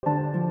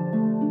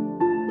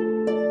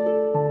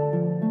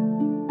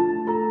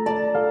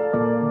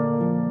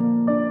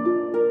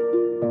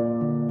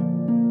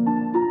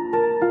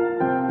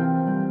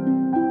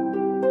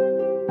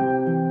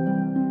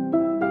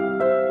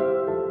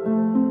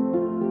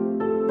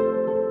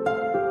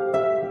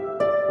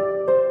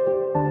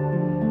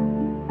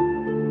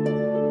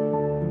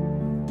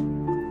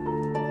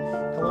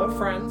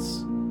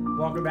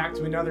welcome back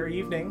to another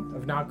evening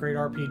of Not Great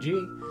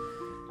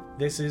RPG.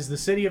 This is the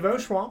city of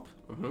Oshwamp.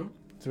 Mm-hmm.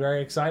 It's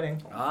very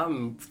exciting.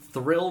 I'm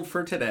thrilled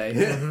for today.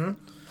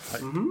 It's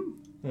going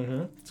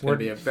to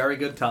be a very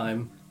good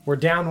time. We're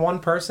down one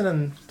person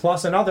and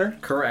plus another.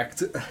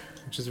 Correct.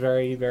 Which is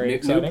very, very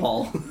exciting. New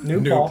Paul.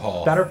 New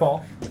Paul. Better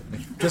Paul.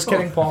 Just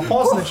kidding, Paul.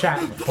 Paul's in the chat.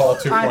 Paul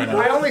 2.0.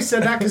 I only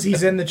said that because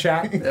he's in the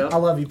chat. Yep. I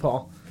love you,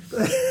 Paul.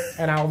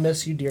 And I'll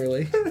miss you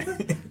dearly.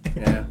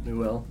 Yeah, we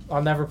will.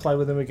 I'll never play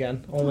with him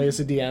again. Only as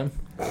a DM.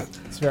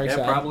 It's very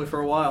sad. Probably for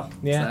a while,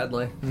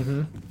 sadly.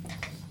 Mm-hmm.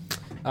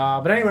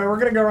 But anyway, we're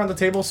going to go around the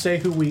table, say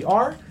who we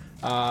are,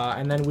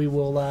 and then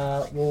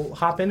we'll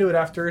hop into it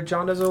after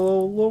John does a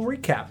little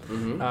recap.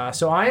 Mm-hmm.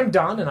 So I am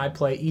Don, and I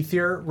play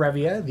Ether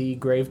Revia, the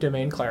Grave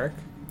Domain Cleric.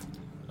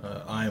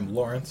 I am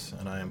Lawrence,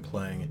 and I am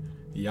playing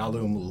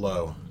Yalum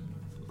Low.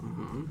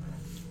 Mm-hmm.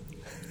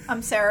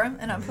 I'm Sarah,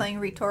 and I'm playing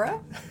Ritora.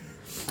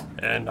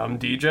 And I'm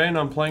DJ, and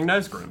I'm playing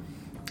Nesgrim.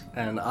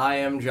 And I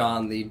am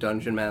John, the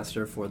Dungeon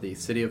Master for the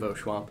City of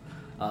Oshwamp.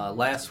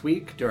 Last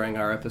week, during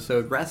our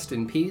episode Rest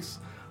in Peace,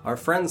 our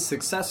friends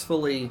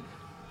successfully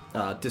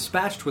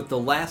dispatched with the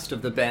last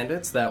of the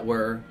bandits that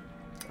were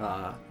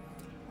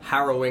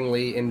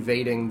harrowingly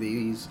invading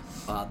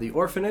the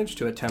orphanage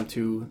to attempt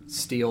to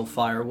steal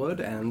firewood,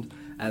 and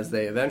as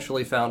they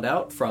eventually found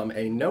out from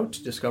a note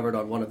discovered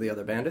on one of the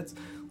other bandits,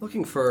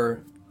 looking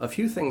for a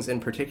few things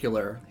in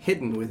particular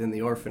hidden within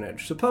the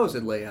orphanage,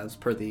 supposedly as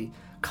per the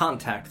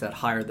contact that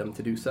hired them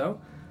to do so.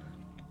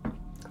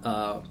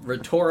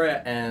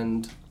 Ritora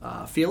and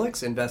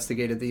Felix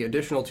investigated the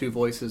additional two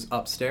voices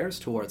upstairs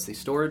towards the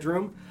storage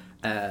room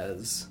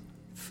as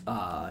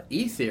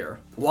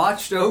Ether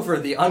watched over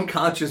the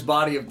unconscious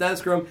body of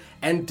Nesgrim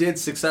and did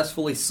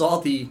successfully saw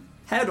the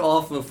head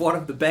off of one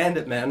of the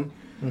bandit men.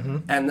 Mm-hmm.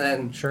 And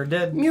then sure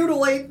did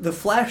mutilate the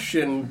flesh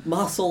and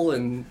muscle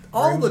and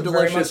all the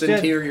delicious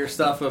interior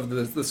stuff of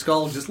the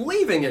skull, just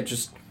leaving it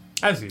just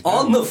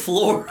on the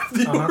floor of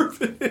the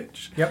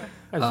orphanage. Yep.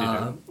 As you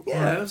do.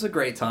 Yeah, it was a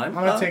great time.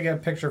 I'm going to take a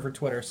picture for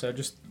Twitter, so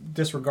just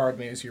disregard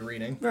me as you're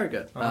reading. Very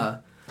good.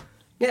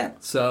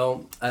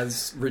 So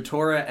as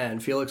Ritora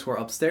and Felix were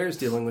upstairs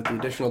dealing with the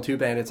additional two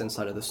bandits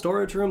inside of the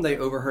storage room, they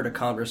overheard a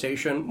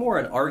conversation, more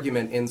an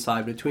argument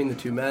inside between the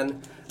two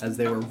men, as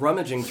they were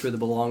rummaging through the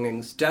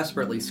belongings,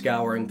 desperately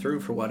scouring through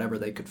for whatever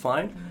they could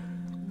find.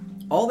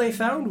 All they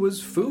found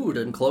was food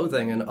and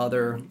clothing and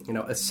other,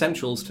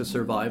 essentials to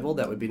survival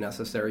that would be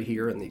necessary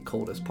here in the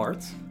coldest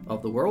parts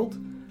of the world.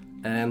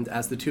 And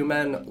as the two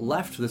men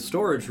left the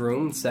storage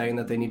room, saying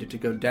that they needed to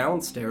go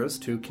downstairs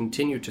to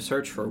continue to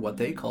search for what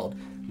they called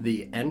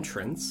the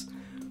entrance,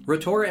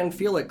 Ritora and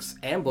Felix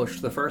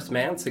ambushed the first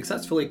man,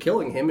 successfully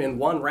killing him in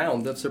one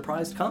round of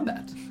surprise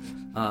combat.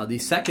 The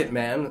second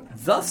man,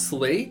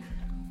 thusly,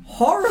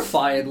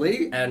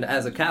 horrifiedly, and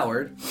as a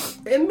coward,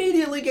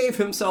 immediately gave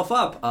himself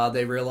up.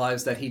 They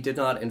realized that he did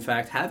not, in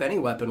fact, have any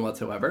weapon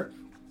whatsoever.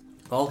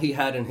 All he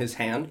had in his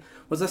hand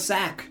was a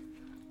sack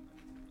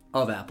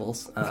of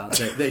apples.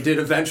 They did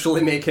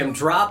eventually make him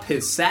drop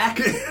his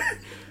sack,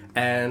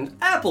 and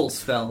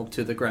apples fell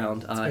to the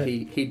ground.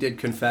 He did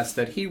confess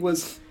that he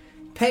was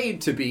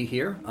paid to be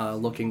here,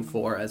 looking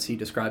for, as he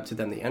described to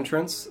them, the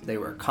entrance. They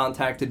were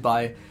contacted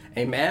by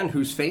a man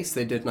whose face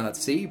they did not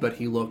see, but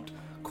he looked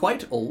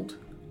quite old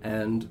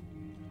and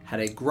had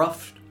a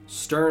gruff,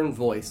 stern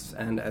voice,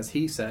 and as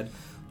he said,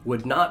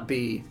 would not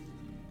be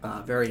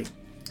very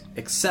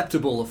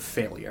acceptable of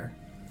failure.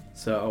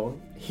 So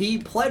he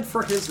pled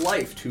for his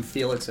life to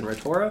Felix and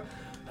Ritora,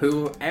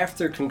 who,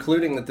 after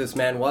concluding that this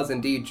man was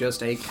indeed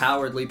just a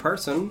cowardly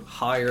person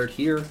hired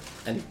here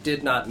and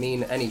did not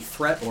mean any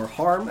threat or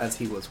harm as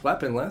he was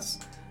weaponless,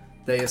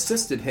 they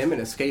assisted him in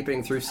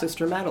escaping through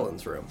Sister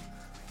Madeline's room.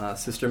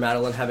 Sister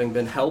Madeline having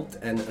been helped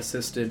and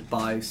assisted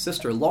by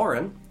Sister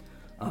Lauren,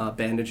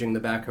 bandaging the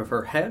back of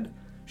her head.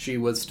 She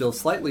was still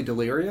slightly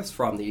delirious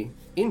from the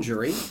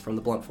injury, from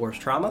the blunt force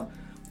trauma,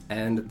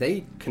 and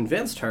they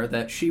convinced her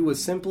that she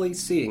was simply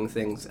seeing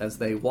things as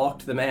they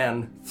walked the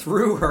man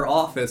through her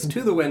office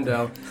to the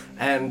window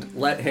and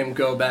let him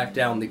go back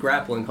down the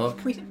grappling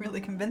hook. We didn't really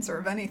convince her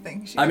of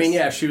anything.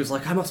 She was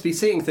like, I must be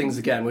seeing things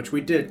again, which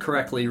we did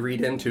correctly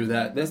read into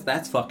that.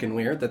 That's fucking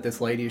weird that this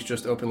lady is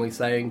just openly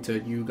saying to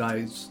you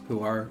guys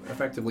who are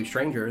effectively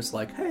strangers,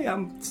 like, hey,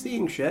 I'm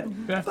seeing shit,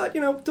 but,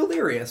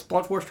 delirious,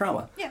 blunt force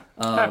trauma. Yeah.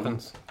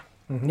 Happens.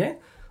 Yeah.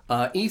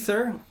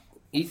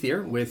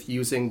 Ether, with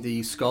using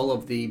the skull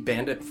of the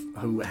bandit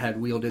who had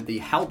wielded the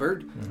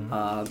halberd,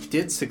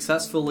 did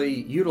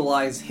successfully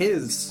utilize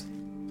his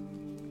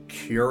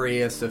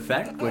curious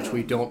effect, which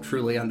we don't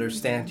truly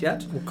understand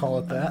yet. We'll call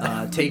it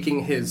that.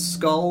 Taking his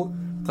skull,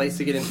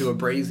 placing it into a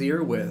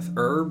brazier with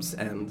herbs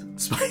and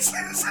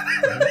spices.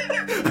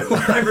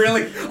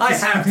 I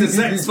have to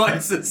say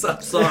spices,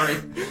 I'm sorry.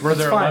 Were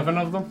there 11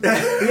 of them?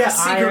 Yeah,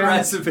 secret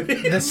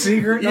recipe. The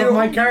secret of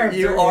my character.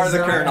 You are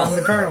the Colonel. I'm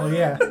the Colonel,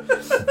 yeah.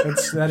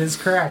 That is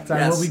correct.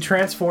 Yes. I will be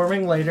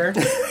transforming later.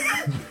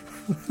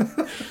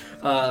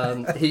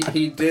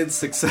 He did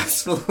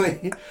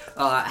successfully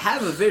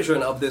have a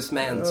vision of this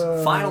man's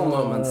final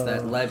moments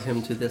that led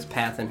him to this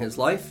path in his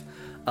life.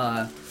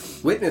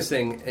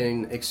 witnessing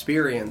an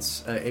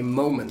experience, a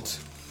moment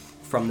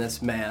from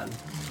this man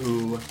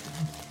who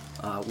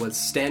was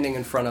standing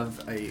in front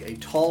of a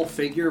tall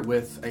figure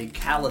with a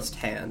calloused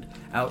hand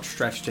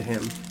outstretched to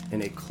him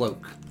in a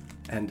cloak.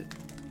 And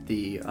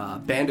the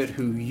bandit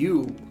who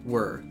you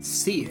were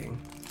seeing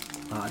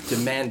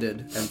demanded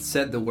and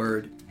said the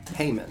word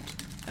payment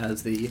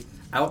as the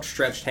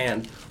outstretched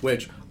hand,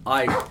 which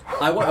I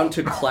want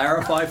to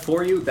clarify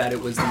for you that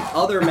it was the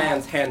other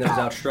man's hand that was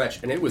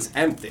outstretched, and it was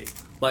empty.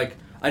 Like,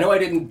 I know I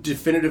didn't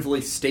definitively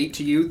state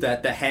to you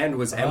that the hand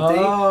was empty.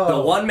 Oh.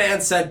 The one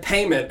man said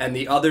payment, and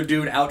the other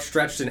dude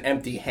outstretched an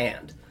empty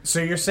hand.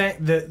 So you're saying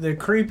the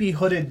creepy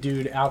hooded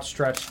dude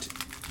outstretched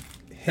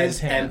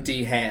his An hand.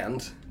 empty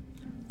hand.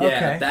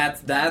 Yeah, Okay.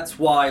 that's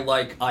why,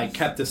 like, I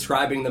kept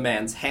describing the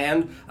man's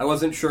hand. I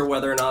wasn't sure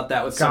whether or not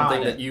that was Got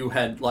something it. that you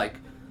had, like,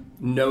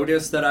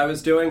 noticed that I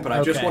was doing, but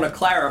I just Okay. want to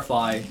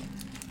clarify,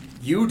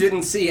 you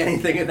didn't see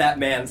anything in that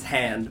man's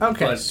hand.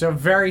 Okay, but so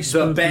very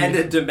spooky. the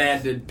bandit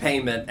demanded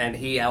payment, and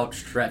he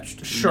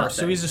outstretched Sure,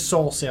 so nothing. he's a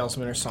soul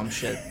salesman or some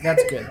shit.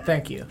 That's good.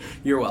 Thank you.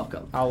 You're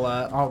welcome.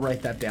 I'll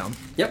write that down.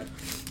 Yep.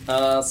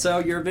 So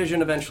your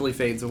vision eventually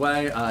fades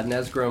away.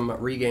 Nesgrim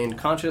regained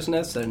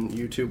consciousness, and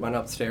you two went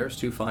upstairs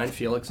to find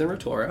Felix and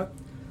Ritora.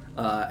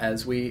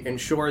 As we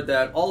ensured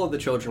that all of the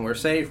children were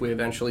safe, we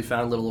eventually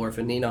found little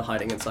orphan Nina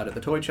hiding inside of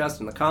the toy chest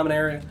in the common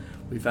area.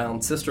 We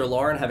found Sister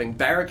Lauren having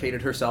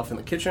barricaded herself in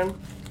the kitchen,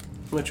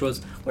 which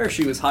was where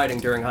she was hiding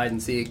during hide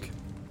and seek.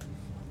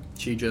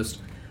 She just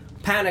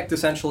panicked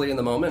essentially in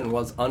the moment and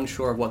was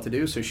unsure of what to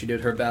do, so she did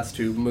her best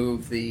to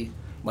move the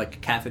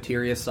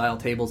cafeteria-style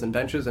tables and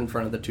benches in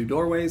front of the two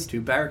doorways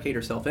to barricade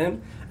herself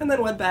in, and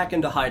then went back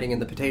into hiding in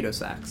the potato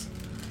sacks.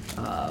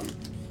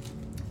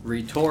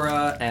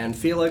 Ritora and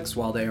Felix,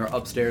 while they are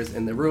upstairs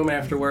in the room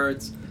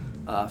afterwards,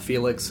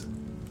 Felix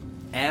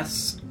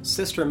asks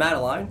Sister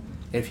Madeline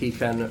if he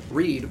can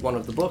read one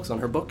of the books on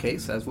her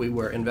bookcase as we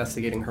were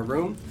investigating her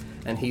room,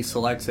 and he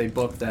selects a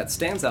book that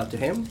stands out to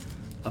him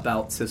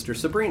about Sister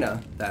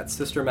Sabrina that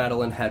Sister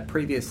Madeline had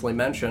previously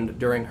mentioned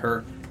during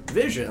her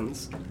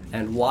visions,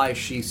 and why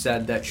she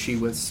said that she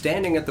was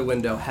standing at the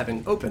window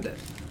having opened it.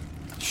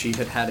 She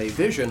had had a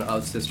vision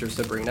of Sister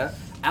Sabrina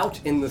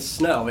out in the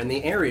snow in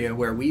the area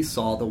where we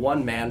saw the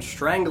one man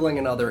strangling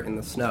another in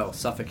the snow,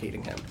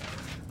 suffocating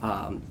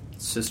him.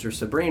 Sister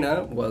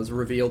Sabrina was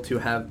revealed to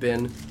have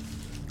been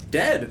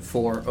dead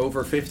for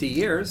over 50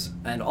 years,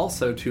 and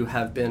also to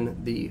have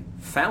been the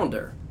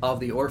founder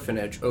of the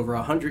orphanage over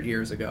 100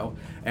 years ago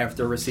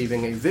after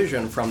receiving a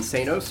vision from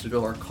St.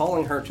 Ostador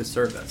calling her to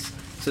service.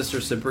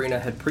 Sister Sabrina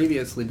had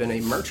previously been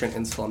a merchant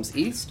in Slums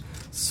East,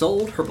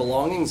 sold her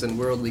belongings and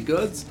worldly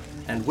goods,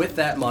 and with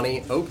that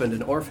money opened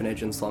an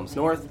orphanage in Slums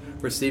North,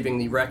 receiving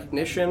the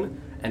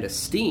recognition and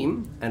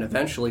esteem, and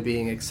eventually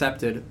being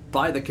accepted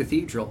by the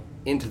cathedral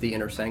into the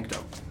inner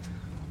sanctum.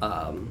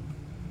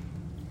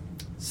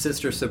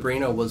 Sister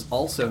Sabrina was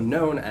also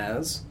known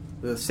as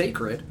the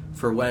Sacred,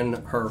 for when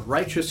her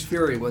righteous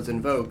fury was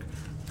invoked,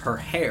 her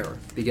hair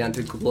began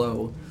to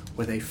glow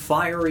with a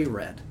fiery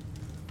red.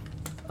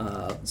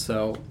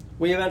 So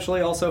we eventually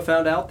also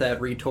found out that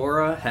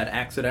Ritora had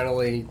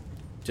accidentally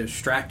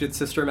distracted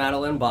Sister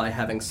Madeline by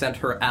having sent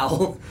her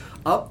owl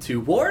up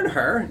to warn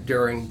her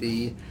during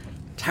the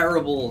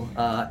terrible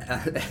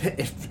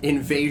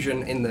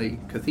invasion in the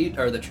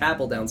cathedral or the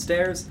chapel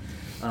downstairs.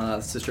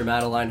 Sister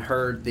Madeline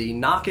heard the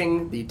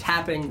knocking, the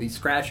tapping, the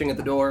scratching at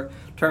the door,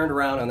 turned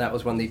around, and that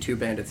was when the two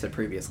bandits had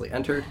previously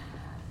entered.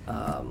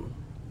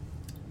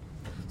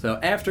 So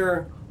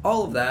after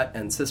all of that,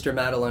 and Sister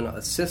Lauren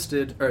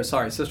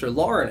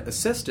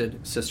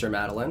assisted Sister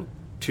Madeline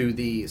to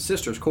the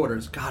sisters'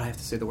 quarters. God, I have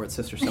to say the word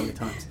sister so many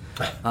times.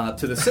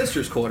 To the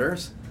sisters'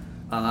 quarters,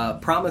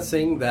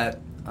 promising that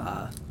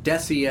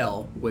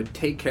Desiel would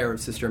take care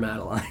of Sister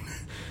Madeline.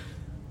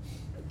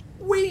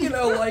 We,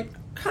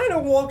 kind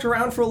of walked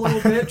around for a little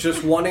bit,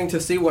 just wanting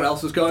to see what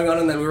else was going on,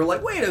 and then we were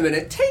like, wait a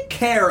minute, take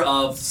care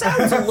of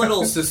sounds a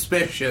little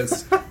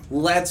suspicious.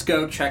 Let's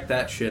go check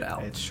that shit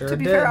out. It sure To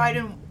be did. fair, I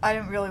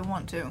didn't really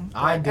want to.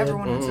 I did.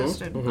 Everyone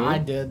insisted. I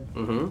did.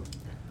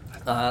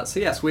 So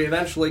yes, we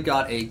eventually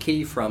got a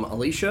key from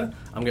Alicia.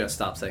 I'm going to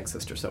stop saying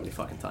sister so many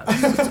fucking times.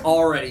 It's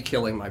already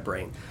killing my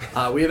brain.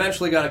 We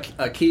eventually got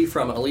a key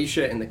from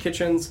Alicia in the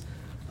kitchens.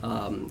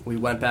 We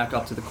went back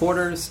up to the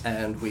quarters,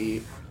 and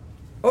we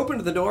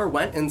opened the door,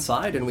 went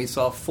inside, and we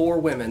saw 4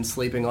 women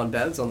sleeping on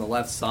beds on the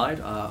left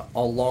side,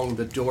 along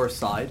the door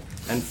side,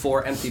 and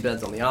 4 empty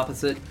beds on the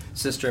opposite.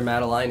 Sister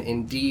Madeline,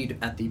 indeed,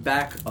 at the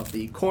back of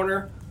the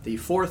corner, the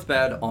 4th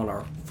bed on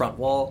our front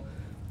wall,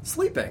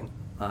 sleeping,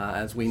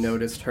 as we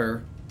noticed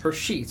her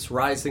sheets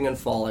rising and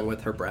falling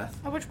with her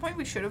breath. At which point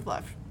we should have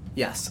left.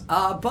 Yes,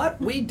 but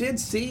we did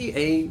see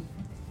a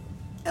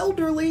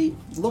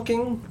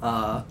elderly-looking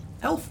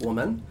elf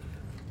woman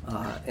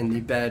in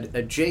the bed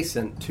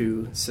adjacent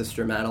to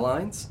Sister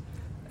Madeline's,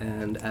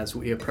 and as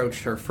we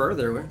approached her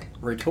further,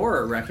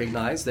 Ritora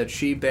recognized that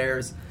she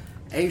bears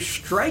a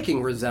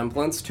striking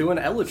resemblance to an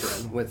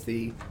Eladrin, with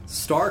the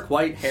stark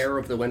white hair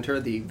of the winter,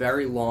 the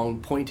very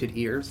long pointed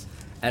ears,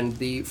 and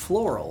the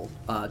floral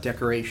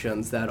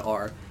decorations that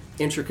are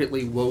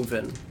intricately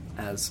woven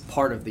as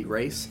part of the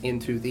race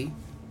into the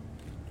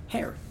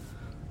hair.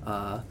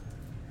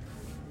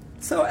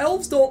 So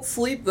elves don't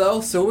sleep,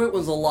 though, so it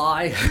was a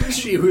lie.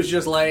 She was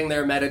just laying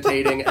there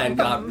meditating and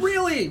got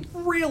really,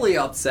 really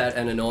upset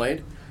and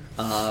annoyed.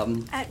 At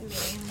me.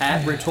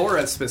 At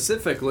Ritora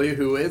specifically,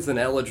 who is an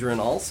Eladrin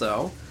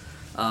also,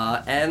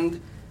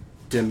 and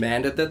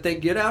demanded that they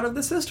get out of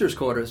the sisters'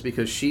 quarters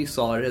because she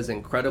saw it as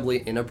incredibly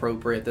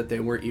inappropriate that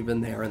they were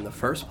even there in the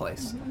first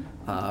place.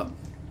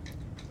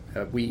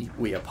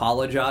 We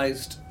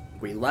apologized,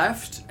 we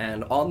left,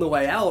 and on the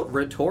way out,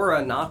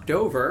 Ritora knocked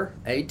over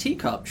a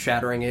teacup,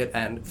 shattering it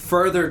and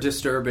further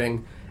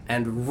disturbing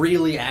and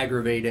really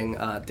aggravating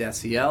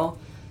Desiel.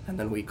 And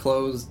then we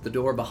closed the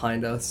door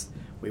behind us.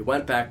 We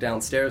went back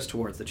downstairs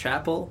towards the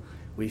chapel.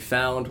 We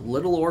found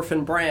little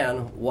orphan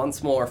Bran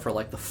once more for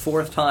like the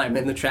 4th time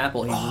in the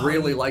chapel. He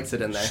really likes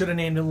it in there. Should have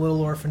named him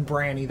Little Orphan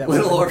Branny. That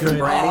Little would've been Orphan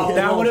good. Branny.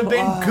 That would have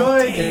been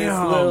good. It's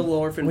little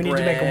orphan We need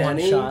to make a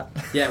Branny. one-shot.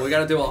 Yeah, we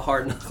gotta do a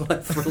hard knock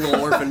life for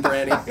little orphan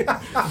Branny.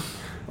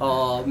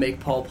 Oh, make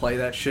Paul play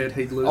that shit.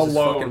 He'd lose his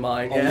fucking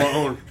mind. Yeah.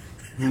 Alone.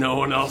 No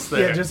one else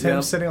there. Yeah, just him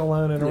Yep. sitting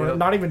alone in a room. Yep.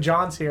 Not even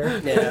John's here.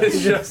 Yeah.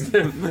 It's just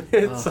him.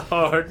 It's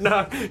hard.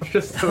 No,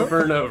 just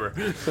over and over.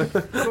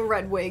 Little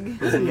red wig.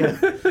 Yeah.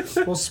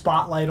 We'll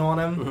spotlight on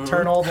him.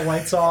 Turn all the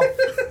lights off.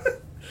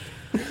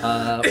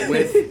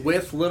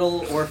 With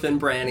little orphan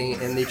Branny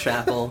in the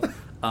chapel,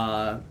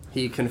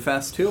 he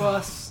confessed to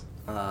us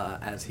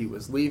as he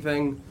was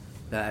leaving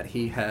that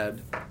he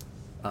had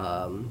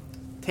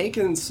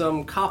taken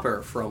some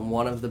copper from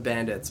one of the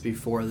bandits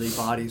before the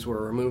bodies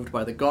were removed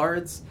by the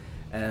guards,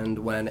 and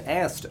when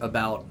asked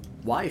about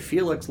why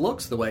Felix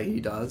looks the way he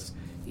does,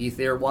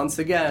 Ether once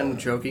again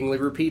jokingly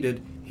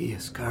repeated, "He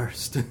is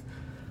cursed."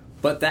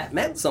 But that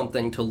meant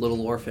something to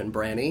little orphan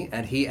Branny,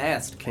 and he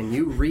asked, "Can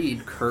you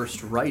read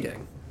cursed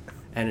writing?"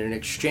 And in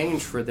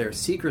exchange for their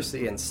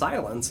secrecy and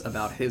silence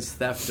about his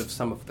theft of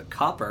some of the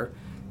copper,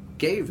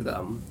 gave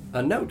them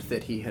a note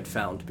that he had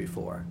found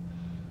before.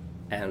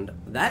 And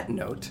that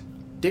note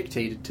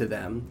dictated to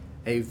them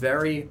a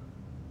very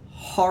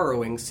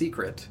harrowing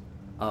secret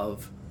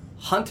of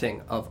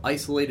hunting of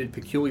isolated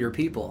peculiar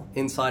people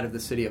inside of the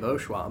city of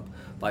Oshwamp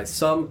by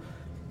some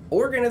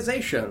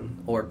organization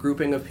or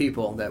grouping of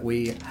people that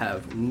we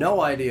have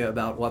no idea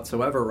about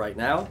whatsoever right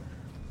now.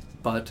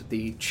 But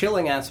the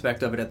chilling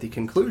aspect of it at the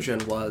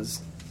conclusion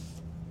was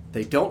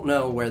they don't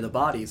know where the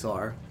bodies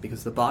are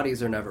because the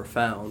bodies are never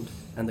found,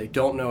 and they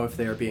don't know if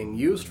they are being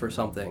used for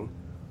something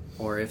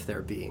or if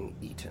they're being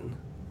eaten.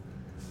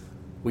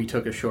 We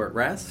took a short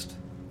rest,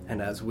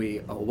 and as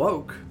we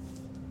awoke,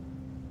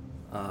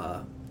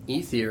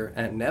 Ether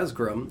and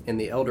Nesgrim in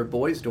the elder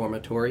boys'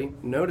 dormitory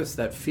noticed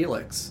that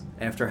Felix,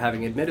 after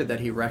having admitted that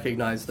he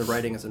recognized the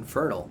writing as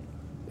infernal,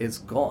 is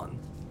gone.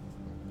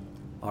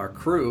 Our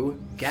crew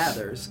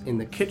gathers in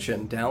the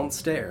kitchen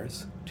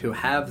downstairs to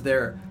have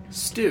their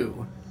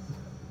stew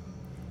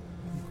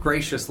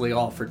graciously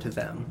offered to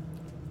them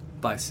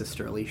by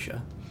Sister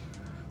Alicia.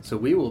 So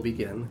we will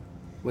begin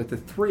with the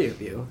 3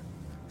 of you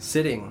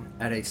sitting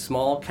at a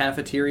small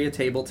cafeteria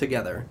table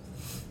together,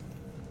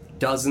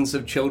 dozens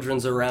of children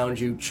around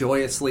you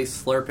joyously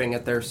slurping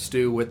at their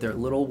stew with their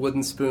little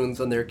wooden spoons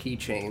on their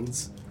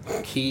keychains,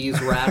 keys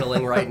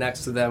rattling right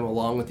next to them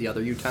along with the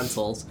other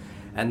utensils,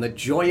 and the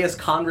joyous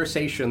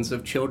conversations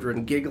of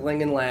children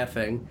giggling and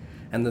laughing,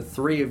 and the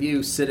 3 of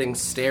you sitting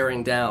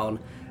staring down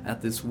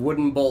at this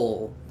wooden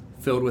bowl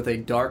filled with a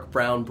dark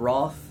brown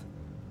broth,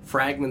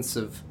 fragments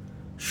of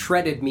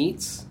shredded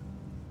meats,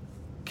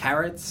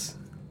 carrots,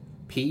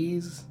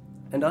 peas,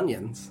 and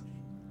onions.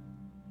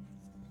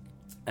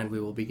 And we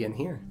will begin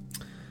here.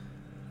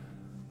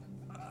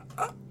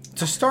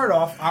 To start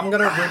off, I'm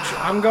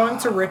going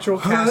to ritual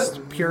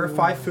cast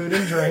purify food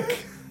and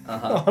drink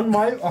on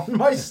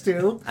my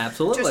stew.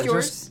 Absolutely. Just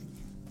yours?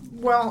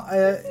 Well,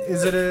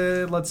 is it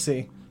a... Let's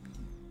see.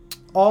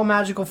 All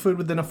magical food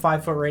within a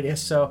 5-foot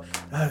radius, so...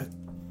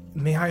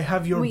 may I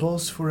have your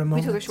bowls for a We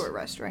moment? took a short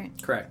rest, right?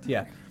 Correct.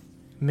 Yeah.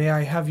 May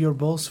I have your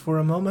bowls for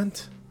a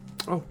moment?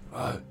 Oh,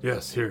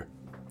 yes, here.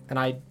 And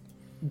I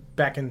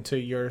beckon to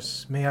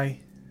yours. May I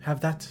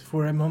have that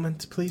for a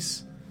moment,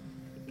 please?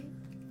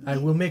 I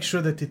will make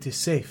sure that it is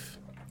safe.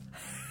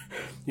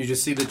 You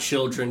just see the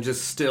children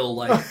just still,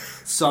 like,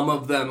 some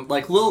of them,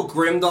 like, little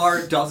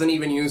Grimdar doesn't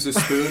even use a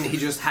spoon. He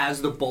just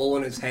has the bowl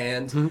in his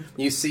hand.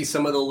 You see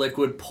some of the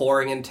liquid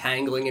pouring and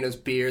tangling in his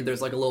beard.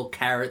 There's, like, a little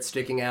carrot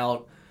sticking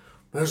out.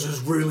 This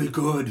is really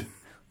good.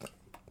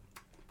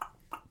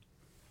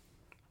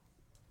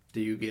 Do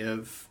you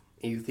give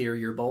Ether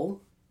your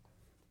bowl?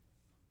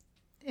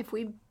 If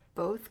we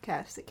both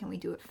cast it, can we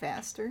do it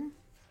faster?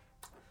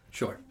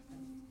 Sure.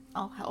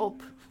 I'll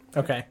help.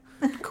 Okay.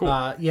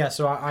 Cool. Yeah,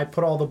 so I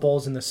put all the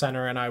bowls in the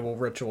center, and I will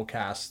ritual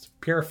cast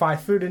purify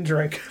food and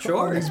drink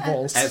Sure. on these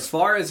bowls. As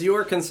far as you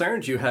are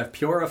concerned, you have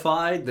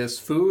purified this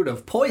food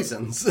of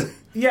poisons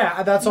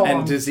Yeah, that's all.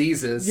 and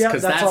diseases, Yeah,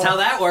 because that's that's all. how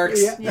that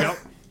works. Yeah. Yep.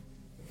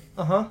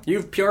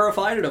 You've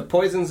purified it of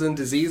poisons and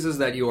diseases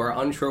that you are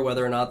unsure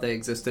whether or not they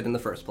existed in the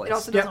first place. It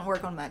also doesn't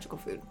work on magical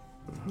food.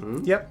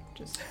 Yep.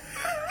 Just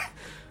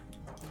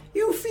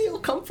You feel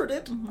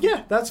comforted.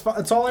 Yeah, that's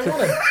that's all I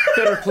wanted.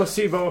 Better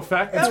placebo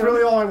effect. That's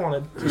really all I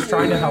wanted. Just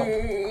trying to help.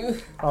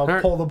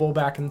 I'll pull the bowl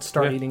back and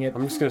start Yeah, eating it.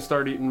 I'm just gonna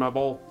start eating my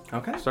bowl.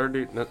 Okay. Start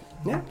eating it.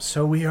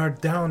 So we are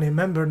down a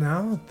member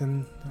now.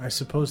 Then I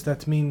suppose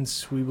that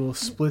means we will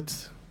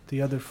split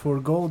the other 4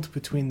 gold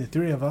between the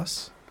 3 of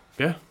us.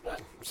 Yeah, you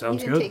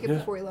sounds didn't good. take it Yeah.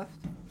 before you left.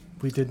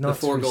 We did The not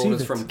 4 gold receive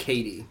is it. from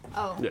Katie.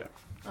 Oh. Yeah.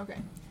 Okay.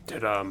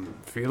 Did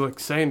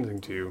Felix say anything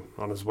to you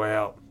on his way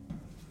out?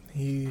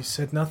 He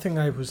said nothing.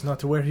 I was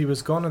not aware he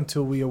was gone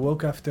until we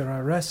awoke after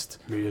our rest.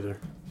 Me either.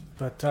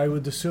 But I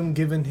would assume,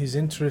 given his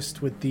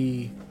interest with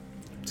the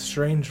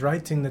strange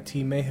writing, that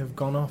he may have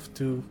gone off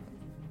to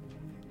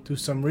do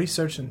some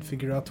research and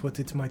figure out what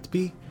it might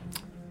be.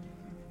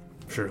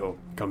 Sure he'll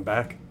come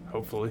back,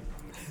 hopefully.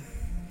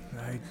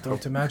 I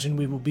don't imagine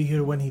we will be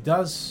here when he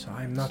does.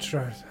 I'm not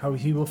sure how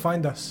he will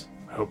find us.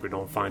 I hope we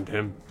don't find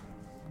him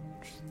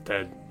just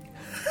dead.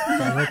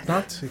 I hope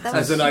not. It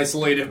As is- an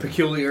isolated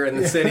peculiar in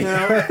the city. You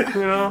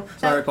know?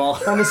 Sorry, Paul.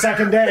 on the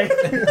second day.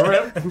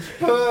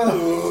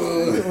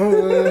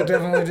 Oh,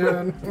 definitely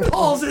did.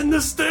 Paul's in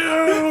the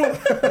stew!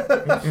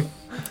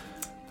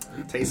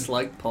 Tastes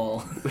like Paul.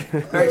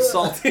 Very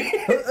salty.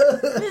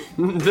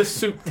 This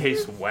soup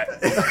tastes wet.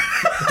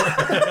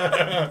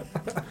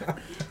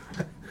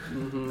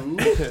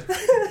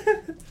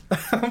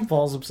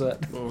 Paul's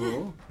upset.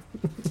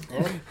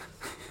 Yeah.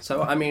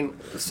 So, I mean,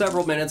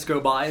 several minutes go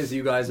by as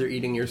you guys are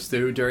eating your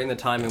stew during the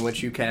time in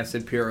which you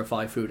casted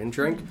Purify Food and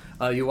Drink.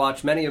 You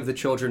watch many of the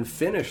children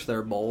finish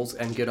their bowls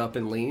and get up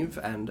and leave,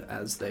 and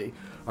as they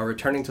are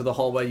returning to the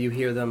hallway, you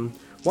hear them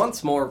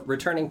once more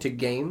returning to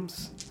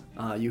games.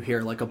 You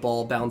hear like a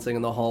ball bouncing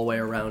in the hallway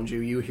around you.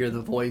 You hear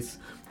the voice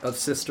of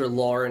Sister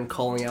Lauren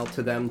calling out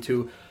to them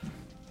to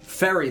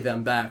ferry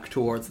them back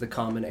towards the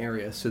common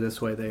area, so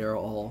this way they are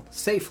all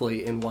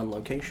safely in one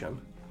location.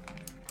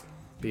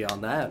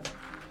 Beyond that,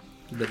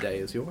 the day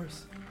is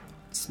yours.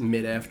 It's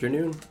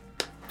mid-afternoon.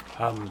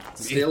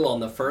 Still on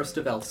the 1st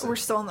of Elsa. We're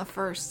still on the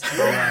first.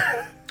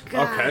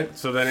 Okay,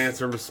 so that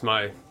answers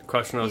my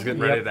question I was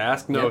getting ready to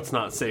ask. No, it's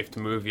not safe to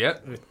move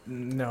yet.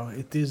 No,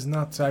 it is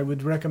not. I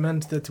would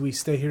recommend that we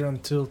stay here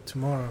until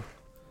tomorrow.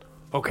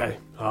 Okay,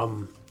 I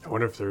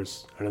wonder if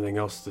there's anything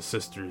else the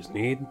sisters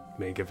need.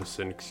 May give us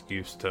an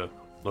excuse to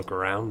look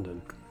around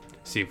and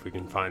see if we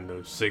can find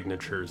those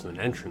signatures and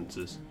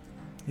entrances.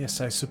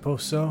 Yes, I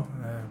suppose so.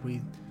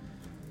 We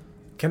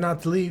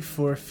cannot leave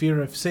for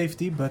fear of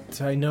safety,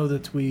 but I know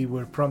that we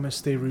were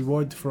promised a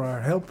reward for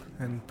our help,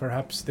 and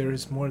perhaps there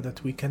is more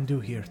that we can do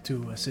here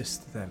to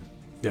assist them.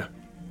 Yeah.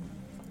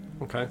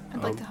 Okay.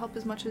 I'd like to help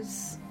as much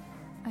as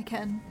I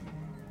can.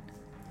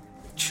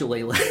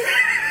 Shillelagh.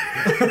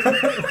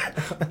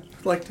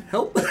 Like to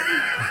help?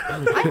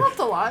 I helped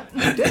a lot.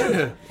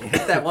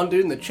 Hit that one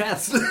dude in the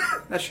chest.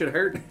 That should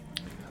hurt.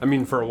 I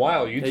mean, for a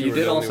while, you Yeah, two you were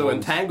did the only also ones.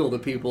 entangle the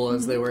people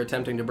as they were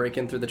attempting to break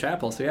in through the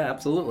chapel, so yeah,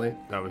 absolutely.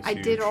 That was I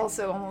huge. did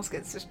also almost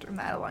get Sister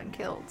Madeline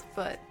killed,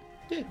 but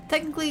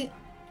technically,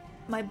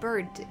 my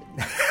bird did.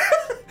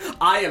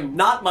 I am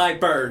not my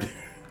bird.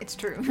 It's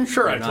true.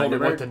 Sure, I Not told her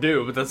your what to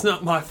do, but that's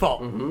not my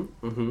fault.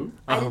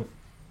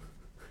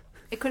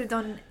 It could have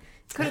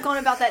gone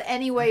about that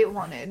any way it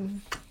wanted.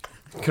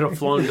 Could have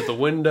flown to the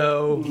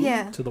window.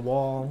 Yeah. To the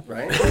wall.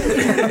 Right?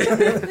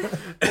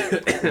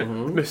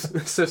 Miss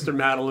Sister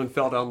Madeline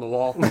fell down the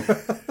wall.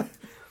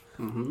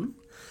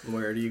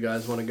 Where do you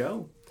guys want to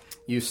go?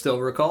 You still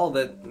recall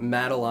that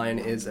Madeline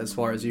is, as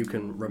far as you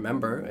can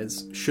remember,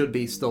 should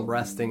be still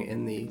resting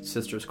in the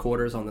sisters'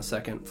 quarters on the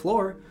 2nd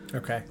floor.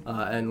 Okay.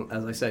 And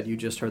as I said, you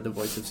just heard the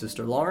voice of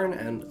Sister Lauren,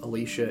 and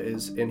Alicia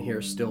is in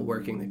here still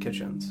working the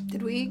kitchens.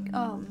 Did we,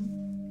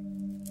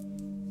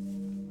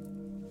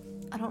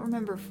 I don't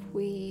remember if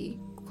we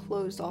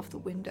closed off the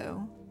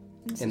window.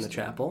 In the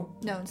chapel?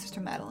 No, in Sister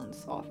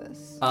Madeline's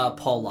office.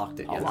 Paul locked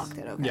it, I yes. locked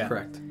it, okay. Yeah.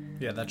 Correct.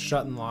 Yeah, that's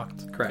shut and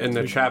locked. Correct. In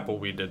the chapel,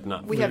 we did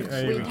not. We have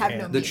we no can't.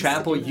 means The to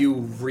chapel, do that. you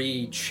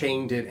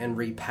re-chained it and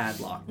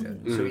re-padlocked it.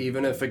 So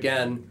even if,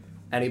 again,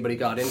 anybody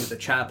got into the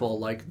chapel,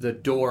 like, the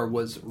door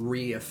was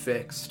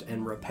re-affixed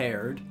and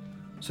repaired,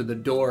 so the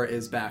door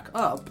is back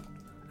up,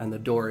 and the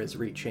door is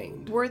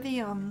re-chained. Were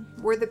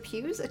the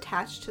pews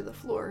attached to the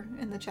floor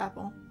in the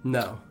chapel?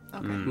 No.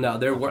 Okay. No,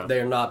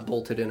 they're not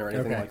bolted in or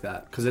anything Okay. like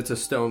that, because it's a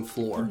stone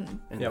floor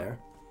in Yep. there.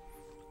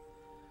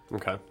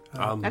 Okay.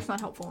 That's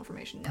not helpful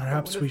information. Now.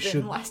 Perhaps It we would've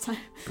been should- last time.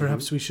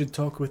 Perhaps we should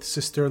talk with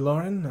Sister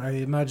Lauren. I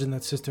imagine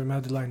that Sister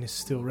Madeline is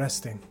still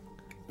resting.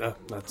 Yeah,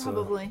 that's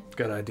Probably. a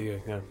good idea.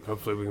 Yeah.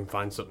 Hopefully we can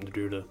find something to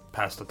do to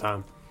pass the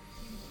time.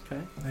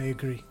 Okay. I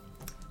agree.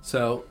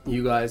 So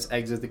you guys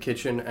exit the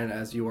kitchen, and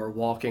as you are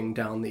walking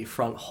down the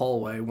front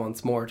hallway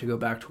once more to go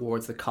back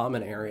towards the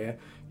common area,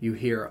 you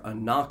hear a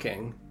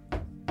knocking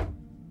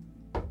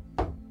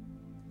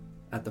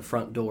at the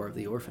front door of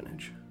the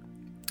orphanage.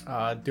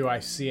 Do I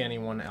see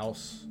anyone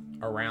else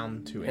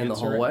around to In the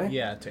answer hallway? it?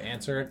 Yeah, to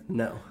answer it.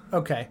 No.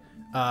 Okay.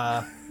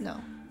 No.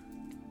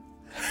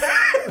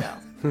 No.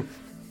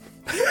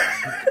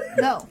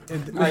 No.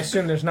 I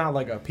assume there's not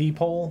like a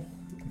peephole.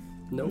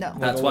 Nope. No.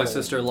 That's why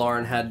Sister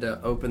Lauren had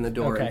to open the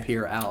door and Okay.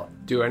 peer out.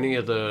 Do any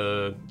of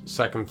the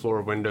second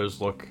floor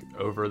windows look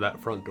over that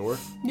front door?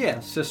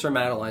 Yeah, Sister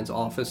Madeline's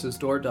office's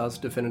door does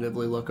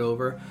definitively look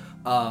over.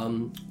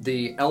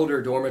 The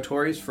elder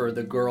dormitories for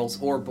the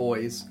girls or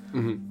boys,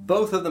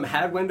 both of them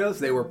had windows.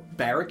 They were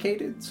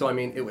barricaded, so I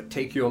mean, it would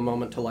take you a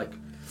moment to like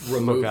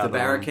remove out the of them.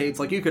 barricades.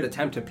 Like you could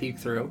attempt to peek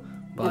through,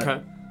 but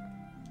Okay.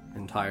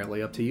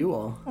 entirely up to you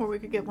all. Or we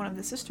could get one of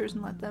the sisters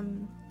and let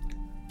them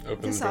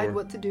Open the decide door.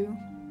 what to do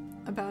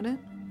about it.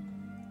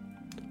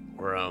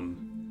 Or,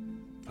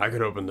 I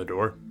could open the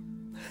door.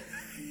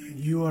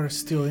 You are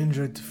still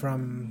injured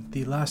from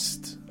the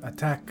last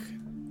attack.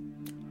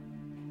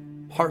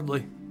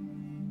 Hardly.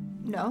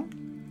 No?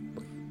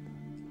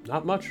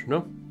 Not much,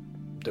 no.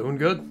 Doing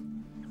good.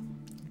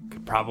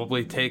 Could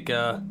probably take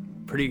a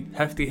pretty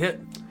hefty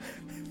hit.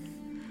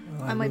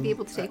 I might be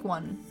able to take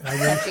one.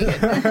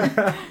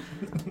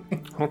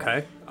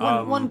 Okay.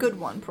 One good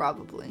one,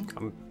 probably.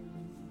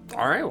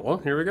 Alright, well,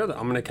 here we go.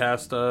 I'm gonna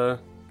cast Cure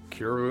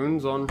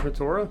Wounds on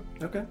Ritora.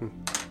 Okay.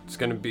 It's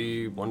gonna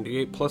be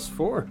 1d8 plus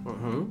 4,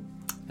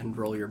 And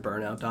roll your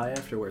burnout die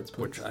afterwards,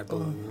 please. which I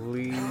believe...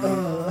 We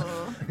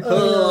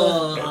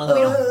don't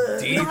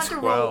have to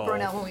roll D12.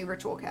 burnout when we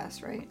ritual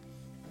cast, right?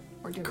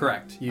 Or do we?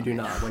 Correct. You do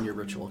not when you're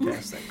ritual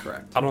casting.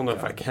 Correct. I don't know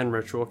if I can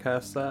ritual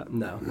cast that.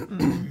 No.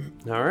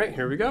 Alright,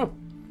 here we go.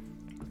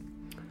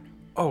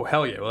 Oh,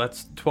 hell yeah. Well,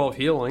 that's 12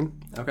 healing.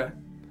 Okay.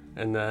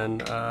 And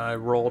then I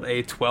rolled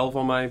a 12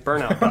 on my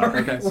burnout die.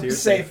 Okay, so you're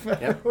safe.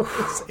 Yep.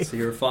 So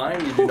you're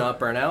fine. You do not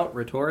burn out.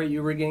 Ritora,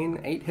 you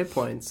regain 8 hit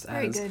points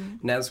Very as good.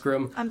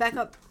 Nazgrim I'm back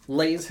up.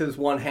 lays his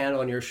one hand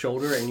on your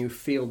shoulder, and you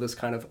feel this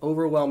kind of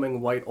overwhelming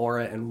white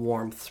aura and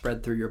warmth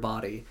spread through your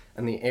body,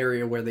 and the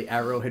area where the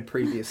arrow had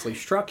previously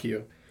struck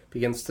you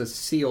begins to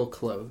seal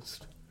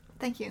closed.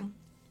 Thank you.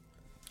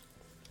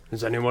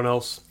 Is anyone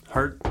else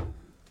hurt?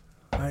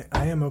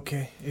 I am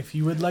okay. If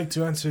you would like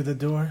to answer the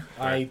door.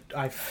 I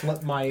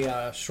flip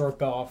my short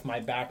bow off my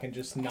back and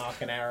just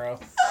knock an arrow.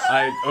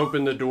 I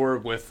opened the door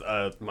with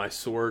my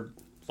sword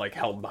like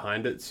held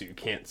behind it so you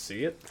can't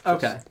see it. Just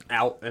Okay.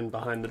 out and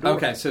behind the door.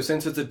 Okay, so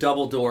since it's a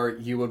double door,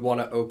 you would want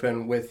to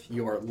open with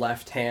your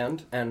left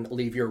hand and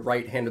leave your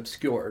right hand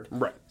obscured.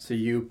 Right. So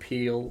you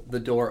peel the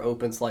door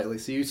open slightly.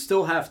 So you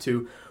still have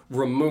to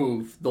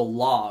remove the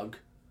log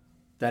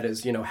that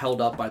is,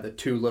 held up by the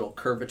two little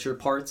curvature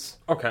parts.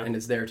 Okay. And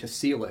is there to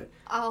seal it.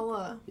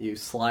 I'll You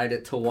slide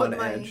it to one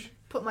edge.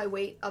 put my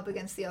weight up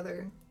against the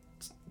other.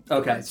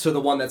 Okay, so the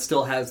one that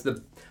still has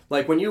the...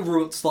 Like, when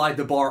you slide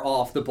the bar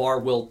off, the bar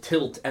will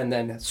tilt and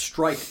then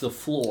strike the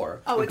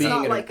floor, Oh, it's being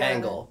not at like an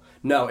angle.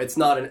 No, it's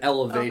not an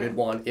elevated Okay.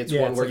 one. It's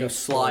Yeah, one it's where like you a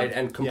slide sword.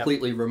 and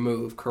completely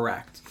remove,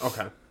 correct.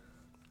 Okay.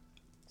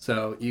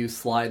 So you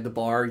slide the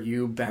bar,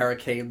 you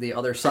barricade the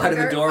other side of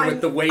the very- door with I'm-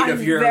 the weight I'm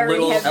of your very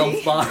little heavy.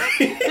 elf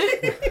body.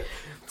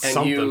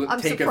 And you Something.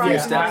 I'm take a few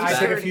surprised steps I'm I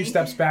take a back. few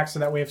steps back so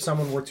that way if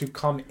someone were to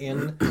come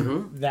in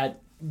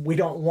that we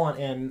don't want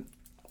in,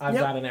 I've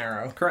Yep. got an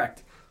arrow.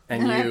 Correct.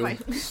 And I have you my-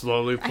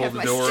 Slowly pull have the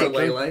my door stick.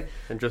 open shillelagh.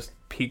 and just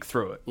peek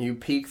through it. You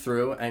peek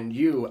through, and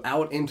you,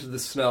 out into the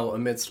snow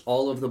amidst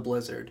all of the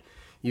blizzard,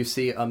 you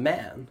see a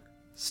man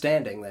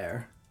standing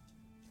there.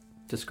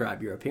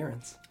 Describe your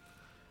appearance.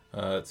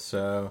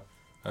 So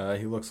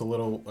he looks a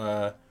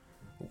little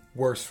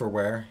worse for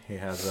wear. He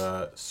has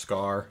a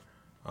scar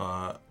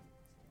on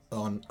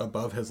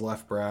above his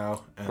left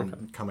brow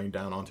and coming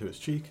down onto his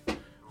cheek.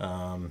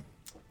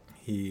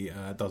 He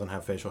doesn't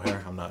have facial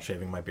hair. I'm not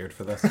shaving my beard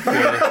for this.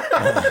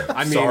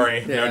 I mean, Sorry,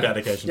 yeah. no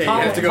dedication. Yeah, to you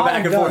it. have to go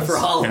back and forth for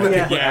Halloween.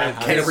 Yeah.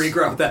 Can't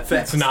regrow that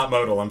fast. It's not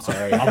modal. I'm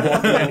sorry. I'm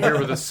walking in here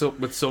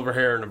with silver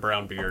hair and a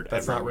brown beard.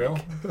 That's every not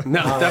week. real.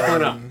 No,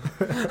 definitely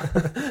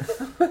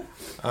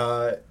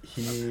not.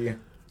 He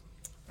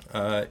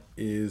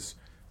is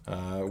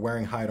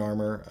wearing hide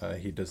armor.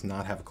 He does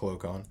not have a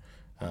cloak on.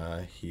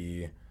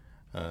 He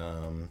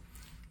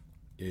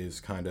is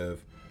kind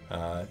of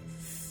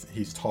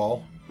he's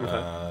tall,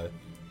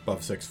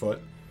 above 6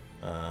 foot,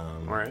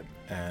 Alright.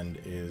 and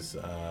is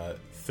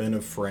thin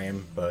of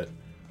frame, but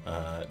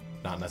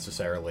not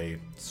necessarily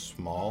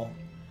small.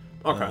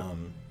 Okay.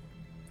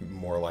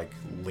 More like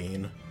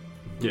lean.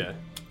 Yeah.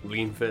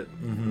 Lean fit.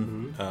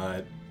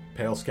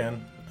 Pale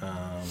skin.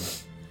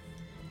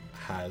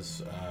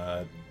 Has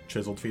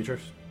chiseled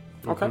features.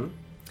 Okay.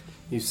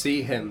 You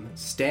see him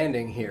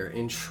standing here,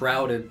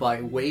 enshrouded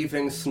by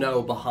waving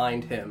snow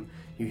behind him.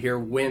 You hear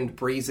wind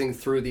breezing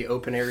through the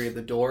open area of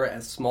the door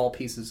as small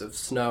pieces of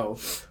snow,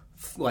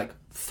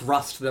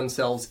 thrust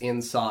themselves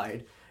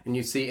inside. And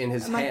you see in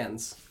his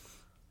hands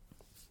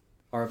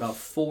are about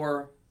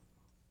 4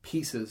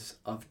 pieces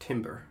of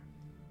timber.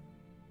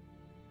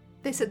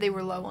 They said they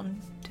were low on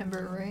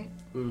timber, right?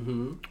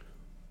 Mm-hmm.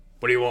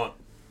 What do you want?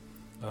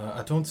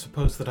 I don't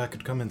suppose that I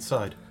could come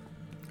inside.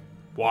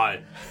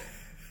 Why?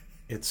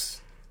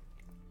 It's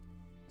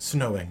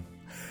snowing.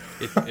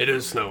 It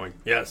is snowing.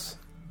 Yes.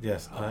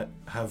 Yes, I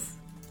have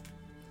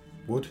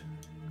wood.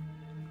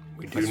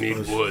 We do need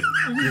suppose. wood.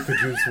 You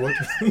could use wood.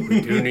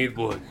 We do need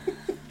wood.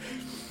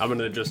 I'm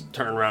gonna just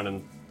turn around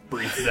and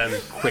brief them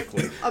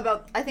quickly.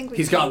 I think we.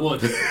 He's got wood.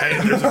 Hey,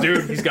 there's a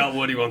dude. He's got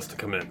wood. He wants to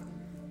come in.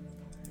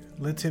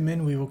 Let him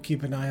in. We will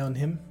keep an eye on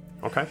him.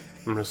 Okay.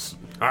 All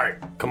right,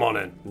 come on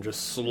in. And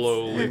just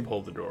slowly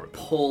pull the door open.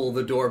 Pull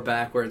the door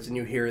backwards, and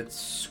you hear it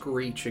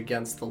screech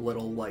against the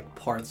little like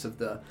parts of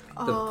the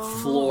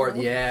floor.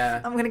 Yeah.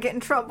 I'm gonna get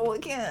in trouble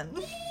again.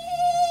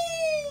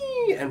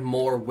 And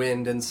more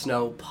wind and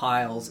snow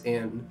piles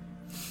in.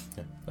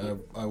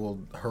 I will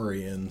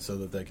hurry in so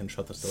that they can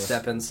shut this door.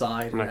 Step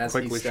inside, And and I as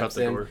he quickly steps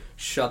shut the in, door.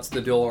 shuts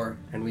the door,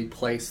 and we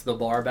place the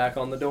bar back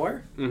on the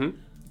door. Mm-hmm.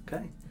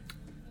 Okay.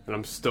 And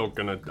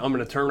I'm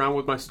gonna turn around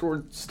with my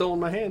sword still in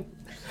my hand.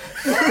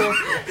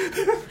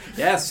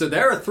 Yeah, so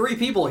there are 3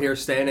 people here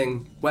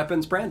standing,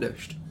 weapons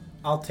brandished.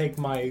 I'll take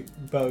my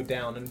bow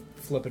down and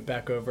flip it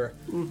back over.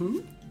 Mm-hmm.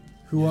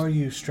 Who are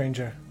you,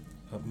 stranger?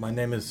 My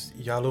name is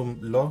Yalum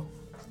Lo.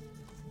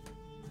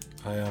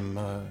 I am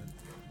a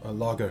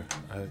logger.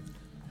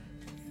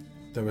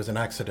 There was an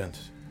accident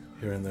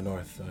here in the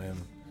north. I am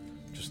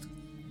just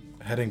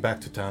heading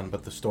back to town,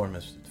 but the storm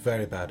is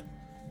very bad.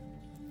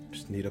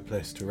 Just need a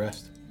place to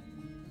rest.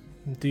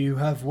 Do you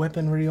have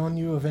weaponry on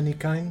you of any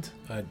kind?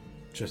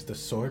 Just a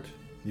sword,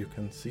 you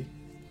can see.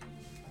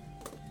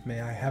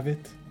 May I have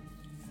it?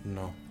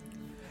 No.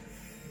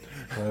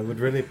 I would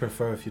really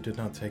prefer if you did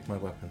not take my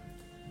weapon.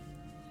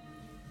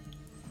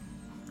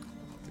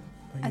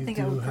 I You think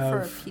I do would prefer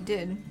have- if he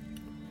did.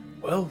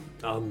 Well,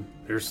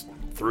 there's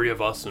 3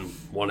 of us and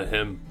 1 of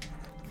him.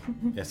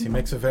 Yes, he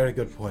makes a very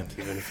good point.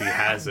 Even if he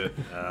has it,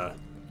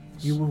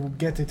 You will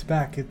get it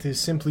back. It is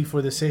simply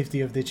for the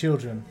safety of the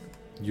children.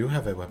 You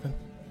have a weapon.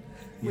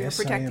 We are Yes,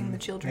 I protecting am the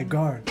children. a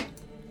guard,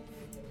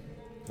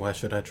 Why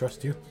should I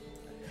trust you?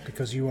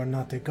 because you are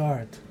not a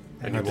guard.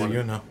 and How you do want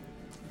you know?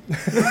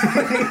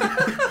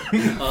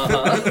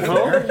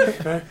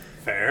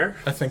 fair.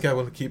 I think I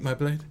will keep my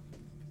blade.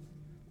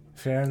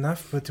 Fair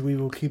enough, but we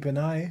will keep an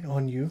eye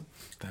on you.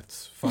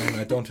 That's fine.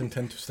 I don't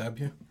intend to stab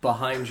you.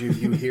 Behind you,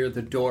 you hear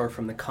the door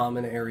from the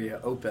common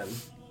area open.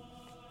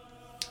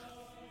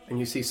 And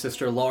you see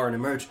Sister Lauren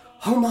emerge.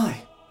 Oh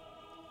my!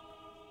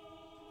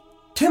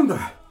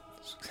 Timber!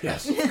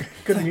 Yes.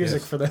 Good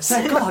music for this.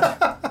 Thank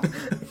God!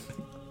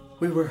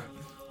 we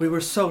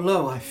were so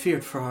low I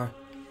feared for our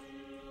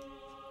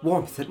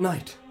warmth at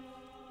night.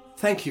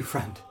 Thank you,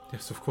 friend.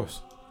 Yes, of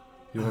course.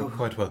 You are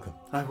quite welcome.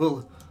 I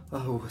will...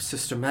 Oh,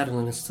 Sister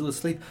Madeline is still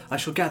asleep. I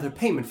shall gather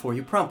payment for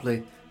you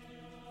promptly.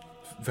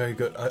 Very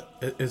good.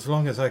 As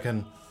long as I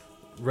can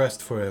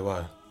rest for a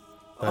while.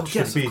 That Oh, should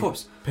yes, be of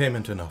course.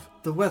 payment enough.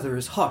 The weather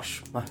is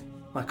harsh,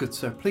 my good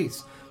sir.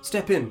 Please,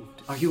 step in.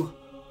 Are you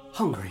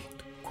hungry?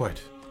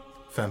 Quite.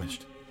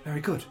 Famished.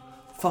 Very good.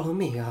 Follow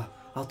me.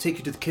 I'll take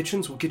you to the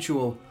kitchens. We'll get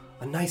you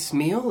a nice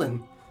meal,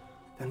 and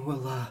then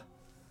we'll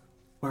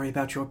worry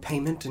about your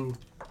payment and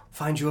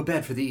find you a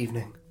bed for the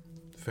evening.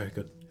 Very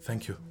good.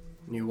 Thank you.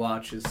 And you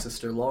watch as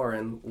Sister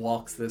Lauren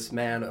walks this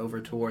man over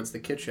towards the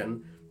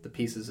kitchen, the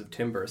pieces of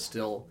timber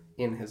still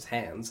in his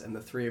hands, and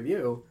the 3 of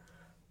you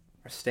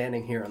are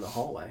standing here in the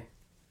hallway.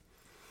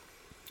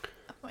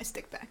 Put my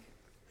stick back.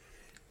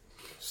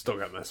 Still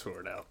got my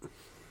sword out.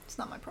 It's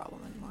not my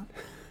problem anymore.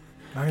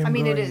 I I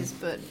mean, it is,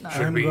 but not.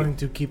 Should I'm we- going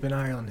to keep an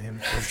eye on him.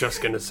 I was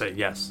just gonna say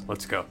yes.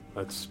 Let's go.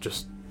 Let's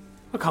just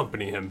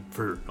accompany him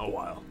for a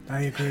while.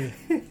 I agree.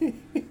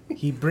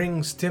 He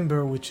brings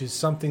timber, which is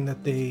something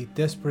that they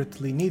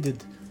desperately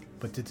needed,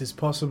 but it is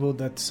possible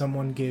that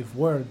someone gave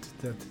word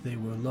that they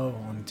were low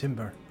on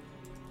timber.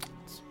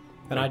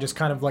 And I just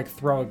kind of like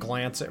throw a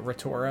glance at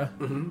Ritora,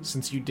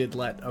 since you did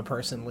let a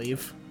person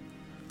leave.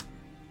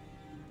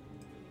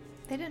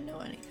 They didn't know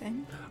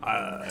anything.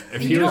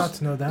 If You he do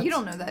was, not know that. You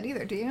don't know that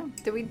either, do you?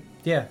 Did we?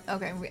 Yeah.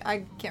 Okay,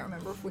 I can't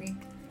remember if we.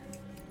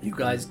 You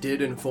guys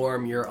did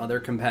inform your other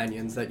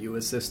companions that you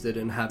assisted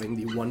in having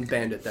the one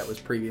bandit that was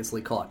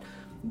previously caught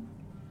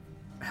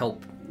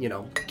help,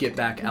 get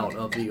back out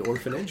of the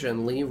orphanage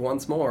and leave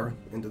once more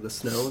into the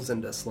snows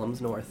and the slums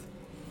north.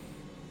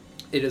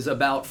 It is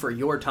about, for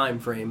your time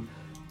frame,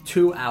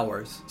 2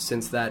 hours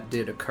since that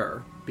did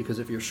occur, because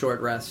of your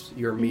short rest,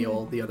 your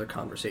meal, the other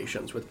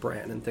conversations with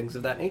Bran, and things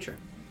of that nature.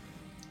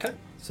 Okay.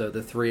 So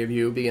the 3 of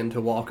you begin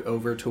to walk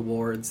over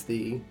towards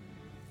the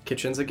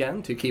kitchens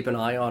again to keep an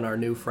eye on our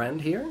new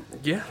friend here.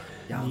 yeah.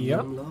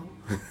 Yep.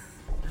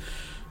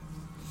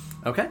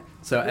 Okay,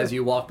 so as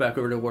you walk back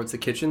over towards the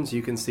kitchens,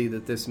 you can see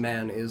that this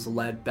man is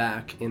led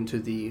back into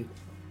the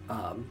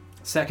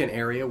second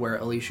area where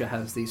Alicia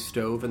has the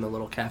stove and the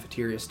little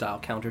cafeteria-style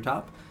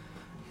countertop.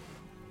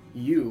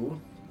 You,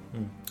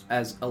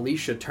 as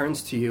Alicia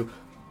turns to you,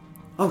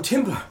 "Oh,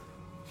 Timber!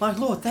 My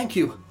lord, thank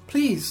you!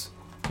 Please!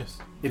 Yes.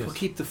 It yes. will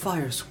keep the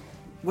fires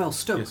well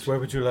stoked." Yes, where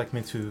would you like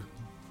me to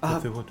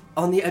put the wood?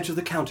 On the edge of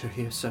the counter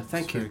here, sir.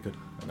 Thank That's you. Very good.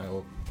 And I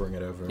will bring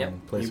it over Yep.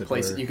 and place you it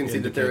place where it. You can see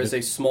that there is a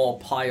indicated. small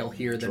pile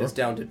here that is Sure.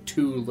 down to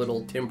 2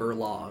 little timber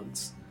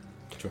logs.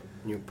 Sure.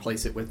 And you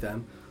place it with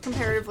them.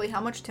 Comparatively, how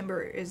much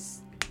timber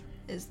is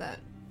that?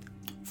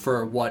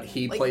 For what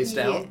he placed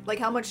yeah, down? Like,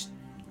 how much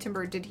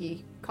timber did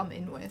he come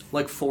in with?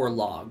 Like 4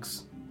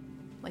 logs.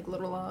 Like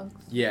little logs?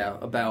 Yeah,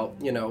 about,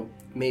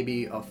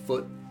 maybe a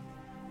foot.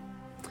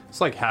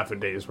 It's like half a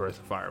day's worth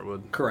of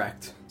firewood.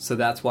 Correct. So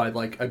that's why,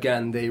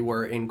 again, they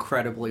were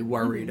incredibly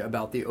worried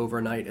about the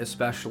overnight,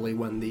 especially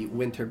when the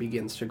winter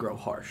begins to grow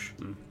harsh.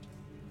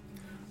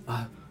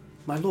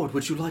 My lord,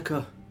 would you like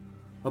a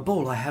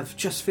bowl? I have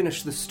just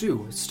finished the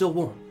stew. It's still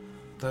warm.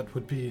 That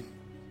would be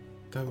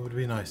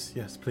nice.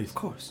 Yes, please. Of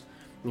course.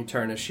 You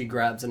turn as she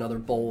grabs another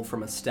bowl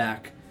from a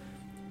stack,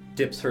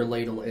 dips her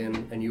ladle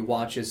in, and you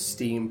watch as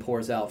steam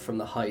pours out from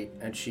the height,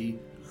 and she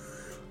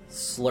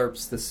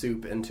slurps the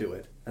soup into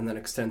it, and then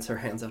extends her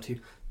hands out to you.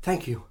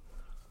 Thank you.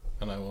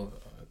 And I will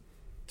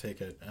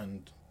take it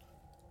and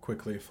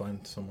quickly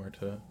find somewhere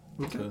to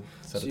set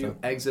So it you down.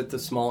 exit the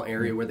small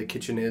area where the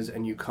kitchen is,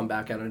 and you come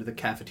back out into the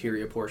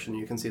cafeteria portion.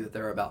 You can see that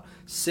there are about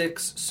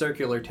 6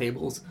 circular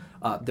tables.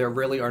 There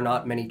really are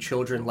not many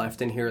children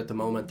left in here at the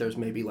moment. There's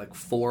maybe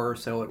 4 or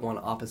so at one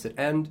opposite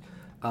end.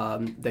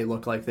 They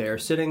look like they're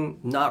sitting,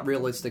 not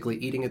realistically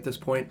eating at this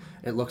point.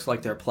 It looks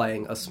like they're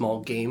playing a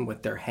small game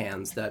with their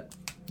hands that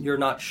you're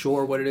not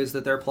sure what it is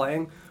that they're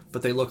playing,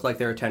 but they look like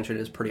their attention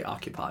is pretty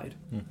occupied.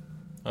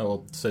 I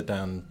will sit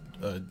down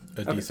a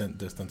decent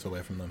distance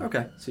away from them.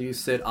 Okay, so you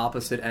sit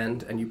opposite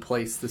end and you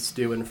place the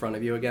stew in front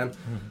of you again.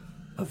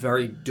 A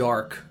very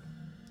dark,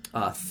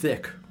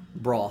 thick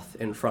broth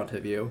in front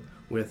of you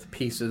with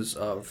pieces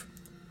of,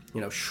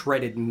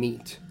 shredded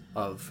meat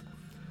of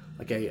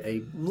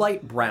a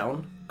light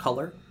brown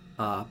color,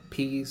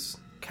 peas,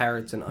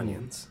 carrots, and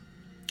onions.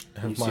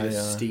 And you see the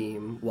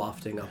steam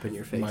wafting up in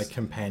your face. My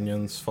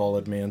companions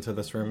followed me into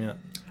this room yet?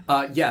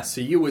 Yes,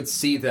 so you would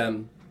see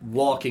them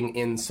walking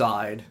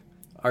inside.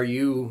 Are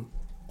you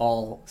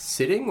all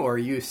sitting, or are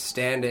you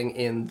standing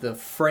in the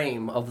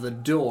frame of the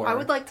door? I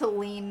would like to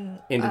lean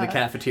into the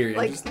cafeteria.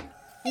 Like, Just,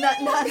 no,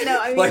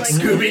 I mean like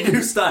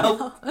Scooby-Doo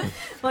style.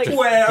 like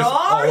Where are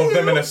All you? of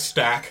them in a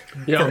stack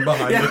from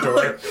behind the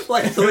door.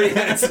 like 3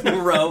 heads in a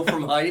row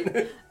from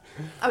height.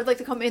 I would like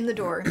to come in the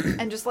door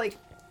and just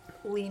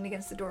lean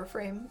against the door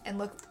frame and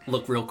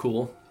Look real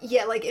cool.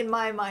 Yeah, in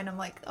my mind I'm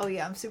like, oh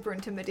yeah, I'm super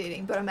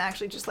intimidating, but I'm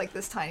actually just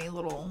this tiny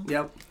little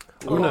Yep.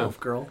 I'm gonna- Elf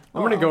girl.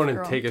 I'm gonna go in and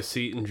girl. take a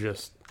seat and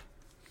just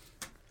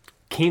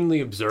keenly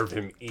observe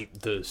him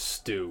eat the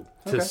stew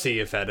to Okay. see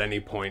if at any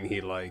point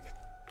he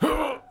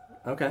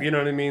Okay. you know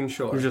what I mean?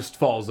 Sure. He just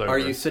falls over. Are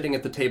you sitting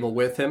at the table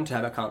with him to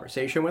have a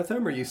conversation with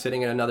him, or are you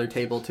sitting at another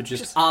table to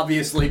just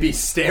obviously be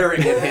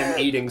staring at him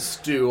eating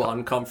stew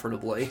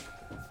uncomfortably?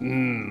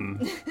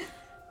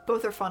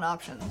 Both are fun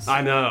options.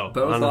 I know.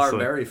 Both honestly. are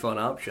very fun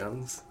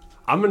options.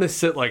 I'm gonna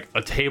sit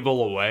a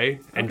table away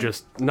and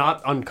just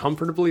not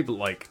uncomfortably,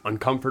 but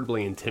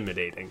uncomfortably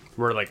intimidating.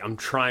 Where I'm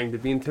trying to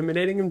be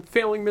intimidating and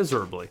failing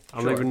miserably. I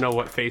don't Sure. even know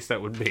what face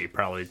that would be.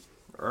 Probably.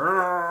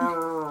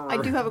 I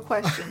do have a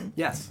question.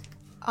 Yes.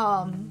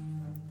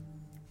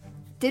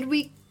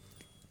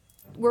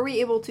 Were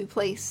we able to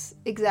place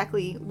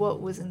exactly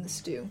what was in the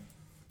stew?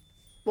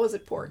 Was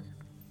it pork?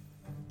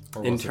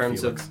 Or In was it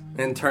terms Felix?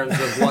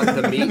 of what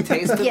the meat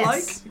tasted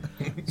Yes.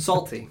 like?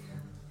 Salty.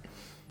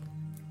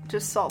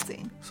 Just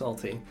salty.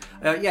 Salty.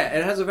 Yeah,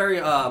 it has a very,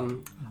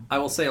 I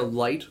will say, a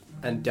light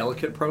and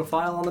delicate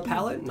profile on the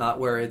palate, not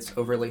where it's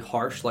overly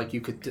harsh, like you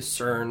could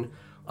discern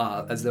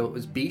as though it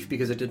was beef,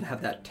 because it didn't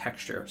have that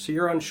texture. So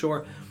you're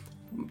unsure.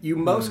 You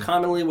most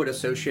commonly would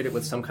associate it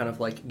with some kind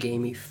of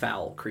gamey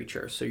fowl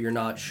creature, so you're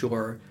not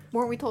sure.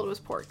 Weren't we told it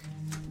was pork?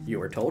 You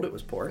were told it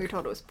was We pork. were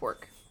told it was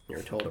pork. You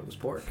were told it was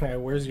pork. Okay,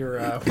 where's your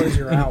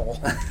owl?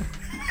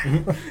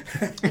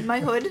 In my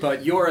hood?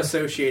 But you're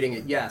associating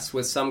it, yes,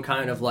 with some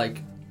kind of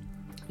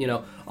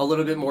a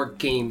little bit more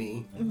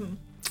gamey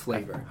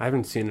flavor. I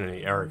haven't seen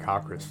any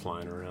Aarakocras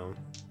flying around.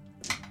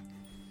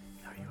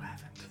 No, you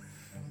haven't.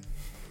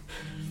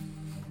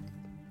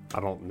 I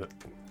don't know.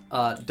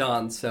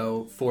 Don,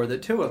 so for the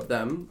two of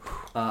them,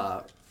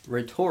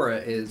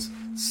 Ritora is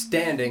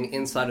standing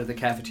inside of the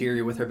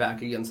cafeteria with her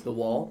back against the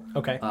wall.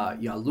 Okay.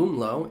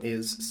 Yalumlo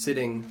is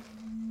sitting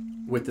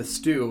with the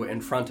stew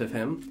in front of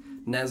him.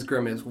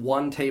 Nesgrim is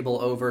one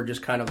table over,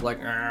 just kind of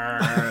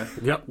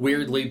Yep.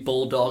 weirdly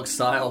bulldog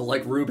style,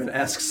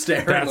 Reuben-esque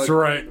staring. That's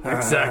right.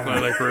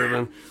 Exactly like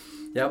Reuben.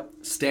 Yep,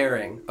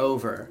 staring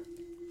over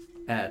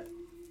at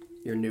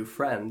your new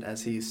friend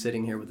as he's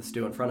sitting here with the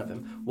stew in front of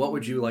him. What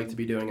would you like to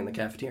be doing in the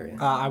cafeteria?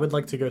 I would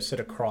like to go sit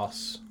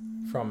across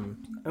from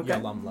Okay.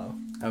 Yalumlo.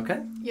 Okay.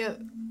 Yeah.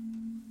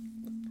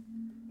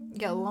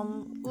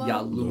 Yalumlo?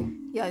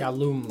 Yalum.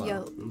 Yalumlo.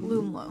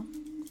 Yalumlo.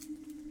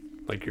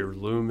 Like your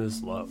loom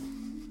is low.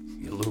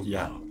 You loom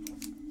Yeah.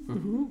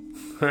 low.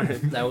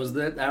 That was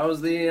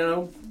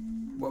the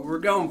what we're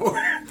going for.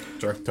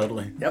 Sure,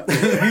 totally. Yep.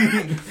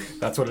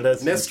 That's what it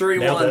is. Mystery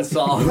Nailed one it.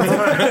 solved.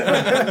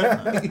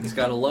 He's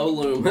got a low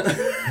loom.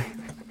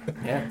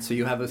 Yeah, so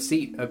you have a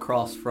seat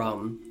across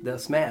from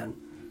this man.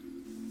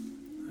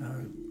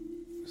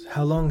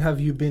 How long have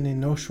you been in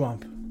No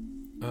Swamp?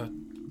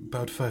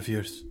 About 5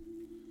 years.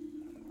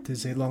 It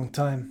is a long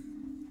time.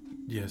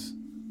 Yes.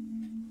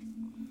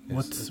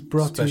 What's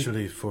brought you?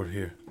 Especially for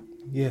here.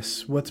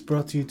 Yes, what's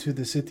brought you to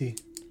the city?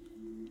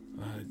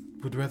 I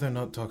would rather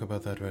not talk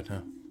about that right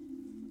now.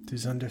 It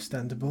is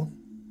understandable.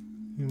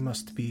 You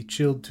must be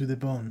chilled to the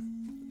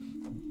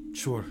bone.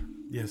 Sure,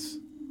 yes.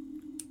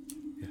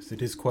 Yes,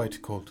 it is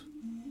quite cold.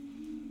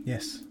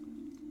 Yes.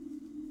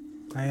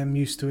 I am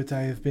used to it.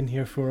 I have been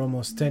here for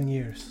almost 10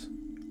 years.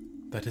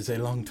 That is a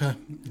long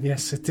time.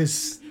 Yes, it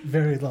is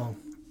very long.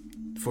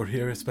 For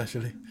here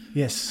especially.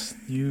 Yes,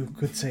 you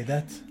could say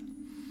that.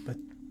 But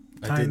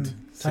I did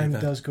say time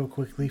that. does go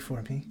quickly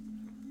for me.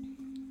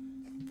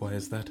 Why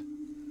is that?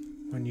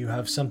 When you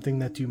have something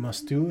that you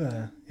must do,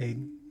 a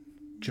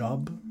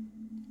job,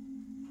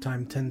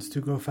 time tends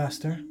to go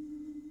faster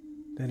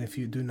than if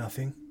you do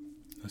nothing.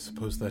 I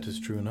suppose that is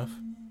true enough.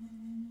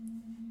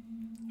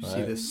 You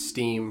see the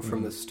steam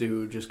from the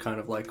stew just kind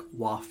of like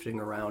wafting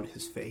around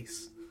his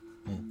face.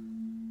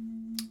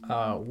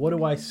 What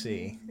do I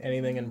see?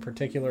 Anything in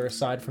particular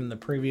aside from the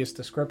previous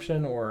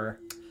description, or?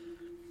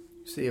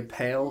 You see a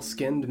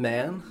pale-skinned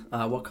man.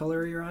 What color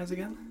are your eyes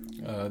again?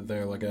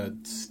 They're like a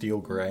steel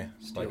gray,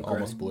 Steel like gray.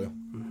 almost blue.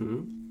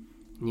 Mm-hmm.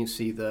 And you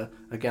see the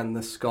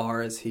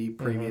scar as he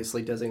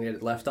previously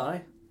designated left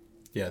eye.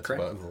 Yeah, it's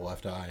Correct. above the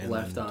left eye and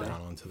Left then eye.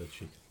 down onto the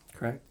cheek.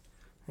 Correct.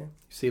 Yeah. You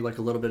see like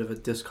a little bit of a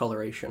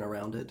discoloration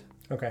around it.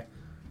 Okay.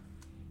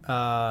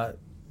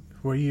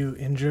 Were you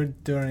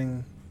injured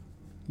during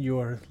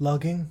your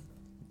logging?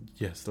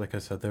 Yes, like I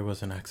said, there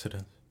was an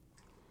accident.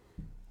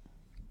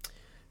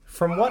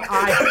 From what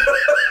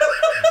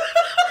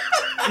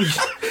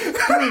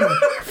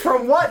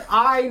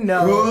I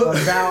know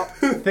about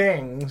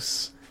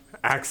things.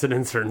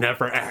 Accidents are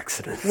never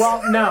accidents.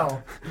 Well,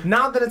 no,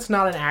 not that it's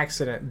not an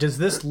accident. Does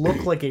this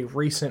look like a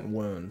recent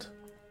wound?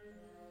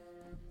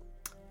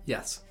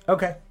 Yes.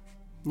 Okay.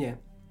 Yeah.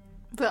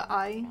 The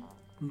eye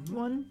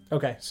one?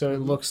 Okay, so it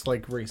looks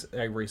like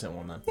a recent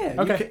one then. Yeah.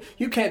 Okay.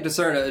 You can't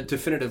discern a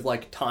definitive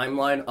like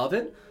timeline of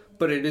it,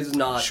 but it is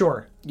not.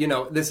 Sure. You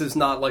know, this is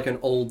not like an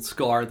old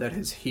scar that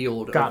has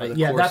healed. Got over it. The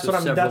Yeah, course that's of what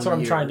I'm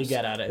several trying to years,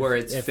 get at. Where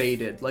it's If-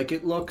 faded. Like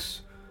it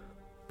looks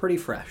pretty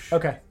fresh.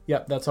 Okay.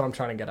 Yep, that's what I'm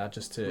trying to get at,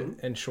 just to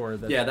ensure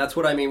that. Yeah, that's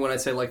what I mean when I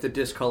say like the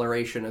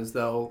discoloration, as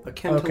though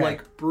akin to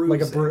like bruising.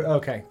 Like a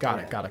Okay, got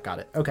Yeah. it. Got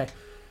it. Okay.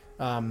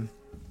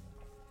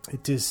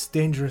 It is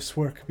dangerous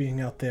work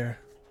being out there.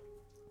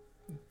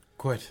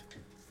 Quite.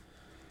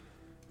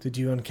 Did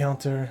you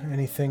encounter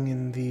anything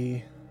in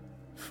the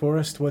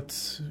forest?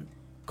 What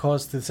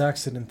caused this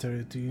accident,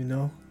 or do you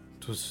know?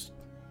 It was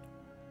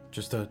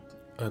just a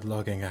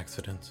logging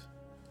accident.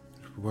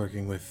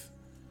 Working with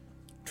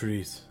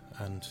trees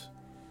and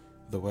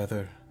the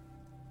weather.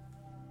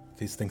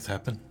 These things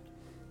happen.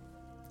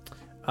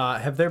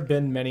 Have there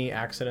been many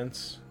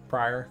accidents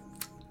prior?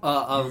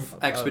 Of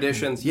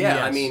expeditions.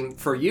 Yeah, I yes. mean,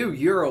 for you,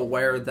 you're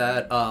aware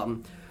that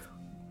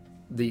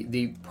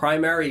the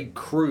primary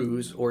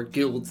crews or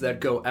guilds that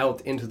go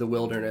out into the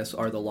wilderness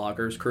are the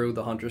loggers' crew,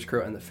 the hunters'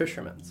 crew, and the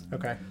fishermen's.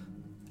 Okay.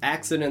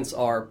 Accidents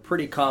are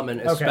pretty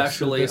common, so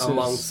especially this is-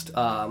 amongst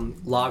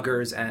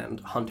loggers and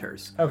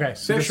hunters. Okay.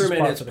 So this Fishermen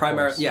par is for the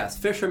primarily course. yes.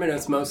 Fishermen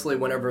is mostly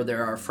whenever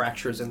there are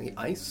fractures in the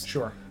ice.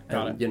 Sure.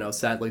 Got And it. you know,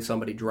 sadly,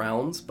 somebody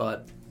drowns.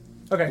 But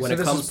Okay. when so it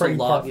this comes is to pretty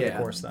par for the yeah.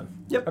 course then.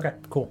 Yep. Okay.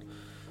 Cool.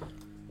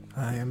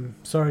 I am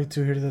sorry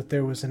to hear that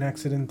there was an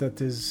accident that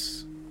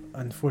is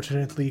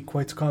unfortunately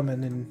quite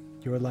common in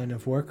your line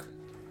of work.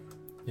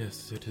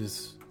 Yes, it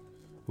is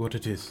what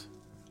it is.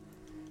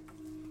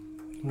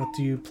 What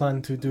do you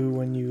plan to do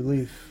when you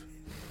leave?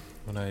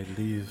 When I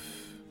leave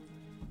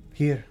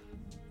Here,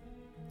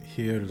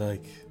 here,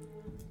 like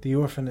the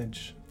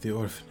orphanage. the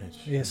orphanage.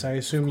 Yes, I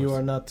assume you course.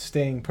 are not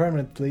staying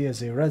permanently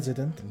as a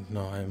resident.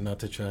 No, I am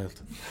not a child.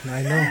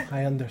 I know,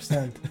 I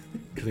understand.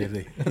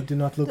 Clearly. You do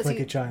not look Does like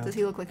he, a child. Does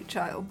he look like a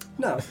child?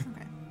 no,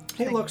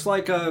 Okay. he looks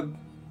like a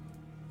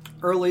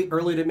early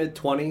to mid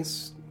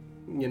 20s.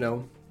 You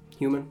know,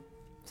 human.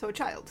 So a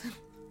child.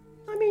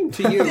 I mean,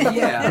 to you,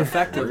 yeah,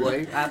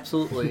 effectively,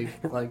 absolutely.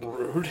 Like,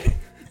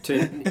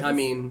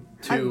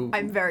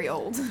 I'm very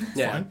old.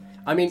 yeah. fine.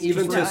 I mean,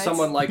 even to right.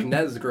 someone like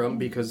Nesgrim,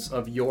 because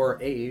of your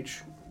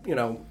age, you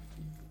know,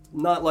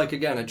 not like,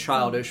 again, a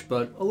childish,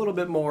 but a little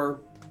bit more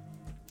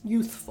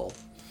youthful.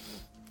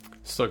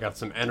 Still got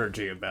some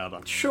energy about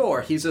him.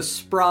 Sure, he's a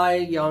spry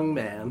young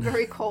man.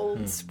 Very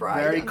cold,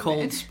 spry. Very young cold,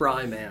 man.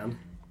 spry man.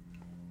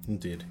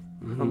 Indeed.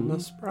 I'm the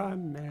spry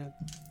man.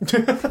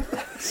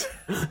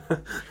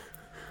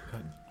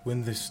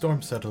 When the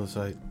storm settles,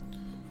 I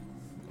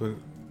will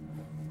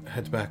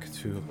head back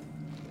to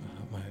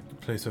my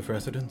place of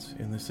residence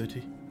in the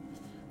city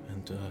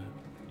and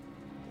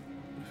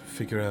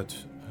figure out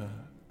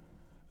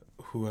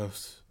who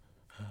else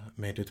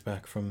made it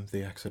back from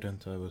the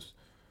accident. I was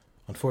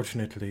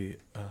unfortunately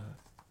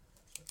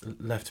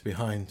left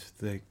behind.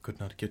 They could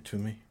not get to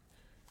me.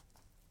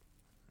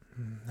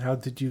 How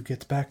did you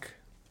get back?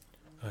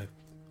 I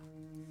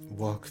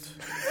walked.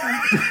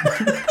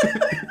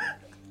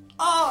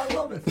 Oh, I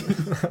love it.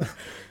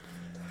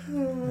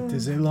 It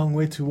is a long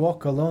way to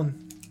walk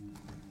alone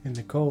in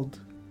the cold.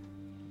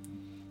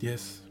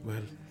 Yes,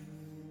 well,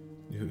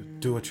 you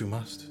do what you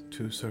must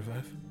to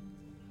survive.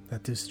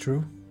 That is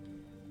true.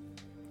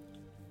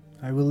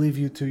 I will leave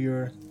you to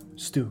your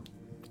stew.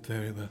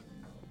 Very well.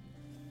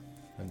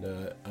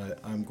 And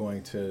I'm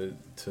going to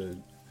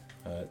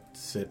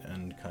sit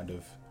and kind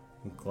of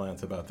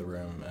glance about the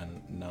room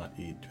and not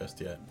eat just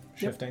yet.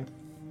 Shifting.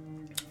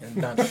 And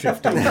not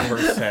shifting per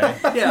se.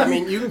 Yeah, I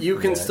mean, you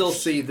can Yeah. still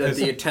see that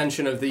the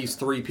attention of these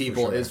three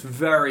people sure. is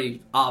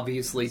very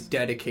obviously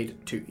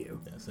dedicated to you.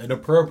 Yes, an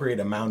appropriate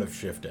amount of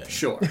shifting.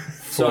 Sure.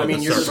 So, I For mean,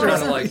 the you're just circle.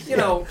 kind of like, you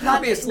know, Not,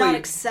 obviously... not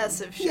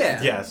excessive shit.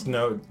 Yeah. Yes,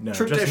 no, just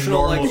Traditional,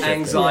 normal like, shifting.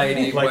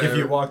 anxiety. Like if where-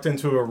 you walked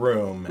into a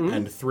room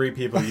and three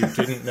people you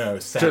didn't know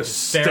sat to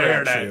Just stare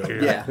stared at at you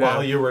you. Yeah.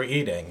 while you were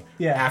eating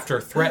Yeah. after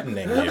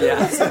threatening you.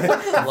 Yes.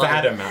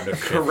 That amount of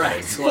shifting.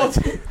 Correct.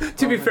 Like,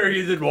 To be fair,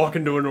 you did walk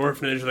into an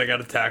orphanage that got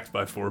attacked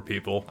by 4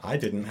 people. I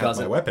didn't have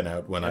Doesn't- my weapon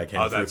out when I came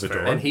Oh, through that's the fair.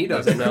 door. and he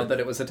doesn't know that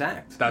it was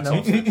attacked. That's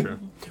also true.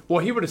 Well,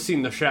 he would have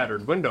seen the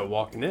shattered window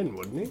walking in,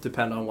 wouldn't he?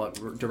 Depend on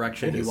what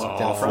direction It he is walked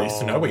in awfully from.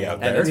 snowy out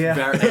And, there. it's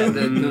Yeah. and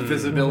the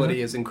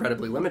visibility is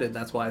incredibly limited.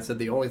 That's why I said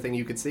the only thing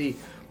you could see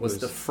was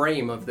the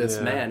frame of this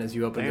Yeah. man as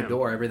you opened the Damn.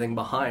 door. Everything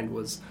behind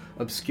was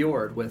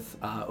obscured with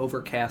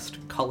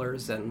overcast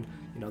colors and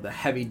the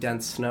heavy,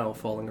 dense snow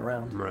falling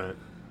around. Right.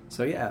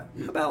 So yeah,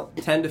 about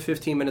 10 to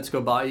 15 minutes go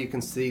by. You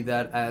can see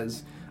that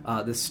as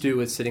the stew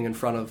is sitting in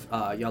front of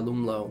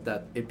Yalumlo,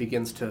 that it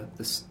begins to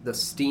the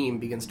steam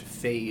begins to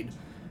fade,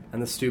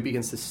 and the stew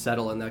begins to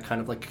settle, and that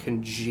kind of like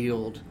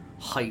congealed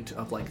height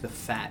of like the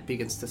fat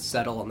begins to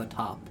settle on the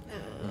top.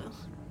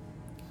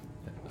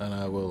 And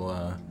I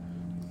will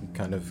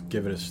kind of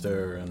give it a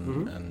stir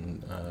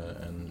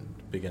and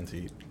begin to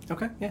eat.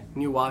 Okay, yeah.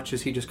 And you watch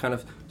as he just kind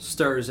of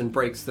stirs and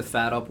breaks the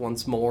fat up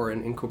once more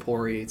and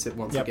incorporates it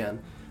once Yep. again,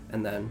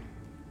 and then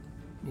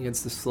he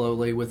begins to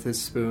slowly with his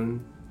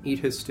spoon eat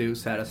his stew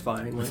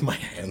satisfyingly. With my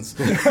hands.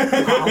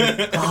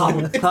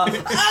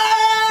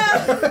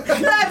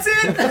 That's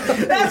it!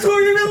 That's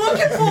what we've been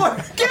looking for!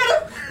 Get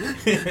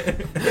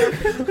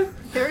him!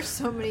 There are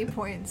so many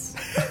points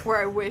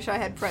where I wish I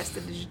had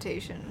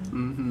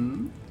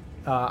prestidigitation.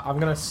 I'm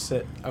gonna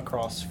sit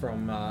across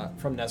from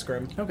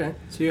Nesgrim. Okay,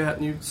 so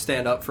you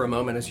stand up for a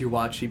moment as you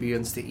watch he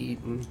begins to eat,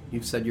 and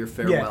you've said your Yeah,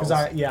 farewells. because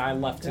I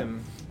left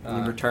him.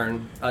 You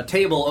return a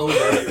table over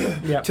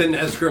Yep. to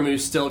Nesgrim,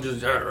 who's still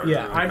just...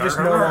 Yeah, I'm just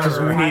no longer. Because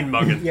we need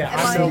mugging. Yeah,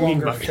 Am I'm no I-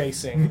 longer Mugging.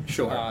 facing.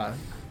 Sure.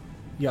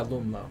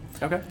 Yalumlo.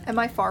 Okay. Am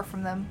I far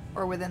from them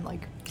or within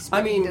like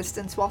I mean, speaking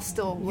distance while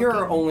still looking?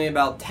 You're only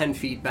about 10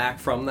 feet back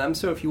from them,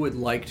 so if you would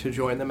like to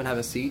join them and have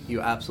a seat,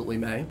 you absolutely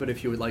may. But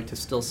if you would like to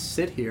still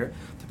sit here,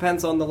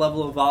 depends on the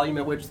level of volume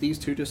at which these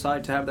two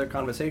decide to have their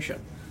conversation.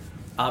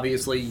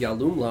 Obviously,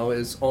 Yalumlo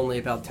is only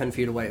about 10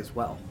 feet away as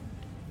well.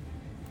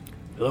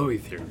 Hello,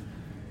 Ether.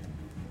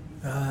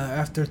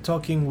 After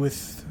talking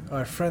with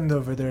our friend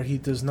over there, he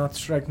does not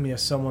strike me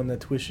as someone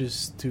that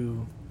wishes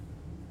to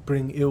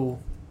bring ill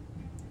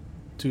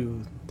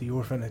to the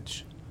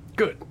orphanage.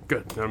 Good,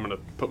 good. Now I'm gonna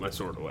put my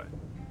sword away.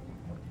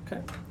 Okay.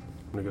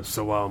 I'm gonna go,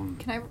 so,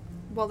 Can I,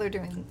 while they're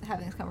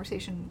having this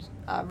conversation,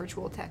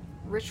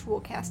 ritual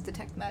cast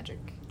detect magic?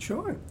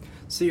 Sure.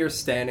 So you're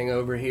standing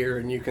over here,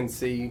 and you can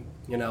see,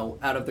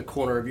 out of the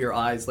corner of your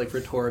eyes, like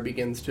Ritora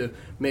begins to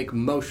make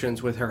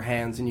motions with her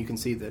hands, and you can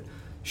see that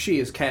she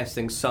is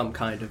casting some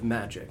kind of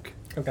magic.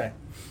 Okay.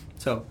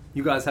 So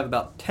you guys have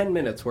about 10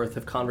 minutes worth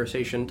of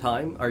conversation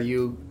time. Are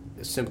you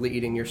simply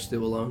eating your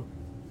stew alone?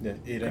 Yeah,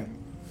 eating.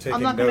 I'm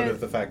Taking not note gonna- of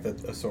the fact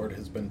that a sword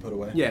has been put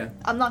away. Yeah.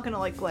 I'm not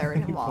gonna glare at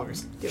him while I'm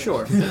doing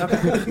Sure.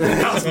 it.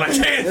 now's my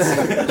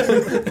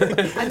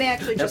chance! I may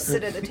actually just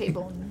sit at a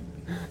table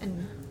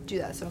and do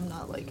that, so I'm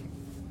not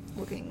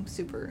looking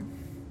super.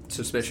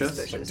 Suspicious?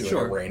 Like doing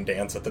Sure. a rain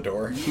dance at the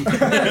door.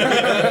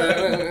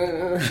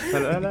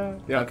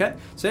 Yeah. Okay.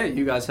 So yeah,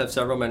 you guys have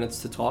several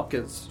minutes to talk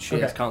as she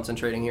is Okay.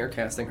 concentrating here,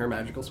 casting her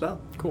magical spell.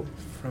 Cool.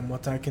 From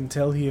what I can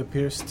tell, he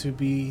appears to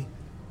be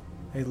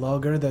a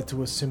logger that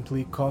was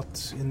simply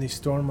caught in the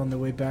storm on the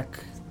way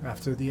back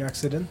after the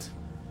accident.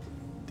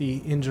 The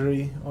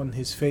injury on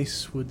his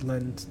face would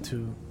lend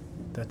to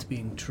that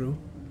being true.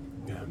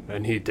 Yeah,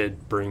 and he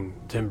did bring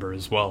timber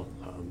as well.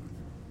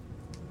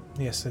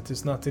 Yes, it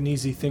is not an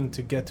easy thing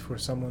to get for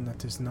someone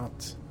that is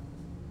not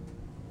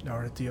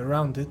already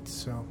around it,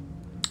 so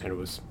And it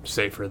was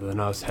safer than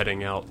us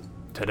heading out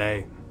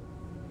today.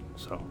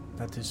 So,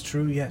 that is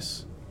true,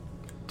 yes.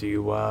 do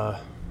you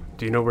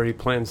know where he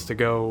plans to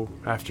go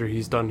after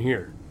he's done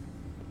here?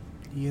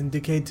 He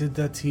indicated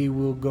that he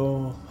will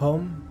go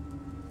home.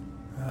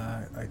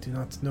 I do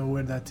not know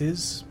where that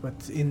is,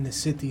 but in the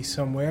city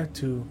somewhere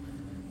to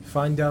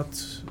find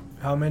out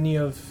how many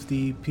of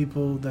the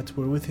people that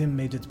were with him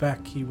made it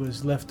back. He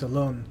was left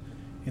alone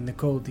in the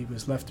cold. He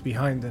was left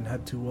behind and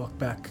had to walk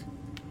back.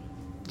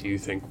 Do you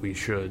think we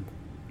should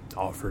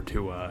offer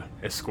to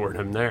escort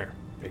him there?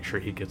 Make sure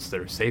he gets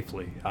there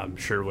safely. I'm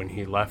sure when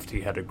he left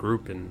he had a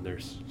group and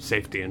there's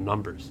safety in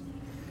numbers.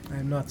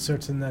 I'm not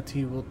certain that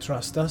he will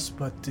trust us,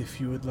 but if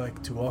you would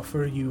like to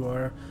offer, you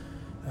are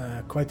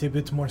quite a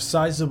bit more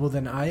sizable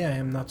than I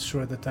am not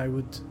sure that I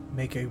would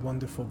make a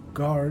wonderful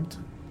guard.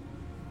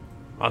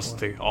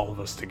 All of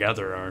us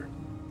together are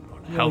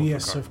on a hell Well, of a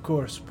yes, guard. of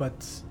course,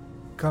 but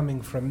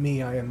coming from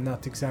me, I am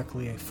not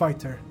exactly a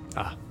fighter.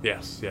 Ah,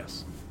 yes.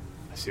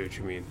 I see what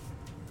you mean.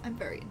 I'm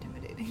very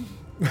intimidating.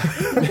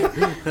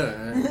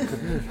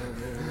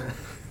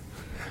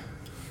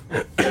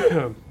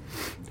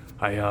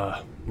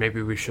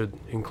 Maybe we should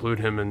include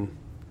him in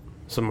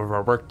some of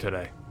our work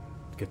today.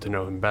 Get to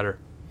know him better.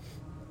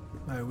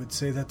 I would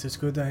say that is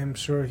good. I am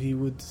sure he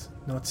would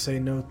not say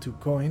no to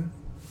coin.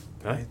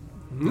 Huh?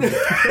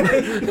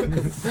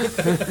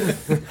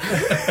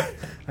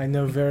 I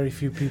know very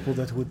few people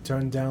that would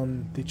turn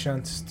down the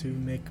chance to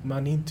make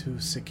money to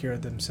secure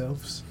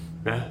themselves.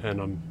 Yeah,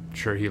 and I'm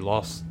sure he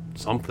lost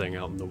something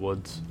out in the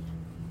woods.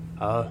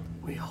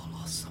 We all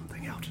lost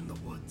something out in the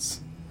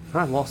woods.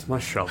 I lost my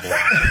shovel.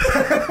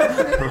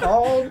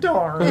 Oh,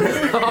 darn.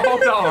 Oh,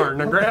 darn.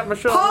 I grabbed my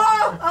shovel.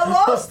 I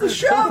lost the I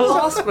shovel!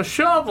 lost my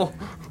shovel.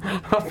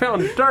 I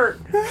found dirt.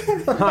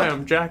 Hi,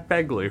 I'm Jack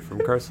Begley from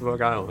Curse of Oak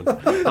Island.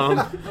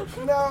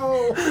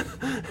 No.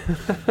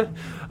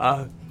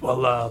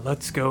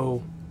 Let's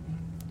go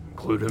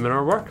include him in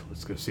our work.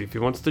 Let's go see if he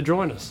wants to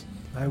join us.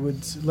 I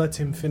would let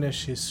him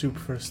finish his soup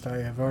first.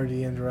 I have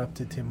already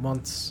interrupted him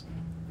once.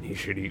 He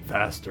should eat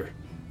faster.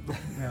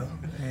 Well,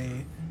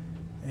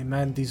 a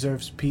man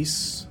deserves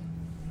peace.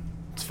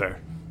 It's fair.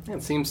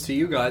 It seems to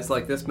you guys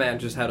like this man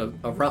just had a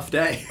rough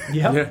day.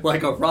 Yep. Yeah.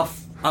 Like a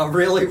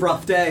really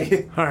rough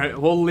day. All right,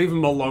 we'll leave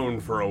him alone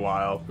for a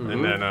while,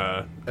 and then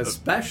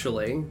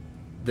Especially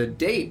the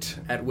date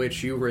at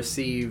which you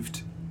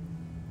received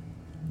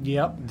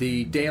Yep.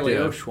 the Daily Yeah.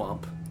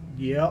 Oshwamp.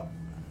 Yep.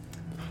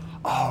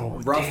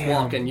 Rough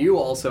Walk, and you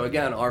also,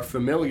 again, are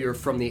familiar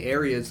from the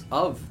areas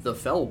of the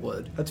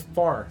Fellwood. That's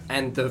far.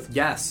 And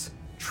the,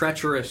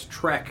 treacherous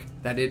trek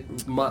that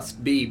it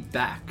must be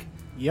back.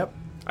 Yep.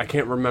 I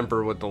can't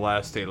remember what the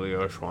last Daily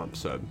Oshwamp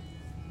said.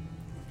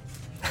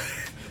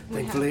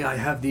 Thankfully, I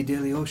have the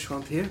Daily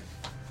Oshwamp here.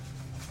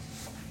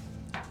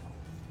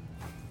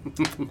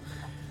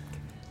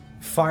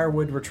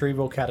 Firewood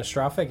retrieval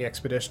catastrophic.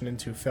 Expedition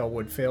into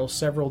Fellwood fails.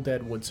 Several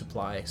dead wood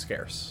supply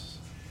scarce.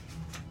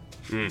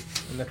 And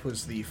that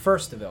was the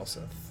first of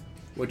Elsith.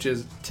 Which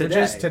is Which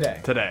today. is today.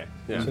 Today.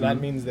 Yeah. So that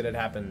means that it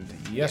happened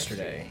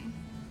yesterday.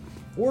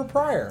 Or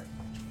prior.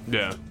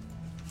 Yeah.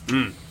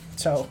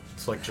 So,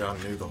 It's like John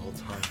knew the whole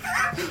time.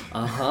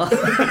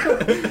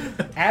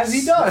 as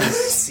he does.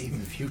 See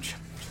the future.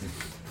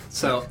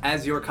 So,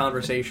 as your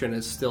conversation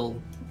is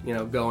still,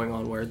 going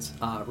onwards,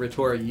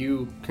 Ritora,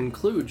 you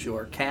conclude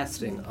your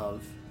casting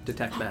of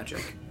Detect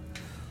Magic.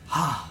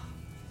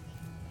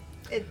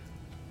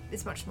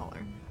 It's much smaller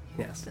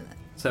Yes. than that.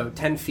 So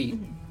 10 feet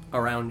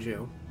around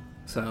you.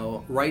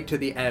 So right to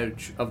the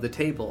edge of the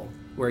table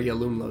where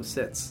Yalumlo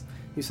sits.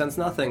 You sense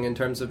nothing in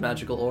terms of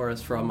magical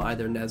auras from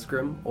either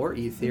Nesgrim or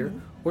Ether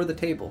or the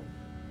table.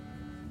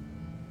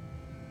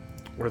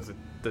 Or the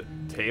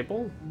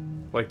table?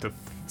 Like the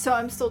So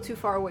I'm still too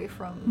far away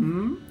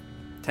from.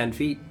 10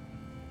 feet.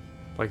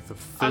 the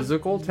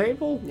physical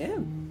table? Yeah.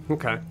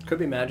 Okay. Could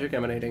be magic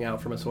emanating out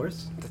from a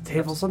source. The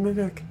table's a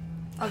mimic.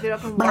 I'll get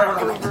up and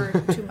walk over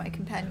to my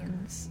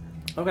companions.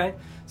 Okay.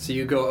 So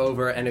you go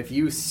over, and if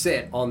you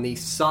sit on the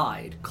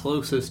side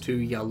closest to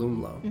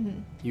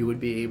Yalumlo, you would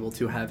be able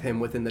to have him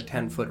within the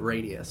 10-foot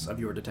radius of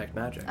your Detect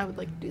Magic. I would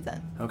like to do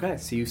that. Okay,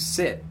 so you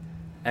sit.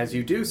 As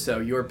you do so,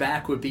 your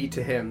back would be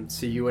to him,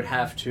 so you would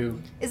have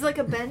to... Is like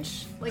a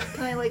bench? Like,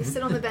 can I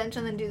sit on the bench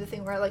and then do the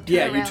thing where I turn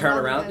Yeah, around? you turn on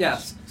the around, bench?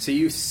 yes. So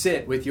you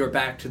sit with your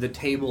back to the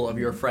table of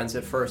your friends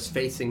at first,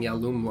 facing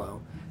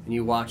Yalumlo, and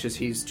you watch as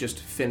he's just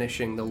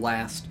finishing the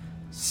last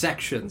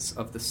sections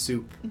of the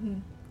soup.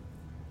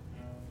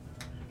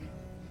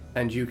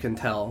 And you can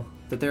tell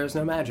that there is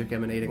no magic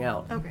emanating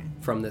out Okay.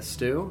 from this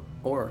stew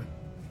or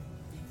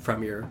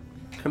from your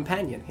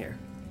companion here.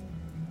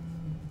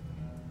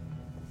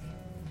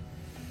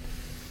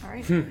 All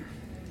right.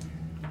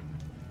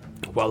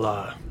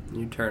 Well,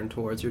 You turn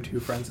towards your two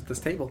friends at this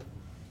table.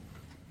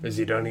 is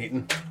he done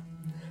eating?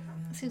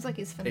 Seems like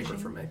he's Paper finishing.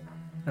 for me.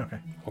 Okay.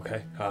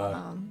 Okay.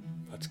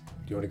 Do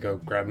you want to go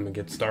grab him and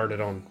get started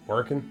on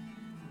working?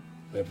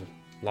 We have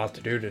a lot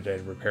to do today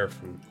to repair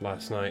from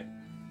last night.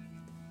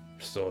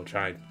 Still a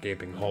giant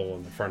gaping hole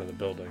in the front of the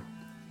building.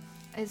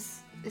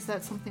 Is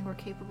that something we're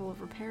capable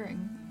of repairing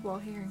while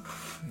here?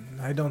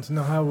 I don't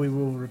know how we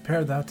will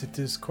repair that. It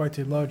is quite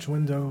a large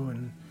window,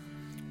 and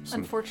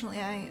Unfortunately,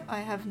 I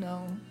have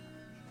no.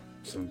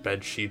 Some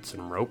bed sheets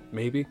and rope,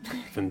 maybe?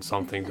 And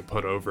something to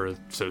put over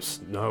so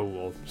snow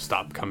will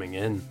stop coming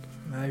in.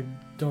 I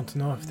don't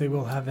know if they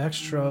will have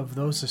extra of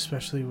those,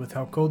 especially with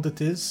how cold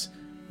it is.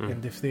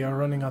 And if they are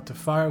running out of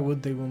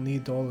firewood, they will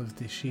need all of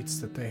the sheets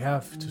that they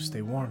have to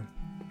stay warm.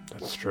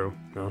 That's true.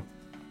 No.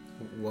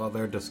 While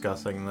they're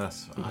discussing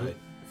this, I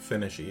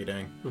finish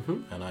eating,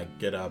 and I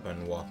get up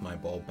and walk my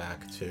bowl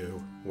back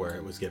to where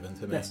it was given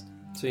to me. Yes.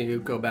 So you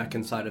go back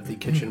inside of the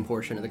kitchen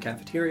portion of the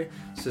cafeteria.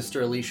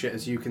 Sister Alicia,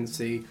 as you can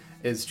see,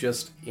 is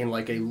just in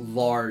like a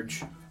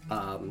large,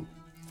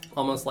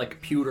 almost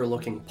like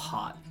pewter-looking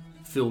pot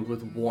filled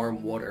with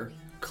warm water,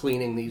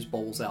 cleaning these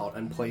bowls out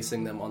and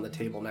placing them on the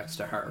table next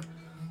to her.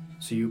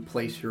 So you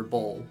place your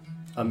bowl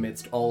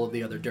amidst all of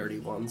the other dirty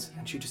ones,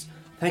 and she just,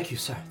 thank you,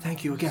 sir.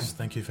 Thank you again.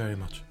 Thank you very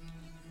much.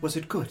 Was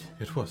it good?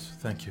 It was.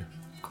 Thank you.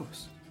 Of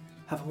course.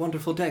 have a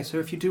wonderful day. So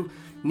if you do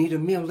need a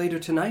meal later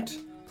tonight,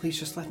 please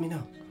just let me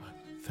know.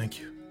 Thank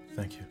you.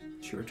 Thank you.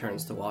 She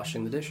returns to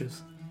washing the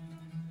dishes.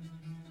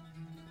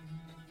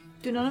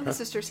 Do none of the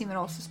sisters seem at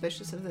all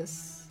suspicious of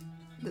this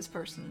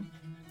person?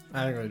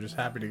 I think they're just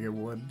happy to get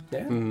wood.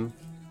 Yeah. Mm-hmm.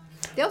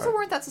 They also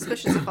weren't that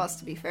suspicious of us,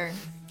 to be fair.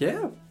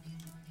 Yeah.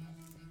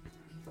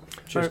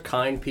 Just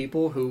kind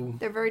people who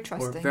They're very were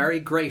trusting. very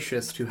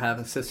gracious to have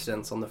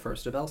assistance on the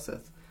first of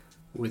Elsith.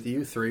 With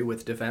you three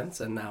with defense,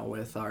 and now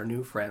with our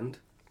new friend,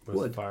 With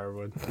Wood.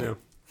 firewood. Yeah.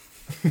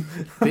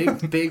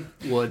 Big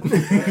wood.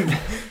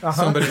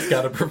 Somebody's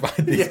got to provide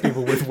these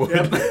people with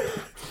wood.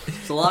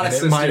 It's a lot of And it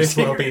sisters might as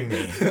well here. be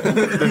me.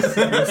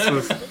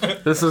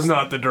 This is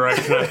not the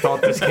direction I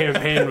thought this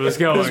campaign was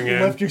going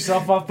in. Lift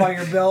yourself up by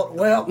your belt.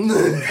 Well,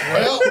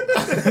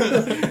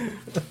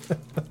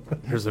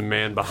 There's a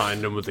man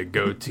behind him with a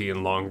goatee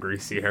and long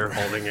greasy hair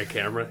holding a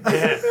camera.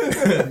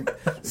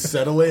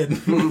 Settle in.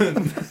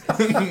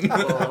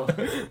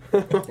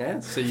 Yeah,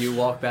 so you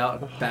walk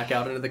back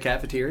out into the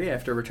cafeteria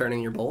after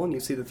returning your bowl, and you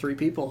see the three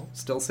people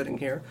still sitting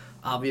here,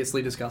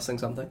 obviously discussing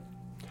something.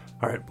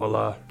 All right,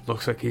 well,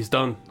 looks like he's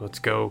done. Let's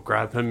go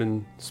grab him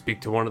and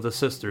speak to one of the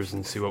sisters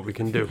and see what we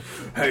can do.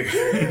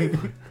 Hey,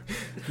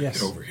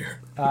 yes. Over here.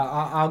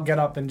 I'll get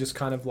up and just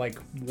kind of like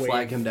wave.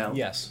 Flag him down.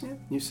 Yes.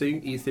 you see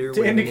Ether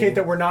To indicate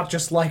that we're not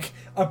just like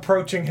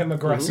approaching him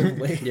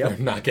aggressively. They're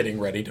not getting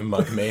ready to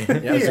mug me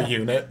as Yeah. a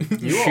unit.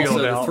 You Shield also,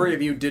 the out. three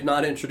of you did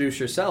not introduce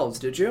yourselves,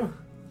 did you?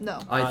 No.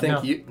 I think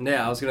no. you.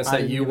 Yeah, I was going to I say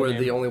didn't you give a were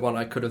name. the only one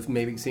I could have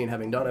maybe seen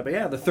having done it, but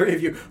yeah, the three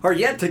of you are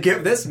yet to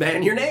give this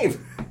man your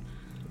name.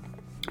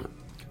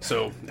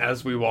 So,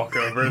 as we walk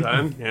over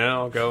then,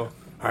 I'll go,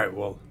 all right,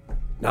 well,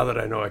 now that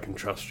I know I can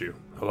trust you.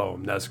 Hello,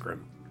 I'm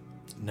Nesgrim.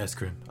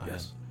 Nesgrim.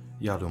 Yes.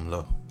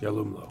 Yalumlo.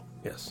 Yalumlo.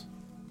 Yes.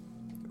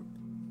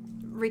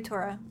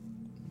 Ritora.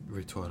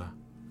 Ritora.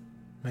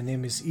 My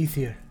name is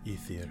Ether.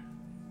 Ether.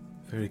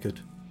 Very good.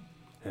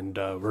 And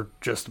we're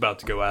just about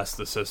to go ask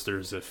the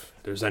sisters if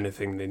there's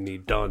anything they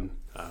need done.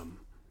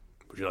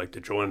 Would you like to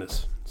join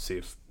us? See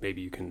if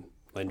maybe you can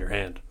lend your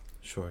hand.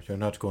 Sure, you're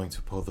not going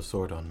to pull the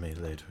sword on me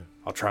later.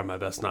 I'll try my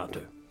best not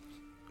to.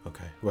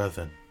 Okay, well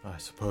then, I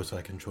suppose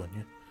I can join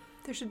you.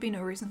 There should be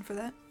no reason for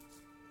that.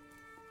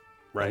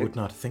 I Right? would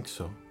not think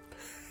so.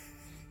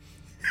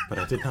 But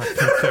I did not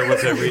think there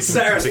was a reason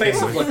Sarah's to begin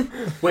face with.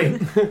 is like,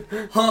 wait,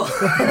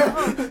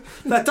 huh?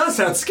 That does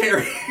sound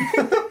scary.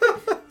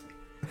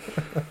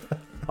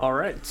 All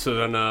right. So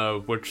then,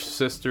 which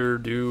sister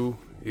do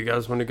you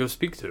guys want to go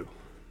speak to?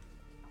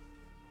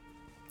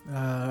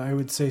 I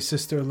would say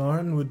Sister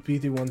Lauren would be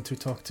the one to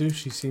talk to.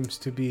 She seems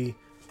to be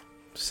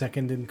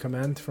second in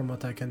command from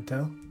what I can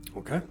tell.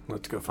 Okay,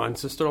 let's go find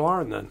Sister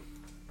Lauren then.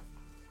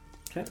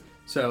 Okay.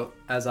 So,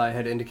 as I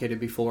had indicated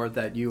before,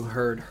 that you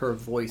heard her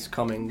voice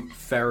coming,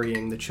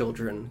 ferrying the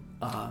children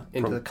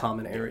into From- the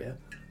common area.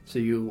 So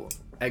you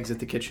exit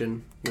the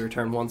kitchen, you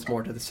return once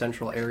more to the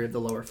central area of the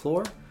lower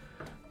floor,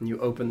 and you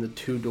open the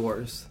two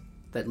doors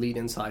that lead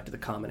inside to the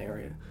common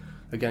area.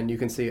 Again, you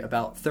can see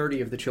about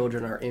 30 of the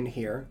children are in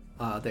here.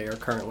 They are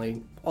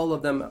currently, all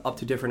of them up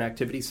to different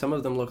activities. Some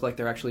of them look like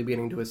they're actually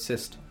beginning to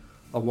assist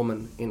a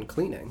woman in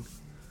cleaning.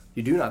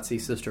 You do not see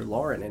Sister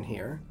Lauren in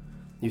here.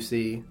 You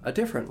see a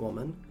different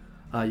woman.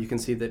 You can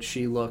see that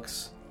she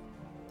looks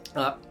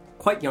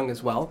quite young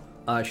as well.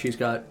 She's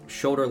got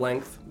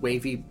shoulder-length,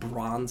 wavy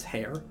bronze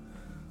hair,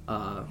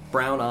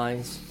 brown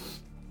eyes,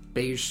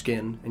 beige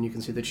skin, and you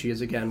can see that she is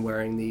again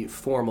wearing the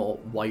formal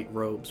white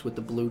robes with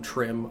the blue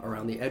trim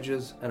around the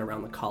edges and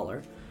around the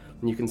collar.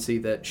 And you can see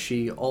that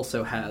she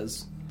also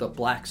has the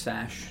black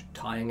sash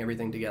tying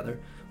everything together,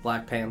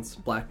 black pants,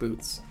 black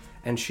boots,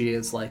 and she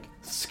is like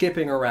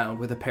skipping around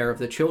with a pair of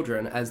the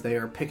children as they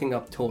are picking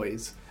up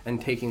toys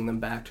and taking them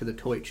back to the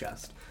toy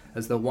chest,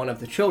 as though one of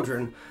the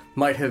children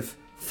might have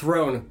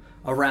thrown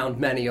around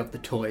many of the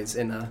toys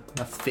in a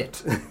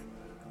fit.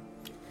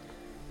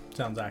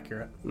 Sounds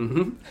accurate.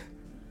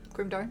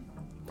 Grimdarn?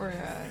 Or,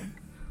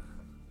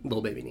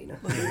 Little baby Nina.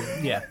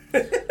 Yeah.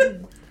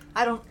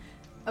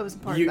 I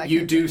wasn't part of that. You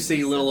do campaign,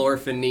 see so- little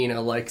orphan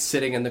Nina like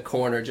sitting in the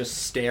corner, just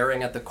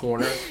staring at the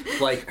corner,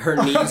 like her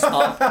knees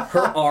up,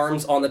 her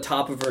arms on the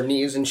top of her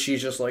knees, and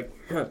she's just like,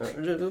 "It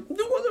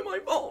wasn't my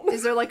fault."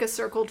 Is there like a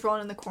circle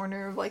drawn in the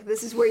corner of like,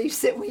 this is where you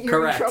sit when you're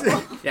Correct. in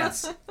trouble?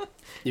 Yes.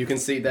 You can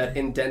see that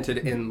indented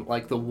in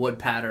like the wood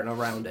pattern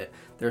around it.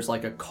 There's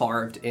like a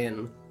carved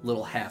in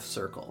little half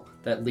circle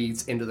that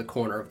leads into the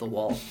corner of the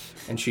wall,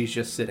 and she's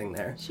just sitting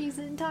there. She's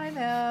in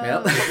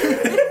timeout.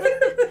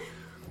 Yep.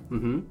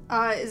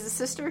 Is the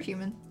sister a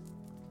human?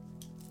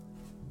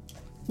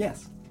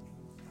 Yes.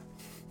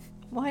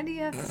 Why do you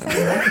have to say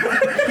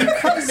that?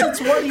 Because it's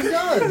what he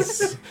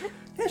does.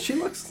 Yeah, she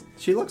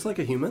looks like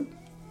a human.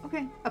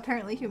 Okay,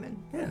 apparently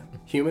human. Yeah.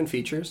 Human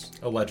features.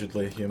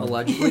 Allegedly human.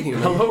 Allegedly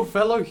human. Hello,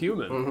 fellow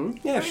human.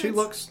 Yeah, she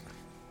looks,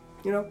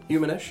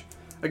 humanish.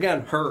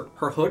 Again, her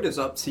hood is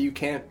up, so you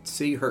can't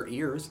see her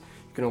ears.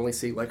 You can only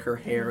see like her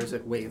hair as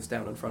it waves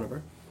down in front of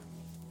her.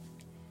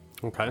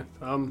 Okay.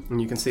 And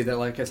you can see that,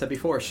 like I said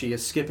before, she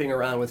is skipping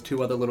around with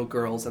 2 other little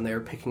girls, and they are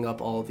picking up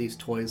all of these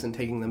toys and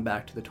taking them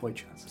back to the toy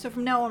chest. So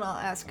from now on, I'll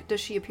ask, does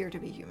she appear to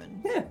be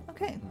human? Yeah,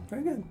 Okay.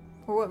 very good.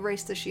 Or what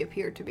race does she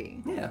appear to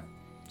be? Yeah.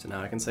 So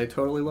now I can say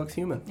totally looks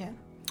human. Yeah.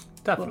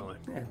 Definitely.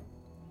 Yeah.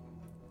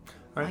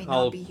 All right. Might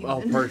not be I'll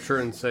human. approach her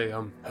and say,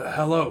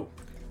 hello.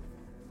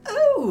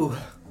 Oh,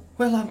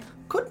 well,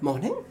 good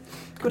morning.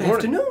 Good morning.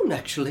 afternoon,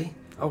 actually.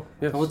 Oh,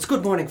 yes. Well, it's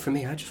good morning for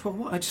me. I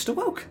just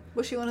awoke.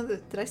 Was she one of the...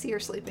 Did I see her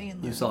sleeping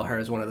in the... You saw her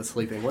as one of the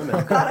sleeping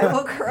women. God, I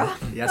woke her up.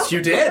 Yes,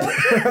 you did.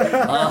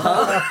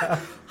 Uh-huh.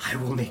 I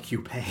will make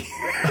you pay.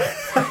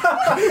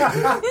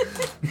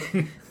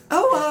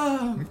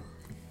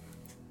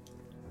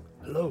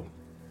 Hello.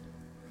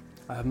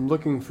 I'm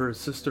looking for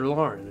Sister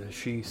Lauren. Is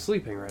she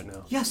sleeping right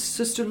now? Yes,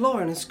 Sister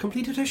Lauren has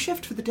completed her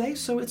shift for the day,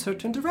 so it's her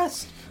turn to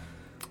rest.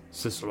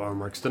 Sister Lauren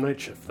works the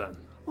night shift then.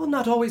 Well,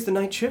 not always the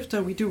night shift.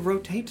 We do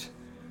rotate.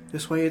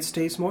 This way it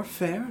stays more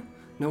fair.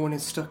 No one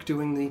is stuck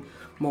doing the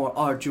more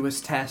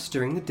arduous tasks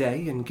during the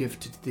day and give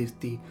to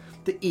the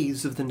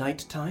ease of the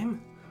night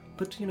time.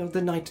 But,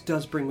 the night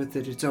does bring with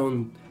it its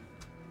own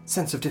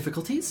sense of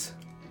difficulties.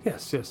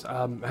 Yes.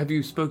 Have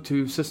you spoke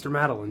to Sister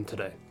Madeline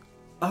today?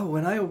 Oh,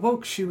 when I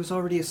awoke, she was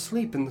already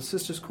asleep in the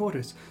sisters'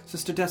 quarters.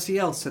 Sister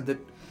Desiel said that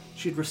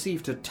she'd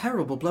received a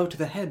terrible blow to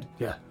the head.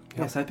 Yeah.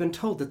 Yes, I've been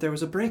told that there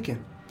was a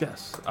break-in.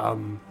 Yes.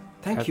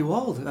 Thank you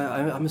all.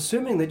 I'm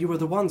assuming that you were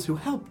the ones who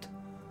helped.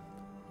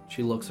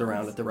 She looks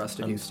around at the rest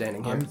of you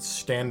standing here. I'm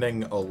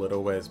standing a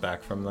little ways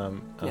back from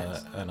them,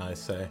 Yes. and I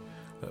say,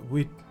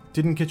 "We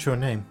didn't get your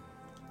name."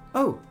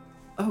 Oh,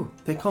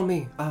 they call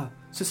me,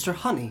 Sister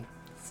Honey.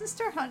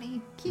 Sister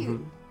Honey.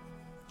 Cute.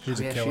 She's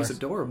a Yeah, killer. she's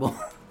adorable.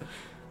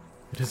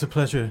 It is a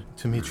pleasure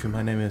to meet you.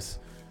 My name is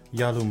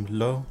Yalum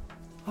Lo.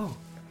 Oh,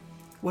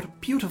 what a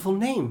beautiful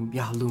name,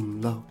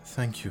 Yalum Lo.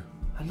 Thank you.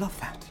 I love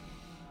that.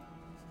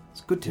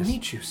 It's good to Yes.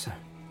 meet you, sir.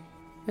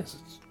 Yes,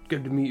 it's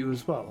good to meet you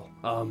as well.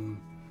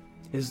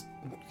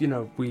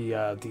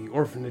 The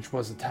orphanage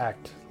was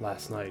attacked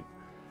last night.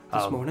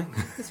 This morning?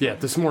 Yeah,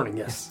 this morning,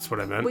 yes, that's what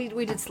I meant.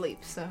 We did sleep,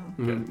 so...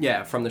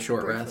 Yeah, from the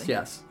short rest, Briefly.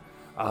 yes.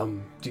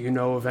 Do you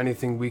know of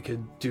anything we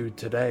could do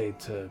today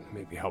to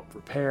maybe help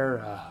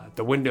repair?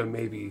 The window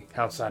may be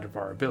outside of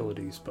our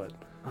abilities, but...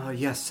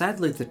 Yes,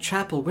 sadly, the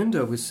chapel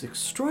window is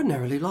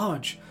extraordinarily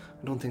large.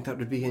 I don't think that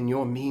would be in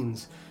your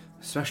means,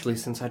 especially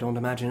since I don't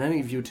imagine any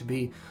of you to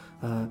be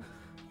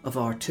of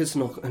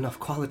artisanal enough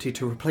quality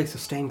to replace a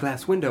stained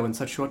glass window in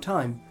such short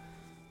time.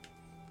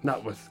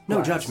 Not with No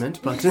glass. judgment,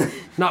 but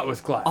Not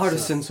with glass.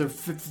 artisans are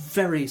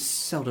very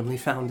seldomly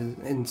found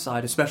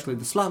inside, especially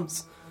the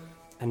slums.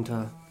 And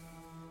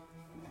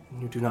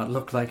you do not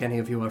look like any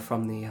of you are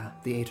from the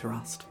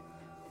Aterast.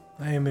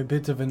 I am a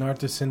bit of an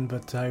artisan,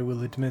 but I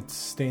will admit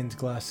stained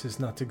glass is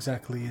not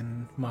exactly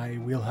in my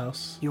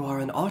wheelhouse. You are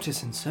an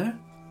artisan, sir?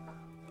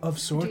 Of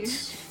Do you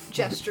sorts.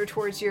 gesture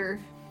towards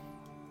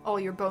all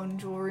your bone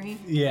jewelry?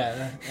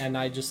 Yeah, and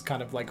I just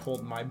kind of like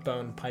hold my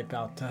bone pipe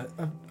out.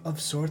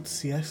 Of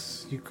sorts,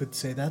 yes, you could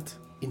say that.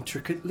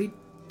 Intricately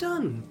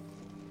done.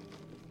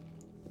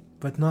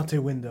 But not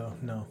a window,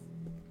 no.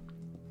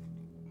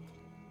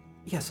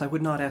 Yes, I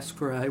would not ask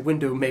for a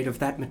window made of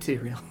that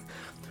material.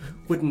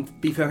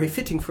 Wouldn't be very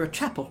fitting for a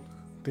chapel.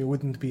 There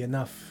wouldn't be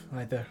enough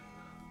either.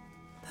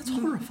 That's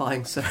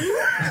horrifying, sir.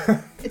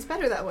 It's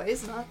better that way,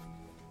 isn't it?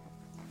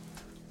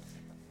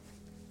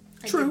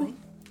 True. Ideally.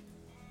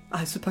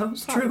 I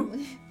suppose. True.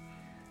 Probably.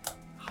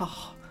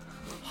 Oh,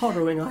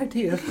 harrowing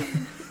idea.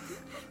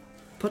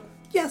 But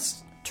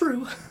yes,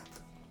 true.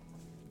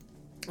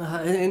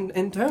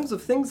 In terms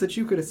of things that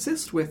you could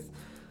assist with,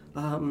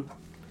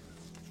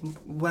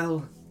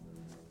 well,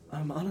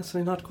 I'm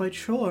honestly not quite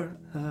sure.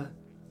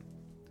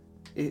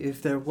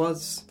 If there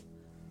was,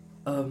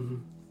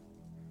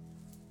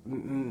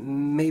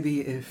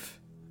 maybe if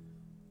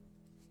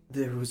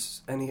there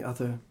was any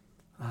other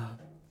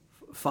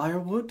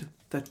firewood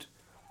that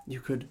you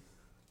could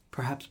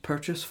perhaps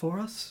purchase for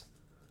us.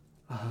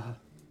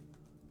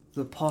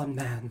 The pawn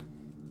man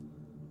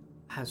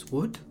has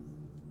wood.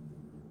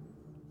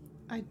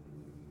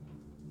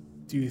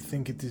 Do you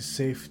think it is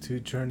safe to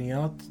journey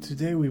out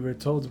today? We were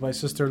told by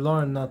Sister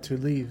Lauren not to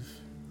leave.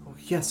 Oh,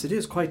 yes, it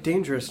is quite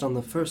dangerous on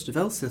the 1st of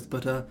Elsith,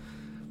 but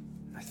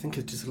I think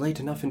it is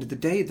late enough into the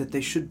day that they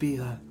should be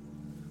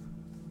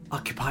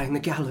occupying the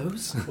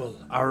gallows. Well,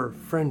 our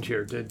friend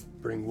here did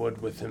bring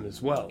wood with him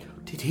as well.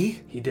 Did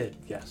he? He did,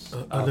 yes.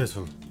 A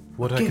little.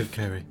 What I gift. could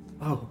carry.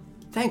 Oh,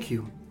 thank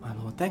you, my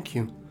lord. Thank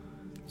you.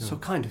 So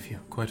kind of you.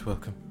 Quite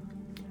welcome.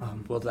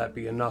 Will that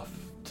be enough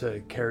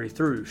to carry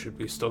through? Should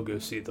we still go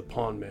see the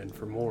pawn man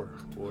for more?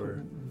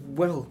 Or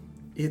Well,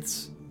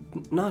 it's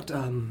not,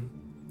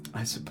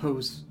 I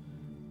suppose,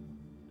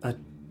 a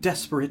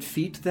desperate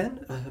feat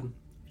then.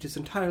 It is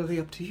entirely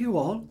up to you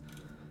all.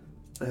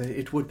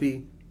 It would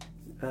be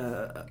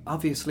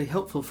obviously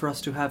helpful for us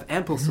to have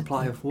ample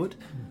supply of wood,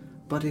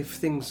 but if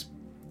things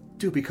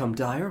do become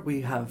dire,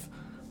 we have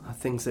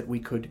things that we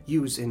could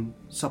use in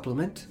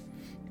supplement.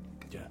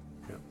 yeah.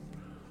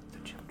 The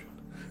children.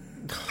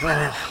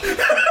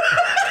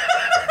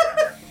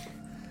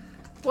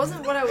 Wasn't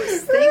I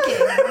was thinking.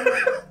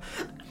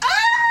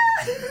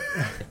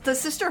 Does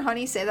Sister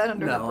Honey say that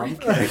under her No, I'm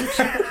breath?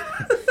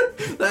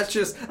 kidding. That's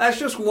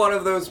just one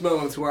of those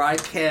moments where I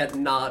can't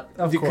not.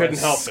 Of You course. couldn't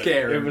help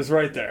Scared. it. It was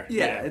right there.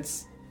 Yeah,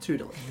 it's too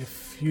delicious.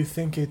 If you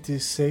think it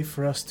is safe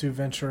for us to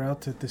venture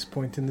out at this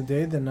point in the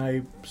day, then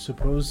I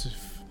suppose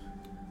if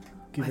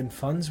given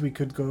funds we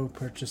could go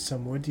purchase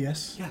some wood,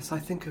 yes? Yes, I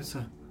think as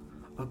a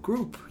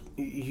group,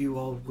 you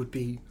all would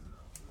be,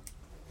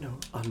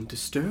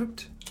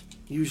 undisturbed.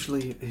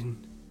 Usually in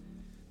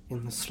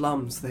the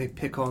slums, they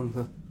pick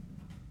on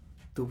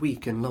the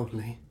weak and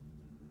lonely.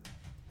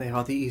 They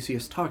are the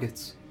easiest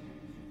targets.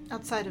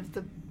 Outside of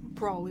the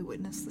brawl we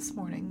witnessed this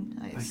morning,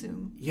 I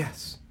assume.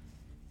 Yes.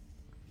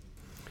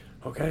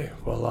 Okay,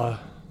 well,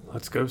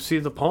 let's go see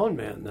the pawn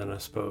man then, I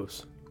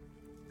suppose.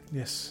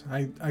 Yes,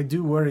 I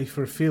do worry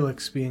for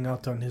Felix being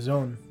out on his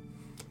own.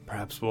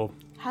 Perhaps we'll...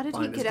 How did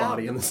Find he his get out?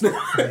 body in the snow.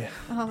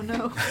 Oh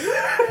no.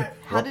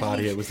 How What did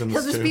body he? it was in the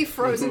He'll just stew? be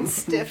frozen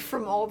stiff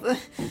from all the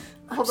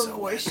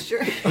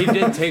moisture. He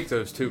did take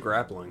those 2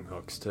 grappling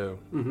hooks, too.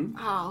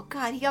 Oh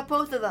god, he got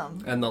both of them.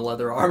 And the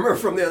leather armor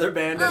from the other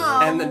bandit.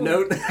 Oh. And the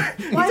note.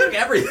 He Why- took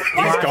everything.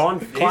 He's gone.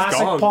 He's Classic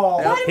gone.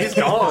 Paul. Why did He's we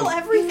give gone. Paul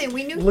everything?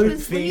 We knew he Loot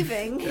was thief.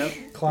 leaving.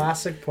 Yep.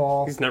 Classic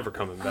Paul. He's never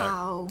coming back.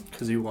 Oh,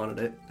 Because you wanted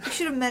it. you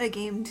should have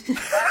metagamed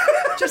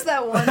just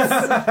that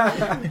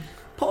once.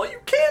 Paul, you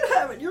can't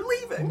have it. You're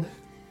leaving.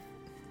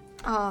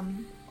 All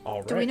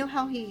right. Do we know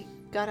how he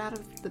got out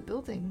of the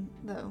building,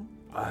 though?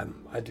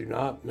 I do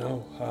not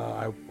know.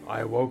 I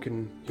awoke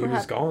and he was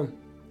Perhaps- gone.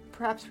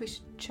 Perhaps we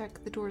should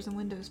check the doors and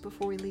windows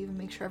before we leave and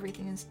make sure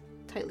everything is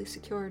tightly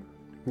secured.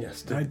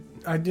 Yes.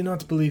 I do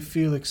not believe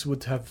Felix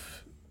would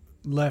have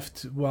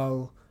left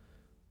while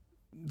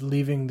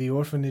leaving the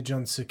orphanage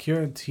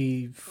unsecured.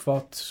 He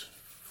fought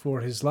for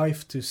his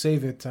life to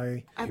save it.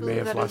 I He may believe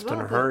have that left as well. in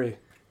a but hurry.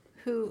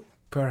 Who?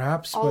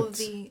 Perhaps, All but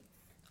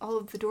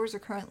of the doors are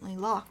currently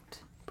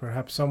locked.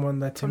 perhaps someone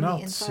let From him the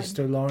out. inside.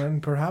 Sister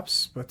Lauren,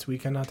 perhaps, but we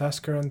cannot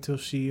ask her until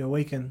she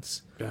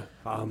awakens. Yeah.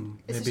 Is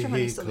Maybe Sister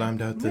Honey he still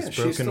climbed out this Yeah, she's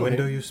broken still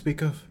window here. you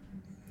speak of.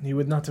 He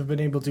would not have been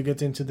able to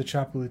get into the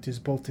chapel. It is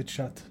bolted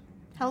shut.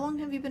 How long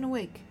have you been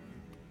awake?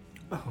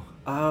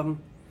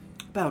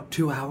 About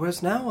 2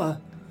 hours now.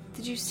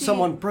 Did you see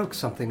Someone broke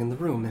something in the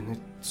room and it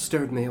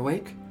stirred me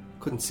awake.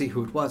 Couldn't see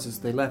who it was as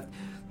they left.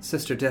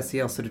 Sister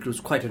Desiel said it was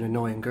quite an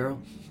annoying girl.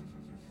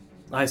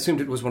 I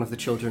assumed it was one of the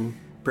children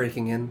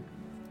breaking in.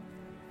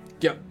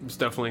 Yep. It's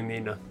definitely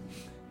Nina.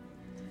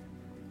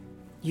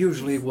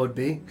 Usually would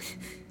be.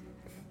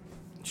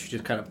 She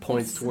just kind of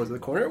points towards the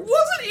corner. It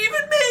wasn't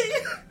even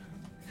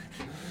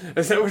me!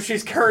 Is that what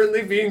she's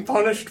currently being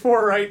punished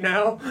for right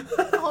now?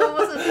 Oh,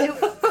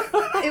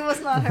 it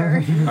was not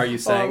her. Are you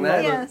saying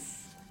that?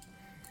 Yes.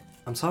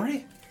 I'm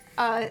sorry?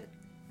 I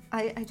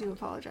do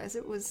apologize.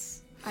 It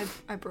was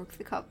I broke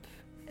the cup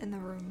in the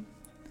room.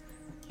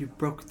 You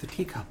broke the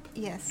teacup.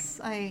 Yes,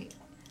 I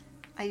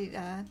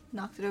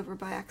knocked it over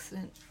by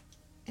accident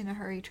in a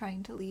hurry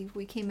trying to leave.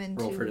 We came in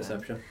Roll to for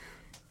deception.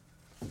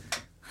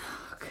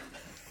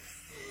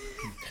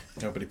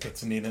 Nobody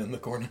puts Nina in the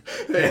corner.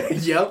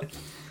 Yep.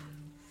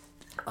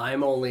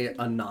 I'm only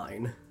a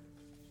 9.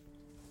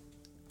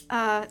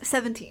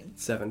 17.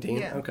 17?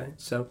 Yeah. Okay.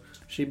 So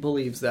she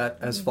believes that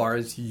as far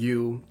as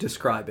you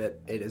describe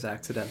it, it is It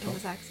accidental.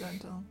 was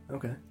accidental.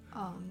 Okay.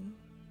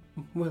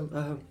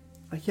 Well,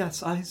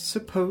 yes, I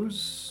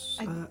suppose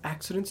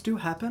accidents do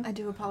happen. I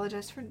do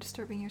apologize for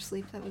disturbing your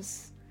sleep. That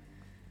was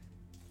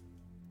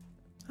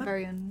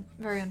very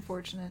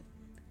unfortunate.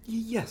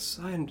 Yes,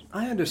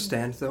 I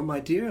understand, though, my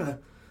dear.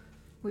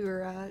 We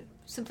were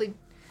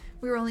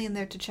we were only in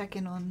there to check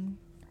in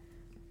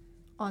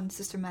on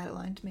Sister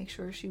Madeline to make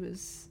sure she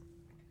was.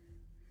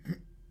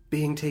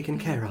 Being taken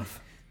care of.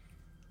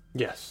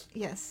 Yes.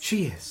 Yes.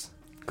 She is.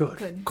 Good.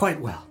 Good. Quite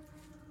well.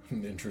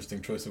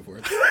 Interesting choice of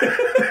words.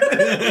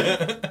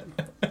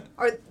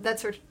 Or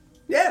that's her.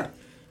 Yeah.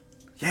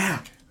 Yeah.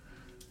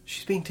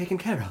 She's being taken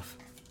care of.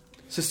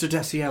 Sister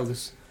Desiel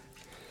is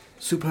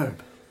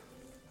superb.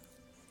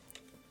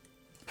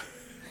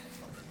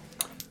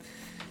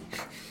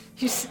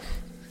 You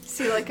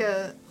see like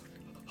a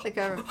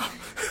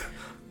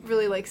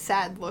really like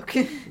sad look.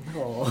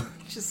 Oh.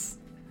 Just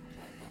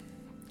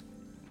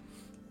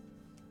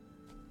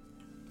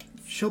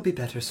She'll be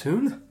better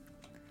soon.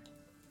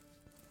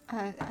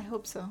 I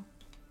hope so.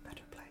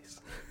 Better place.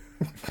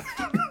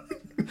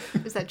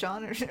 Is that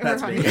John or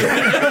That's me.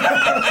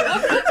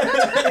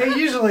 It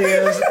usually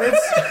is.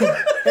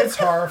 It's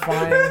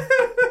horrifying.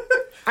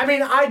 I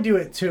mean, I do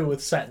it too with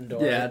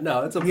Setendor. Yeah,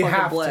 no, it's a You fucking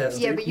have to. blast.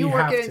 Yeah, but you You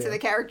work have it into to. the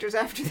characters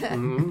after that.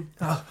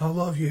 I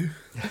love you.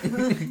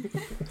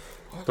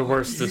 The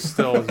worst is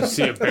still to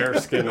see a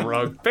bearskin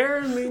rug.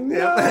 Barely no.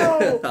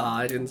 Yeah.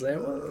 I didn't say it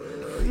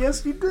was.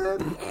 Yes, you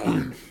did.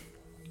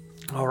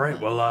 All right.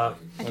 Well, I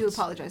do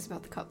apologize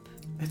about the cup.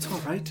 It's all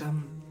right.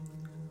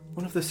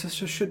 One of the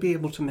sisters should be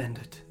able to mend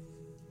it.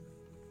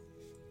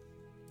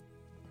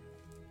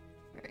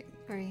 Very,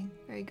 very,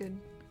 very good.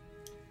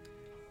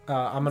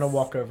 I'm gonna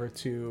walk over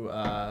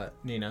to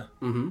Nina.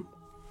 Mm-hmm.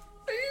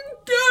 I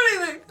didn't do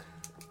anything.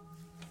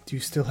 Do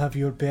you still have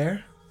your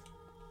bear?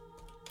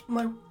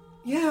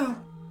 Yeah.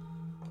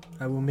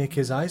 I will make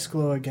his eyes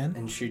glow again.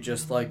 And she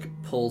just, like,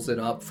 pulls it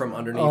up from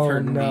underneath Oh,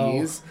 her no.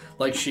 knees.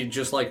 Like, she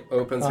just, like,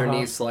 opens her Uh-huh.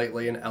 knees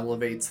slightly and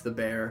elevates the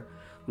bear.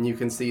 And you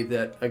can see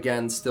that,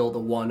 again, still the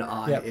one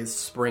eye Yep. is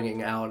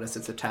springing out as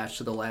it's attached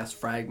to the last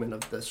fragment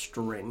of the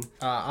string.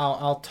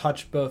 I'll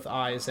touch both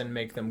eyes and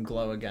make them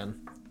glow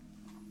again.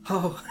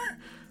 Oh,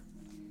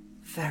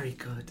 very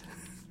good.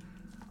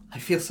 I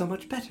feel so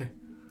much better.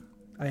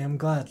 I am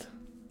glad.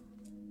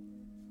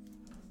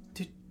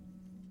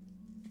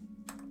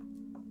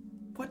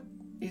 What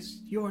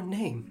is your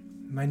name?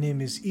 My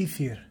name is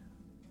Ether.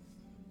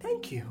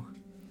 Thank you.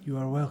 You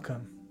are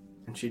welcome.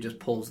 And she just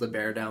pulls the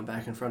bear down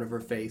back in front of her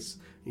face.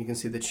 You can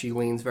see that she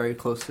leans very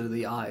close to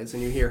the eyes,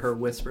 and you hear her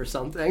whisper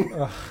something.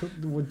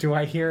 Do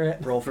I hear it?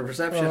 Roll for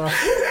perception.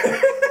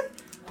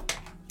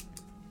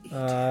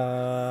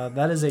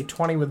 That is a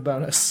 20 with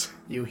bonus.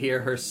 You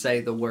hear her say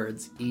the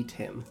words, "Eat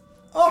him."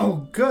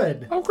 Oh,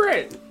 good. Oh,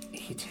 great.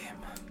 Eat him.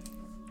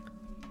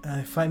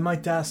 If I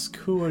might ask,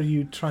 who are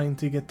you trying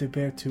to get the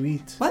bear to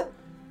eat? What?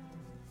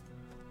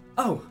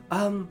 Oh,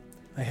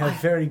 I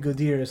have very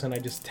good ears. And I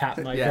just tap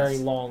my Yes. very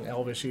long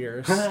elvish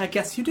ears. I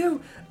guess you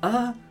do.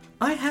 I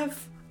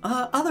have,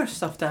 other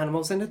stuffed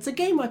animals, and it's a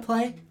game I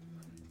play.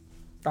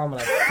 I'm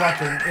gonna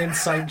fucking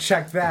insight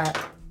check that.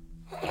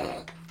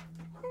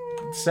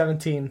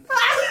 17.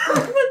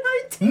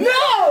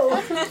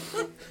 No!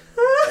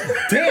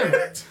 Damn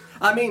it!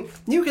 I mean,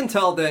 you can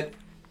tell that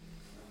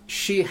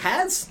she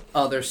has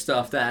other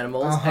stuffed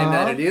animals, and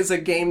that it is a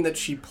game that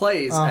she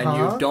plays, and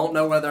you don't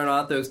know whether or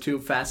not those two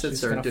facets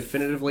She's are gonna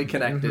definitively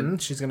connected. Mhm,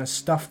 she's gonna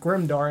stuff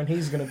Grimdar, and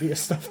he's gonna be a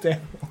stuffed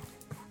animal.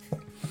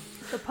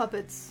 The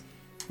puppets.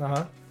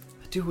 Uh-huh.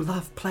 I do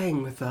love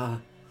playing with,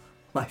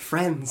 my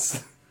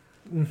friends.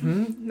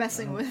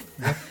 Messing with.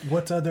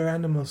 What other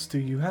animals do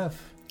you have?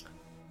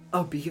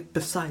 Oh,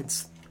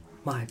 besides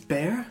my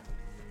bear,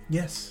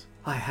 Yes.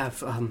 I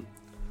have,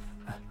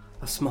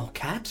 a small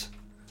cat.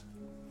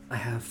 I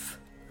have,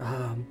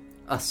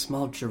 a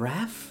small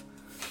giraffe,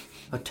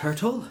 a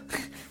turtle,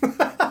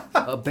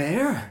 a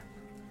bear,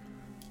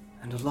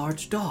 and a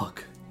large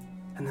dog,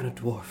 and then a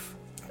dwarf.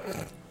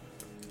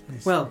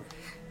 Well,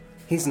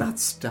 he's not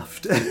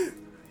stuffed.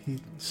 He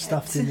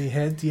stuffed in the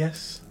head,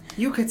 yes.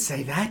 You could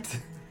say that.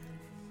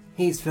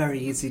 He's very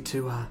easy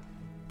to,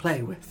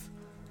 play with.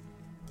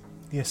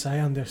 Yes, I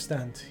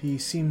understand. He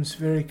seems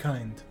very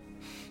kind.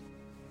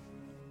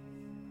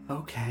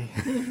 Okay.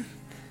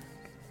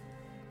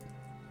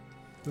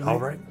 Well, All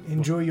right.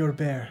 Enjoy your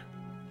bear.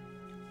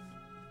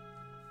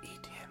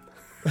 Eat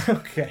him.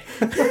 Okay.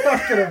 I'm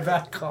not gonna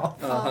back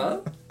off. Uh-huh.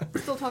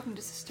 Still talking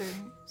to Sister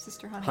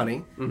Honey.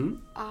 Honey.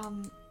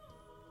 Mm-hmm.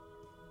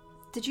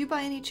 Did you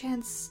by any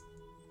chance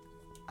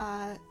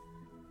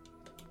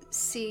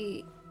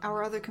see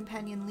our other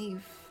companion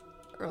leave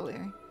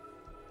earlier?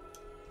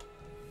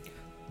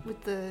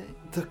 With the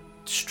The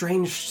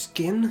strange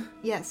skin?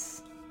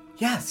 yes.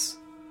 Yes.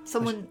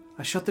 Someone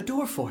I shut the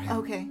door for him.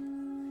 okay.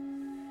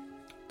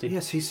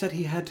 Yes, he said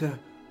he had to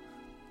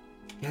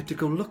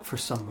go look for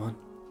someone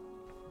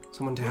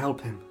to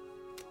help him.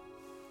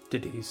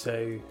 Did he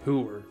say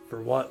who or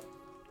for what?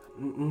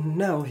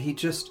 No, he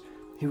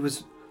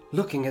was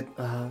looking at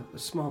a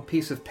small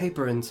piece of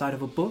paper inside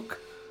of a book.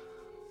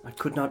 I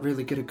could not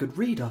really get a good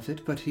read of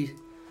it, but he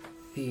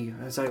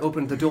as I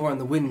opened the door and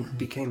the wind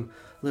became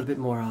a little bit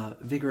more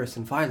vigorous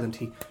and violent,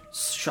 he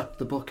shut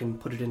the book and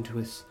put it into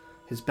his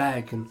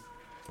bag and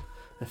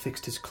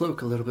affixed his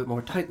cloak a little bit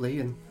more tightly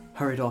and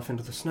hurried off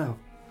into the snow.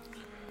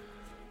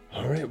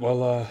 All right,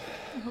 well, I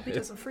hope he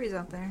doesn't freeze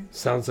out there.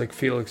 sounds like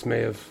Felix may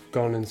have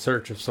gone in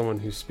search of someone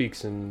who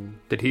speaks in...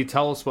 Did he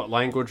tell us what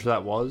language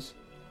that was?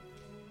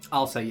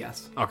 I'll say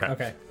yes. Okay.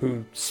 Okay.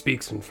 Who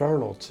speaks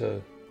Infernal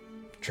to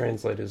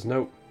translate his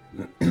note?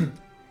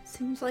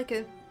 Seems like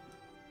a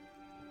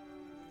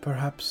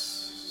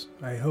Perhaps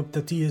I hope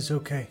that he is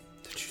okay.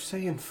 Did you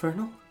say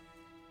infernal?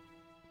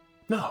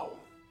 No.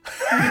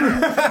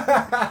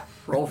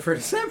 Roll for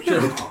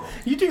deception.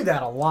 You do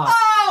that a lot.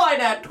 Oh, I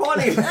nat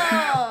 20.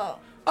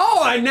 Oh,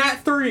 I nat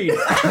 3!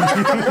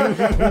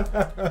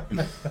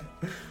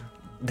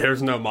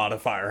 There's no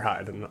modifier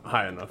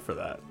high enough for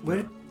that.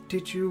 Where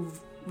did you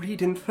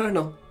read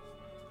infernal?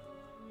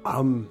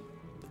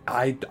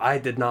 I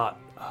did not.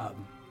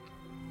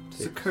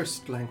 It's a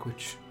cursed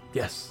language.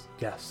 Yes.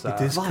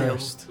 It is vile.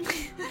 cursed.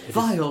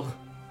 Vile.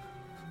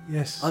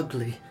 Yes.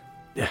 Ugly.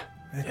 Yeah.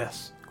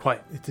 Yes.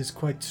 Quite. It is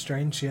quite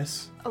strange,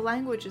 yes. a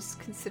language is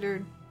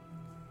considered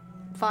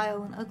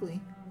vile and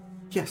ugly.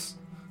 Yes.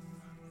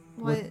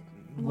 Why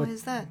what-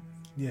 is that?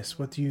 Yes,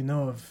 what do you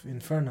know of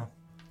Infernal?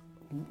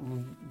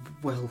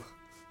 Well,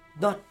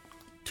 not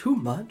too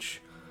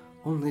much.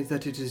 Only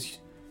that it is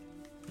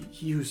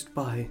used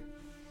by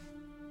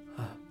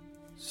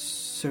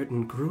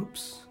certain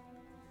groups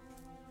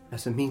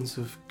as a means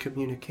of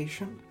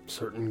communication.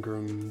 Certain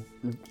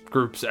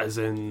groups, as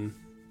in...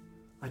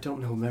 I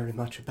don't know very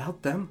much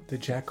about them. The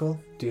Jackal?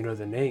 Do you know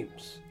the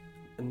names?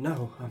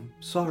 No, I'm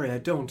sorry, I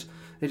don't.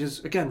 It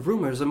is, again,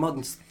 rumors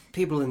amongst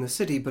people in the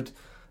city, but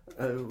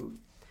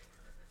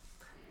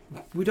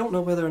We don't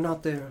know whether or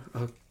not they're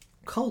a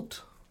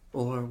cult,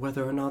 or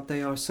whether or not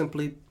they are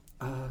simply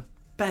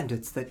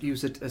bandits that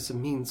use it as a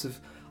means of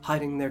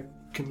hiding their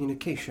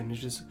communication.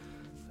 It is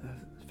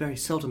a very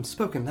seldom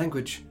spoken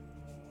language.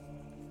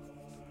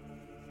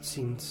 It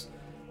seems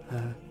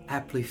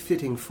aptly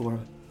fitting for a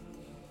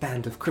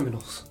band of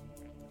criminals.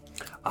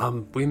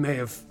 We may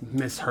have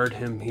misheard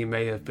him. He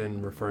may have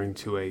been referring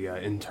to a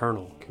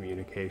internal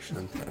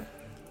communication.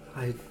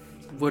 I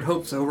would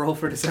hope so. Roll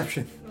for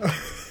deception.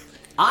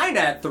 I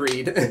nat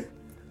 3'd.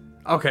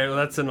 Okay, well,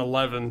 that's an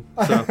 11,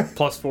 so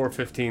plus 4,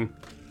 15.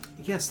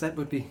 Yes, that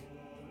would be...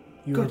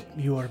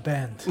 You are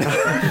banned.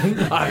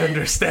 I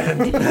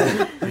understand.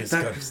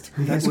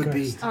 That would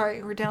be... All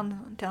right, we're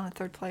down a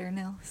third player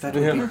now. That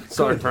would be Yeah,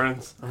 sorry, good.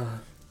 friends.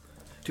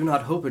 Do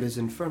not hope it is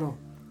infernal.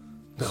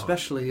 No.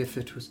 Especially if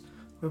it was...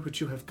 Where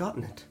would you have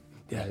gotten it?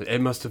 Yeah, it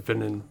must have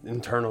been an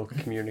internal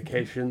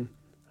communication,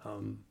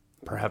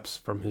 perhaps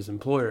from his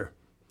employer,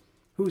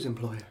 Whose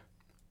employer?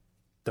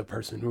 the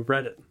person who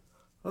read it.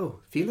 Oh,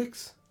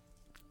 Felix?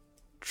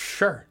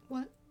 Sure.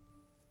 What?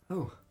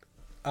 Oh,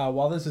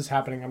 While this is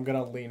happening, I'm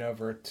gonna lean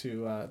over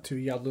to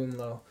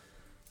Yalunlo.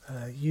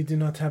 You do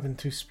not happen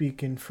to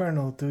speak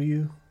Infernal, do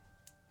you?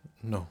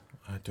 No,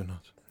 I do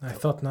not. I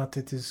thought not.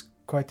 It is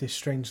quite a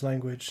strange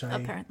language.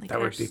 Apparently, That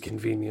would be cursed.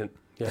 convenient.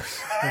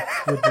 Yes.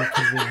 It would be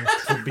convenient.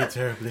 It would be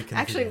terribly convenient.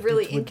 Actually,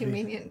 really It would be.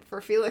 inconvenient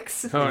for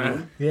Felix. Oh,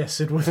 yeah. Yes,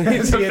 it would.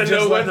 He's He up had to just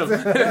no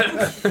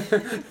left. with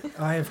him.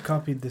 I have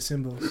copied the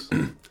symbols.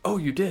 Oh,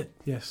 you did?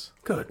 Yes.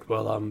 Good.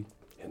 Well, in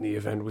the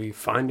event we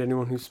find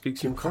anyone who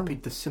speaks you Infernal,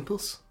 copied the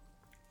symbols?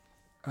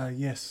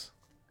 Yes.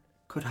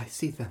 Could I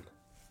see them?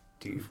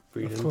 do you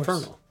read Of course.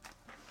 Infernal?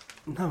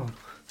 No,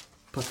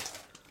 but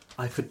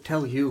I could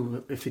tell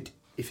you if it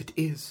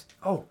is.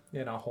 Oh,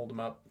 and I'll hold him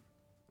up.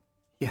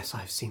 Yes,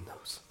 I've seen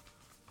those.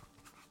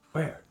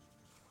 Where?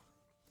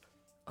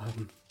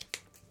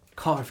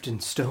 Carved in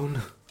stone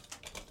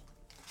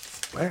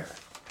Where?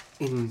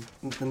 in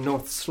the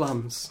north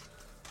slums.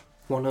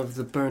 One of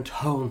the burnt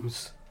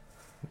homes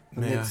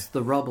May amidst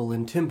the rubble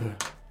and timber.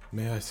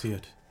 May I see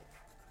it?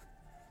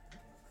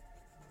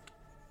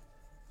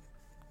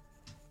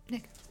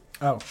 Nick,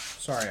 Oh,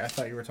 sorry. I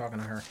thought you were talking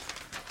to her.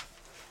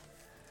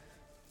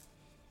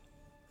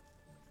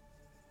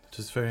 It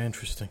is very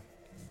interesting.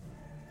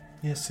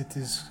 Yes, it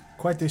is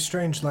quite a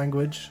strange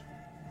language.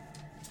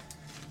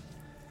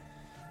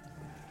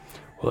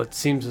 Well, it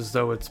seems as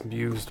though it's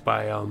used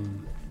by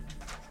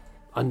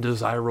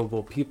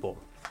undesirable people.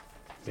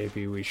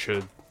 Maybe we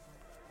should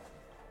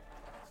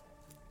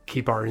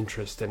keep our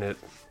interest in it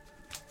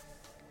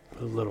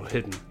a little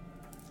hidden.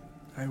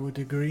 I would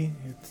agree.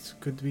 It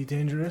could be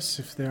dangerous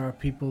if there are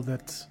people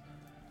that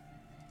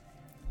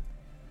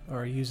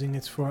are using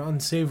it for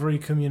unsavory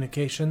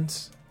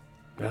communications.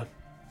 Yeah.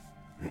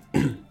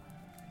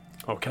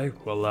 Okay,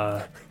 well,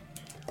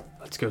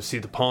 let's go see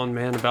the pawn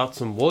man about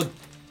some wood.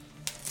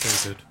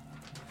 Very good.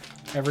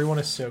 Everyone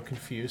is so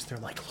confused. They're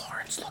like,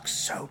 Lawrence looks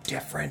so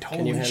different. Holy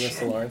Can you hand shit. this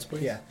to Lawrence,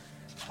 please? Yeah.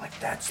 Like,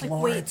 that's Like,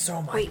 Lawrence. wait,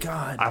 Oh my wait.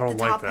 god. I don't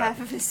the like top that.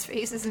 half of his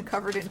face isn't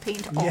covered in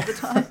paint all Yeah. the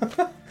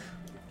time.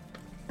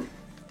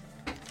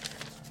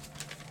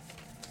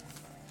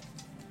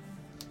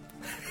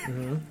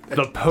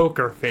 The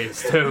poker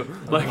face, too.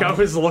 Like, I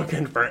was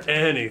looking for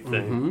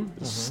anything.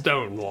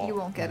 Stonewall. You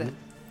won't get it.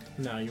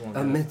 No, you won't.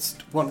 get it.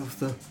 Amidst one of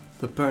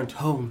the burnt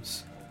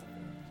homes,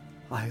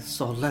 I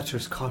saw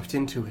letters carved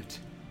into it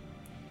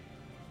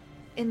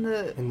In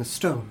the in the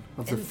stone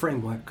of the In-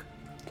 framework.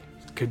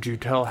 Could you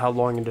tell how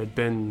long it had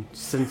been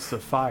since the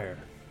fire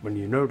when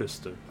you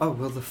noticed it? Oh,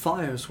 well, the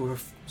fires were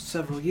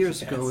several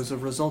years ago as a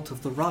result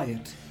of the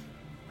riot.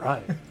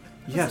 Right.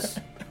 Yes.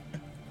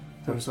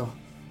 There was a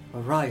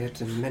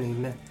riot and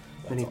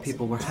many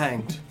people were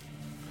hanged.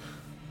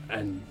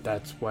 And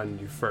that's when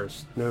you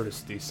first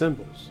noticed these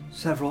symbols.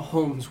 Several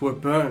homes were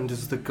burned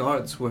as the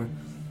guards were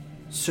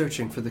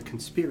searching for the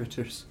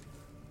conspirators.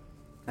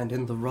 And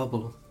in the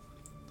rubble,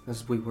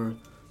 as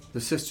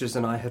the sisters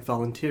and I had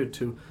volunteered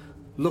to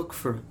look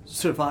for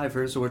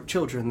survivors or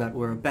children that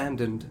were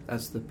abandoned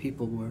as the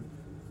people were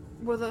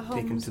were the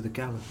taken homes to the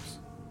gallows.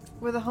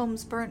 were the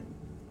homes burnt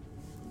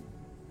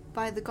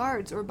by the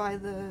guards or by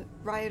the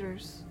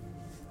rioters?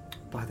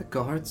 By the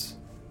guards.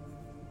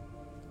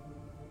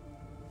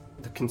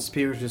 The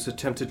conspirators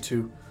attempted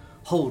to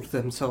hold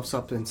themselves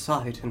up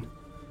inside, and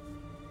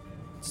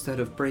instead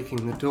of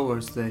breaking the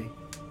doors, they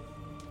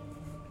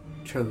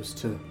chose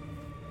to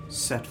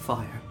set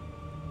fire.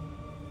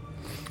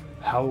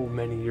 How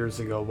many years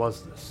ago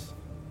was this?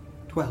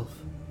 12.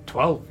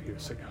 12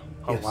 years ago.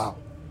 Oh, Yes. wow.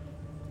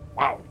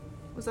 Wow.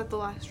 Was that the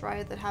last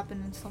riot that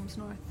happened in Slums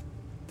North?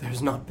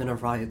 There's not been a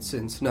riot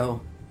since,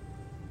 no.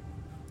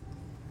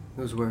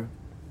 Those were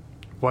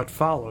What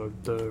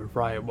followed the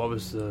riot? What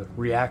was the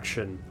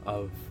reaction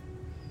of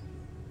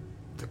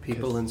the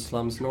people in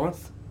Slums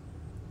North.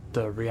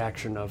 the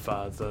reaction of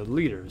the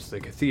leaders, the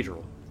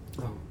cathedral?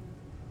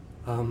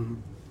 Oh.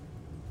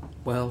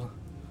 Well,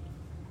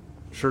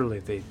 Surely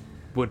they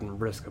wouldn't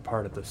risk a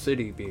part of the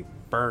city being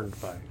burned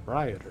by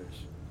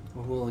rioters.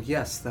 well,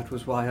 yes, that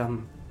was why,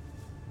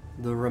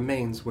 the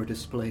remains were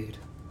displayed.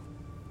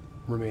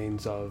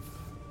 Remains of...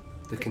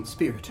 The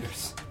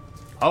conspirators.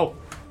 Oh,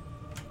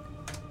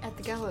 At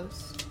the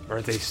gallows.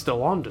 are they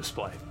still on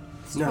display?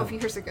 12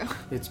 years ago.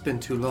 It's been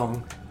too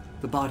long.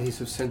 The bodies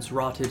have since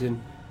rotted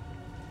and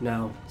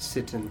now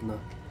sit in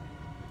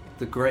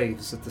the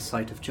graves at the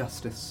site of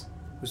justice.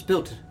 It was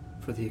built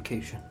for the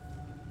occasion.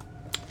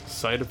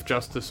 Site of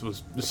Justice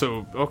was...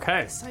 So,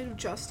 okay. Site of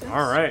justice.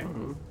 All right.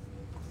 Mm-hmm.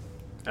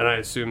 And I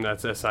assume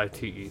that's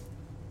S-I-T-E.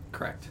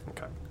 Correct.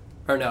 Okay.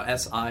 Or no,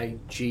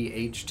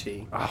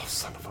 S-I-G-H-T. Oh,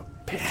 son of a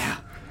bitch.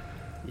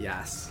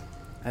 Yes.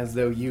 As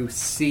though you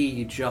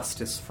see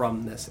justice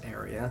from this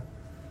area.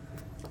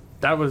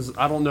 That was...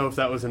 I don't know if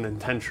that was an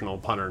intentional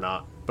pun or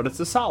not, but it's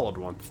a solid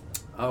one.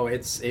 Oh,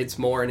 it's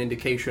more an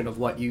indication of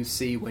what you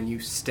see when you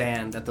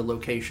stand at the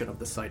location of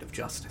the site of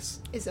justice.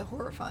 Is it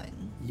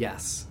horrifying?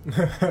 Yes.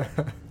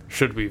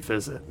 Should we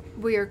visit?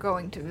 We are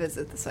going to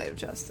visit the site of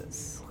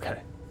justice.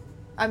 Okay.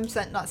 I'm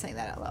not saying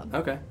that out loud.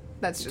 Okay.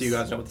 That's just... Do you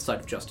guys know what the site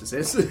of justice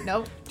is?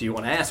 Nope. Do you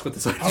want to ask what the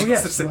site of Oh,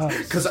 yes, justice is? well-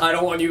 Because I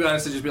don't want you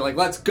guys to just be like,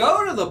 let's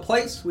go to the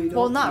place we don't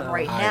Well, not know.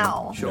 right I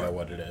now. know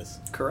what it is.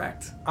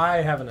 Correct. I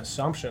have an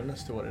assumption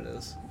as to what it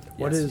is.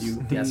 What yes, is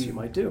yes, the- you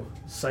might do.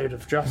 Site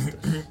of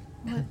Justice.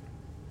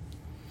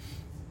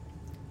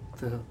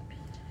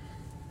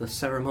 The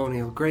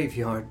ceremonial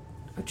graveyard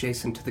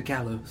adjacent to the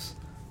gallows.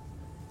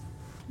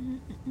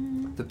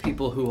 The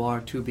people who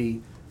are to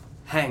be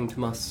hanged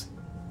must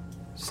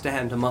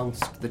stand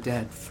amongst the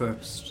dead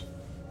first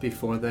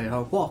before they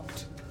are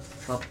walked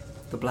up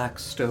the black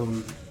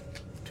stone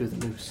to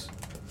the noose.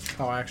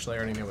 Oh, I actually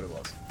already knew what it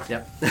was.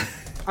 Yep.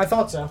 I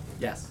thought so.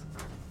 Yes.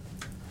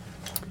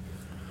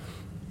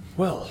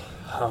 Well,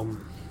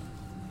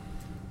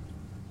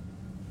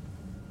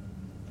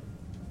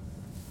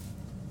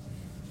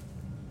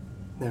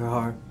 There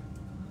are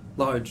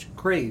large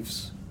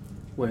graves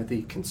where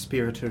the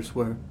conspirators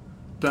were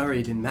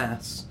buried in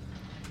mass,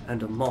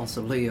 and a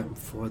mausoleum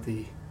for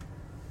the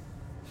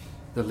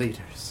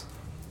leaders.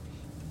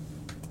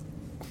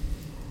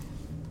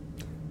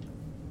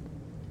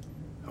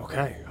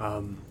 okay.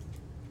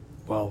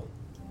 Well,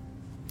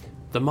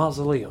 the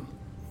mausoleum.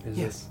 Is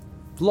Yes.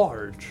 it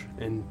large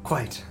in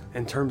Quite.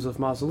 terms of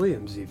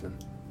mausoleums even?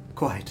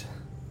 Quite.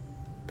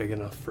 Big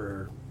enough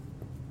for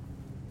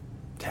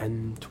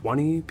 10,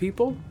 20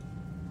 people?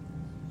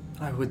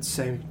 I would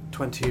say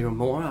 20 or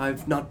more.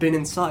 I've not been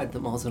inside the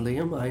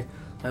mausoleum. I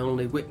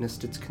only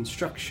witnessed its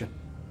construction.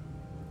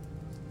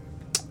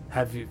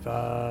 Have you,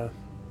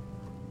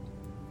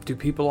 do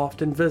people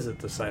often visit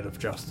the site of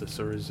justice,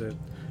 or is it...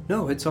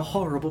 No, it's a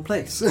horrible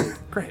place.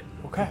 Great,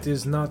 okay. It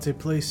is not a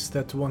place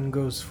that one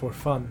goes for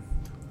fun,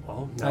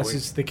 Well, now as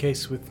is the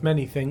case with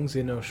many things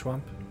in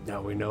Oshwamp.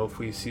 now we know if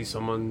we see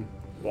someone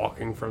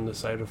walking from the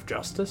site of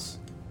justice,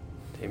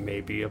 they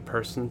may be a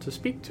person to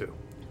speak to.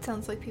 It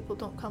sounds like people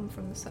don't come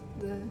from the site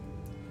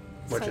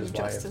Which of is why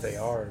justice. if they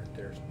are,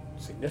 they're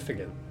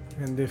significant.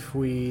 And if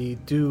we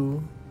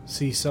do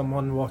see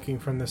someone walking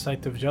from the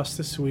site of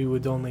justice, we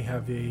would only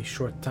have a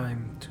short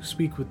time to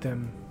speak with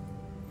them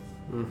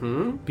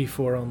Mm-hmm.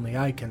 before only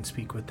I can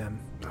speak with them.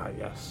 Ah,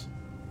 yes.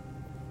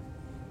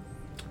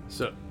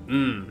 So,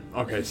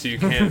 okay, so you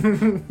can't...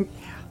 You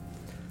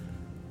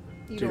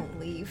Dude. don't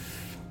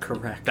leave.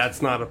 Correct.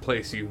 That's not a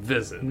place you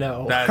visit.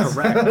 No. That's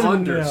Correct.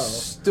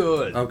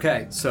 understood.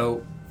 Okay,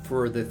 so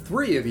for the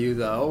three of you,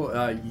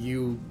 though,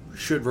 you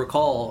should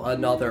recall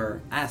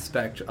another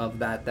aspect of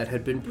that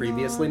had been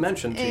previously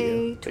mentioned to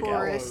you. A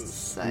tourist gallows.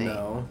 site.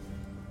 No.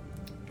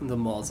 The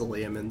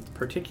mausoleum in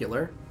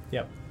particular.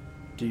 Yep.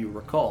 Do you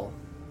recall?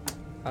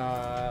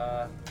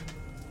 Let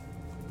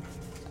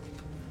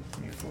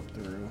me flip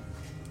through.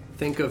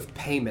 Think of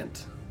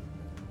payment.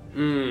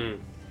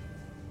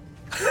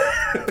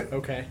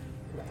 Okay.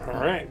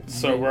 Alright,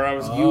 so where I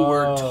was... You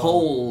were Oh.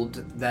 told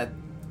that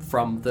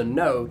from the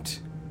note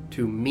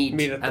to meet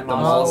Meet at at the the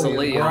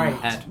mausoleum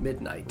right. at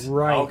midnight.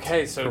 Right.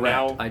 Okay, so Correct.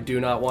 now... I do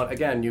not want,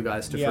 again, you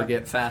guys to Yeah.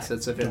 forget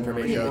facets of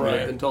information Yeah. that Right.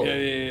 have been told.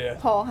 Yeah.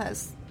 Paul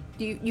has.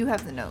 You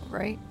have the note,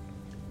 right?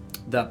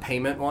 The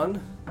payment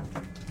one?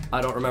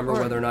 I don't remember Or-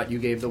 whether or not you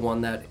gave the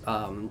one that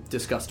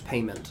discussed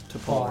payment to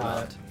Paul or Paul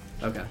had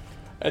not. Okay.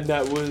 And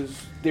that was...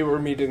 They were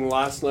meeting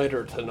last night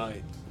or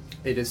tonight?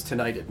 It is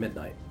tonight at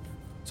midnight.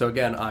 So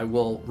again, I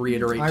will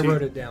reiterate. I to you-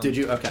 wrote it down. Did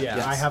you? Okay. Yeah,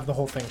 yes. I have the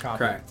whole thing copied.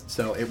 Correct.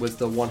 So it was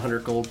the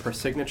 100 gold per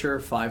signature,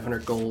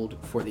 500 gold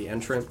for the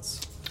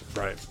entrance,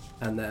 Right.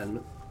 and then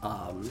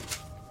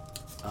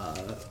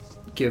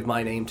give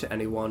my name to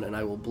anyone, and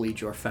I will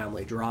bleed your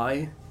family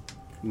dry.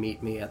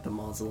 Meet me at the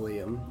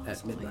mausoleum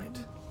at midnight.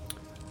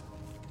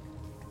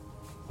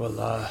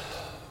 Well,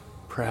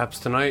 perhaps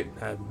tonight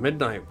at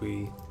midnight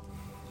we,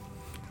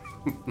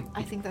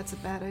 I think that's a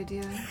bad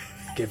idea.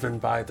 given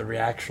by the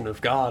reaction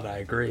of God, I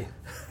agree.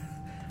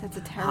 That's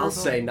a terrible. I'll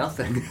say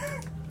nothing.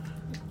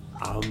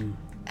 out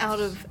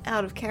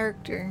of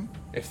character.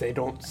 If they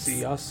don't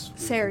see us, we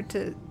Sarah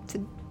to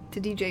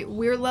DJ.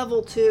 We're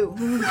level 2.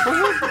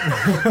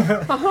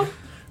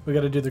 We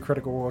got to do the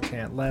critical role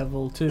chant.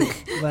 Level 2.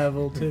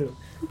 Level 2.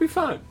 It'll be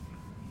fine.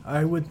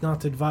 I would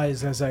not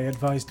advise, as I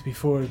advised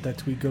before,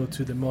 that we go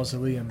to the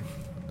mausoleum.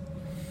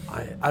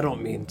 I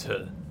don't mean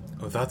to...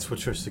 Oh, that's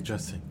what you're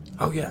suggesting.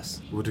 Oh,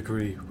 yes. Would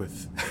agree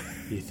with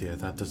Ethia.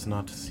 That does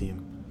not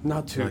seem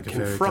Not to like a very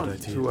good confront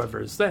idea.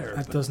 whoever is there.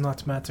 That but- does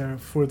not matter.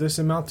 For this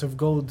amount of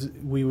gold,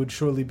 we would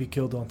surely be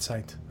killed on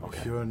sight.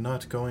 If you're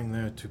not going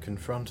there to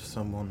confront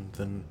someone,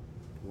 then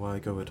why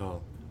go at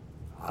all?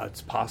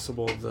 It's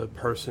possible the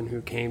person who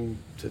came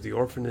to the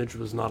orphanage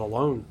was not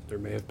alone. There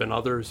may have been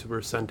others who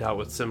were sent out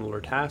with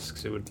similar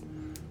tasks who would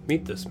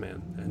meet this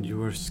man. And you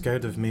were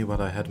scared of me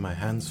while I had my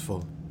hands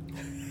full.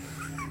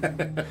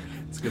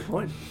 That's a good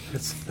point.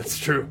 That's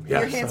true.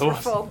 Your Yes, hands I were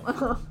was. full.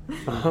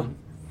 Uh-huh.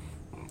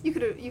 You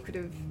could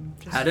have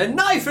just Had a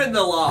knife in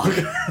the log.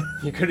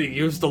 You could have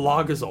used the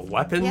log as a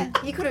weapon. yeah.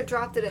 You could have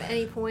dropped it at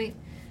any point.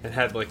 It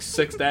had like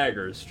 6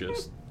 daggers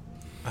just...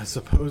 I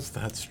suppose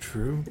that's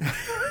true.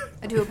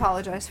 I do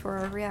apologize for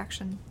our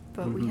reaction,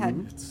 but we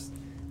had It's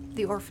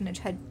the orphanage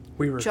had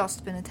We were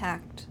just been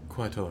attacked.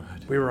 quite all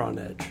right. we were on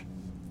edge.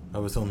 I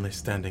was only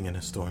standing in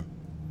a storm.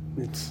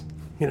 It's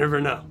you never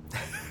know.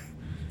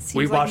 Seems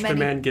We like watched a many-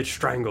 man get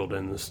strangled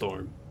in the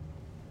storm.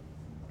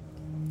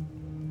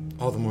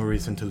 All the more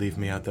reason to leave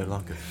me out there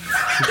longer.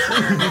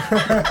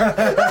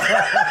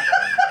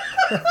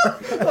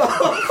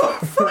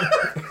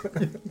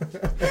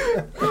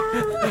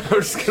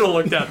 I'm just gonna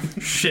look down.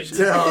 Shit.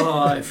 Oh,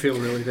 I feel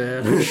really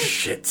bad.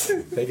 Shit.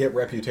 They get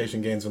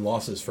reputation gains and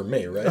losses from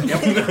me, right?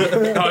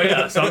 Oh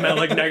yeah, so I'm at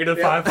like negative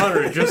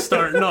 500, just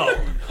starting off.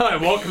 Hi,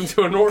 welcome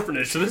to an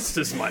orphanage. This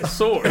is my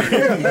sword.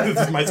 This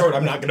is my sword.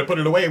 I'm not going to put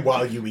it away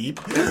while you eat.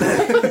 I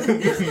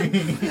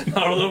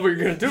don't know what you're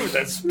gonna do with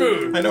that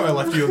spoon. I know I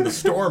left you in the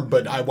storm,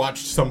 but I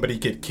watched somebody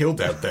get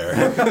killed out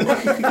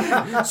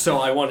there. So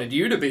I wanted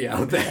you to be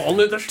out there.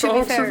 Only the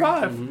strong fair-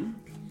 survive.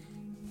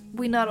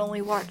 We not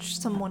only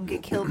watched someone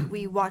get killed,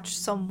 we watched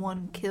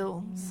someone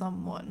kill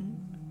someone.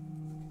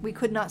 We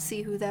could not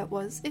see who that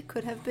was. It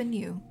could have been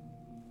you.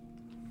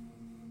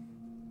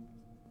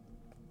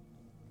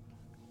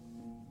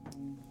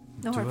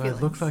 No Do hard I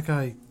feelings. look like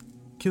I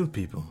kill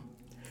people?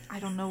 I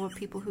don't know what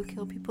people who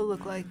kill people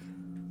look like.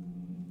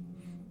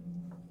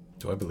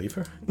 Do I believe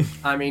her?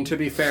 I mean, to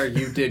be fair,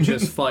 you did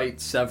just fight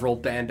several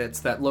bandits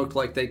that looked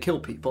like they kill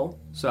people.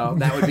 So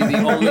that would be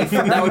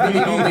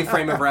the only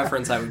frame of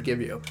reference I would give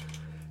you.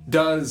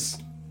 Does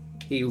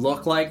he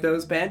look like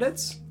those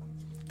bandits?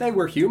 They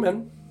were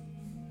human.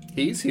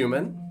 He's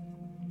human.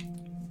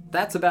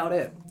 That's about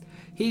it.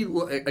 He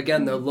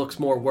again though looks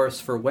more worse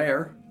for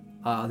wear.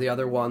 The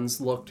other ones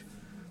looked,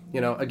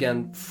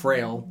 again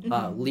frail,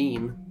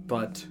 lean,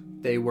 but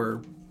they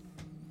were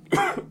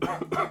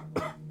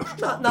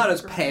not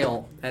as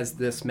pale as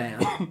this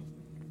man.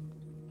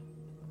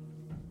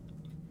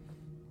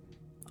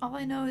 All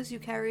I know is you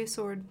carry a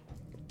sword,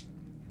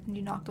 and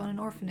you knocked on an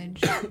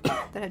orphanage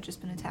that had just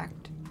been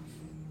attacked.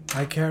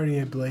 I carry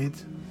a blade.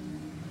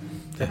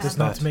 That I does have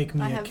not that. make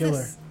me I a have killer.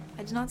 this.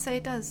 I did not say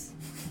it does,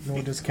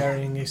 Nor does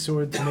carrying a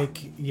sword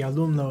make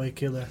Yalumno a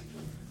killer.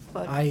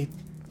 but I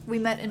we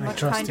met in I much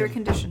trust kinder him.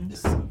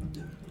 conditions. I'm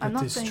That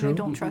not is saying I true.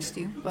 don't trust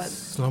you, but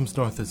Slums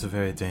North is a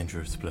very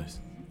dangerous place.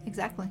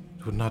 exactly.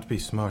 It would not be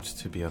smart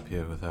to be up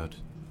here without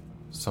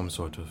some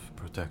sort of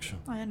protection.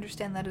 I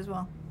understand that as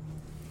well.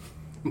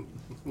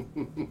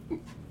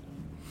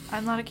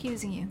 I'm not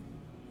accusing you.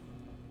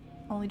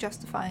 Only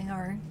justifying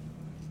our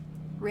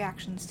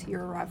reactions to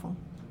your arrival.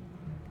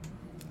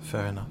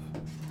 Fair enough.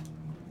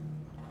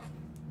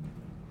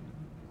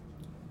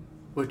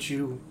 Would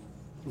you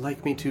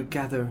like me to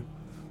gather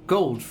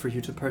gold for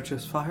you to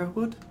purchase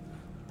firewood?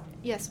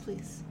 Yes,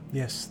 please.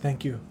 yes,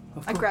 thank you.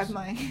 Of I course. grabbed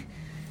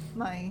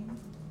my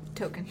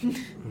token,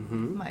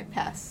 Mhm. my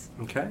pass,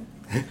 Okay.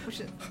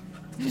 which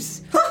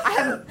is I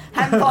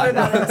haven't thought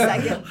about it in a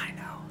second. I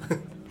know.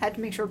 Had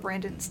to make sure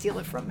Brandon didn't steal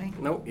it from me.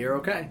 Nope, you're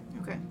okay.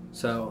 Okay.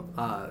 So,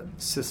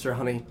 Sister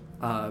Honey,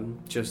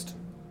 just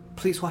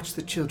please watch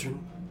the children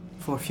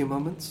for a few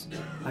moments.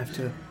 I have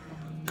to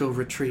go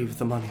retrieve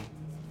the money.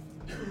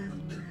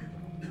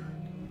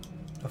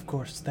 Of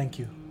course, thank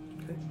you.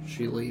 Okay.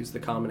 She leaves the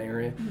common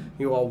area.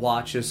 You all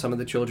watch as some of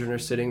the children are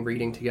sitting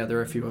reading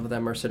together. A few of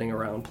them are sitting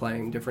around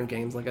playing different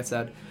games, like I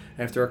said.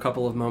 After a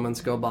couple of moments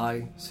go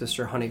by,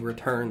 Sister Honey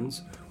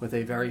returns with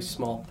a very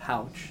small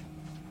pouch.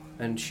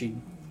 And she,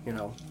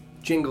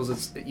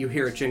 jingles. You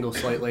hear it jingle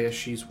slightly as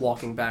she's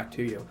walking back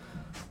to you.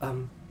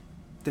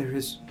 There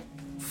is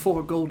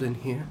 4 gold in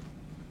here.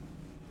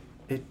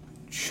 It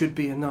should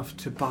be enough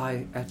to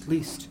buy at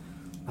least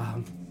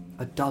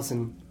a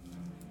dozen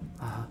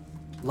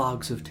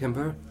logs of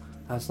timber,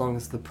 as long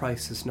as the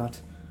price is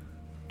not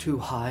too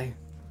high.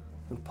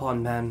 The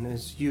pawn man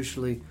is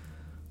usually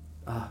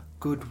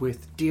good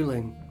with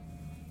dealing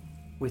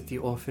with the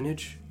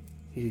orphanage.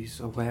 He's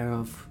aware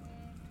of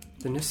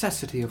the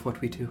necessity of what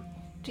we do.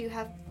 Do you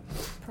have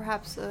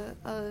perhaps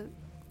a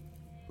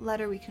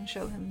letter we can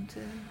show him to?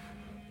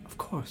 Of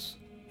course,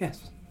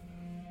 yes.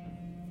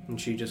 And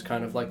she just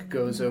kind of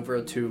goes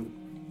over to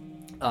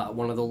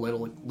one of the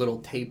little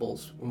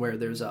tables where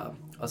there's a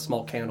a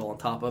small candle on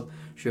top of.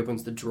 She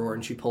opens the drawer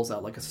and she pulls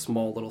out like a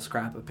small little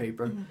scrap of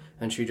paper,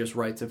 and she just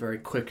writes a very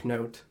quick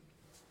note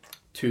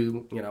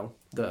to,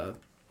 the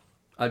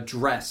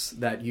address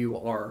that you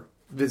are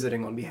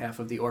visiting on behalf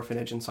of the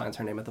orphanage, and signs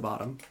her name at the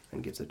bottom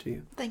and gives it to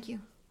you. Thank you.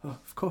 Oh,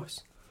 of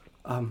course.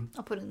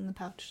 I'll put it in the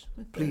pouch.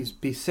 Please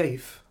be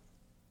safe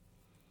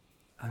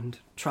and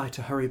try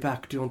to hurry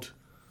back. Don't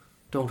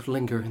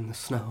linger in the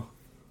snow.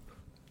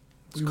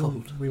 It's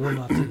cold. We will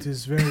not. It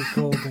is very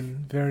cold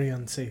and very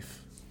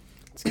unsafe.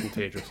 It's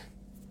contagious.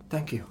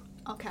 Thank you.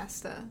 I'll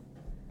cast a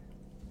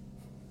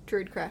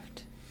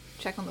Druidcraft.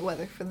 Check on the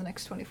weather for the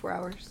next 24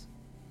 hours.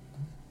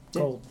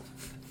 Cold.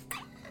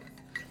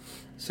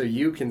 So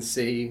you can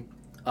see,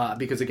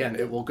 because again,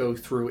 it will go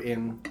through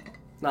in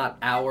not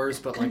hours,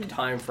 but like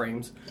time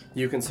frames.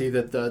 You can see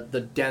that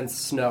the dense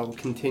snow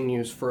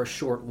continues for a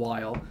short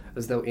while,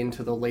 as though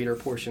into the later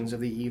portions of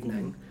the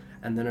evening.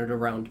 And then at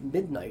around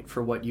midnight,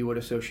 for what you would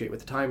associate with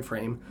the time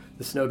frame,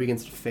 the snow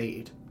begins to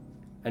fade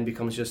and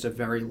becomes just a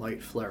very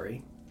light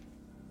flurry.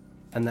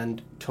 And then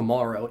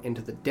tomorrow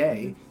into the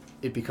day,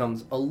 it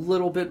becomes a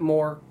little bit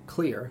more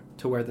clear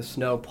to where the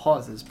snow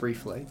pauses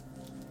briefly.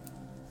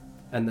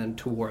 And then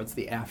towards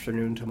the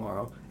afternoon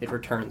tomorrow, it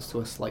returns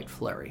to a slight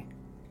flurry.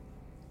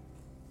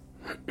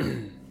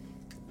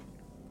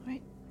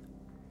 Right.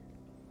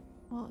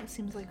 Well, it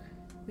seems like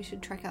we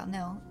should trek out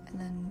now, and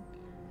then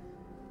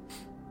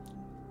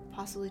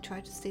possibly try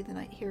to stay the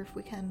night here if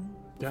we can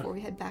before we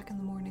head back in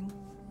the morning.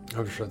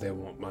 I'm sure they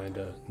won't mind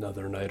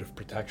another night of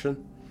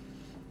protection.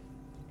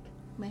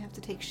 May have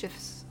to take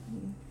shifts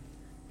and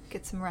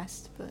get some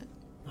rest, but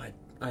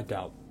I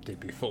doubt they'd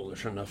be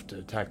foolish enough to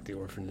attack the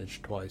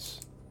orphanage twice.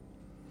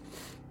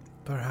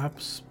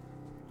 Perhaps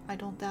I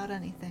don't doubt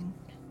anything.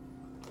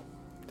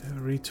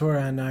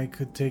 Ritora and I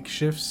could take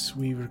shifts.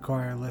 We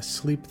require less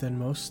sleep than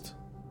most.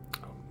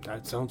 Oh,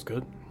 that sounds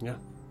good. Yeah.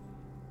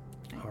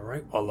 All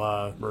right.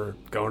 Well, we're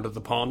going to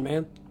the Pond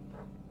Man.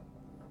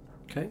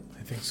 Okay.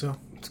 I think so.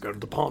 Let's go to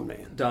the Pond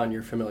Man. Don,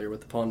 you're familiar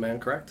with the Pond Man,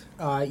 correct?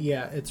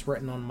 Yeah, it's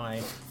written on my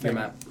Your thing.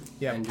 map.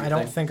 Yeah, And your I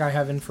don't thing. think I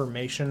have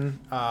information.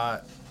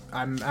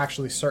 I'm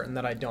actually certain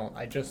that I don't.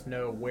 I just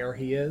know where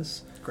he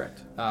is,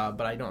 Correct.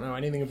 but I don't know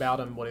anything about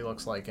him, what he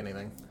looks like,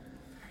 anything.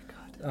 Very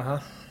good. Uh-huh.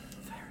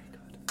 Very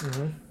good.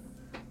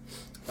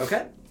 Mm-hmm.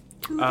 Okay.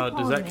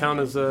 Does that count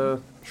as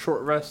a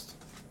short rest?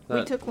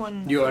 We took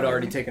one. You had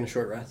already taken a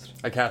short rest.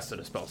 I casted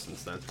a spell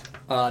since then.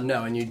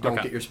 No, and you don't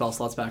Okay. get your spell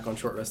slots back on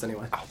short rest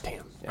anyway. Oh,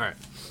 damn. Yeah. All right.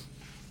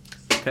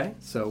 Okay,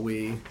 so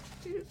we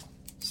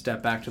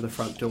step back to the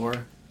front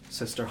door.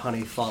 Sister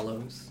Honey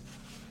follows.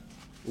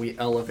 We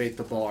elevate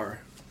the bar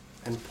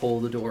and pull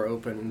the door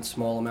open, and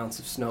small amounts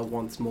of snow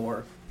once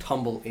more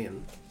tumble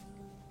in.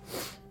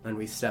 And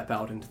we step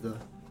out into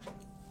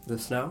the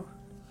snow.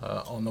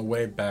 On the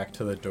way back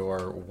to the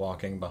door,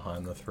 walking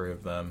behind the three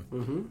of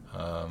them,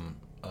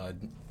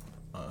 I'd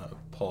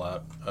pull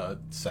out a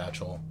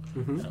satchel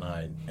and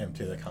I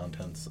empty the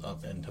contents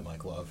up into my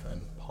glove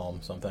and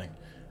palm something.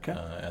 Okay.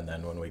 And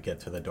then when we get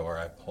to the door,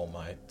 I pull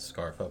my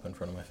scarf up in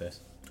front of my face.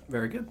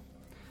 Very good.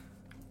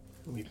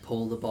 We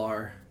pull the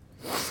bar,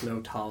 snow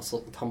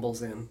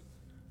tumbles in,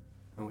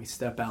 and we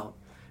step out.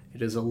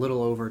 It is a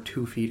little over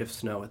 2 feet of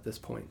snow at this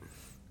point,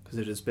 because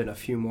it has been a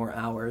few more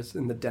hours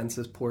in the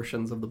densest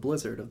portions of the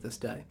blizzard of this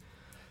day.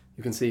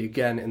 You can see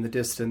again in the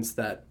distance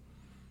that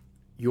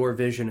your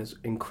vision is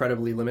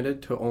incredibly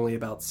limited to only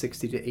about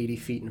 60 to 80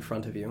 feet in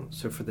front of you.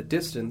 So for the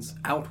distance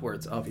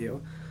outwards of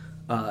you,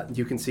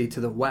 you can see to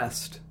the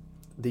west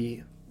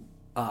the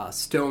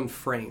stone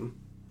frame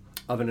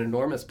of an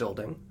enormous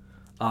building,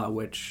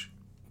 which,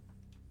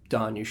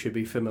 Don, you should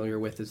be familiar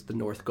with as the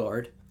North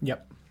Guard.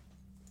 Yep.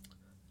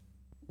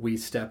 We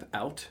step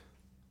out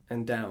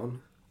and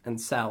down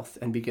and south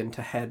and begin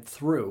to head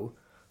through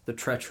the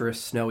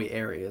treacherous snowy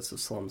areas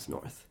of Slums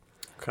North.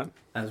 Okay.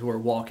 As we're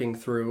walking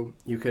through,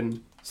 you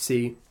can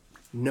see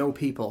no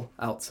people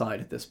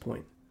outside at this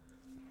point.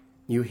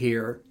 You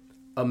hear,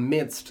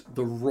 amidst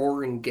the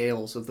roaring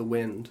gales of the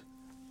wind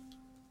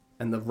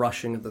and the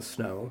rushing of the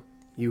snow,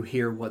 you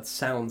hear what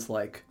sounds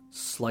like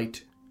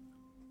slight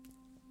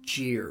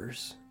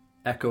jeers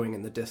echoing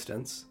in the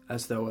distance,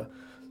 as though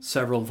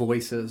several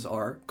voices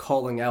are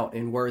calling out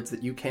in words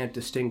that you can't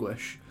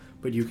distinguish,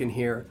 but you can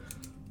hear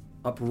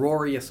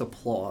uproarious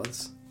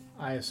applause.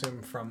 I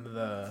assume from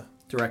the...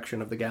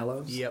 Direction of the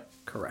gallows? Yep.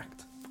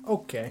 Correct.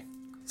 Okay.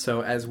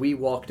 So as we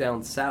walk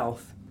down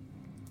south,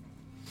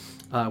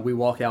 we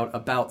walk out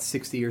about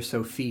 60 or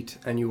so feet,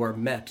 and you are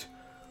met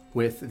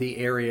with the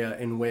area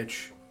in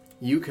which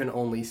you can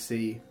only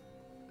see,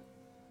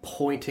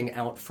 pointing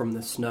out from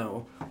the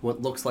snow,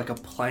 what looks like a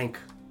plank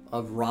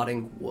of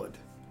rotting wood,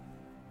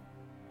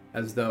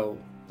 as though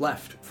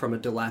left from a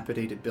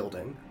dilapidated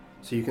building.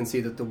 So you can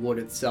see that the wood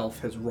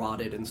itself has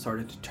rotted and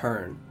started to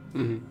turn.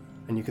 Mm-hmm.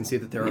 And you can see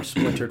that there are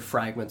splintered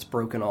fragments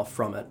broken off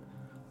from it,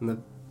 and the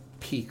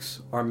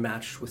peaks are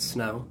matched with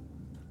snow.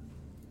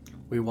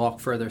 We walk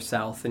further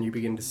south, and you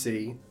begin to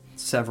see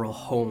several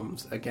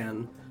homes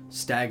again,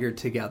 staggered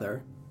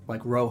together,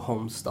 like row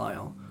home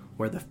style,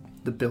 where the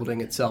The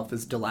building itself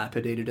is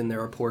dilapidated, and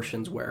there are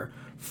portions where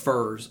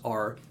firs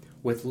are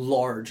with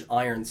large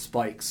iron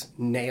spikes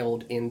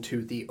nailed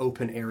into the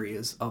open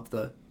areas of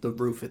the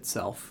roof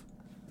itself.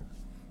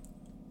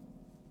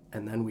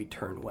 And then we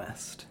turn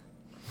west.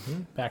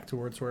 Back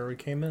towards where we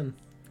came in.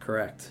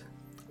 Correct.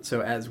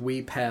 So as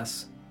we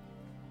pass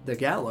the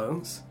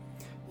gallows,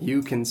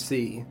 you can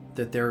see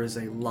that there is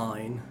a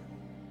line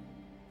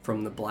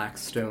from the black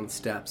stone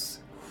steps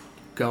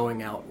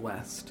going out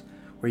west,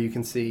 where you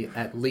can see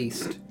at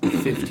least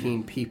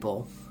 15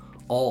 people,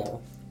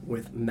 all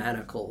with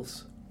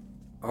manacles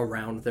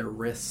around their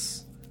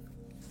wrists.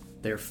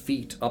 Their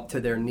feet up to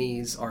their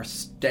knees are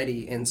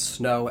steady in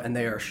snow, and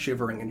they are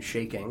shivering and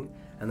shaking,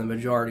 and the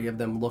majority of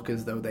them look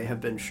as though they have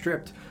been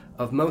stripped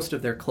of most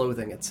of their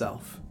clothing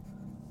itself,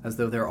 as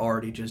though they're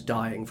already just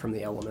dying from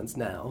the elements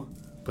now,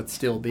 but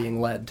still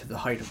being led to the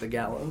height of the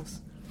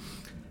gallows.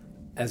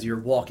 As you're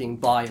walking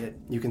by it,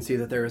 you can see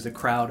that there is a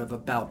crowd of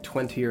about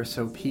 20 or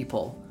so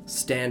people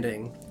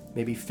standing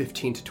maybe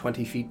 15 to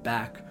 20 feet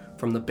back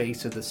from the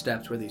base of the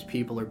steps where these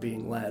people are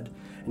being led.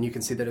 And you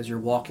can see that as you're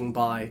walking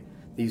by,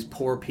 these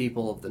poor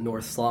people of the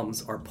North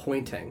Slums are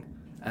pointing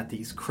at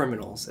these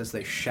criminals as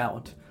they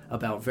shout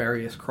about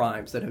various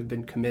crimes that have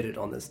been committed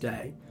on this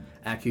day.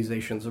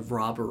 Accusations of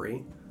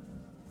robbery,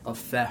 of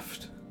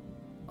theft,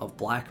 of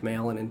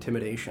blackmail and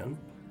intimidation.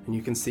 And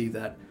you can see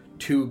that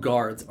 2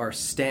 guards are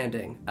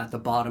standing at the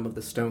bottom of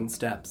the stone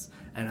steps,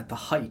 and at the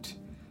height,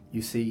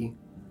 you see,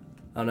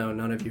 oh no,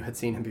 none of you had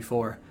seen him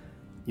before,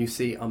 you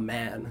see a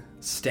man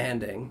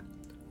standing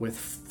with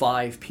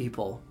 5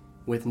 people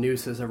with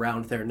nooses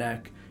around their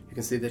neck. You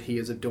can see that he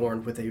is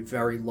adorned with a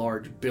very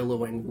large,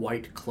 billowing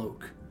white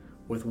cloak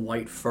with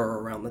white fur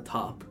around the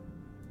top.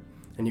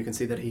 And you can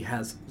see that he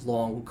has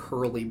long,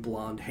 curly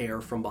blonde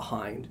hair from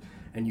behind,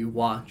 and you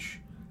watch,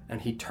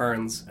 and he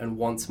turns and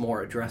once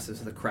more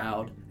addresses the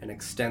crowd and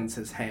extends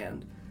his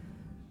hand.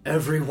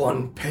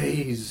 Everyone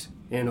pays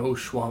in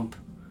Oshwamp.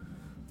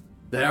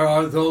 There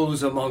are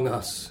those among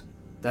us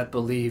that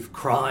believe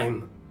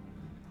crime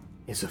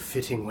is a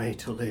fitting way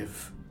to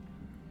live.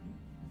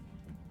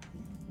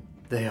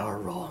 They are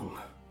wrong.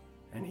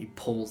 And he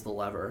pulls the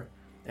lever,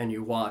 and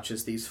you watch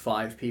as these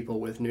 5 people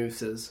with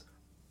nooses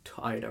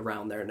tied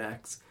around their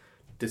necks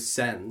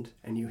descend,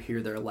 and you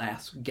hear their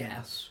last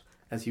gasp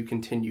as you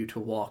continue to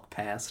walk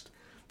past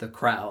the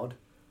crowd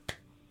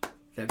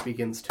that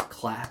begins to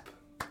clap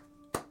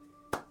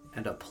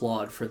and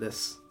applaud for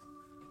this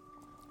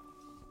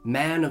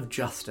man of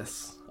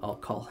justice, I'll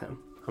call him.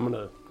 I'm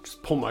gonna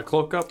just pull my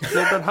cloak up a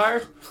little bit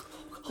higher.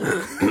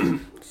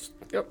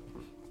 Yep.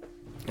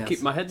 Yes.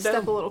 Keep my head down.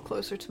 Step a little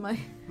closer to my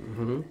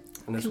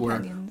And as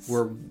companions.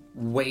 we're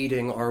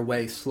wading our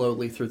way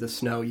slowly through the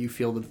snow, you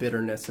feel the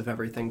bitterness of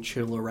everything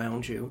chill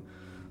around you.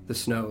 The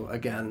snow,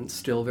 again,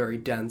 still very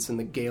dense, and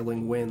the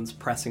galing winds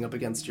pressing up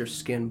against your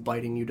skin,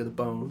 biting you to the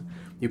bone.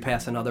 You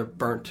pass another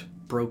burnt,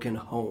 broken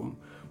home,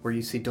 where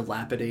you see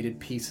dilapidated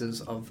pieces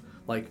of,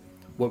 like,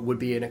 what would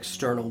be an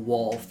external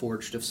wall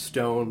forged of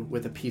stone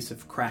with a piece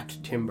of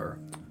cracked timber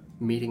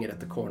meeting it at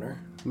the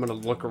corner. I'm gonna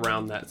look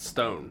around that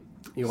stone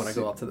You want to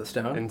go up to the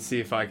stone? and see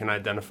if I can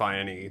identify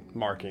any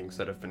markings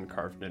that have been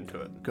carved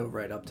into it. Go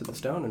right up to the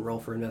stone and roll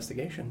for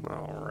investigation.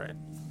 All right.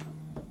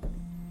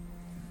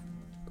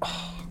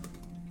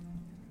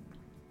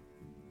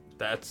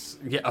 That's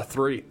a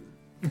 3.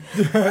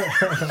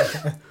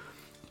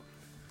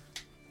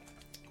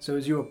 So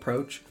as you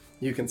approach,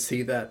 you can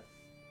see that,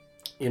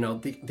 you know,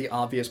 the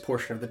obvious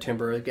portion of the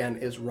timber, again,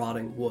 is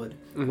rotting wood,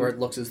 where it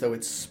looks as though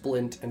it's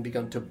splint and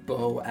begun to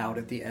bow out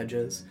at the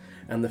edges,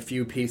 and the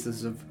few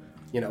pieces of,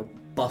 you know,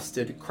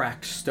 busted,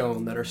 cracked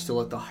stone that are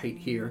still at the height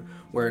here,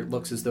 where it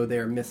looks as though they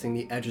are missing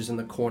the edges and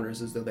the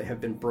corners, as though they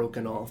have been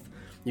broken off.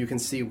 You can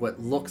see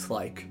what looks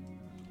like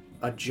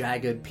a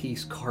jagged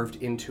piece carved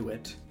into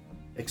it,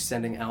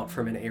 extending out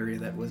from an area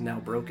that was now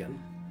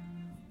broken,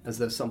 as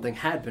though something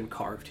had been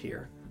carved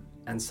here,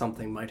 and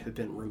something might have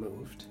been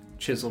removed,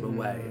 chiseled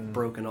away,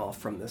 broken off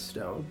from this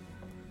stone.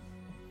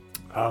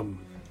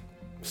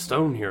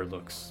 Stone here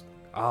looks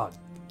odd.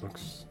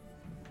 Looks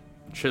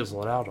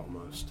chiseled out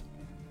almost.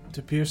 It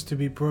appears to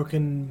be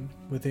broken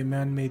with a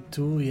man-made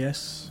tool,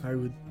 yes. I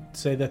would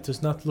say that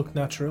does not look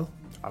natural.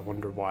 I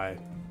wonder why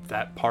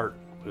that part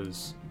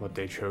was what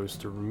they chose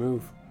to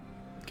remove.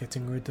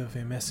 Getting rid of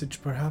a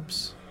message,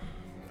 perhaps?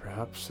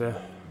 Perhaps, yeah.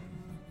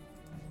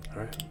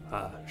 Alright,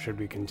 should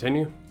we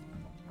continue?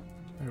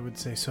 I would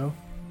say so.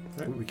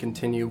 We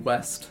continue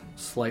west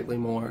slightly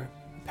more,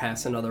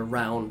 pass another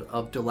round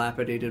of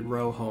dilapidated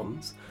row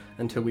homes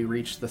until we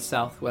reach the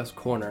southwest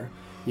corner.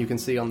 You can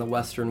see on the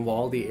western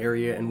wall the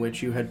area in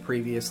which you had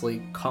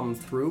previously come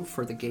through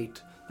for the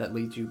gate that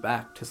leads you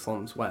back to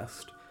Slums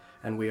West.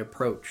 And we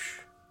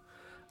approach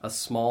a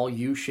small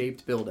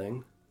U-shaped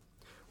building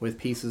with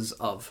pieces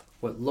of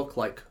what look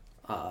like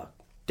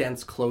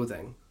dense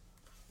clothing,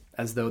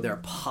 as though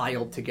they're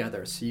piled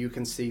together. So you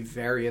can see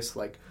various,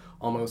 like,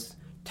 almost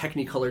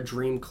Technicolor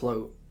dream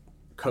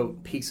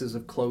coat pieces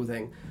of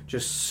clothing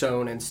just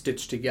sewn and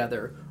stitched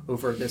together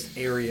over this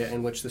area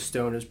in which the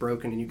stone is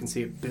broken, and you can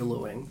see it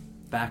billowing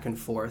back and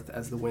forth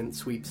as the wind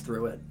sweeps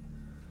through it.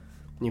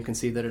 And you can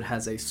see that it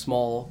has a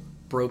small,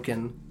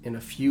 broken in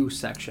a few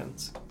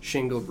sections,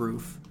 shingled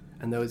roof,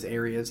 and those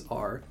areas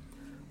are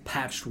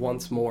patched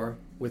once more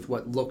with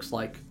what looks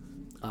like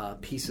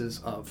pieces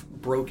of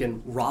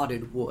broken,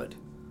 rotted wood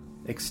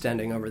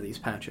extending over these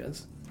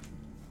patches.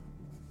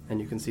 And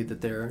you can see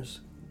that there's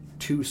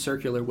 2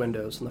 circular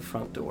windows in the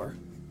front door,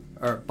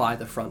 or by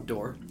the front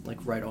door,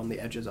 like right on the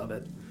edges of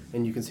it.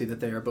 And you can see that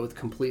they are both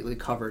completely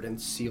covered and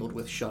sealed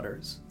with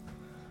shutters.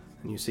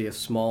 And you see a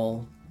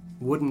small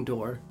wooden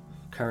door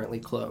currently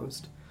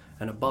closed,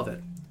 and above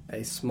it,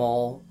 a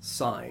small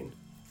sign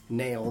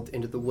nailed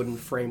into the wooden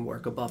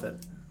framework above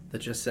it that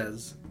just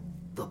says,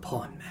 "The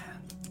Pawn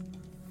Man."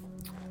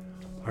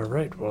 All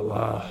right, well,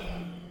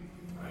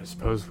 I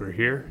suppose we're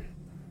here.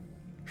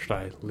 Should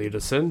I lead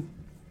us in?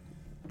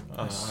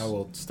 I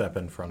will step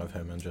in front of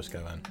him and just go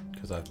in,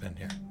 because I've been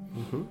here.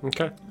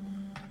 Okay.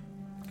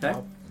 Okay?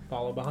 I'll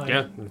follow behind.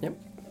 Yeah. Yep.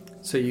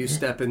 So you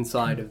step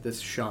inside of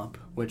this shop,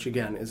 which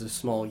again is a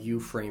small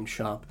U-frame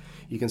shop.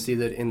 You can see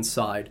that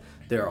inside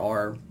there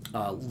are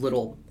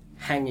little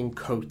hanging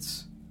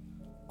coats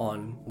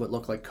on what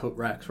look like coat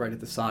racks right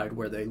at the side,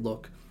 where they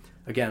look,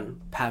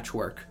 again,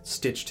 patchwork,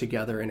 stitched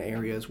together in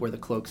areas where the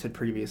cloaks had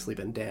previously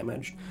been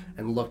damaged,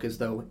 and look as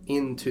though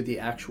into the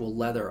actual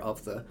leather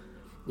of the,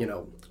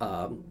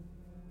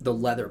 the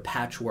leather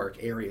patchwork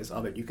areas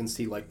of it, you can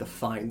see like the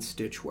fine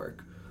stitch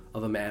work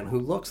of a man who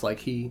looks like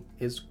he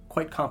is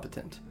quite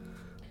competent.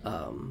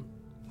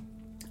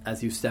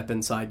 As you step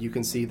inside, you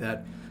can see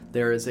that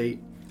there is a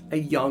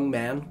young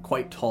man,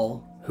 quite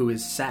tall, who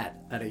is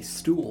sat at a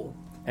stool,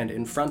 and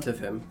in front of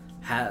him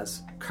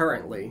has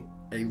currently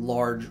a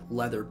large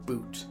leather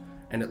boot,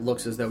 and it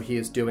looks as though he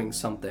is doing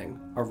something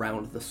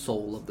around the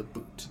sole of the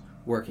boot,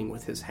 working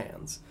with his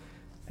hands.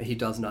 He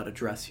does not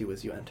address you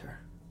as you enter.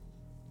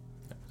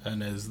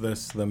 And is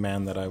this the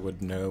man that I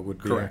would know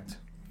would be? Correct.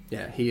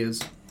 Yeah, he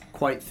is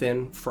quite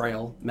thin,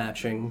 frail,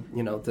 matching,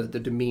 the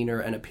demeanor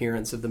and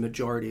appearance of the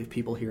majority of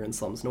people here in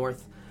Slums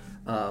North.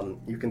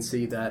 You can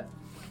see that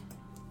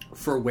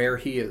for where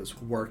he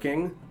is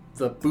working,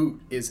 the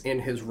boot is in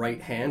his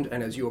right hand,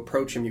 and as you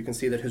approach him, you can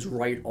see that his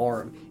right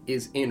arm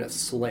is in a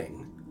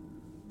sling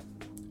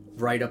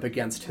right up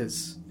against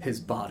his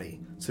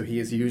body. So he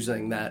is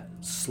using that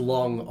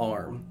slung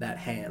arm, that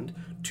hand,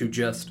 to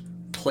just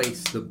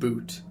place the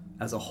boot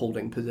as a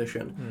holding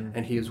position,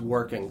 and he is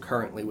working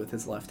currently with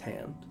his left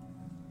hand.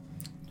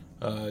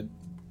 I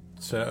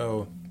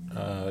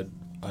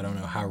don't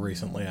know how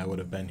recently I would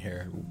have been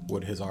here.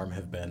 Would his arm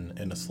have been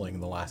in a sling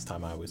the last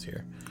time I was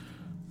here?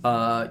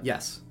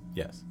 Yes.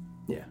 Yes.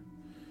 Yeah.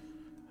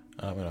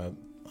 I'm gonna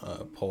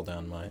pull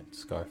down my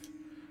scarf.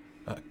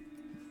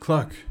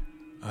 Clark,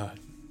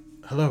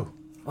 hello.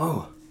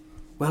 Oh,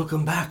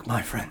 welcome back,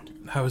 my friend.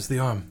 How is the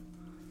arm?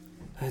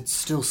 It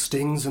still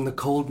stings and the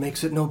cold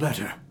makes it no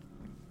better.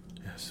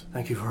 Yes.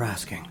 Thank you for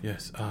asking.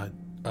 Yes,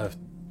 I've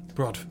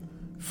brought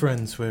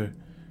friends. We're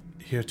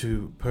here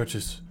to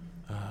purchase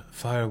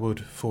firewood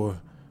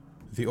for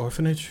the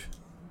orphanage.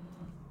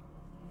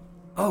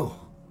 Oh,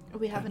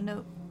 We have a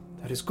note.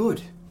 that is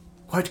good.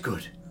 Quite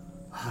good.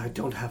 I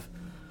don't have...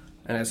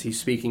 And as he's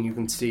speaking, you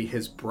can see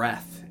his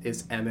breath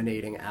is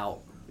emanating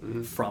out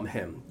from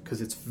him,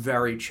 because it's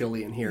very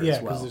chilly in here Yeah,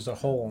 as well. because there's a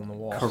hole in the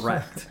wall.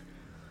 Correct.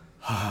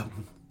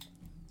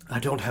 I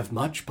don't have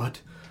much,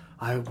 but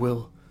I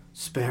will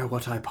spare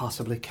what I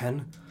possibly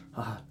can.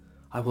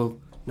 I will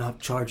not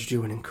charge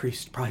you an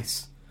increased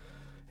price,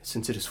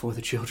 since it is for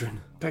the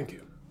children. Thank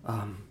you.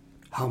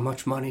 How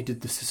much money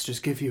did the sisters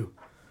give you?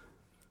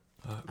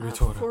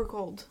 Retorta. 4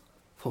 gold.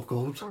 Full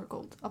gold? 4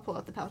 gold. I'll pull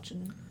out the pouch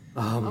and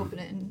open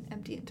it and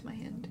empty it into my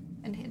hand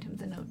and hand him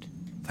the note.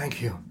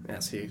 Thank you.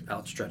 As he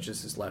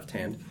outstretches his left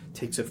hand,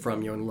 takes it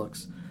from you and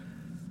looks.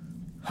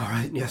 All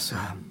right, yes,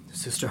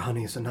 Sister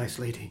Honey is a nice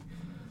lady.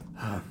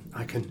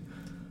 I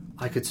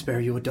could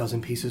spare you a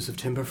dozen pieces of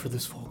timber for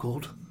this 4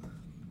 gold.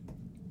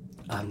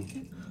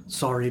 I'm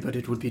sorry, but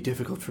it would be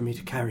difficult for me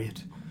to carry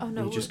it. Oh,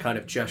 no. And he just kind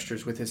of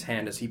gestures with his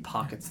hand as he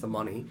pockets the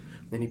money.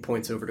 Then he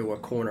points over to a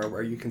corner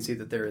where you can see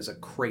that there is a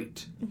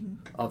crate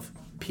of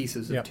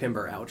pieces of Yep.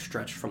 timber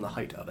outstretched from the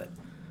height of it.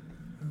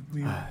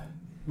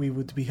 We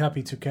would be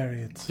happy to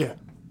carry it. Yeah.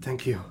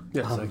 Thank you.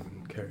 Yes, I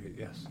can carry it,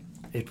 yes.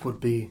 It would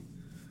be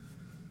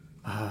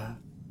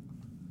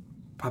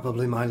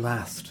probably my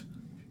last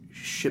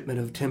shipment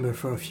of timber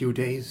for a few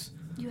days.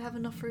 You have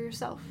enough for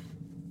yourself.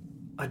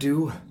 I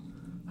do.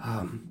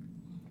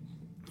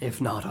 If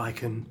not, I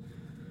can...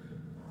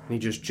 And he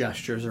just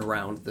gestures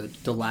around the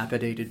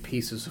dilapidated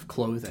pieces of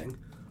clothing.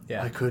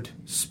 Yeah. I could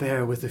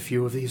spare with a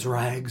few of these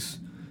rags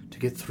to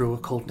get through a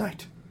cold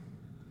night.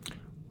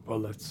 Well,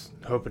 let's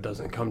hope it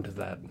doesn't come to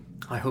that.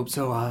 I hope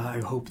so.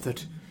 I hope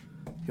that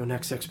your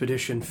next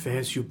expedition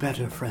fares you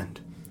better, friend.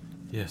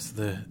 Yes,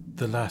 the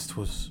last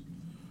was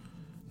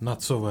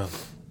not so well.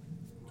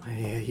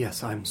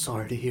 Yes, I'm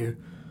sorry to hear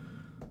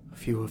a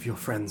few of your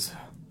friends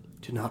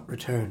did not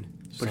return,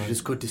 but it Sorry.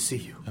 is good to see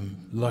you.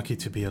 I'm lucky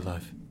to be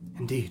alive.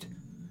 Indeed.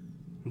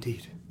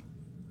 Indeed.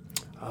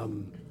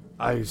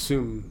 I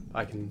assume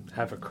I can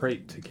have a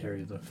crate to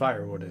carry the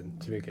firewood in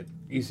to make it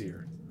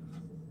easier.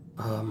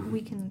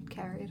 We can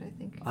carry it, I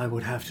think. I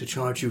would have to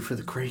charge you for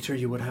the crate, or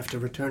you would have to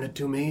return it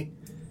to me.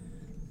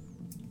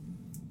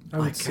 I I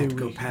would say can't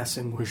go we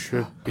passing. We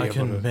should be I able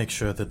can to... make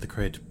sure that the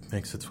crate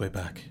makes its way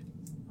back,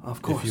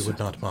 Of course. if you would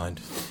not mind.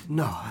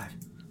 No, I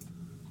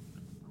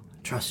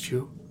trust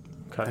you.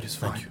 Okay. That is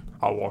fine. Thank you.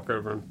 I'll walk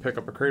over and pick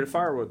up a crate of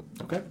firewood.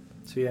 Okay.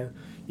 So yeah,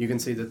 you can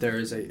see that there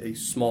is a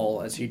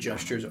small, as he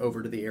gestures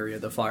over to the area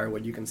of the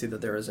firewood, you can see that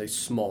there is a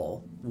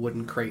small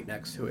wooden crate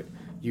next to it.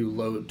 You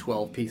load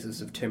 12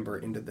 pieces of timber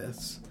into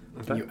this,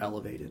 Okay. and you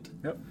elevate it.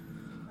 Yep.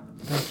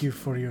 thank you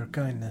for your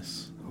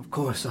kindness. Of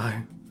course,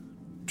 I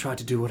try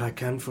to do what I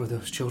can for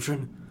those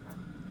children.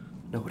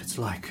 Know what it's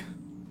like.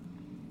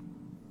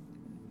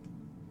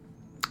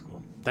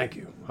 Thank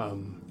you.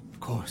 Of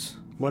course.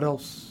 What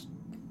else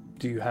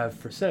do you have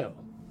for sale?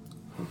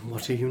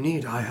 What do you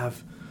need? I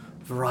have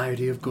a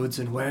variety of goods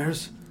and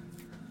wares.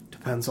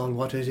 Depends on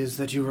what it is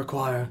that you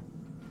require.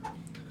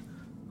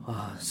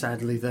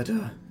 Sadly,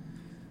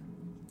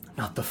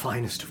 not the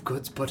finest of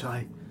goods, but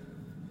I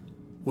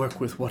work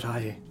with what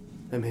I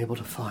am able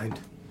to find.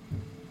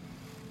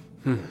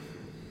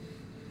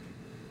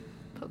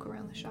 Poke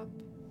around the shop.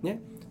 Yeah.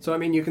 So, I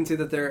mean, you can see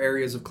that there are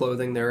areas of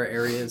clothing. There are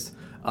areas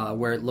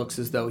where it looks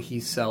as though he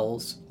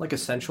sells, like,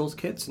 essentials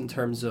kits in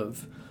terms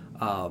of,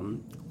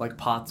 like,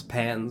 pots,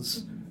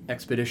 pans,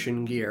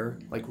 expedition gear,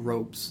 like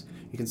ropes.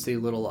 You can see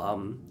little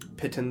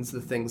pitons,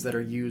 the things that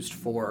are used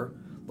for,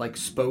 like,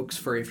 spokes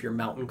for if you're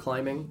mountain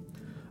climbing.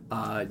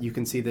 You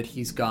can see that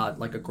he's got,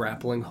 like, a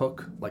grappling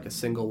hook, like a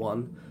single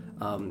one.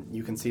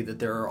 You can see that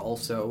there are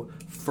also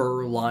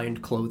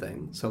fur-lined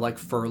clothing, so, like,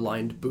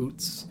 fur-lined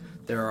boots.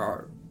 There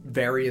are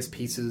various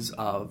pieces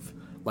of,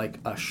 like,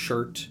 a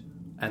shirt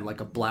and, like,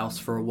 a blouse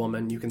for a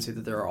woman. You can see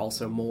that there are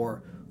also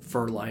more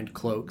fur-lined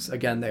cloaks.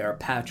 Again, they are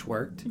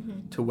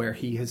patchworked to where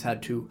he has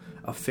had to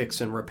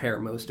affix and repair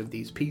most of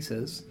these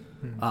pieces.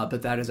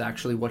 But that is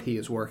actually what he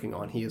is working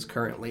on. He is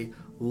currently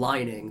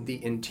lining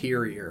the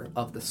interior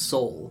of the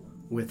sole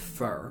with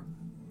fur.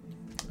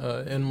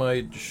 In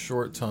my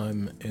short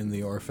time in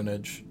the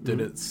orphanage, did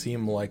it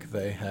seem like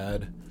they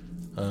had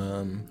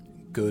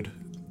good,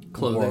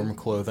 Clothing? warm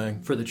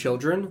clothing? For the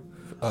children,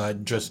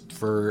 Just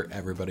for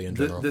everybody in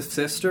general. the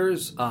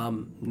sisters,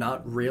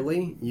 not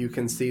really. You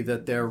can see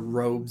that their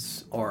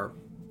robes are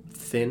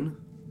thin.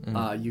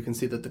 You can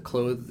see that the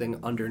clothing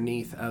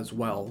underneath as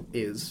well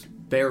is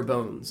bare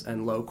bones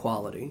and low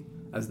quality,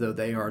 as though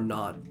they are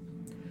not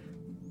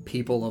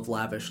people of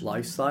lavish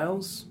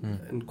lifestyles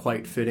and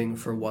quite fitting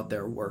for what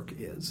their work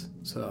is.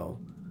 So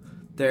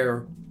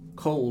they're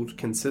cold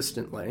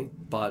consistently,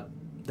 but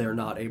they're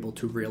not able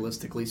to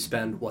realistically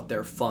spend what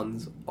their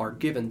funds are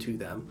given to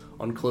them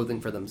on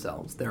clothing for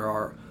themselves. There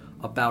are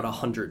about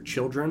 100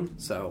 children,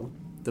 so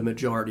the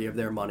majority of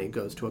their money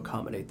goes to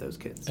accommodate those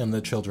kids. And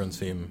the children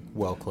seem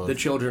well clothed. The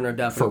children are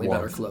definitely For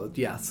better warmth. clothed,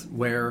 yes.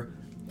 Where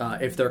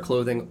if their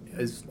clothing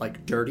is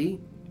like dirty,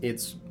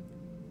 it's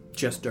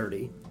just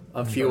dirty.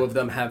 A few of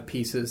them have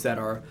pieces that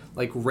are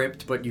like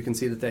ripped, but you can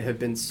see that they have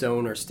been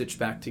sewn or stitched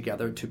back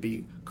together to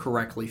be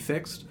correctly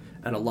fixed.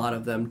 And a lot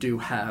of them do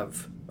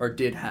have, or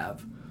did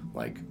have,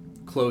 like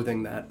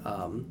clothing that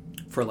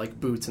for like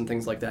boots and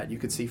things like that. You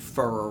could see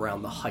fur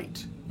around the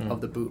height of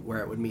the boot where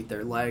it would meet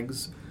their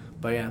legs.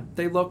 But yeah,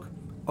 they look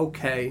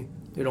okay.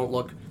 They don't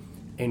look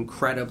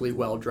incredibly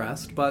well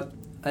dressed, but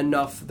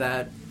enough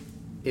that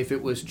if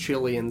it was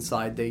chilly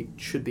inside, they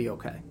should be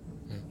okay.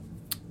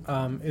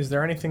 Is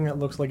there anything that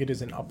looks like it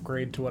is an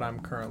upgrade to what I'm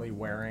currently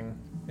wearing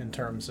in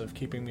terms of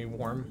keeping me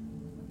warm?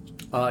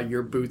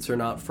 Your boots are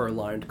not fur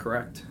lined,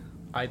 correct?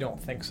 I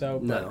don't think so,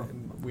 but No.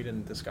 we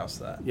didn't discuss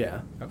that.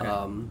 Yeah. Okay.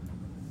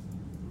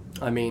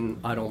 I mean,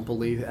 I don't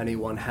believe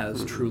anyone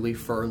has truly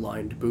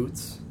fur-lined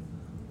boots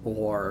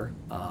or,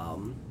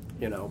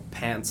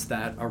 pants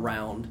that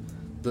around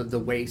the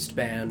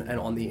waistband and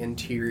on the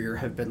interior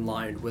have been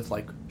lined with,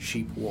 like,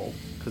 sheep wool,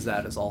 because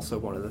that is also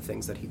one of the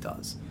things that he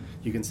does.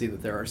 You can see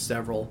that there are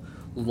several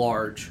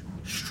large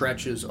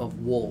stretches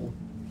of wool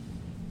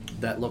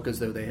that look as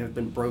though they have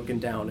been broken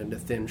down into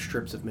thin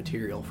strips of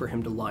material for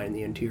him to line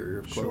the interior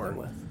of clothing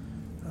Sure.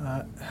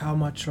 with. How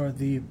much are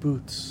the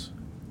boots?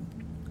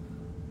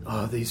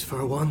 These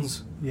fur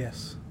ones?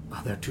 Yes.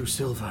 They're 2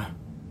 silver.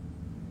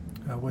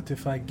 What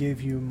if I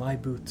gave you my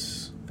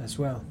boots as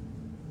well?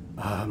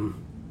 And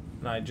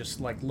I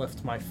just like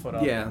lift my foot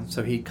up. Yeah,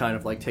 so he kind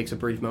of like takes a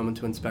brief moment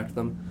to inspect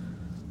them.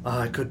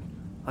 I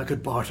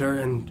could barter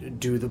and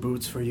do the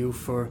boots for you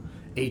for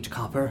 8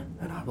 copper,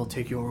 and I will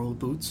take your old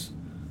boots.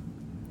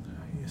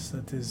 Yes,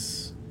 that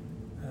is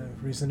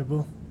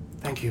reasonable.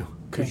 Thank you.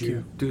 Could Thank you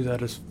you. do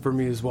that as for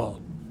me as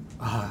well?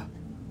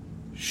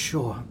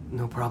 Sure,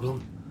 no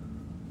problem.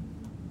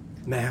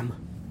 Ma'am.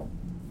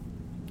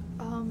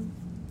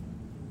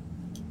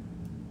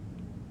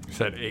 You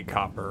said 8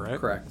 copper, right?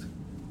 Correct.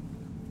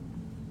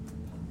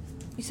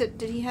 You said,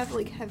 did he have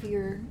like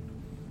heavier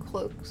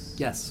cloaks?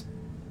 Yes.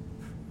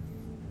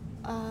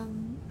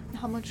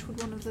 How much would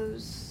one of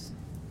those?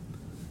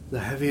 The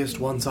heaviest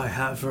ones I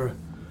have are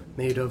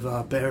made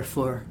of bear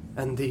fur,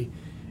 and the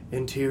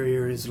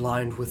interior is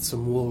lined with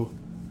some wool.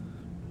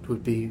 It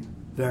would be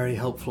very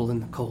helpful in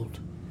the cold.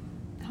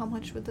 How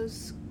much would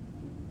those?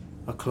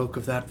 A cloak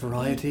of that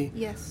variety?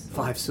 Yes.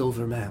 5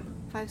 silver, ma'am.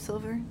 5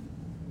 silver.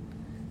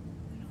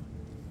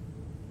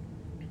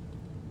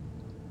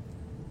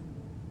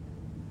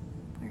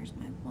 Where's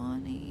my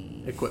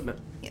money? Equipment.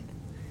 Yep.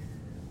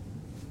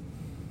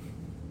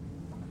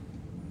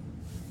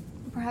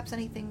 Perhaps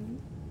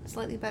anything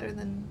slightly better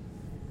than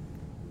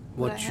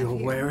What I have you're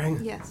here.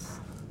 wearing? Yes.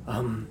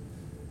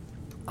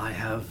 I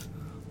have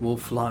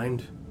wolf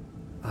lined,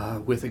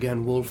 with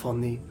again wool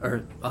on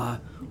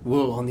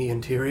the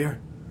interior.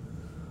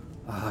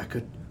 I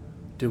could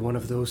do one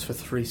of those for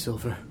 3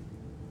 silver.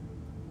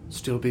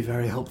 Still be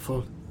very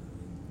helpful.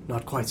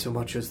 Not quite so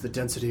much as the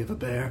density of a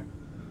bear.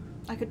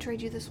 I could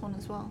trade you this one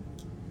as well.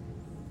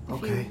 If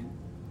Okay. you-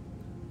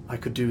 I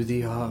could do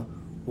the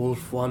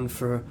wolf one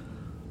for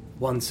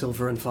 1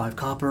 silver and 5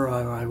 copper,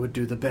 or I would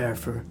do the bear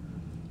for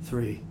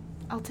 3.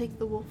 I'll take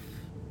the wolf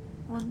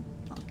one.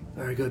 I'll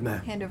Very good,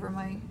 ma'am. hand over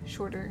my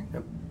shorter.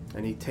 Yep.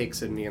 And he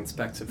takes it and he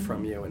inspects it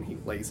from you and he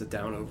lays it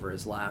down over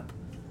his lap.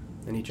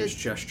 And he just It-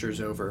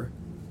 gestures over.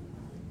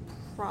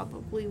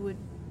 Probably would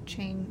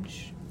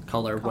change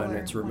Color when color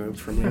it's when- removed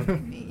from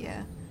you.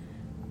 Yeah.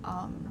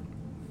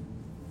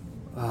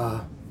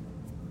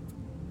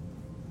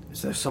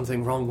 Is there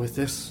something wrong with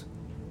this?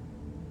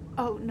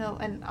 Oh no,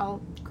 and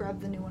I'll grab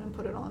the new one and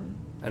put it on.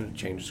 And it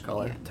changes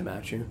color Yeah. to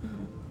match you.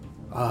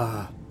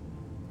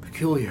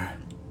 Peculiar.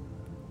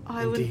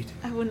 Oh, Indeed.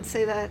 I wouldn't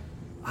say that.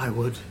 I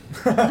would.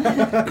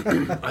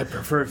 I'd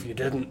prefer if you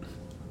didn't.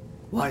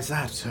 Why's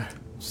that, sir?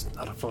 It's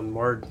not a fun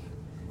word.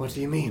 What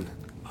do you mean?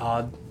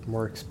 Odd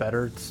works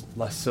better. It's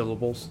less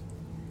syllables.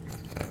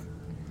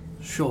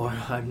 Sure,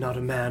 I'm not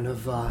a man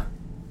of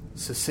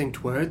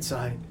succinct words.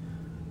 I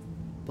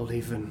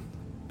believe in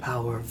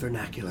power of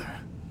vernacular.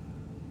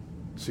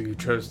 So you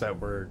chose that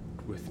word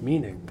with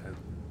meaning, then.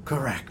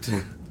 Correct.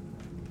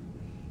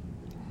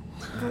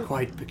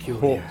 Quite Oh,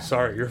 peculiar.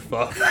 sorry, you're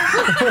fucked.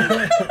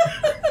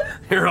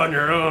 You're on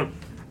your own.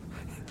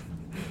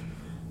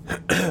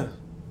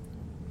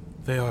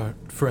 They are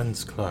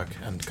friends, Clark,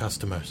 and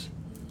customers.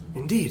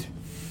 Indeed.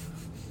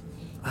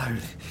 I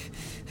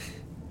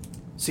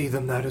see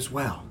them that as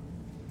well,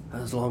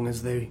 as long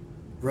as they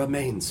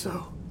remain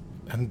so.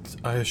 And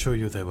I assure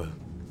you they will.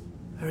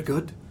 Very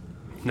good.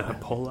 I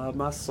pull out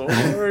my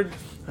sword.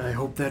 I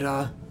hope that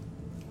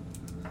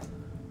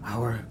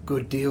our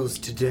good deals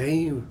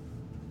today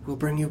will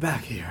bring you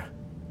back here.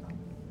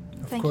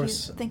 Thank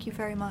course. you. Thank you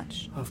very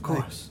much. Of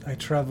course. I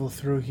travel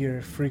through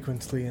here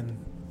frequently, and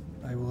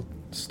I will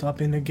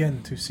stop in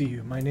again to see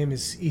you. My name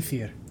is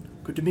Ethier.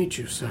 Good to meet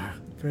you, sir.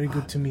 Very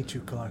good to meet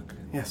you, Clark.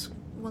 Yes,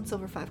 1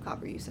 silver, 5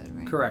 copper. You said,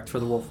 right? correct for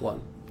the wolf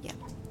one. Yeah.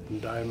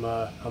 And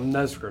I'm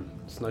Nesgrim.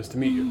 It's nice to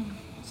meet you.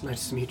 It's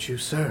nice to meet you,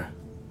 sir.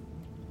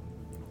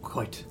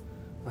 Quite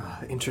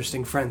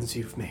interesting friends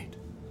you've made.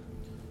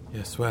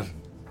 Yes, well,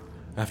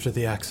 after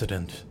the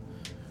accident,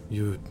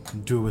 you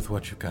do with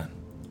what you can.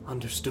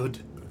 Understood.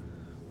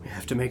 We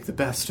have to make the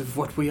best of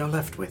what we are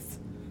left with.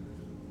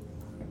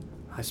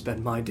 I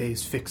spend my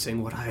days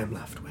fixing what I am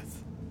left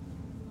with.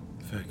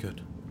 Very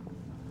good.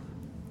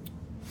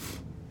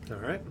 All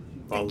right.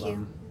 Thank you.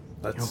 You're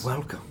Let's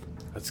welcome.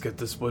 get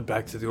this wood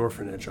back to the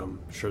orphanage. I'm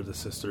sure the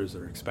sisters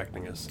are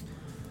expecting us.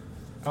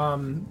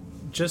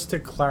 Just to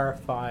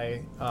clarify,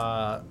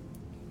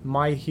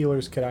 my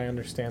healer's kit, I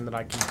understand that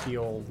I can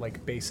heal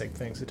like basic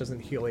things. It doesn't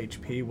heal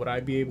HP. Would I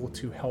be able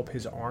to help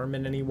his arm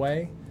in any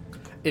way?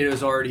 It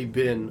has already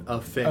been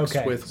affixed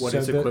Okay, with what so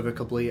is the-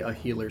 equivocally a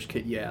healer's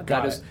kit. Yeah,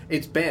 Got that is. it.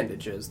 It's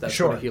bandages. That's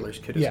Sure. what a healer's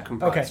kit is Yeah.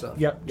 comprised Okay. of.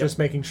 Yep. Just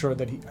making sure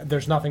that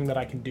there's nothing that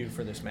I can do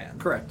for this man.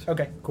 Correct.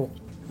 Okay. Cool.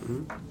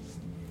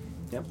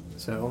 Yep.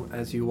 So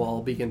as you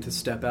all begin to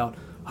step out,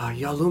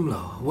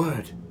 Yalumlo, a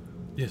word,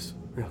 Yes.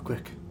 real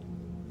quick.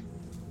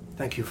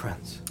 Thank you,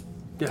 friends.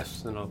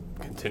 Yes, and I'll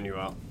continue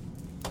out.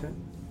 Okay.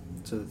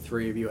 So the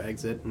 3 of you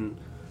exit, and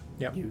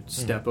Yep. you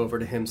step over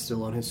to him,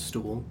 still on his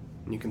stool,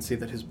 and you can see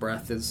that his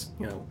breath is,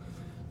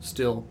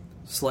 still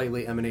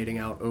slightly emanating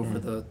out over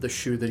the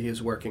shoe that he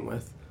is working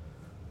with.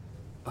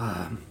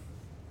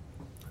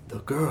 The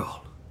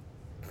girl.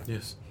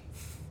 Yes.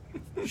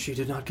 She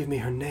did not give me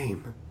her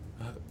name.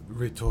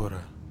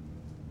 Ritora.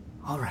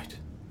 All right.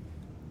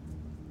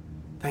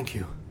 Thank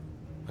you.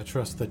 I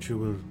trust that you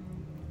will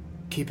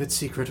Keep it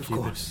secret, of keep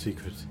it course.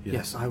 secret.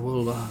 Yes, I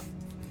will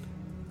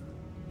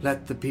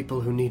let the people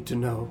who need to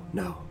know.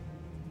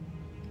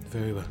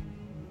 Very well.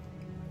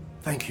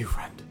 Thank you,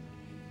 friend.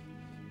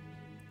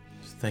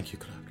 Thank you,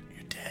 Clark.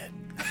 You're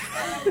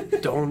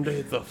dead. Donde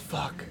the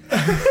fuck?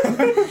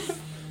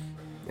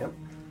 Yep.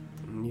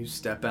 And you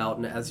step out,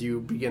 and as you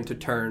begin to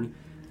turn,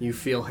 you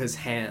feel his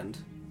hand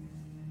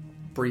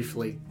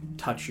briefly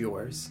touch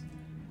yours.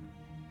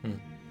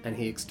 And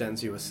he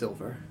extends you a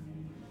silver.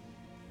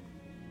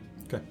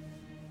 Okay.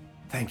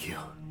 Thank you.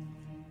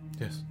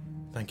 Yes.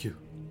 Thank you.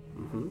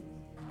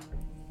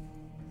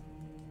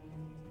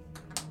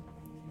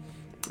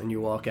 And you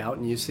walk out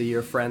and you see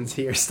your friends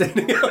here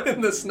standing out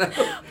in the snow.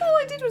 All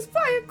I did was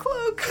buy a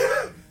cloak.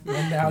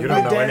 And now You you're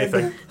don't know dead.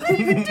 anything. I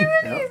didn't do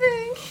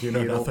anything. You know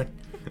You don't- nothing.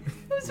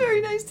 I was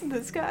very nice to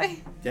this guy.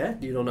 Yeah,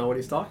 you don't know what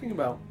he's talking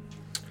about.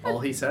 All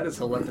he said is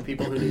he'll let the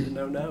people who need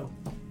to know.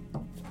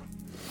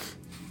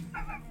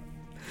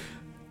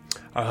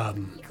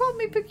 He called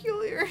me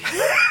peculiar.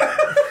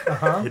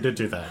 You did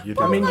do that. You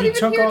did. I mean, not you even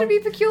took here off. to be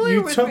peculiar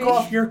You with took me.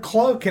 off your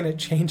cloak and it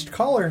changed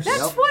colors.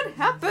 That's Yep. what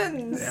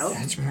happens.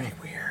 That's pretty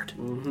weird.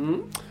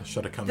 I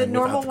should have come The in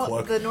normal without the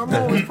one, cloak. the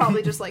normal one was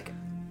probably just like,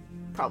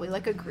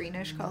 like a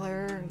greenish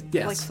color,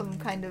 Yes. like some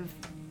kind of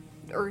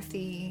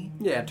earthy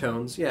Yeah,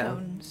 tones. Yeah.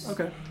 tones.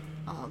 Okay.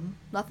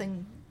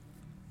 Nothing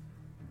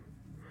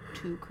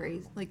too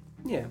crazy. Like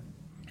Yeah.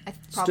 I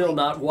probably Still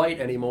not white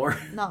anymore.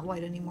 not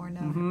white anymore.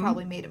 No, Mm-hmm.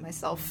 probably made it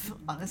myself.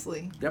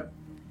 Honestly, Yep.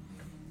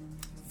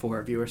 4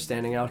 of you are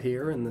standing out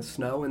here in the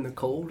snow and the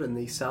cold in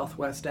the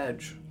southwest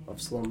edge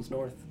of Slums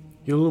North.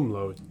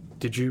 Yulumlo,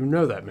 did you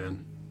know that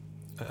man?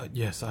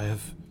 Yes, I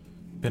have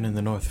been in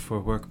the north for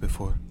work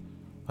before.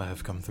 I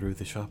have come through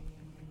the shop.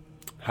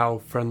 How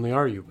friendly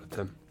are you with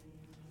him?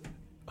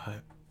 I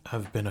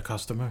have been a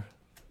customer.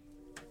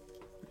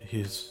 He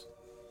is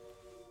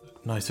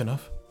nice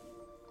enough.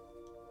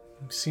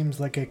 Seems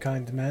like a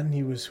kind man.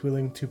 He was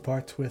willing to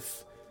part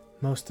with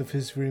most of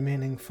his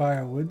remaining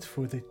firewood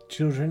for the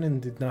children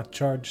and did not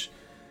charge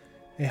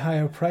a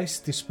higher price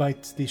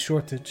despite the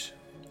shortage.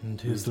 And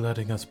he is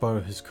letting us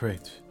borrow his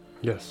crate.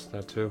 Yes,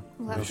 that too.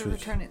 we'll have to should.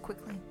 return it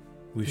quickly.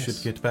 We Yes.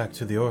 should get back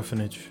to the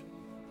orphanage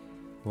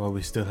while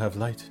we still have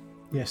light.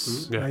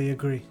 Yes, Yeah. I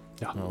agree.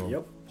 I'll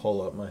Yep.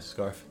 pull up my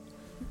scarf.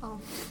 Oh,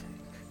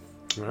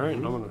 All right,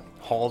 I'm gonna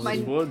haul My-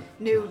 this wood.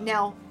 new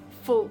now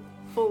full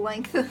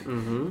length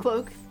Mm-hmm.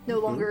 cloak. No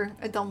longer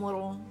a dumb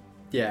little.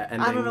 Yeah,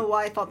 and I don't know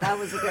why I thought that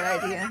was a good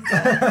idea.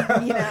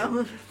 But, you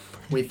know,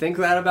 we think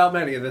that about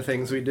many of the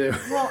things we do.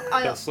 well,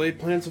 Got laid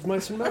plans of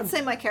mice and men. let's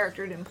say my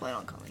character didn't plan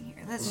on coming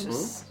here. Let's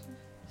just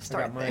I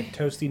start got my there.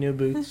 toasty new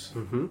boots.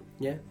 Mm-hmm.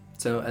 Yeah.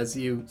 So as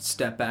you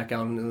step back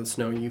out into the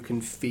snow, you can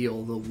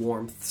feel the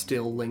warmth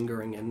still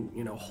lingering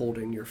and,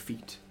 holding your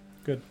feet.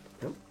 Good.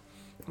 Yep.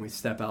 And we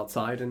step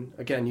outside, and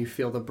again, you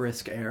feel the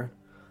brisk air.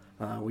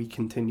 We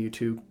continue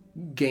to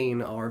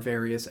gain our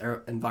various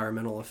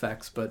environmental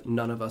effects, but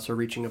none of us are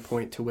reaching a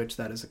point to which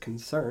that is a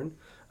concern.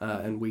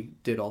 And we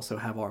did also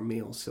have our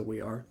meals, so we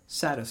are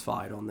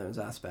satisfied on those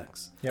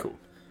aspects. Yep. Cool.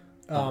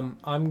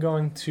 I'm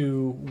going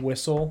to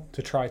whistle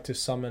to try to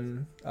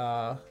summon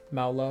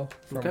Maulo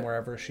from Okay.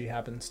 wherever she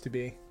happens to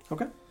be.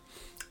 Okay.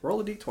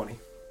 Roll a d20.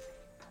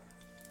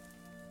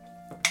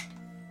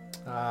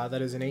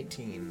 That is an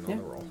 18 Yeah. on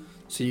the roll.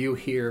 So you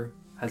hear,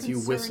 as you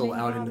whistle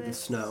Concerning out into the hobbits.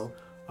 snow,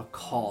 a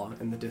caw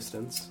in the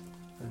distance,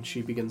 and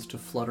she begins to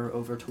flutter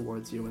over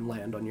towards you and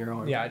land on your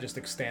arm. Yeah, I just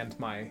extend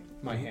my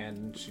hand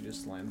and she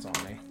just lands on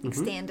me.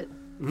 Extend it.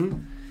 Mm-hmm.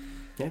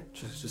 Yeah,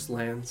 just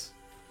lands.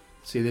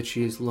 See that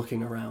she is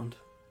looking around.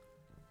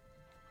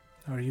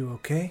 Are you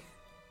okay?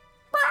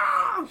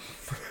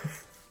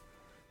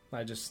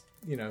 I just,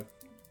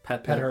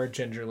 Pet pet her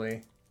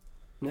gingerly.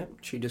 Yep,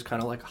 she just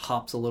kind of like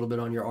hops a little bit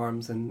on your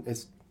arms and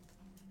is,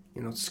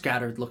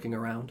 scattered looking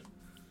around.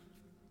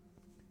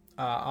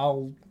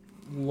 I'll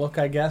look,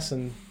 I guess,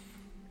 and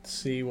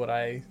see what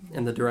I...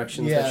 In the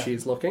directions Yeah. that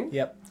she's looking?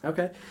 Yep.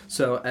 Okay,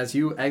 so as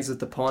you exit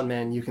the Pawn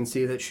Man, you can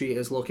see that she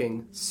is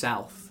looking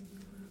south.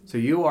 So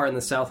you are in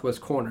the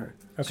southwest corner.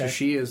 So Okay.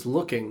 she is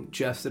looking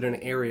just at an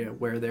area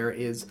where there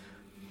is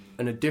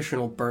an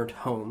additional burnt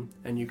home,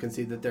 and you can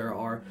see that there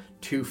are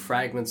 2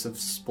 fragments of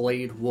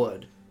splayed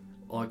wood,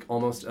 like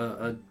almost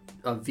a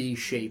V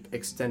shape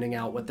extending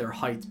out with their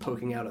heights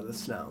poking out of the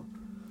snow.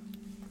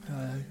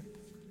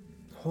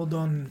 Hold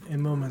on a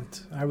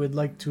moment. I would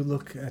like to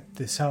look at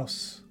this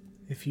house.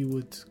 If you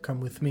would come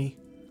with me.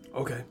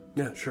 Okay,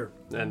 yeah, sure.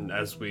 And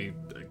as we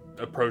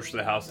approach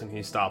the house and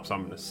he stops,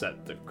 I'm gonna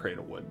set the crate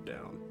of wood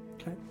down.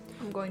 Okay.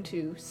 I'm going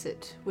to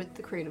sit with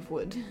the crate of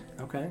wood.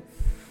 Okay.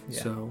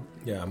 Yeah. So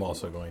Yeah, I'm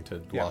also going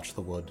to Yeah. watch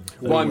the wood.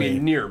 Well, I We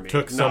mean, near me.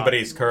 took not-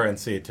 somebody's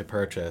currency to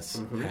purchase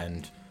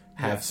and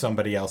have Yeah.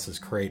 somebody else's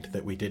crate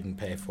that we didn't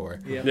pay for.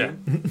 Yeah.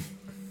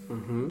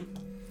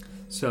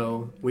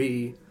 So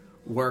we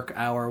work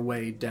our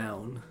way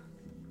down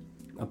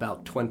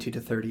about 20 to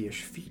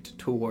 30-ish feet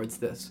towards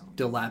this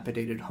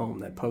dilapidated home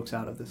that pokes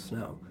out of the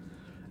snow.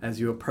 As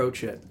you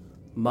approach it,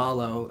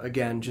 Malo,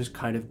 again, just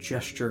kind of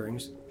gesturing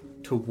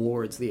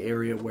towards the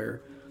area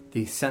where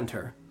the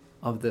center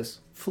of this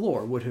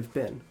floor would have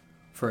been,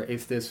 for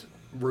if this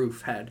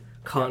roof had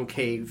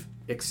concave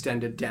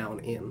extended down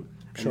in.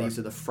 And Sure. these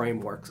are the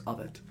frameworks of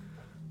it.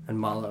 And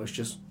Malo is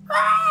just,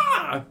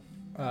 "Ah!"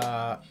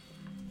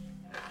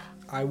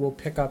 I will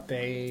pick up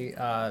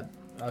a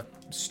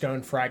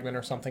stone fragment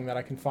or something that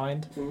I can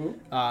find,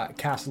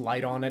 cast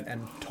light on it,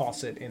 and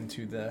toss it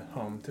into the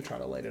home to try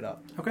to light it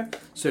up. Okay.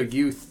 So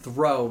you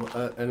throw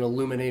an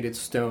illuminated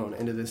stone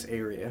into this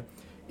area.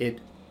 It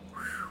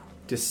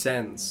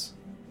descends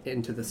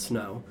into the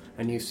snow,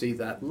 and you see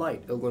that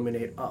light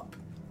illuminate up,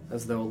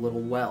 as though a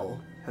little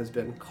well has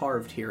been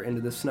carved here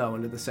into the snow,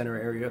 into the center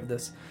area of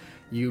this.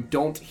 You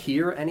don't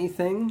hear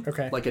anything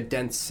like a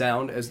dense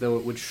sound as though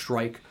it would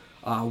strike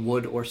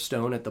wood or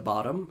stone at the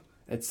bottom.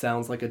 It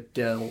sounds like a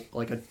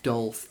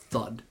dull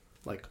thud,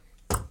 like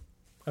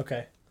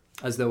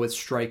as though it's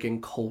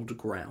striking cold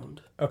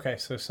ground. Okay,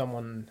 so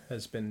someone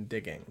has been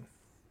digging.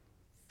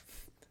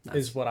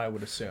 Is what I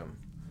would assume.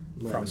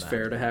 It's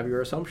fair to have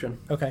your assumption.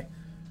 Okay.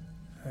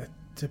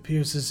 It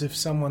appears as if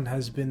someone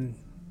has been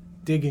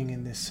digging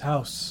in this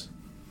house.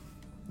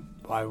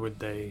 Why would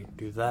they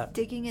do that?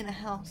 Digging in a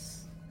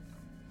house.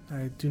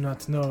 I do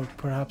not know.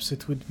 Perhaps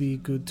it would be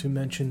good to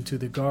mention to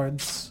the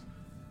guards.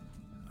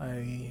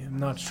 I am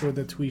not sure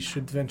that we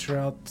should venture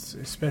out,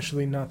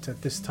 especially not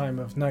at this time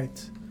of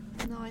night.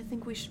 No, I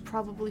think we should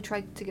probably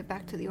try to get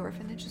back to the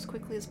orphanage as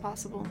quickly as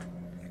possible.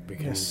 We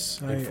can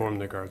inform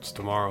the guards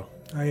tomorrow.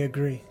 I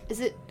agree.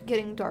 Is it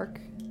getting dark?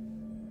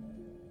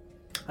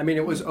 I mean,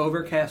 it was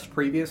overcast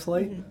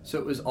previously, so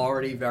it was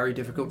already very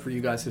difficult for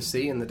you guys to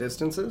see in the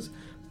distances,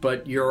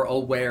 but you're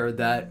aware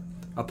that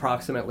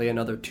approximately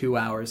another 2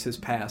 hours has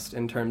passed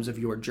in terms of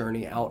your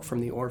journey out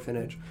from the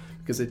orphanage,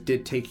 because it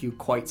did take you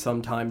quite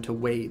some time to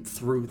wade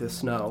through the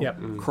snow,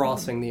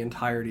 crossing the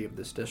entirety of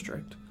this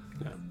district.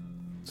 Yeah.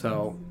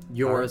 So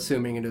you're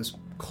assuming it is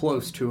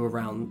close to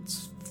around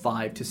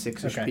 5 to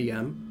 6-ish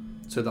p.m.,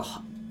 so the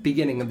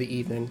beginning of the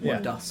evening or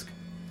dusk.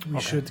 We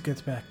should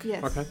get back.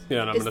 Yes. Okay.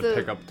 Yeah, and I'm going to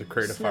pick up the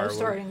crate of firewood.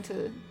 Starting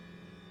to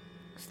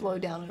slow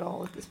down at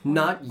all at this point?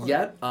 Not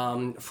yet.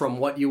 From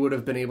what you would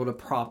have been able to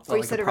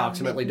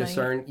approximately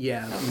discern,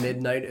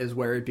 midnight is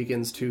where it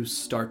begins to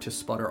start to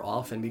sputter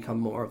off and become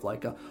more of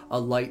like a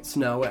light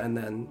snow and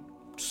then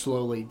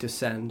slowly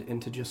descend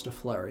into just a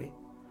flurry.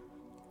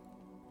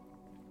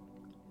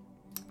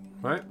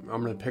 All right,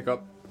 I'm going to pick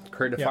up the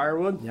crate of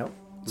firewood. Yep.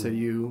 So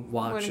you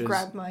watch. I'm going to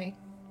grab my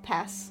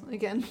pass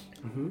again.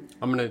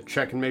 I'm going to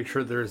check and make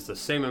sure there's the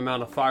same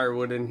amount of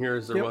firewood in here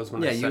as there was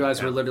when I set you guys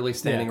it were down. literally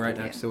standing right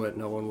next to it.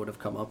 No one would have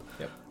come up.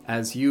 Yep.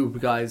 As you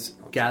guys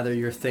gather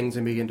your things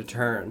and begin to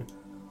turn,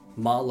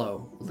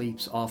 Malo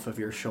leaps off of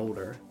your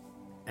shoulder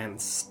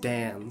and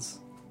stands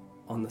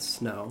on the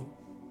snow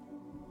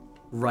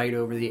right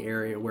over the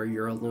area where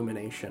your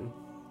illumination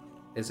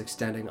is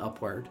extending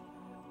upward,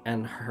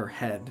 and her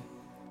head,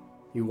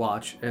 you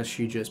watch as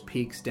she just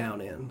peeks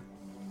down in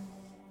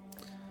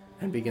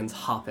and begins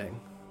hopping.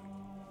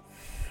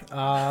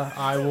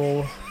 I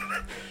will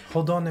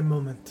hold on a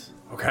moment.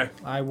 Okay.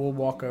 I will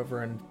walk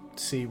over and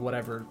see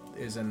whatever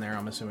is in there.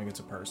 I'm assuming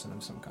it's a person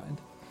of some kind.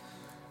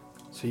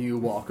 So you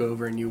walk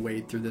over and you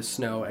wade through the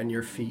snow, and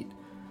your feet,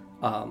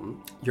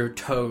 your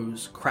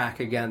toes crack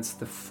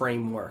against the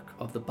framework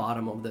of the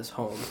bottom of this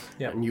home.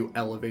 Yep. And you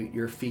elevate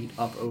your feet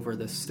up over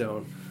this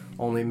stone.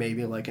 Only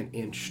maybe like an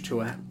inch to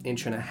an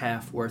inch and a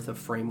half worth of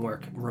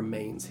framework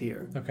remains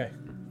here. Okay.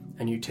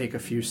 And you take a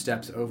few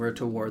steps over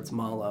towards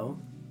Malo,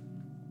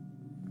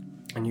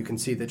 and you can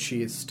see that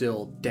she is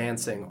still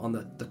dancing on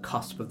the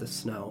cusp of the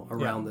snow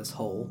around this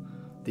hole,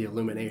 the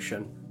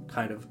illumination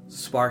kind of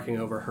sparking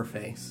over her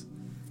face.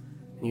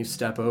 And you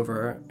step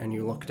over and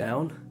you look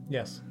down.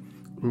 Yes.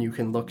 And you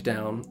can look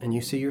down and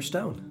you see your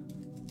stone.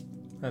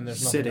 And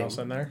there's nothing sitting. else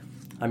in there?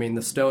 I mean,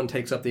 the stone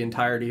takes up the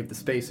entirety of the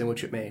space in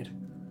which it made.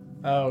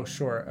 Oh,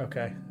 sure.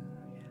 Okay.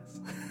 Yes.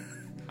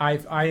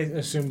 I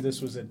assumed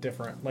this was a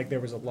different, like there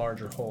was a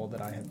larger hole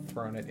that I had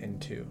thrown it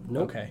into.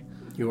 Nope. Okay.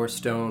 Your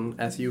stone,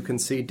 as you can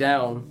see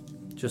down,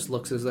 just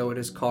looks as though it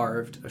is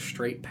carved a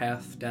straight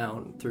path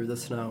down through the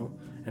snow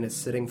and is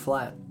sitting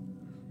flat.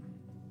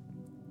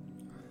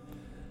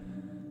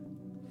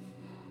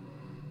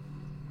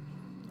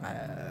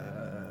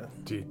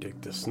 Do you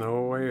dig the snow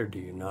away or do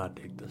you not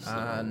dig the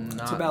snow?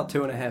 It's about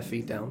 2.5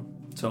 feet down.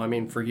 So, I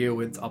mean, for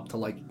you, it's up to,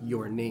 like,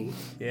 your knee.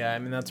 Yeah, I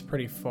mean, that's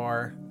pretty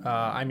far.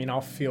 I mean,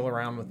 I'll feel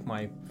around with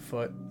my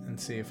foot and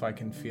see if I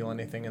can feel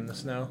anything in the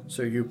snow.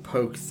 So you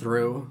poke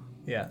through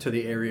Yeah. to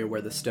the area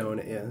where the stone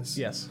is.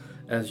 Yes.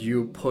 As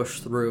you push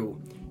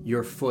through,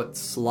 your foot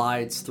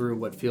slides through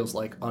what feels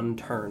like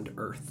unturned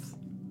earth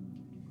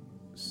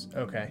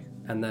Okay.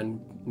 and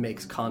then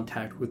makes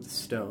contact with the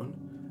stone.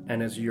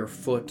 And as your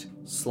foot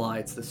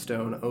slides the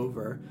stone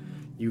over,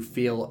 you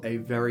feel a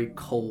very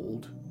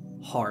cold,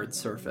 hard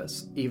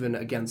surface, even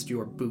against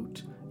your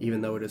boot,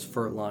 even though it is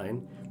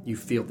fur-lined. You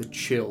feel the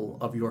chill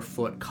of your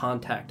foot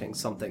contacting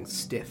something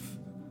stiff.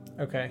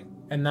 Okay.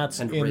 And that's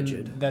And in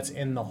rigid. That's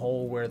in the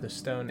hole where the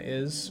stone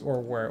is, or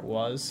where it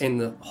was. In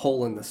the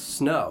hole in the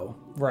snow,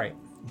 Right.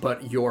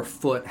 but your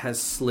foot has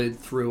slid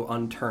through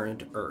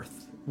unturned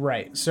earth.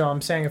 Right. So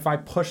I'm saying if I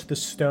push the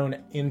stone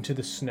into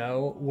the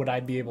snow, would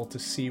I be able to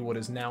see what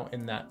is now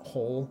in that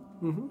hole?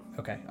 Mm-hmm.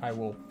 Okay. I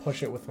will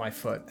push it with my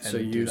foot and So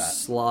do you that.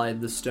 slide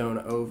the stone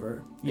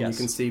over, and Yes. you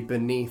can see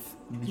beneath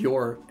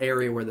your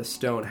area where the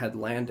stone had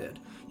landed,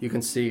 you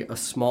can see a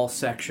small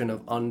section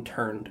of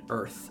unturned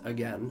earth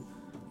again,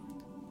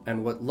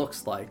 and what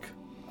looks like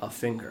a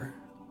finger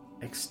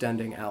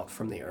extending out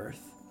from the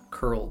earth,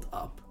 curled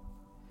up.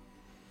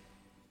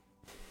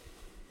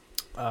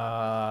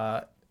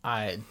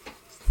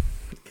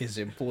 Is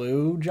it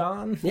blue,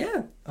 John?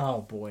 Yeah,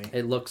 Oh boy.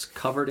 it looks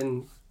covered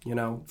in,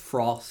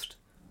 frost.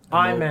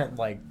 I meant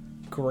like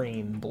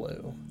green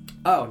blue.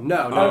 Oh,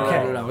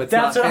 no. It's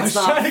That's what I was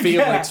not trying to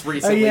Felix get.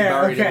 recently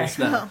buried in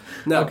snow.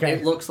 No, Okay.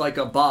 it looks like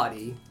a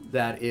body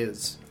that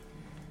is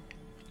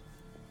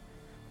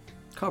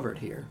covered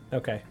here.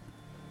 Okay.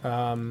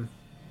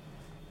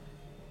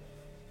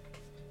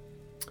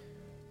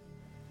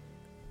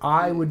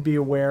 I would be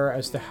aware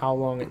as to how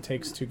long it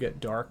takes to get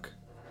dark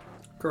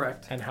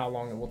Correct. and how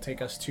long it will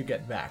take us to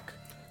get back.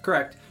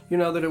 Correct. You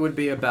know that it would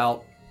be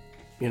about,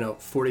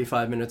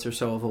 45 minutes or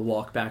so of a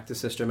walk back to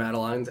Sister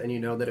Madeline's, and you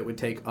know that it would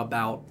take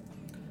about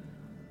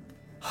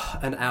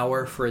an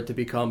hour for it to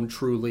become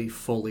truly,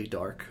 fully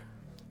dark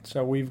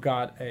So we've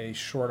got a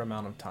short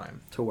amount of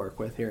time. to work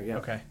with here, yeah.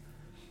 Okay.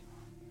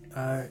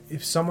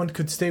 If someone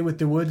could stay with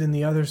the wood and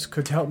the others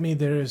could help me,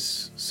 there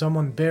is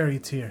someone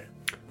buried here.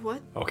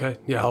 What? Okay,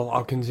 yeah,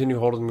 I'll continue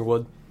holding the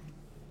wood.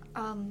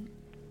 Are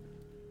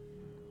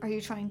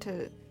you trying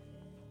to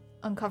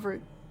uncover,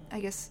 I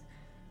guess...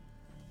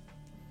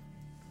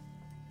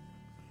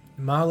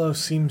 Malo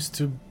seems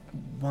to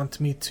want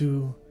me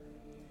to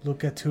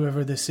look at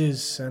whoever this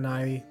is, and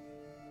I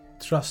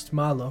trust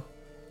Malo.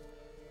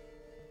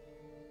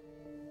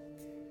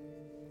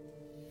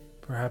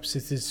 Perhaps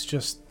it is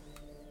just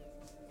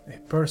a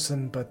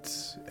person, but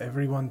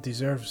everyone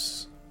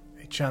deserves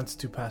a chance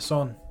to pass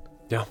on.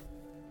 Yeah.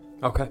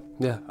 Okay,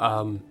 yeah,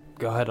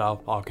 go ahead,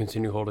 I'll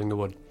continue holding the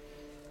wood.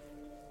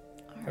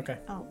 Alright. Okay.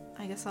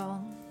 I guess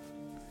I'll...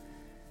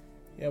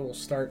 Yeah, we'll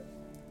start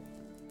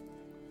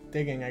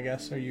digging, I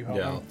guess. Are you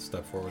helping? Yeah, I'll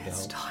step forward to It's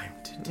help. time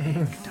to dig.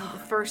 The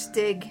first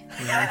dig.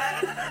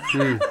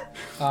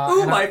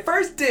 Ooh, my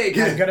first dig!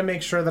 I'm going to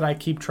make sure that I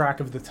keep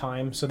track of the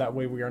time so that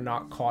way we are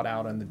not caught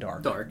out in the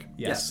dark. Dark.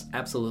 Yes.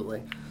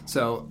 Absolutely.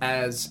 So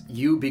as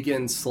you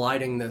begin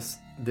sliding this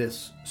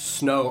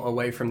snow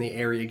away from the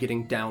area,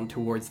 getting down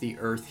towards the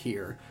earth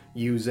here,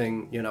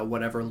 using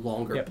whatever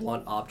longer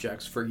blunt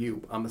objects for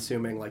you, I'm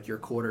assuming like your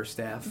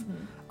quarterstaff.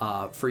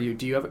 For you,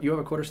 do you have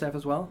a quarterstaff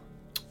as well?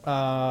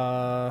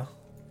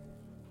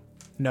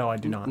 No, I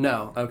do not.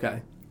 No.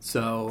 Okay.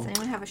 So Does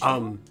anyone have a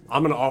shield?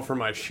 I'm gonna offer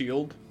my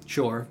shield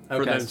sure. for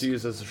Okay. them to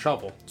use as a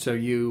shovel. So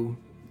you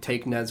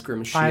take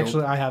Nesgrim's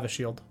shield. I have a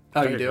shield.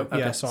 Oh, you do? Okay.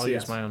 Yeah, so I'll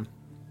use yes. my own.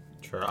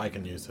 Sure, I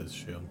can use his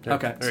shield.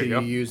 Okay, There so you you go.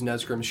 use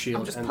Nesgrim's shield.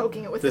 I'm just and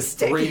poking it with the a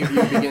stick. three of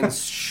you begin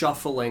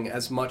shuffling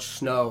as much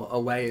snow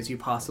away as you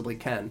possibly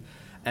can.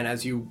 And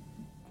as you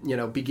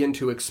begin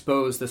to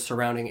expose the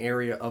surrounding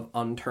area of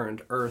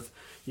unturned earth,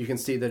 you can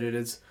see that it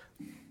is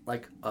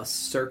like a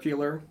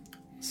circular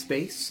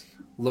space.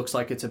 Looks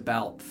like it's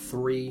about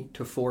 3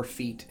 to 4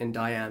 feet in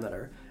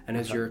diameter. And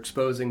as you're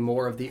exposing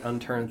more of the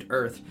unturned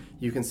earth,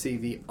 you can see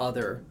the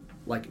other,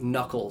 like,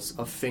 knuckles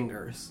of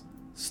fingers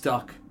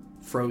stuck,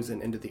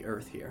 frozen into the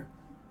earth here.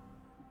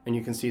 And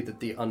you can see that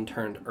the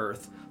unturned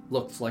earth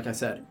looks, like I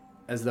said,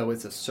 as though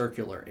it's a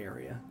circular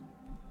area.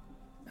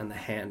 And the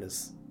hand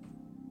is...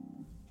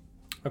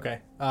 Okay.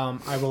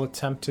 I will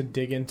attempt to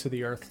dig into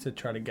the earth to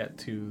try to get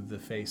to the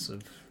face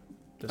of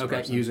this Okay,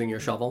 person. using your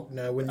shovel?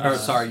 No, when you, Or,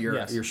 sorry,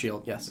 yes. your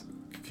shield, yes.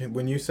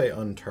 when you say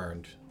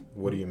unturned,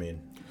 what do you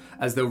mean?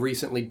 As though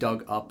recently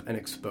dug up and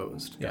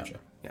exposed. Yeah. Gotcha.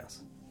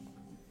 Yes.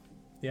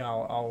 Yeah,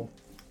 I'll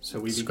So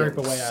we Scrape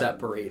begin away at it.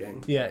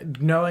 separating. yeah,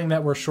 knowing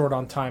that we're short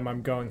on time,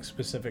 I'm going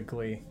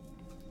specifically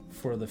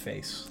for the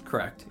face.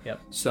 Correct. Yep.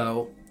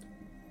 So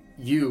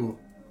you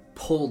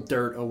pull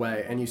dirt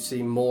away and you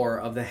see more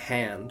of the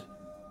hand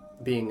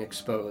being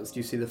exposed.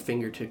 You see the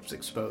fingertips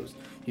exposed.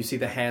 You see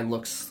the hand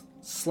looks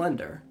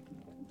slender,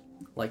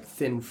 like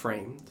thin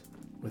framed,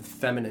 with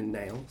feminine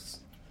nails.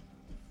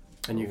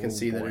 And you can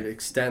see that it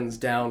extends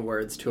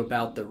downwards to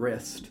about the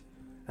wrist.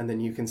 And then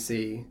you can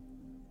see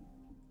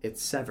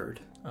it's severed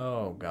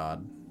Oh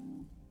God.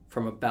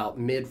 from about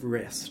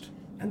mid-wrist.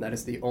 And that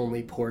is the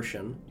only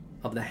portion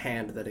of the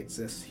hand that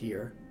exists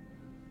here.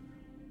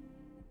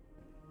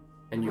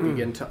 And you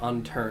begin to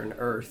unturn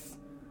earth.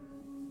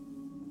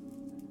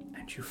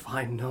 And you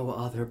find no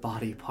other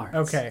body parts.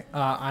 Okay,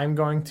 I'm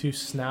going to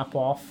snap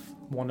off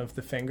one of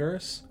the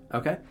fingers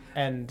Okay.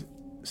 and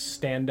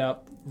stand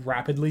up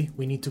rapidly.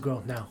 We need to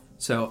go now.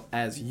 So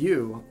as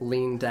you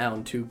lean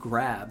down to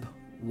grab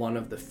one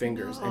of the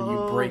fingers and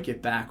you break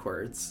it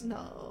backwards,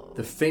 No.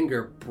 the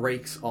finger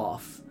breaks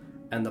off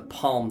and the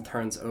palm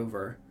turns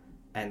over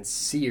and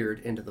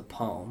seared into the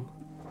palm.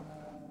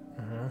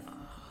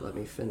 Let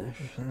me finish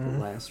the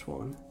last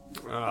one.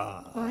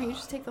 Why don't you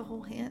just take the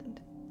whole hand?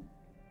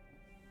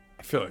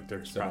 I feel like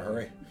there's Don't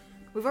probably... hurry.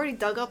 We've already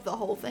dug up the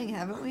whole thing,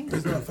 haven't we?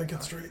 He's not thinking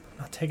straight. I'm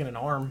not taking an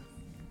arm.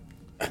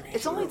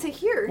 It's only to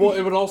here. Well,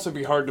 it would also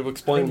be hard to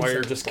explain think why you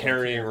you're said just both,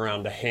 carrying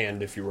around a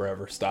hand if you were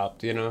ever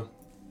stopped, you know?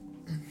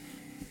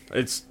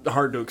 It's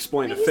hard to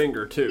explain a He's-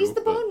 finger, too. He's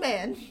the but- bone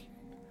man.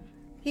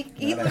 He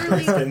Spins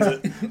literally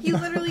it. he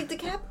literally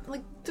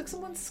took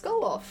someone's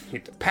skull off He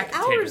decapitated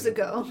hours him.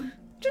 ago.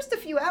 Just a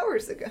few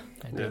hours ago.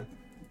 I do.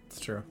 It's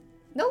true.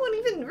 No one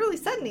even really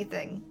said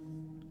anything.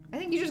 I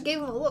think you just gave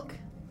him a look.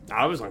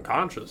 I was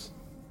unconscious.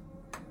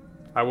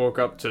 I woke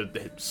up to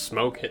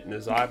smoke hitting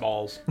his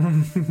eyeballs.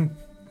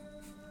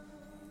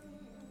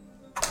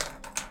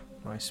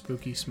 My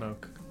spooky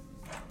smoke.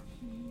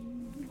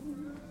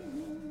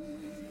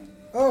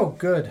 Oh,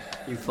 good.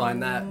 You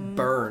find that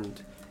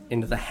burned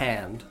into the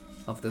hand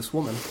of this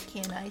woman.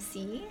 Can I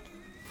see?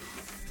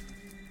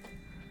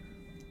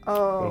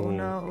 Oh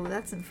no,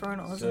 that's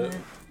infernal, isn't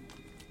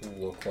it?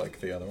 Look like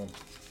the other one.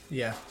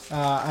 Yeah.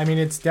 I mean,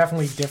 it's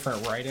definitely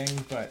different writing,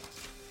 but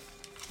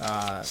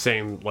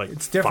Same, like,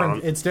 it's different.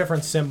 font, It's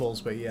different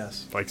symbols, but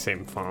yes. like,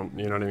 same font,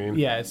 you know what I mean?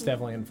 Yeah, it's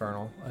definitely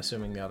infernal,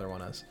 assuming the other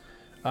one is.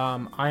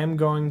 I am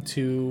going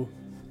to...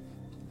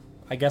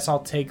 I guess I'll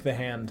take the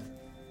hand.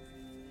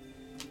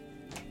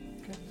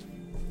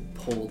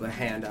 Pull the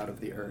hand out of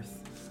the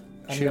earth.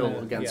 I'm Chill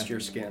gonna- against yeah. your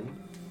skin.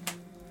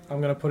 I'm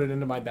going to put it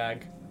into my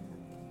bag.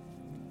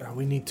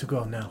 We need to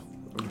go now.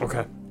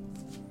 Okay.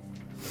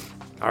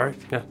 Alright,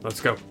 yeah, let's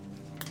go.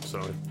 So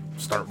I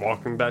start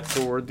walking back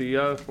toward the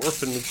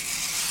orphanage.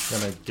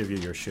 I'm gonna give you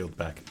your shield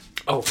back.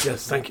 Oh,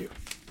 yes, thank you.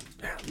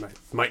 Yeah,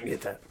 might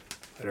need that.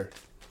 Better.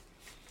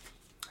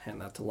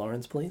 Hand that to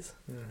Lawrence, please.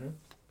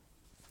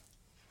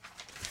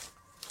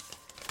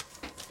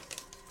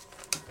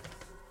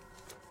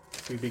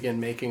 We begin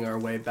making our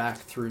way back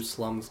through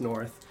Slums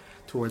North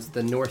towards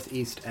the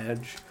northeast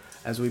edge.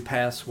 As we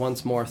pass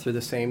once more through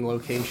the same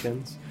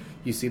locations,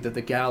 you see that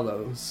the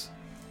gallows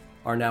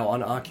are now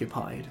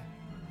unoccupied.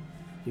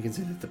 You can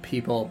see that the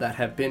people that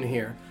have been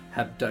here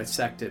have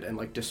dissected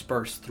and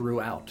dispersed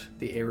throughout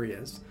the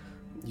areas.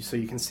 So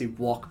you can see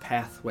walk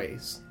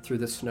pathways through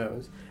the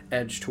snows,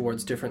 edge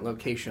towards different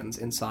locations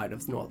inside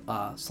of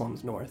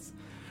Slums North.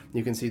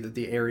 You can see that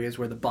the areas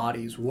where the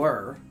bodies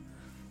were,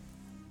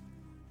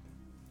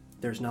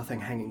 there's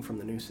nothing hanging from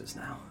the nooses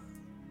now.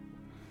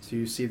 So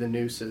you see the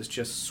nooses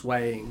just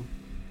swaying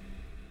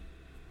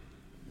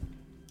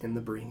in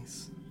the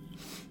breeze.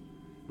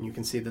 And you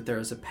can see that there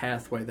is a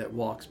pathway that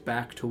walks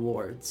back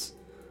towards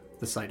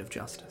the site of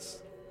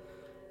justice.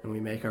 And we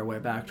make our way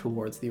back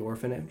towards the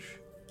orphanage.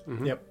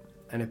 Mm-hmm. Yep.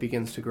 And it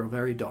begins to grow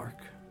very dark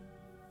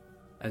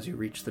as you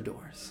reach the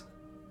doors.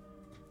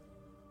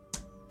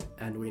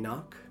 And we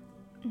knock.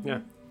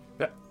 Yeah.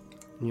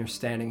 And you're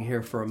standing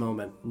here for a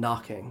moment,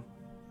 knocking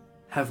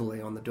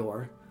heavily on the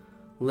door,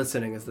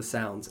 listening as the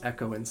sounds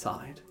echo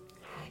inside.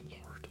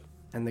 Lord.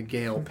 And the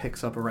gale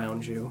picks up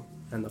around you,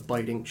 and the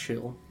biting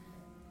chill.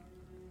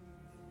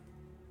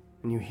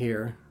 And you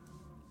hear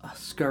a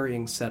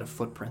scurrying set of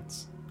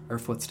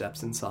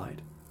footsteps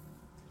inside.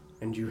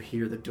 And you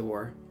hear the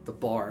door, the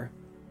bar,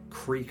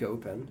 creak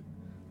open.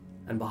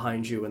 And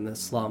behind you in the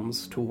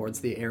slums,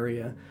 towards the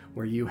area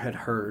where you had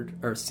heard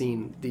or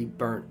seen the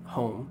burnt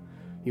home,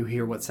 you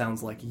hear what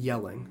sounds like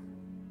yelling.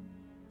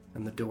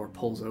 And the door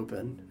pulls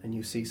open, and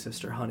you see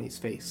Sister Honey's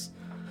face.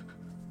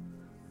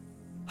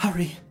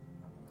 Hurry!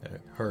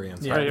 Hurry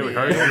inside. Yeah. Hurry,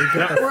 hurry.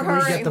 We're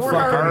hurrying. the We're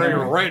fuck hurrying.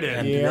 Hurry right in.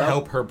 And Yeah.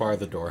 help her bar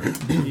the door.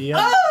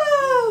 Yep.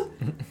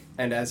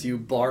 And as you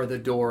bar the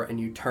door and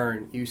you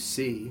turn, you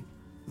see,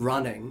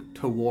 running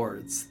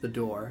towards the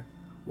door,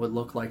 what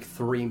look like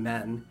 3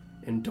 men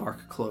in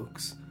dark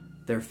cloaks,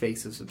 their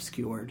faces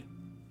obscured,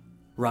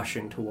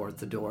 rushing towards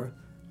the door.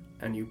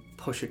 And you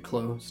push it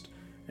closed,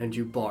 and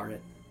you bar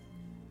it.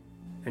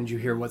 And you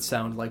hear what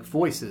sound like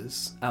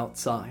voices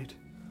outside.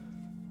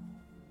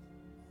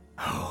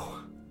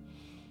 Oh.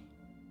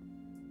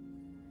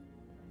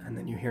 And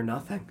then you hear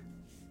nothing.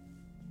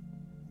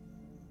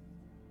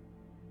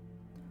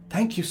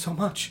 Thank you so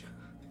much.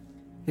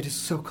 It is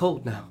so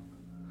cold now.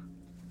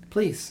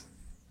 Please,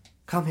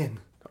 come in.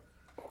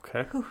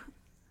 Okay.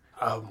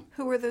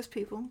 Who were those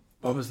people?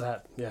 What was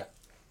that? Yeah.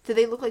 Did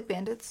they look like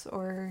bandits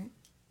or?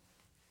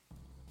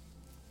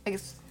 I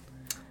guess.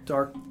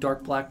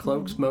 Dark black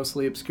cloaks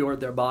mostly obscured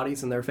their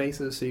bodies and their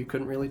faces, so you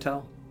couldn't really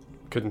tell.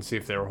 Couldn't see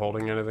if they were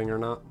holding anything or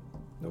not.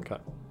 Okay.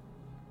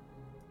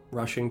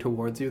 Rushing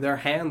towards you. Their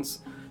hands,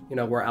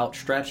 were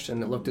outstretched,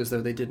 and it looked as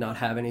though they did not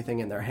have anything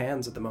in their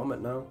hands at the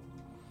moment, no.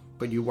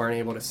 But you weren't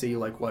able to see,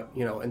 what,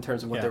 in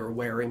terms of what Yeah. they were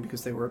wearing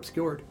because they were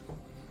obscured.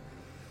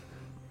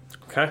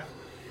 Okay.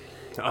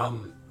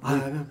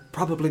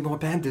 Probably more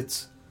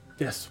bandits.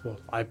 Yes, well,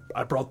 I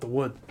brought the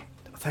wood.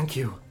 Thank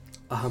you.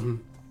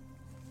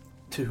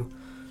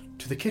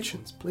 To the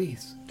kitchens,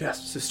 please.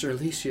 Yes. Sister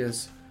Alicia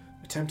is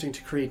attempting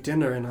to create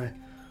dinner, and I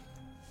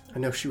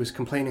know she was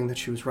complaining that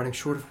she was running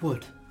short of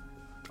wood.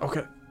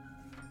 Okay.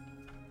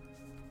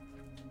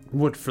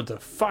 Wood for the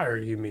fire,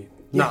 you mean?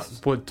 Yes.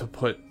 Not wood to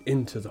put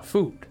into the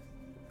food.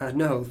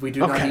 No, we do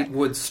not Okay. eat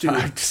wood stew.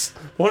 I just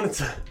wanted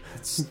to...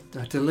 It's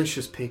a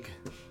delicious pig.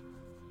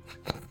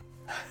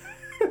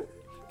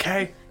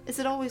 Okay. Is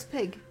it always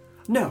pig?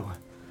 No.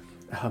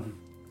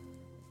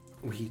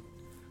 We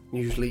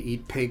usually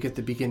eat pig at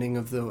the beginning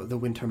of the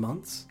winter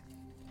months.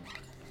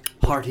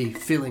 Hearty,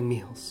 filling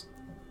meals.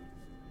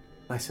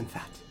 Nice and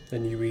fat.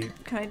 Then you eat...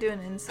 Can I do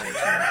an insight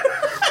check?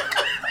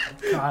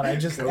 God, I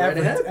just Go right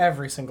ahead.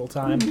 every single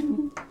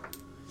time.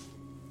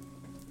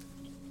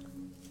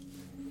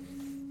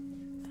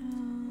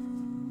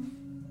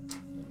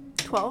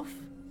 12.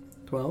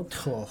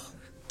 12. Oh,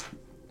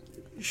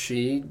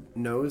 She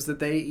knows that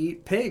they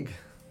eat pig,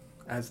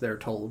 as they're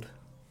told.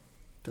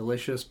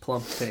 Delicious,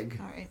 plump pig.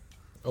 All right.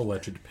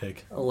 Alleged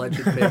pig.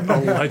 Alleged pig.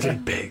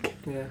 Alleged pig.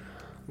 Yeah.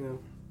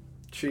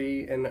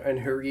 She, in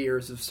her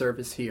years of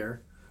service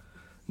here,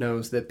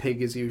 knows that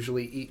pig is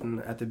usually eaten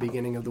at the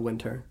beginning of the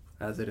winter,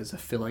 as it is a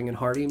filling and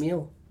hearty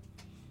meal.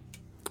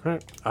 All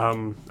right.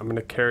 I'm going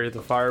to carry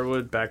the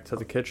firewood back to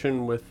the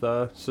kitchen with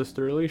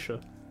Sister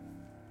Alicia.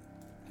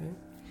 Okay.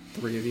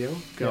 3 of you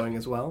going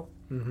as well.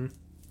 Mm-hmm.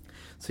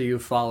 So you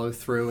follow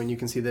through, and you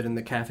can see that in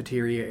the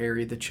cafeteria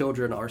area, the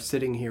children are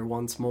sitting here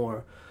once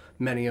more.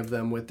 Many of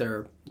them with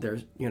their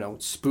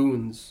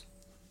spoons,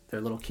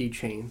 their little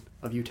keychain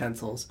of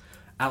utensils,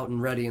 out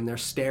and ready, and they're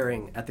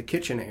staring at the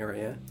kitchen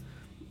area.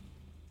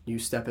 You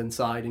step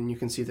inside, and you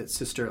can see that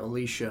Sister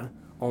Alicia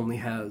only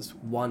has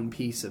 1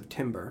 piece of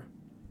timber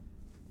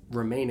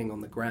remaining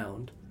on the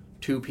ground.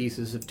 2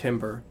 pieces of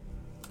timber,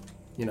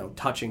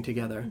 touching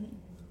together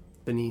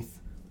beneath.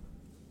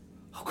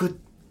 Oh, good.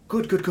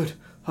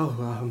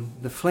 Oh,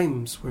 the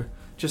flames were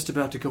just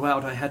about to go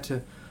out. I had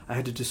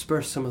to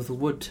disperse some of the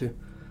wood to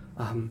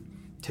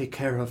take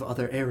care of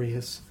other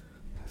areas.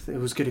 It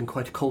was getting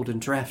quite cold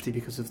and drafty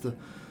because of the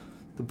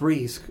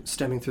breeze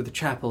stemming through the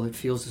chapel. It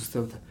feels as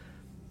though the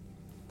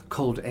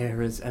cold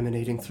air is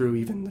emanating through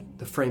even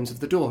the frames of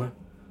the door.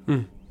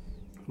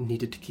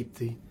 Needed to keep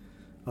the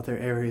other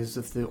areas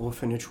of the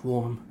orphanage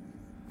warm.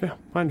 Yeah,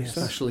 I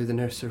understand. Especially the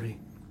nursery.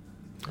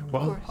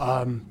 Well,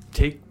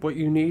 take what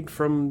you need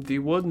from the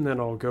wood, and then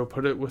I'll go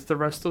put it with the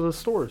rest of the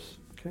stores.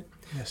 Okay.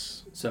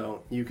 Yes.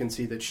 So you can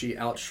see that she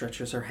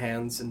outstretches her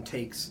hands and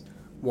takes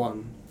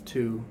 1,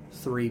 2,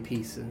 3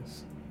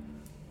 pieces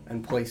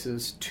and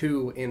places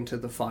 2 into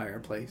the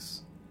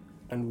fireplace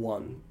and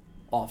 1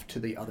 off to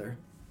the other,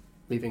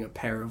 leaving a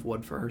pair of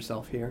wood for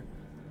herself here.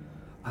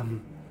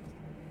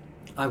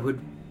 I would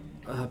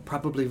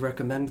probably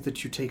recommend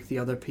that you take the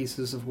other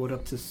pieces of wood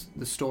up to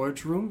the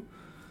storage room.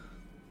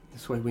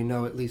 This way we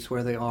know at least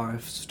where they are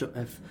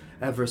if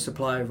ever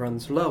supply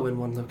runs low in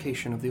one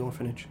location of the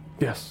orphanage.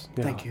 Yes.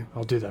 Yeah, Thank you.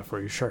 I'll do that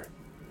for you, sure.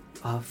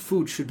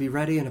 Food should be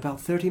ready in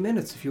about 30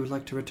 minutes if you would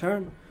like to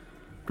return.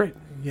 Great.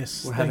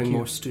 Yes. We're thank having you.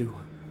 more stew.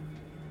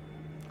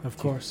 Of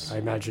course. I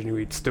imagine you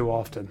eat stew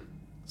often.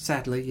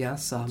 Sadly,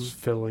 yes. It's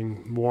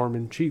filling, warm,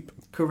 and cheap.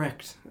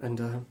 Correct.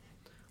 And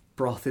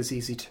broth is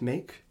easy to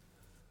make.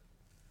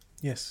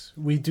 Yes.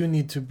 We do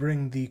need to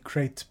bring the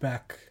crate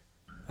back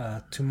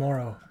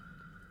tomorrow.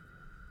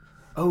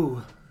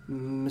 Oh,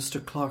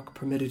 Mr. Clark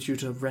permitted you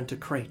to rent a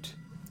crate.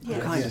 How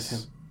Yes. kind Yes. of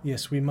him.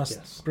 Yes, we must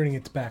Yes. bring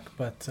it back,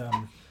 but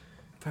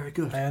Very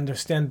good. I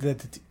understand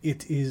that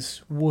it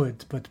is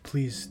wood, but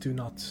please do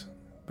not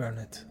burn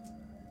it.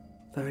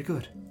 Very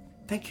good.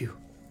 Thank you.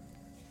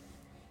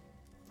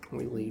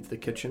 We leave the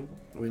kitchen,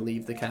 we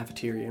leave the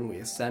cafeteria, and we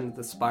ascend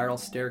the spiral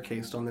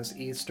staircase on this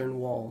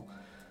eastern wall,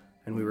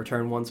 and we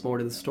return once more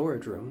to the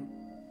storage room.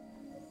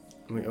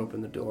 And we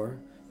open the door,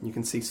 and you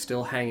can see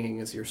still hanging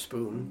is your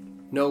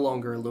spoon, no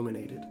longer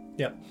illuminated.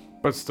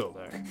 But still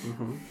there.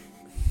 Mm-hmm.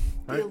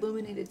 The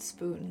illuminated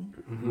spoon.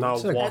 Now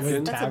It's a walk good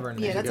in. That's tavern.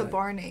 a, yeah, that's a Good.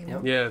 bar name.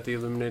 Yep. Yeah, the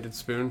illuminated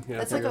spoon. Yeah,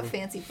 That's like a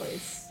fancy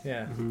place.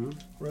 Yeah. Mm-hmm.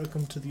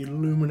 Welcome to the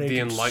illuminated the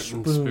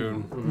enlightened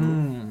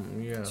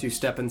spoon. Yeah. So you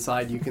step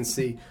inside, you can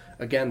see,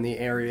 again, the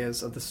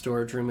areas of the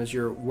storage room as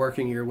you're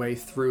working your way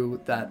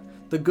through that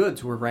the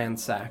goods were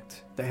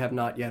ransacked. They have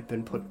not yet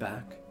been put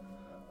back.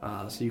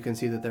 So you can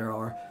see that there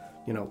are,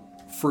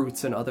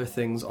 fruits and other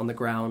things on the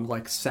ground,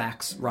 like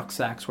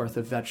rucksacks worth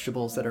of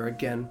vegetables that are,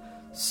 again,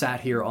 sat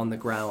here on the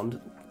ground,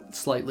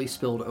 slightly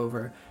spilled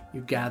over.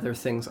 You gather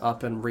things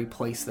up and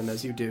replace them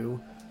as you do,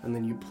 and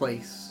then you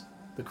place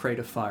the crate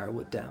of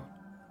firewood down.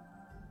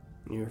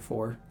 And you're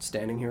 4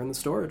 standing here in the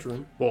storage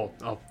room. Well,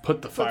 I'll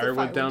put the the firewood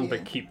firewood, down, yeah.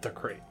 but keep the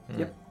crate.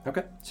 Yep.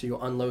 Okay. So you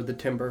unload the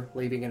timber,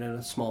 leaving it in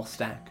a small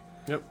stack.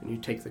 Yep. And you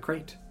take the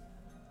crate.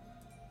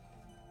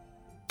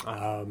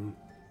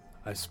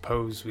 I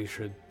suppose we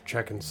should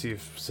check and see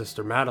if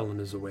Sister Madeline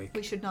is awake.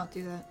 We should not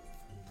do that.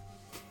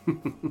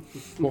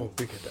 Well,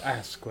 we could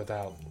ask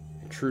without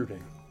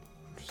intruding.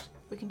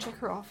 We can check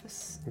her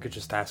office. We could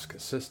just ask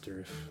his sister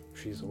if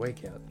she's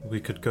awake yet.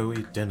 We could go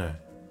eat dinner.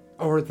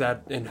 Or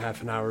that in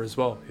half an hour as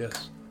well,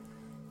 yes.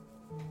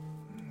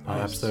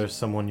 Perhaps there's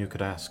someone you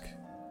could ask.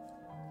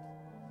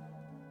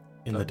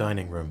 In the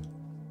dining room.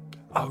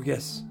 Oh,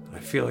 yes. I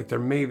feel like there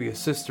may be a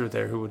sister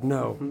there who would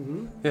know.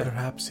 Mm-hmm. Yeah.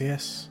 Perhaps,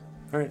 yes.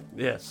 All right,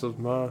 yeah, so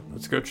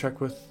let's go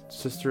check with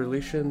Sister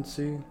Alicia and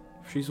see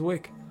if she's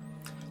awake.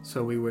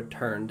 So we would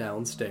turn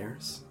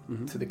downstairs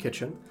Mhm. to the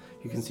kitchen.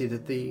 You can see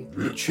that the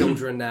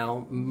children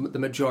now, the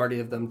majority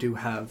of them do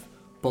have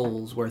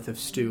bowls worth of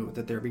stew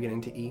that they're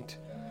beginning to eat.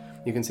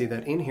 You can see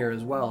that in here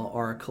as well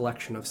are a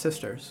collection of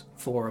sisters,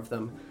 4 of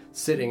them,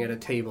 sitting at a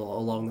table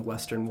along the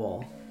western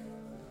wall.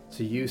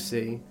 So you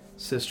see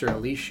Sister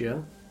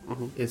Alicia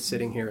is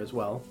sitting here as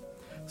well,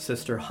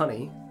 Sister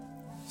Honey,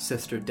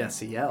 Sister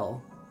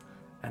Desiel,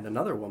 and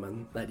another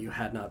woman that you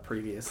had not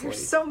previously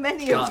There's so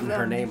many of gotten them.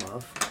 her name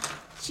of.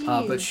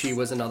 Jeez. But she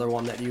was another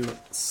one that you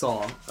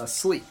saw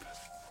asleep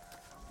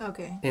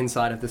Okay.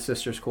 inside of the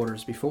sisters'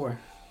 quarters before.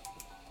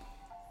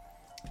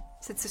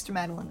 Said Sister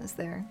Madeline is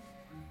there.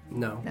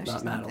 No, No, she's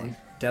not not Madeline.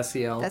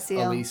 Desiel,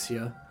 Desiel.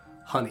 Alicia,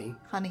 Honey,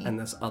 Honey. and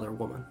this other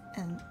woman.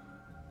 And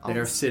They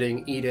are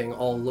sitting, eating,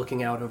 all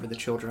looking out over the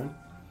children.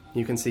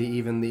 You can see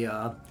even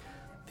the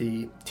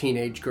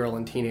teenage girl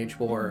and teenage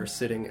boy are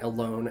sitting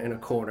alone in a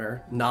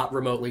corner, not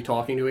remotely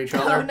talking to each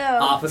other. Oh, no.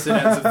 Opposite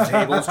ends of the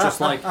tables, just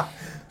like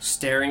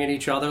staring at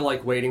each other,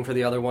 like waiting for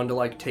the other one to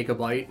like take a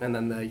bite, and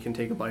then they can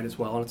take a bite as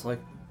well. And it's like,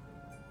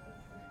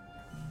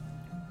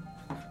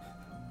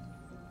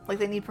 Like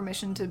they need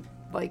permission to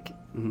like.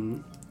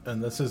 And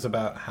this is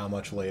about how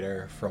much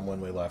later from when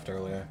we left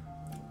earlier?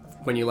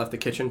 when you left the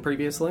kitchen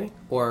previously,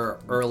 or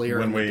earlier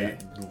in the day?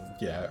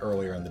 Yeah,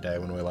 earlier in the day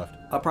when we left.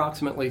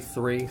 Approximately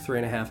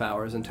 3.5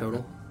 hours in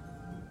total.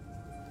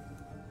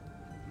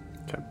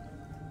 Okay.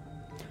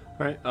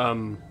 All right.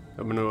 I'm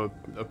going to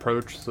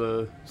approach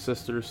the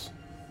sisters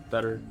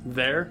that are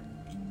there.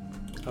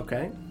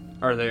 Okay.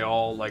 Are they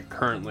all like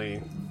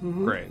currently?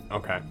 Great.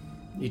 Okay.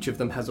 Each of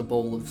them has a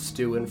bowl of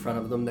stew in front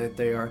of them that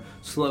they are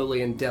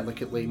slowly and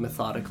delicately,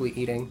 methodically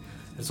eating.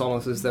 It's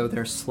almost as though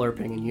they're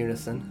slurping in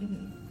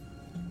unison.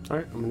 All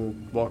right. I'm going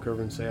to walk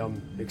over and say,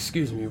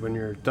 excuse me, when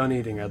you're done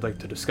eating, I'd like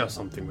to discuss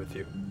something with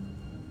you.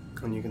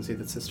 And you can see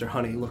that Sister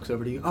Honey looks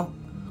over to you. Oh,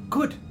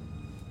 good.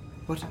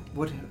 What?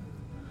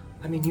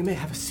 I mean, you may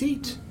have a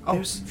seat.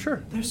 Oh,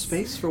 sure. There's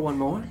space for one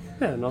more.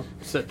 Yeah, and I'll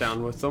sit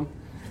down with them.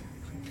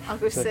 I'll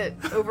go sit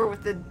over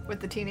with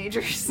the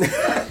teenagers.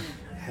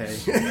 Hey.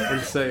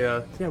 And say,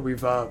 yeah,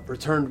 we've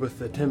returned with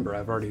the timber.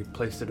 I've already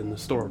placed it in the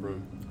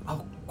storeroom.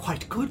 Oh,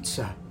 quite good,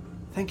 sir.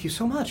 Thank you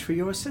so much for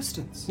your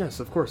assistance. Yes,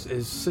 of course.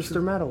 Is Sister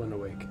Madeline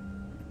awake?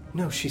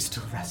 No, she's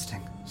still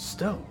resting.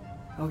 Still?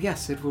 Oh,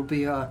 yes, it will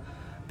be a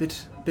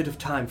bit of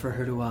time for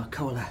her to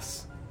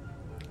coalesce.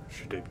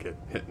 She did get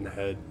hit in the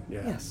head,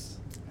 yeah. Yes.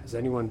 Has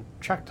anyone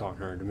checked on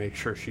her to make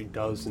sure she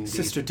does indeed?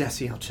 Sister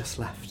Desiel just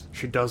left.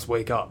 She does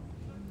wake up.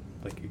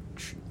 Like,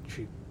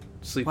 she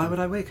sleeps. Why would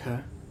I wake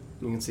her?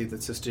 You can see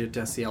that Sister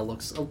Desiel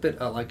looks a bit,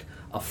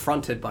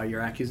 affronted by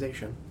your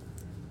accusation.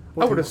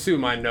 I would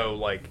assume I know,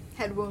 like...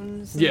 Head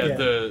wounds. Yeah, Yeah.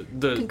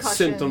 the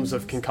symptoms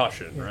of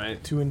concussion,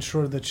 right? To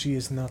ensure that she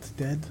is not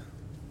dead.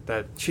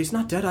 That She's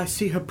not dead, I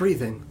see her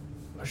breathing.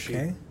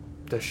 Okay.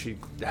 Does she...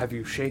 Have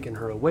you shaken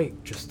her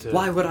awake just to...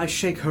 Why would I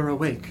shake her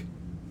awake?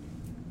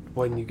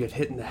 When you get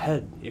hit in the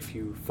head, if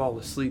you fall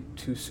asleep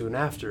too soon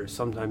after,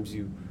 sometimes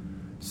you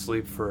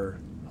sleep for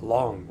a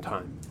long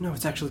time. No,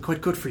 it's actually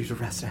quite good for you to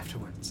rest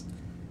afterwards.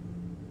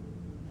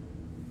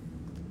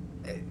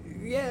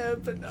 Yeah,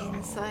 but no.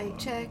 Insight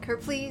check her,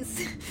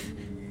 please.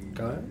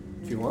 Go ahead,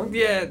 if you want.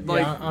 Yeah,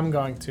 like... Yeah, I'm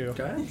going to.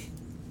 Go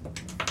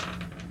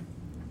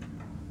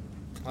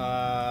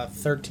ahead.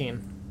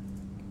 13.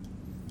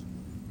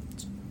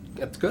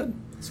 That's good.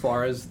 As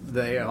far as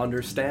they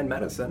understand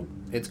medicine,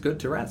 it's good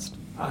to rest.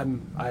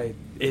 It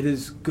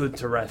is good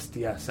to rest,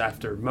 yes,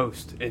 after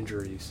most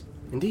injuries.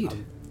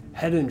 Indeed.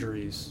 Head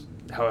injuries,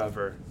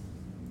 however,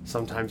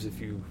 sometimes if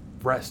you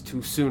rest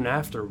too soon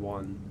after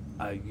one,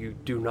 you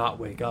do not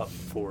wake up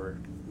for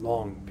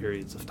long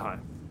periods of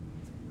time.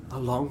 A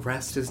long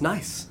rest is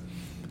nice.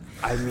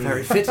 I mean,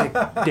 Very fitting.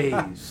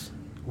 days,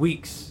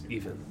 weeks,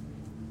 even.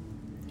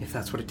 If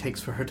that's what it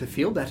takes for her to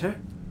feel better.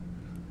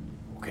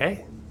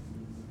 Okay.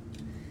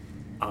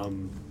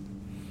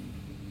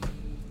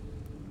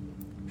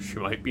 She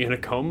might be in a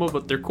coma,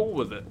 but they're cool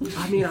with it.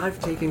 I mean, I've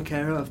taken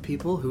care of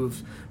people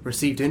who've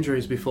received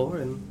injuries before,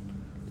 and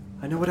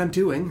I know what I'm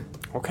doing.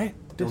 Okay.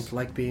 Don't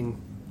like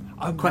being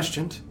I'm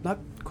questioned. Not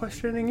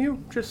questioning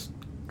you, just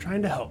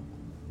trying to help.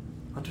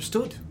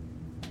 Understood.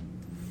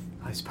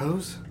 I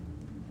suppose.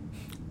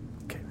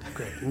 Okay,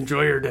 great.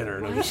 Enjoy your dinner.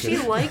 And Why I'm is just she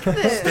gonna like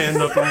this? stand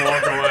up and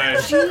walk away.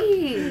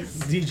 Jeez.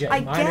 DJ,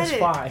 I get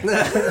it.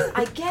 -5.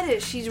 I get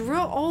it. She's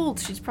real old.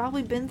 She's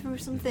probably been through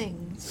some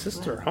things.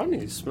 Sister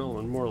Honey's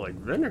smelling more like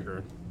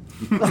vinegar.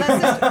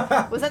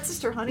 Was that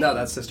Sister Honey? No,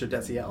 that's Sister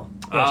Desiel.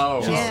 Oh,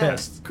 She's Yeah.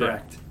 pissed.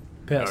 Correct.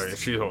 Pissed. Oh, yeah,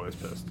 she's always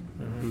pissed.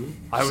 Mm-hmm.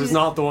 I was She's-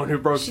 not the one who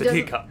broke she the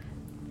doesn't- teacup.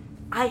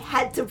 I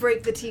had to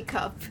break the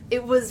teacup.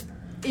 It was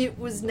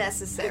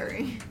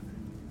necessary.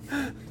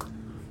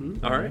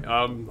 All right.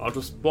 I'll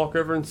just walk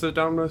over and sit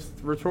down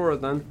with Retora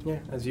then. Yeah,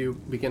 as you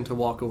begin to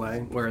walk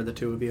away, where are the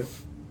two of you?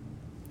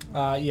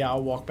 Yeah,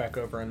 I'll walk back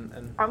over and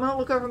I'm gonna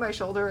look over my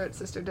shoulder at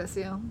Sister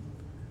Desiel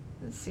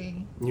and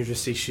see. You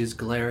just see she's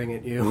glaring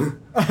at you.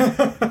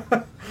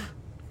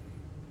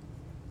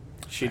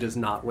 She does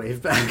not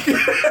wave back.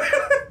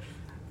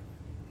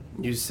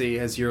 You see,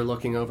 as you're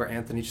looking over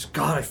Anthony, just,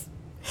 God,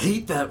 I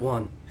hate that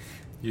one.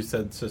 You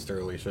said Sister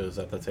Alicia is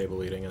at the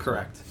table eating as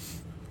Correct.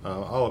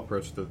 well? I'll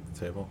approach the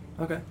table.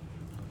 Okay.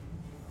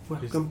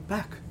 Welcome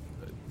back.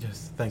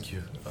 Yes, thank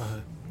you.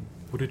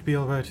 Would it be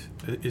alright?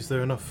 Is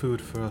there enough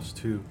food for us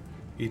to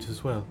eat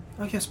as well?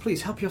 Oh, yes,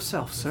 please, help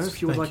yourself, sir. Yes,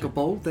 If you would thank like you. a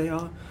bowl, they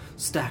are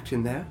stacked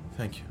in there.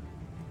 Thank you.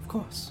 Of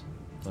course.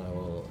 I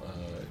will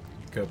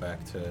go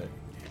back to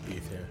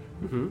Ether.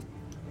 Mm-hmm.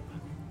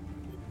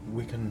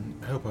 We can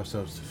help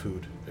ourselves to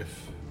food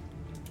if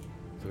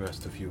the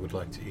rest of you would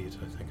like to eat.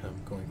 I think I'm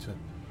going to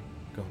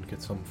go and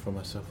get some for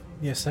myself.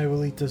 Yes, I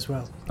will eat as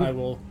well. I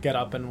will get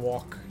up and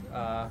walk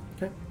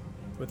Okay.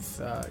 with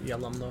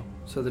Yalumno.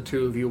 So the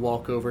two of you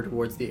walk over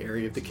towards the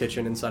area of the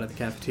kitchen inside of the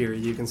cafeteria.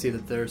 You can see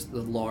that there's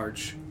the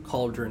large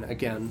cauldron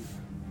again,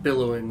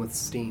 billowing with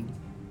steam.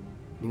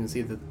 You can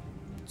see that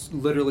it's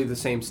literally the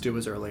same stew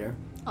as earlier.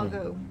 I'll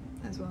go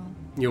as well.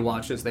 You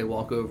watch as they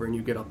walk over and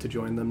you get up to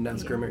join them.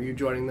 Nesgrim, are you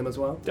joining them as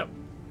well? Yep.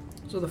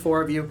 So the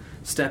four of you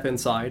step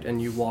inside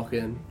and you walk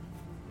in,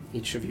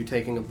 each of you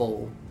taking a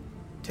bowl,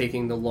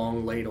 taking the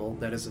long ladle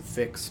that is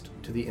affixed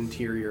to the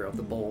interior of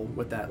the bowl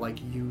with that like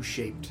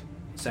U-shaped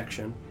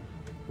section.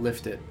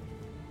 Lift it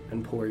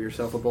and pour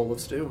yourself a bowl of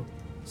stew.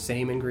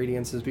 Same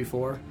ingredients as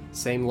before,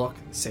 same look,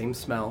 same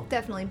smell.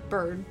 Definitely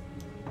bird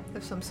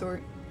of some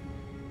sort.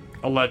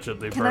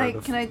 Allegedly, Can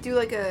I do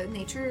like a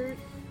nature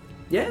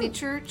Yeah,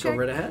 check? go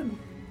right ahead.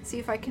 See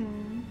if I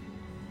can.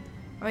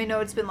 I know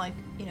it's been like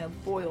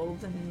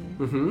boiled and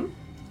Mm-hmm.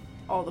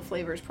 all the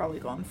flavors probably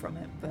gone from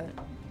it, but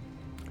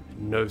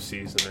No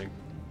seasoning.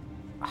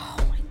 oh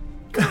my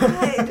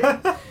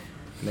god!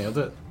 Nailed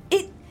it.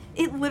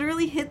 It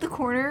literally hit the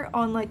corner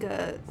on like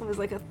a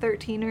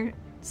 13 or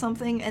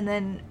something, and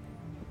then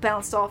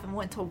bounced off and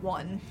went to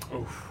 1.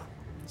 Oof.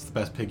 It's the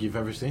best pig you've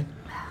ever seen.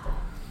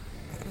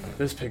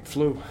 This pig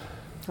flew.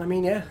 I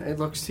mean, yeah, it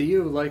looks to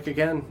you like,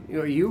 again,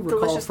 you recall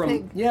Delicious from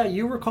pig.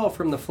 you recall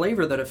from the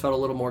flavor that it felt a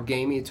little more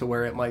gamey to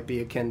where it might be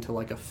akin to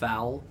like a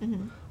fowl.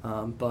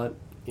 Mm-hmm. But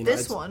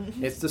This one.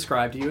 it's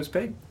described to you as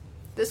pig.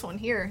 This one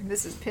here,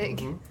 this is pig.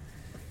 Mhm. I'm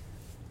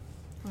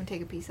gonna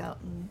take a piece out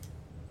and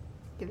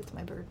give it to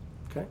my bird.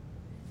 Okay.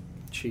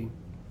 She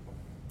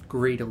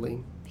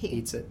greedily He.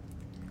 eats it.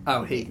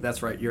 Oh, he.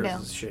 That's right. Yours No.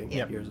 is she.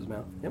 Yep. Yours is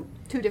mouth. Yep.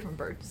 2 different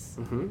birds.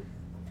 Mm-hmm.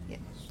 Yeah.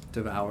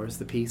 Devours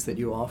the piece that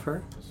you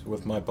offer. So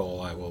with my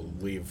bowl, I will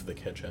leave the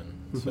kitchen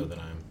so Mhm. that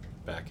I'm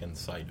back in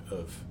sight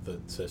of the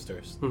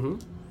sisters Mm-hmm.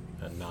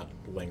 and not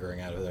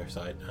lingering out of their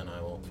sight, and I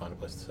will find a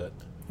place to sit.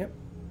 Yep.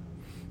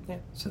 Yeah.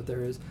 So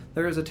there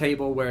is a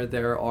table where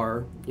there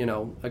are,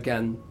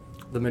 again,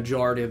 the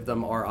majority of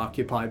them are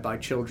occupied by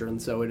children.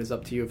 So it is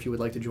up to you if you would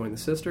like to join the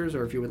sisters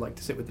or if you would like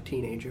to sit with the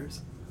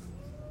teenagers.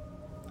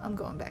 I'm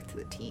going back to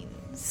the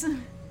teens.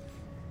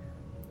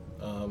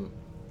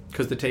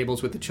 Because the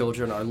tables with the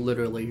children are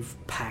literally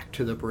packed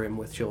to the brim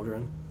with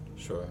children.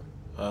 Sure.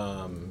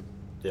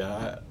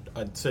 Yeah,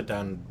 I'd sit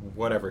down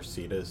whatever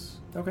seat is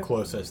Okay.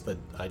 closest that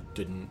I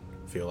didn't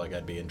feel like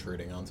I'd be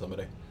intruding on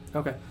somebody.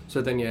 Okay.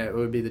 So then, yeah, it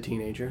would be the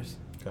teenagers.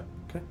 Okay.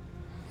 Okay.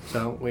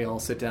 So we all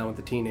sit down with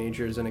the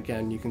teenagers, and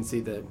again, you can see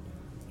that,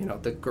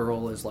 the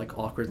girl is like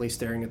awkwardly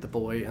staring at the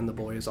boy, and the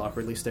boy is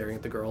awkwardly staring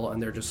at the girl,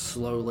 and they're just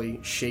slowly,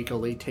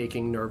 shakily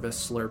taking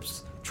nervous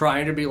slurps,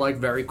 trying to be like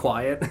very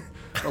quiet,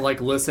 or like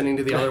listening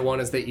to the other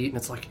one as they eat, and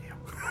it's like, ew.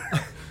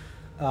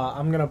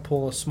 I'm gonna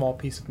pull a small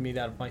piece of meat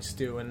out of my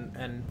stew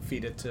and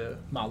feed it to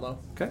Malo.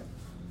 Okay.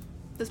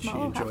 Does She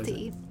Malo have enjoys to it.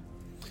 eat?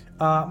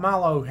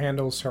 Malo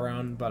handles her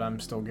own, but I'm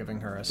still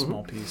giving her a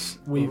small piece.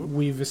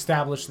 We've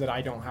established that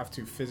I don't have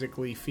to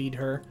physically feed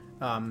her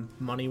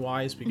money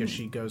wise because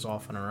she goes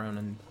off on her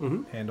own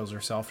and handles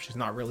herself. She's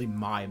not really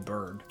my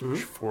bird. She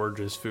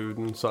forages food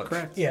and such.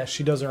 Correct. Yeah,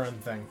 she does her own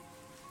thing.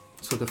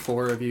 So the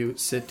four of you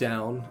sit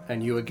down,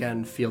 and you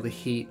again feel the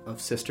heat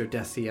of Sister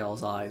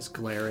Desiel's eyes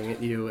glaring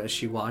at you as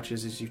she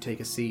watches as you take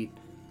a seat.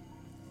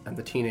 And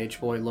the teenage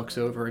boy looks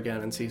over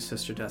again and sees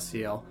Sister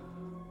Desiel.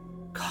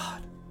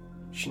 God,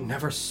 she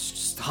never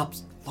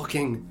stops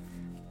looking.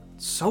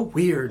 So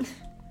weird.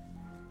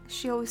 Is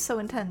she always so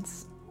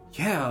intense?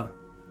 Yeah,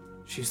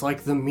 she's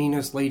like the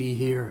meanest lady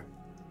here.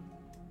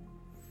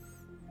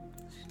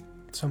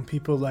 Some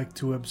people like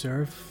to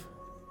observe.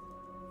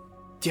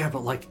 Yeah,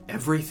 but like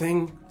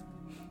everything.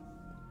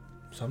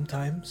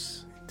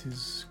 Sometimes it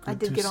is I good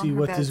did to get on see her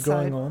what bad is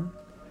going side. on.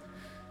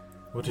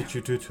 What did you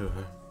do to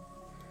her?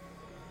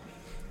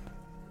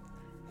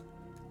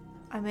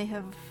 I may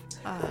have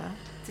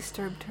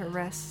disturbed her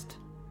rest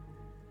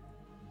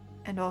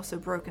and also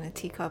broken a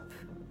teacup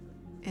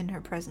in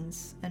her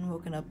presence and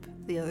woken up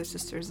the other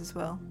sisters as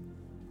well.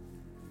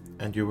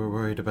 And you were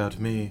worried about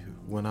me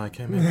when I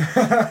came in?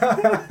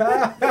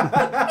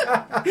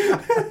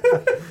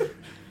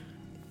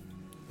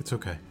 It's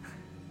okay.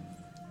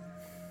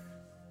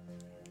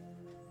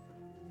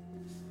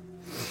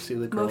 See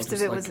the girl Most of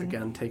just it like was in-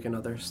 again take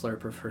another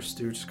slurp of her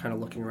stew, just kind of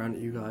looking around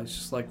at you guys,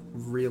 just like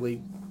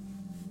really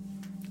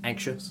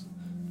anxious.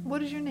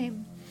 What is your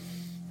name?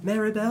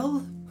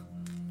 Maribel,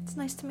 It's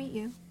nice to meet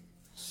you.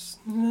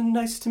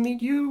 nice to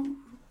meet you.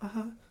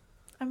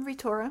 I'm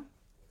Ritora.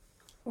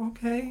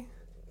 Okay.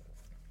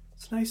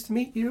 It's nice to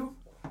meet you.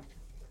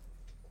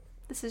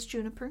 This is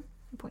Juniper.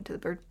 I point to the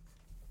bird.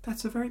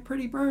 That's a very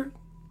pretty bird.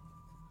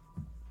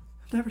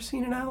 I've never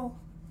seen an owl.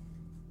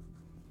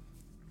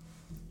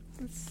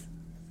 It's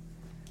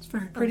It's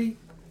very pretty.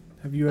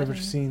 Have you ever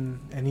Okay. seen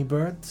any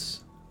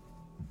birds?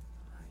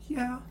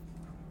 Yeah.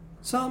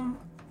 Some,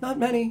 not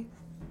many.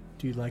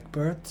 Do you like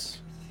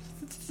birds?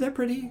 They're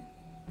pretty.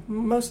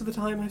 Most of the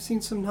time, I've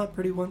seen some not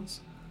pretty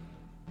ones.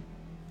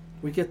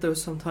 We get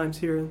those sometimes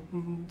here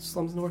in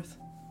Slums North.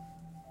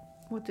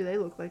 What do they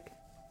look like?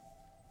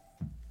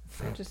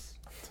 Just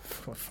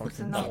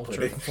Fucking not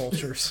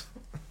vultures.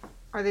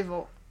 are they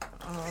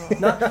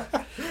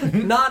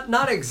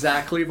Not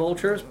exactly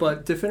vultures,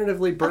 but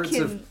definitively birds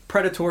Akin. of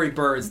predatory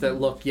birds that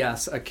look,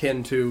 yes,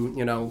 akin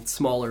to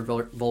smaller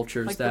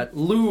vultures Like that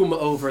loom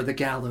over the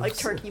gallows. Like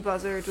turkey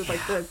buzzards with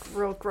like the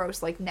real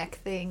gross like neck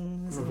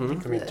things.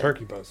 And I mean, the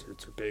turkey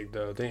buzzards are big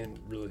though. They ain't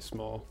really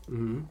small.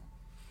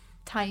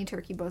 tiny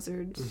turkey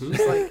buzzards.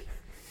 Just like,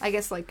 I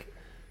guess like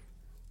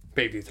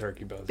Baby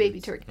turkey buzzards.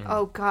 baby turkey.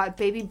 Oh god,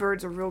 baby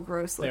birds are real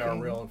gross They looking.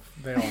 are real.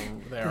 They are.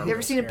 Have you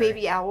ever seen a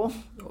baby owl?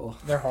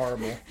 They're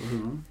horrible.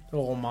 They're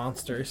little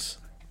monsters.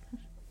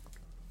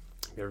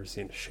 You ever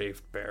seen a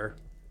shaved bear?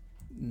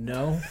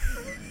 No,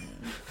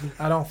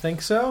 I don't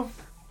think so.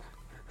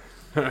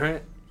 All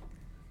right.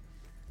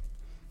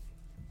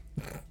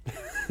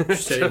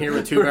 Sitting here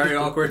with two very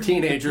awkward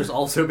teenagers,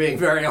 also being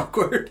very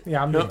awkward.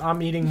 Yeah,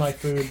 I'm eating my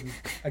food,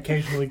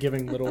 occasionally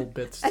giving little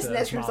bits As to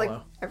Nestor's like,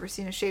 Malo. ever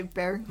seen a shaved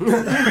bear?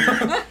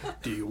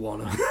 Do you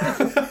wanna?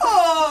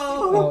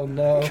 Oh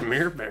no! Come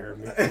here, bear.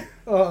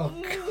 Oh,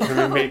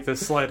 Let me make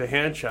this sleight of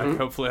hand check.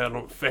 Hopefully, I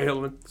don't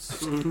fail it.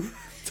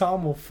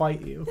 Tom will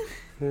fight you.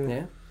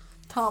 Yeah.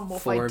 Tom will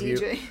Four fight of you.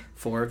 DJ.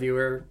 4 of you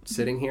are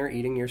sitting here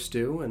eating your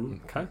stew,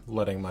 and Okay.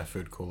 Letting my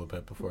food cool a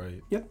bit before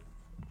I eat.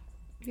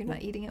 You're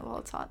not eating it while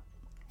it's hot.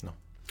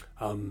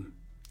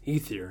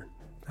 Ether,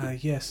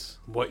 Yes.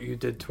 what you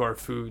did to our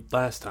food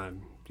last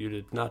time, you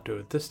did not do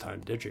it this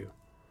time, did you?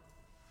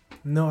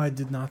 No, I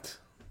did not.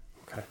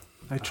 Okay.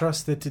 I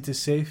trust that it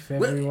is safe.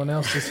 Everyone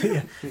else is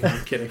here.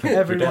 I'm kidding.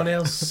 Everyone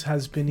else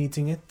has been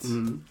eating it.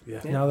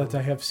 Yeah. Now that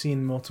I have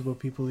seen multiple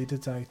people eat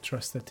it, I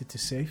trust that it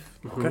is safe.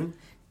 Okay.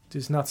 It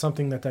is not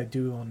something that I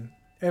do on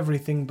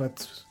everything,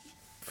 but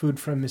food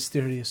from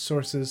mysterious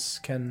sources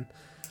can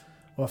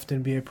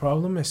often be a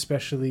problem,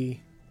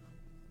 especially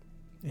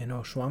in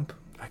Oshwamp.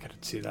 I could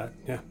see that.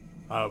 Yeah.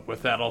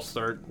 With that, I'll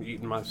start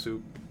eating my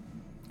soup.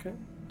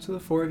 So the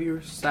 4 of you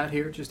are sat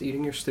here just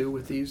eating your stew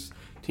with these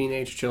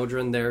teenage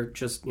children. They're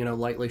just,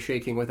 lightly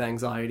shaking with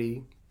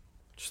anxiety,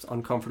 just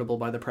uncomfortable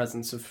by the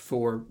presence of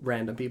 4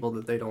 random people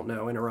that they don't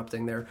know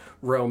interrupting their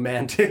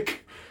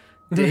romantic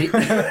date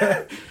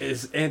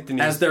Is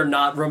Anthony... as they're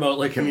not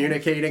remotely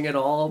communicating at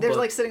all. They're but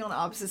like sitting on the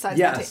opposite sides of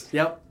yes, the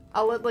yep.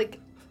 I'll let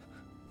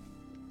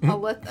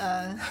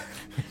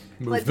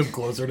Move them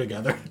closer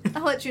together.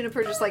 I'll let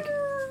Juniper just like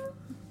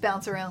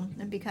bounce around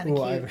and be kind of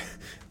Well,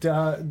 cute.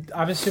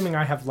 I'm assuming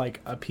I have like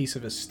a piece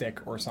of a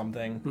stick or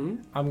something. Mm-hmm.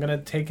 I'm gonna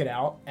take it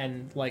out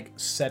and like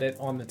set it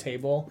on the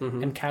table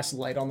and cast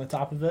light on the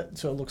top of it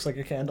so it looks like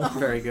a candle.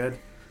 Very good.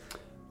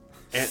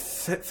 And-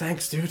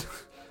 Thanks, dude.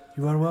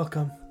 You are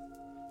welcome.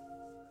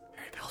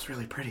 Mary Bell's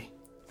really pretty.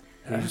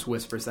 And he just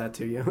whispers that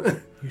to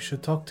you. You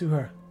should talk to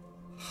her.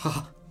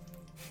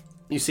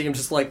 You see him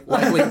just like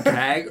lightly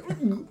gag.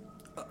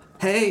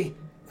 Hey,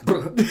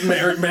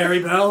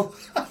 Mary Bell.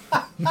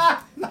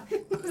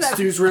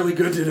 Stew's really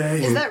good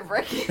today. Is that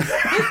Rick?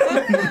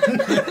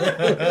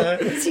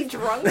 Is he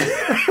drunk?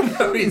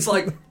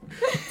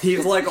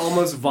 he's like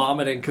almost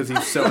vomiting because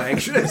he's so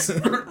anxious.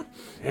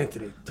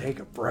 Anthony, take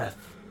a breath.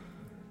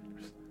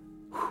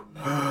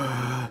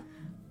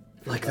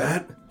 Like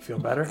that? Feel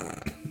better?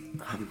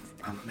 I'm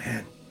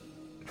man.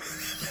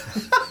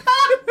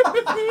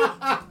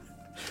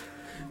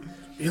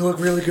 You look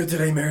really good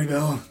today, Mary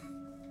Bell.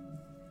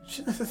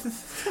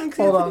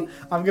 Hold on,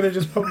 I'm gonna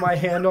just put my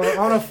hand on. I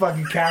want to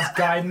fucking cast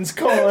guidance.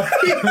 Call it.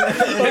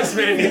 This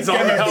man needs all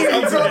the help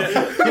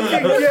he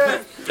can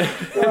get.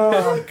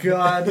 Oh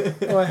god,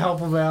 I'll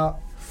help him out.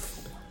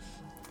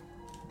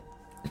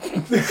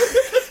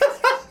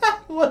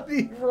 What did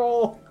he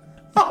roll?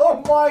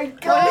 Oh my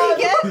god!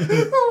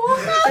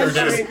 What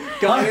did he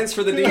get? Guidance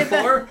for the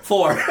D4?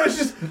 4.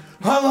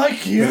 I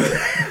like you.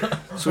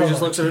 So he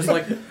just looks at her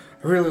like, I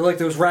really like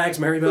those rags,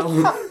 Mary Bell.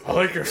 I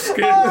like your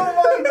skin.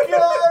 Oh my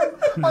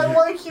god! I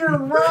like your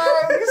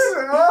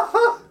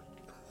rags.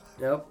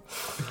 Yep.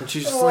 And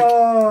she's just like,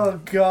 Oh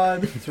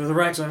god! they're the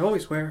rags I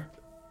always wear.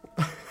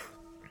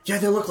 Yeah,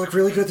 they look like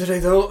really good today,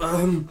 though.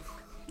 And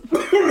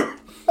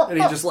he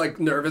just like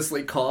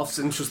nervously coughs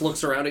and just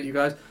looks around at you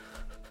guys.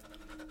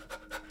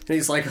 And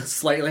he's like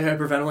slightly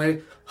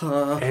hyperventilating.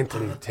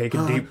 Anthony, take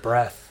a deep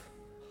breath.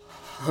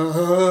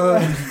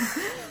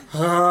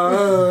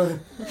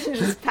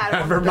 Just pat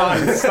him on Never the back.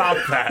 mind, stop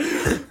that.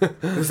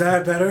 Is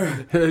that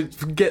better?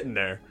 Getting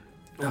there.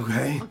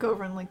 Okay. I'll go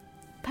over and like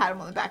pat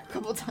him on the back a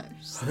couple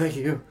times. Thank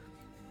you.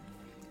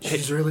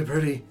 She's really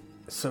pretty.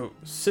 So,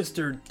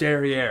 Sister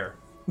Derriere.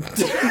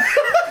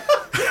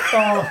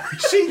 Oh,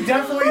 she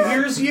definitely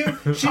hears you.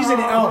 She's an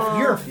elf.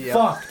 You're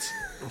fucked.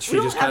 She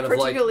don't just have kind of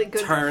like particularly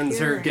good turns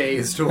her hearing.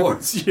 gaze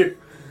towards you.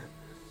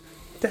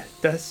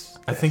 That's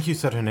I think you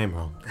said her name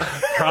wrong.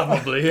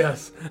 probably,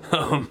 yes.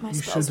 My You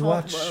spells should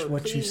won't watch load,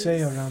 what you please.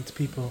 say around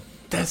people.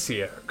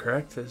 Desiel,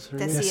 correct? Is her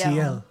name? Desiel.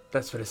 Desiel.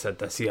 That's what I said,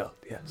 Desiel,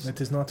 yes.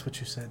 That is not what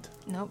you said.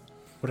 Nope.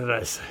 What did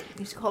I say?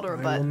 You just called her a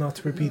I butt. will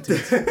not repeat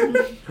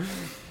it.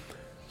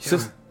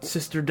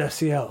 Sister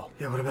Desiel,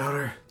 Yeah, what about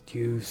her?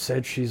 you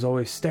said she's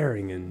always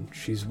staring and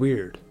she's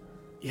weird.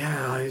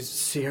 Yeah, I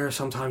see her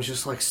sometimes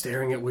just like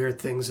staring at weird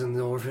things in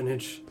the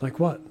orphanage. Like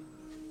what?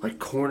 Like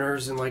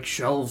corners and like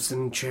shelves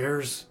and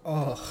chairs.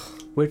 Oh,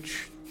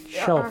 Which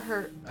shelf.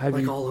 Have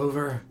Like you? all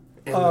over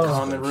in the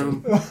common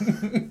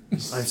room.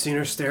 I've seen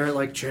her stare at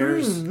like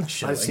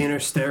chairs. I've seen her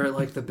stare at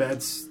like the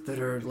beds that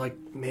are like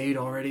made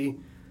already.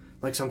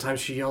 Like sometimes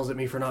she yells at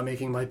me for not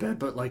making my bed,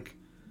 but like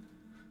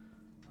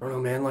I don't know,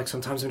 man, like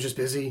sometimes I'm just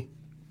busy.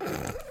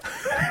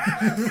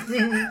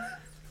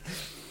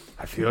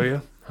 I feel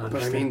you.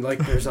 But I mean, like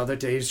there's other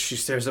days she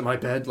stares at my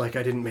bed like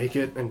I didn't make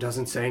it and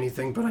doesn't say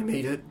anything, but I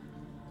made it.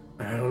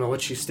 And I don't know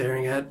what she's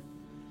staring at.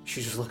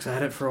 She just looks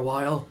at it for a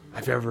while.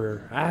 I've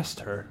ever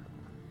asked her.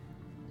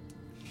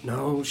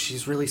 No,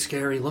 she's really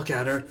scary. Look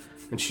at her.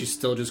 And she's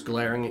still just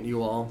glaring at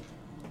you all.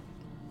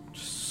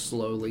 Just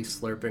slowly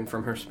slurping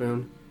from her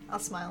spoon. I'll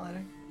smile at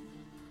her.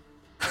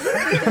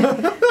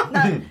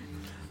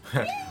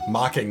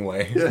 Mocking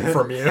way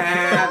from you.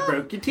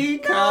 Broke your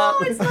teacup. No,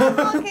 it's not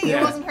mocking.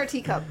 Yeah. It wasn't her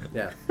teacup.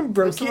 Yeah.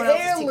 Broke Someone your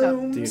else's teacup.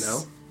 heirlooms. Do you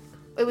know?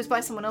 It was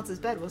by someone else's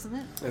bed, wasn't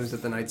it? It was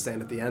at the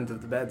nightstand at the end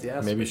of the beds,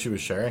 yes. Maybe she was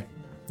sharing.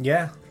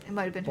 Yeah. It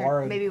might have been her.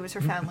 Borrowed. Maybe it was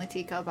her family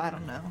teacup. I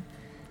don't know.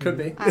 Could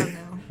be. I don't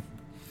know.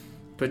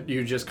 But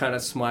you just kind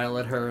of smile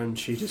at her and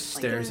she just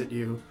Like stares a- at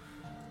you.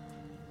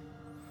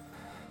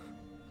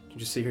 You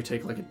just see her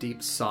take like a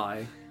deep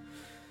sigh.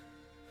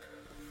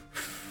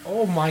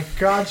 Oh my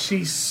god,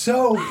 she's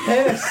so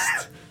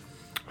pissed.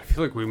 I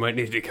feel like we might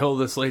need to kill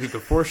this lady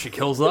before she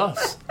kills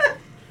us.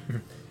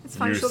 It's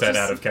fine. You She'll said just...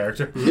 out of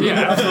character. Yeah,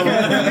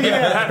 absolutely.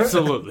 Yeah,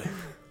 absolutely.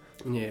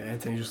 Yeah,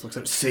 Anthony just looks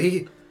at her.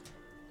 See?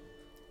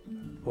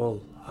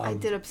 Well, I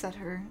did upset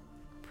her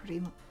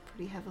pretty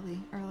heavily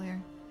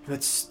earlier.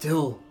 But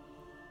still.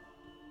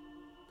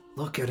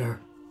 Look at her.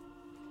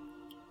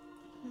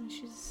 And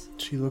she's...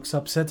 She looks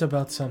upset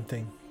about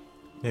something.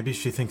 Maybe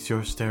she thinks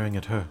you're staring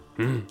at her.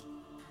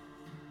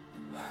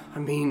 I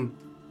mean,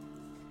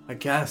 I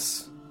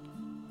guess.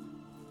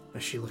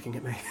 Is she looking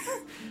at me?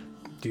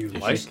 do you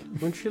like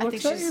when she I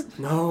looks think at you? she's...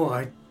 No,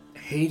 I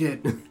hate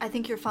it. I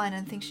think you're fine.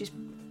 I think she's...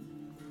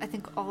 I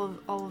think all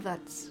of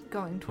that's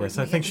going towards Yes,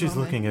 I me think at the she's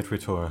moment. looking at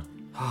Ritora.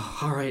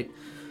 All right.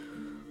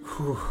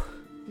 Whew.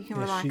 You can Yes,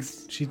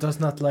 relax. she does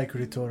not like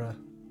Ritora.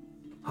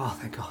 Oh,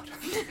 thank God.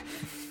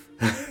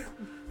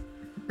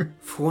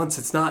 For once,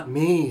 it's not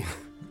me.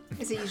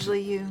 Is it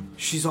usually you?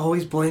 She's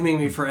always blaming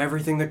me for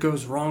everything that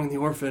goes wrong in the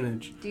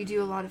orphanage. Do you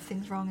do a lot of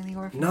things wrong in the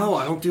orphanage? No,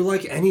 I don't do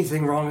like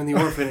anything wrong in the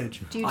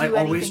orphanage. Do you I do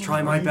always anything try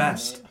in the my orphanage?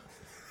 best.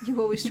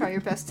 You always try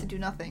your best to do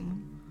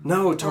nothing.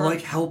 No, to Or-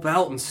 like help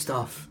out and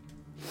stuff.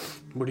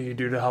 What do you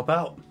do to help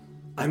out?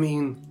 I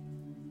mean,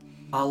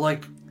 I'll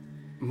like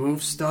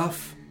move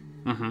stuff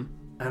Mm-hmm.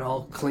 and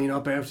I'll clean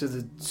up after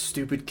the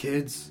stupid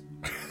kids.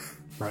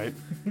 Right.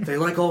 They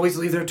like always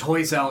leave their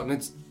toys out and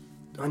it's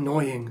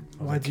annoying.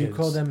 Why do you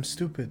call them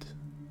stupid?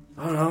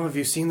 I don't know, have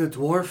you seen the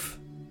dwarf?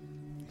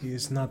 He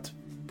is not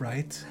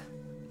bright.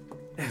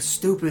 Yeah,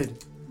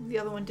 stupid. The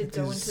other one did It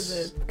go is-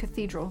 into the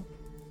cathedral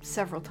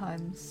several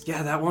times.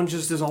 Yeah, that one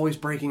just is always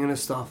breaking into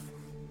stuff.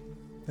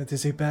 That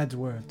is a bad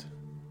word.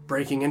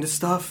 Breaking into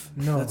stuff?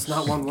 No, That's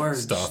not one word.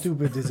 Stuff.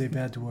 Stupid is a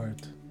bad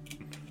word.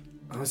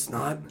 No, it's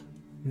not.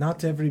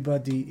 Not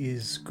everybody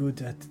is good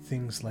at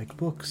things like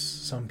books.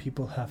 Some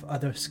people have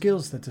other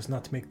skills. That does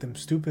not make them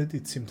stupid.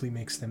 It simply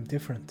makes them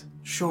different.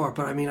 Sure,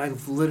 but I mean,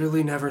 I've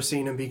literally never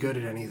seen him be good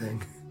at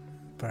anything.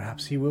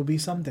 Perhaps he will be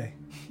someday.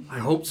 I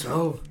hope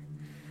so.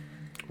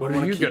 What I are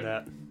wanna you keep- good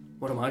at?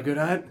 What am I good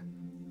at?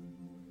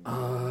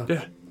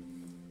 Yeah.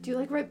 Do you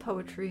like write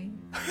poetry?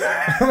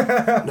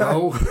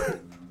 No.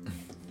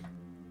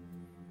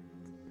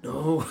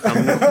 No.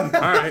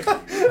 All right.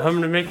 I'm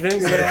gonna make an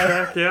insight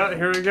check. Yeah,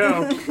 here we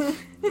go.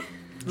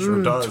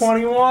 Sure does.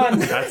 21.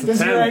 That's a Does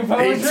he 10. write He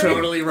poetry?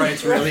 totally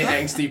writes really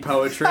angsty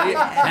poetry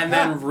and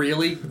then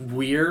really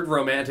weird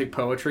romantic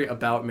poetry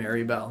about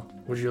Mary Bell.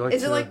 Would you like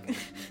Is to? it like...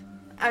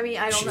 I mean,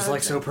 I don't know. She's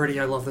like so pretty,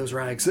 I love those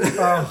rags.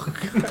 Oh,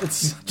 God, it's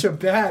such a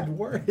bad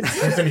word. It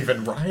doesn't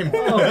even rhyme.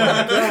 Oh,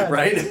 my God.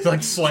 Right? It's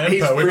like slam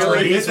He's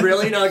poetry.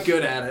 really not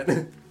good at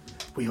it.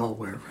 We all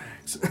wear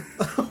rags.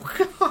 Oh,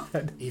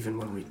 God. Even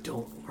when we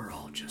don't, we're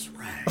all just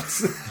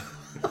rags.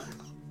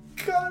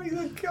 God, he's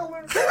a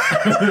killer.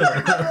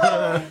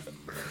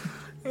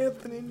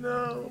 Anthony,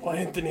 no. Well,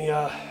 Anthony,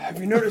 have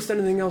you noticed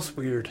anything else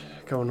weird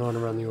going on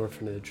around the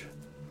orphanage?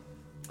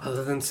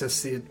 Other than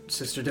Sister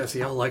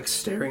Desiel like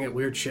staring at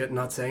weird shit and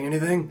not saying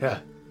anything? Yeah.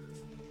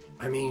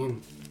 I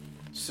mean,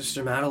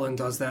 Sister Madeline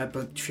does that,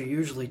 but she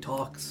usually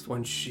talks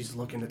when she's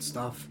looking at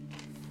stuff.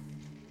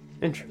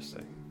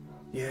 Interesting.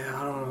 Yeah,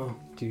 I don't know.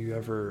 Do you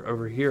ever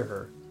overhear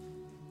her?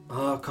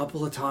 A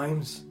couple of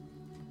times.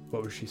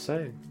 What was she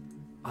saying?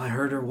 I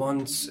heard her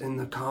once in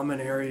the common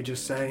area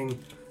just saying,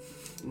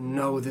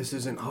 "No, this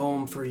isn't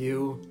home for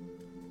you."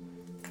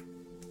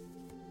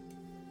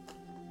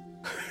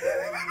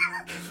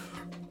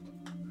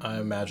 I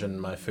imagine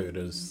my food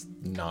is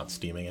not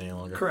steaming any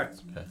longer.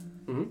 Correct. Okay.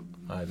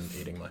 Mm-hmm. I'm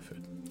eating my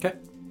food. Okay.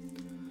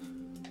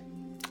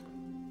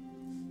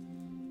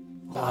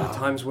 A lot of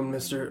times when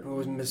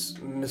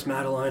Miss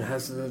Madeline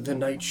has the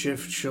night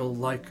shift, she'll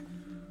like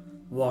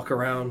walk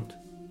around.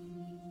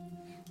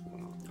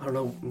 I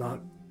don't know,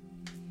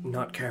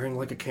 not carrying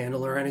like a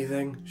candle or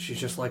anything. She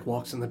just like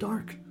walks in the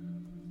dark.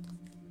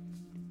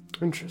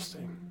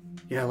 Interesting.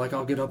 Yeah, like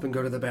I'll get up and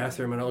go to the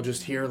bathroom and I'll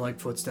just hear like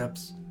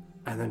footsteps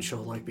and then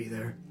she'll like be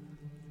there.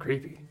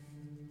 Creepy.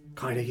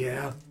 Kinda,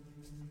 yeah.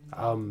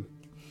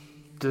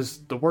 Does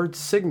the word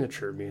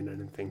signature mean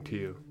anything to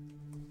you?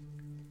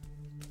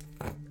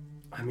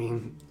 I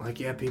mean, like,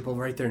 yeah, people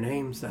write their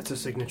names. That's a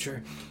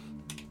signature.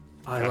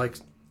 I, like,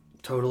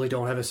 totally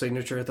don't have a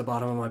signature at the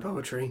bottom of my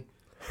poetry.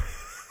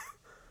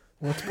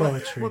 What's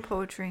poetry? What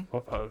poetry?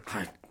 What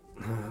poetry?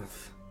 uh,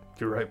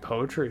 You write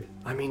poetry?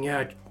 I mean,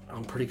 yeah,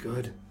 I'm pretty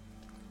good.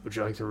 Would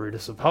you like to read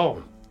us a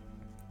poem?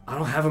 I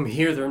don't have them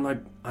here. They're in my,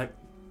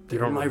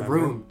 they're in my remember?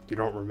 room. You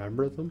don't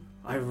remember them?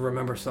 I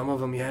remember some of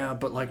them, yeah,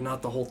 but, like,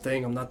 not the whole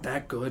thing. I'm not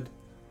that good.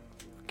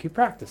 Keep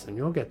practicing.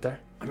 You'll get there.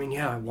 I mean,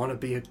 yeah, I want to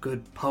be a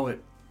good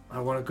poet. I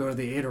want to go to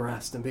the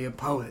Adarest and be a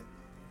poet.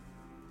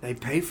 They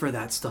pay for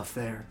that stuff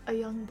there. A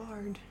young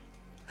bard.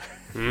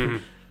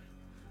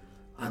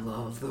 I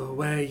love the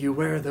way you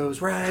wear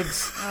those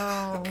rags.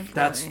 Oh,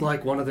 That's boy.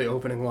 like one of the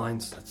opening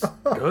lines.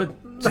 Good.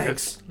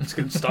 Thanks. It's a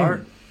good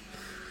start.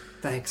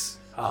 Thanks.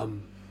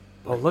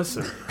 Well,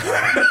 listen.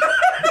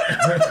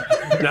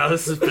 Now,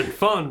 this has been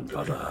fun,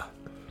 but,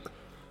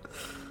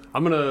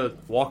 I'm gonna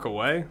walk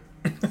away.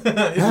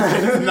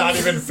 Not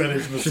even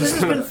finished. This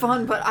has been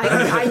fun, but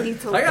I need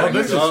to. I gotta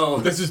go.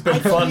 This has been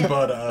fun,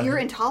 but You're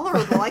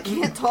intolerable. I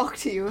can't talk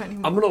to you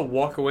anymore. I'm gonna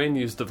walk away and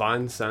use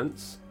Divine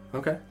Sense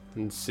Okay.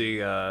 and see,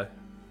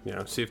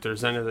 see if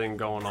there's anything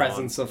going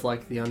Presence of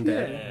like the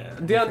undead. on. Yeah.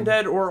 The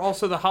undead or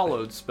also the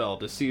hallowed spell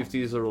to see if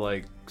these are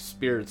like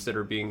spirits that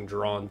are being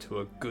drawn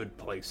to a good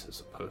place as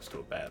opposed to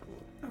a bad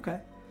one. Okay.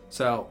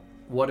 So,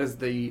 what is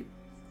the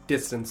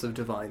distance of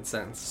divine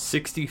sense?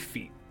 60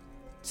 feet.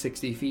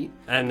 60 feet.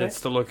 And Okay. it's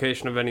the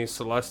location of any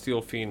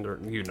celestial fiend or,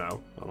 I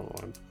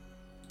don't know,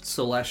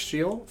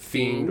 Celestial,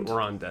 fiend or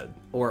undead.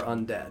 or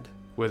undead.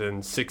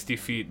 Within 60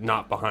 feet,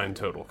 not behind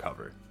total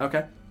cover.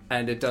 Okay.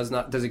 And it does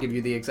it give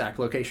you the exact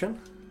location?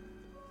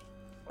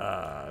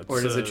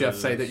 Or does it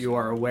just say that you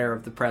are aware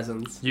of the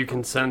presence? You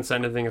can sense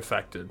anything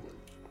affected.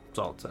 That's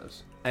all it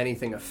says.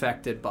 Anything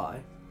affected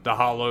by? The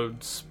hollow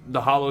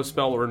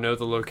spell or know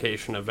the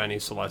location of any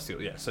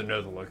celestial. Yeah, so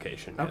know the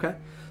location. yeah. Okay.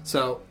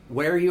 So,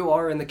 where you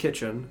are in the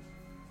kitchen,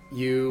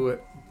 you...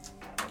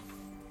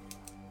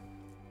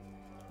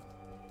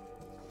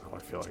 Oh, I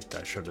feel like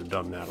I should have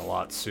done that a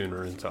lot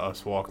sooner into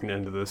us walking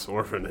into this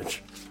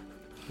orphanage.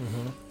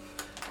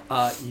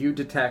 You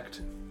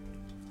detect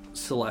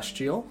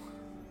celestial.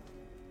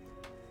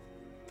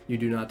 You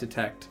do not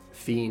detect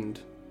fiend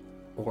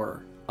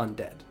or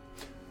undead.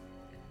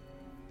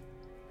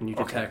 And you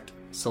detect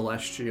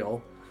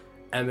celestial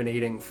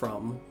emanating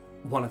from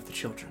one of the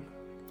children.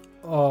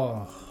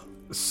 Oh,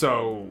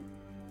 So,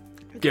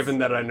 given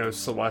that I know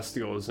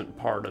celestial isn't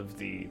part of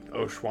the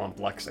Oshwamp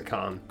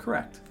lexicon,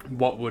 Correct.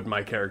 what would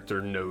my character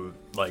know,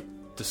 like,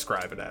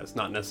 describe it as?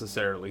 Not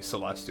necessarily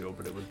celestial,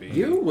 but it would be...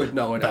 You would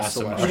know it as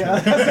celestial.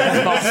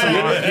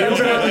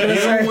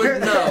 Balsamar. You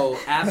would know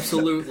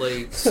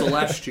absolutely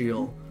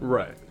celestial,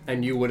 Right.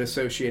 and you would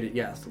associate it,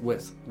 yes,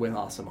 with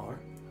Aasimar.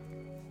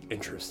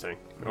 Interesting.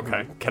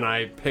 Okay. Can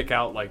I pick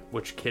out, like,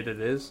 which kid it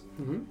is?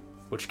 Mm-hmm.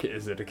 Which kid?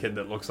 Is it a kid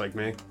that looks like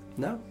me?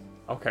 No,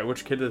 Okay,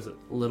 which kid is it?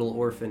 little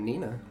orphan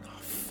Nina.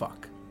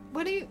 fuck.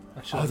 What do you?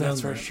 Oh,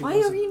 that's right. She Why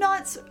are you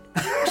not?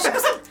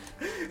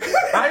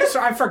 I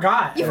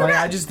forgot. You Like,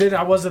 forgot? I just did.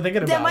 I wasn't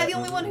thinking about Am I it. the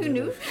only one who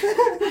knew?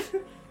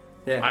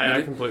 Yeah,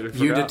 I completely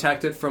You forgot.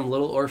 detect it from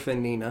little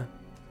orphan Nina,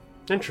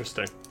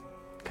 Interesting.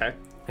 Okay.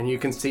 and you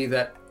can see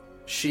that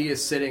she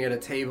is sitting at a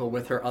table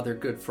with her other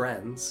good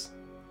friends,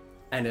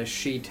 and as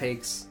she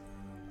takes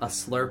a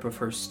slurp of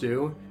her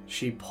stew,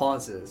 she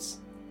pauses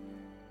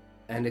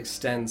and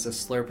extends a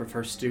slurp of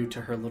her stew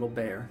to her little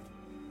bear.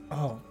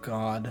 Oh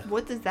God.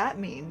 What does that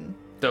mean?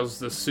 Does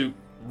the soup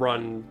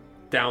run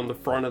down the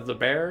front of the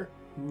bear?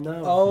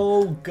 No.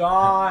 Oh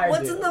God!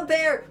 What's in the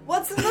bear?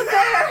 What's in the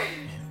bear?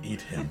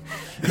 eat him.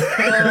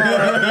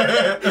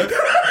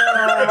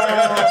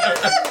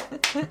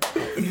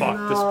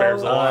 Fuck, this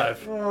bear's alive.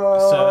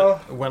 So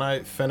when I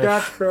finish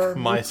Jasper,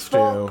 my you stew,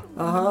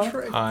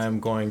 Uh-huh. I'm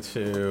going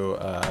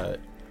to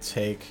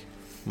take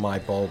my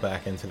bowl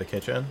back into the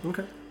kitchen,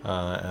 Okay.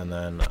 and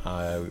then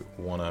I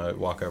want to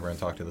walk over and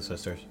talk to the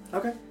sisters.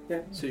 Okay.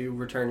 Yeah. So you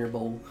return your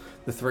bowl.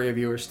 The three of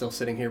you are still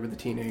sitting here with the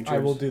teenagers. I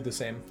will do the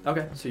same.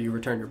 Okay. So you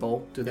return your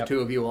bowl. Do the Yep. two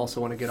of you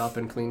also want to get up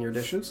and clean your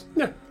dishes?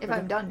 If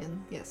I'm done,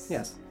 then yes.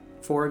 Yes.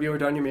 4 of you are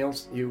done your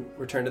meals. You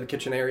return to the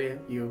kitchen area.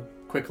 You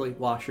quickly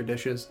wash your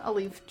dishes I'll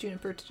leave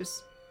Juniper to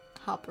just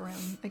hop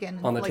around again.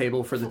 And, on the like,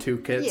 table for the two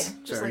kids. Yeah,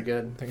 just Very like-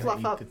 good. They're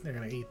Fluff gonna, up. they're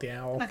gonna eat the I'm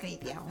owl. not gonna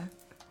eat the owl.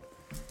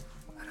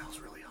 That owl's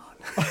really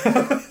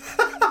hot.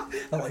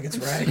 I like its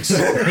rags.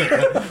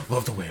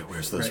 Love the way it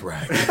wears those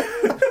rags.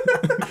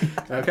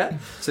 Okay.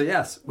 So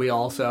yes, we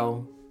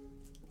also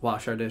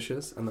wash our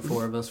dishes, and the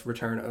 4 of us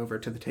return over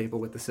to the table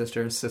with the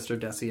sisters. Sister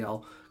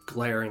Desiel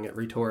glaring at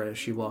Ritora as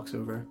she walks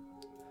over.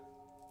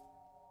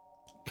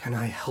 Can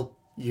I help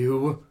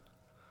you?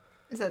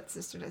 Is that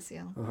Sister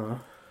Desiel? Uh-huh.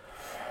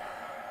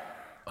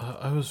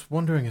 I was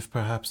wondering if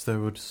perhaps there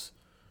was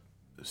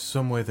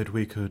some way that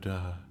we could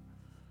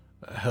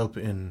help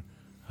in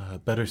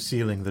better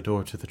sealing the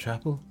door to the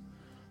chapel.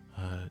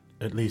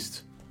 At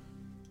least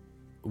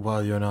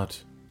while you're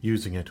not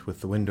using it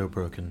with the window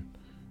broken,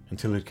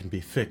 until it can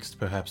be fixed,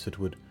 perhaps it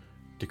would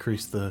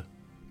decrease the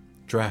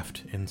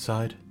draft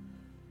inside,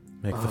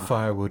 make the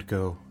firewood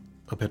go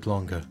a bit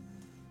longer.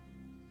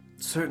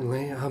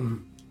 Certainly,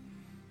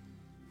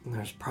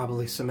 there's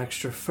probably some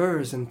extra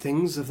furs and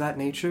things of that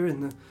nature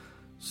in the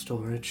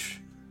storage.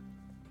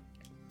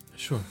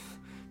 Sure.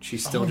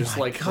 She's still Oh just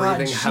my like God,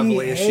 breathing she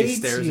heavily as she hates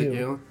stares you. at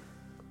you.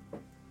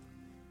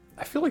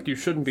 I feel like you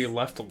shouldn't be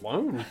left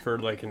alone for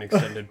like an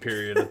extended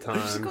period of She's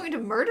time. going to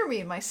murder me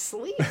in my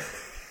sleep.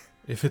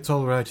 If it's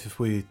all right if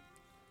we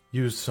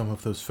use some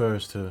of those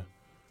furs to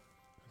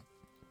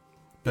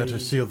better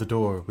seal the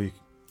door,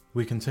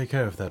 we can take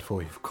care of that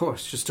for you. Of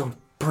course, just don't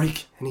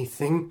break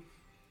anything.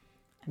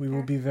 We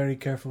will be very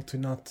careful to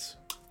not.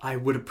 I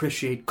would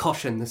appreciate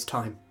caution this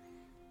time.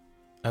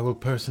 I will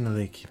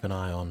personally keep an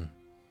eye on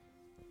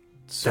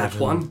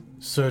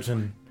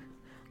certain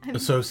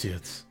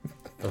associates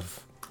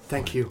of...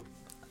 Thank you.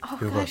 Oh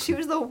You're gosh, she welcome.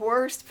 was the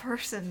worst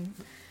person.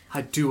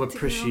 I do to get on her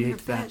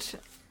appreciate bed. that.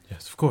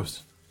 Yes, of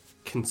course.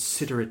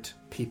 Considerate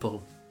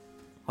people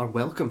are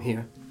welcome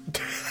here.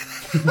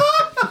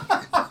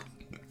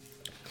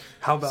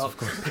 How about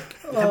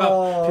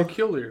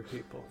peculiar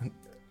people?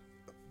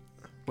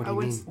 What do I you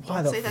wouldn't mean? Why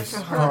don't the say that to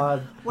fuck? her.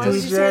 God. Why would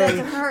you say that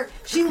to DJ. her?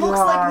 She looks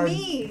God. like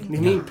me. What do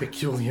you mean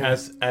peculiar?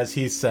 As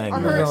he's saying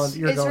Are You're her, going- is,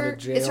 you're going her,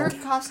 to is her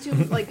jail.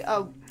 costume like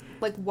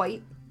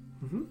white?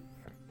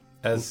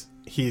 as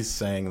he's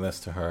saying this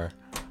to her,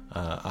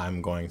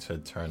 I'm going to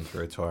turn to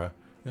Ritora.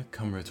 Yeah,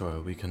 come,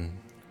 Ritora, we can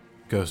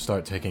go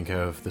start taking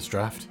care of this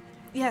draft.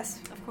 Yes,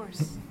 of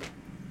course.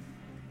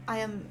 I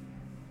am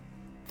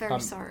very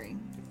sorry.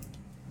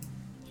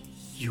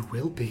 You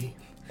will be.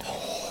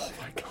 Oh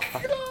my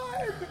god.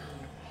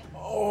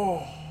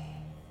 Oh.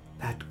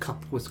 That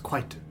cup was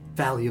quite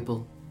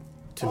valuable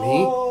to me.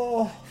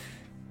 Oh.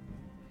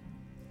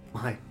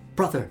 My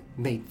brother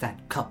made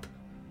that cup.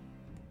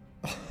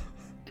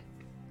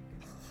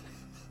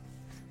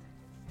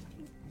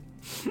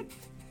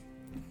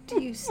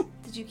 Did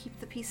you keep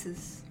the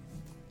pieces?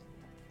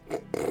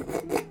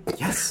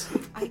 Yes,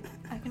 I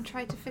can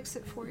try to fix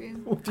it for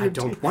you. I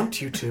don't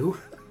want you to.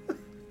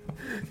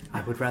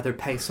 I would rather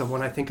pay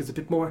someone I think is a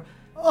bit more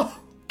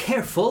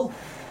careful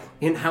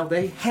in how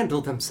they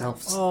handle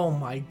themselves. Oh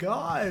my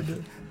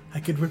God. I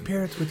could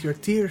repair it with your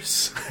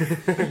tears.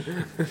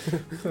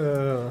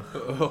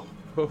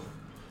 Oh,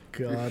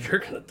 God. you're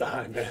gonna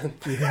die, man.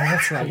 Yeah,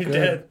 that's not You good.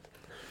 dead.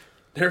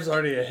 There's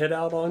already a hit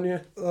out on you.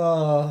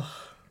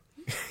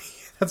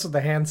 That's what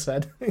the hand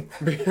said.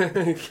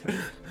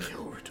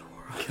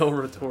 Kill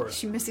Ritora. Is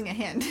she missing a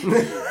hand?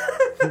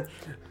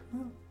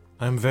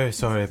 I'm very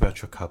sorry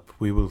about your cup.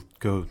 We will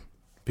go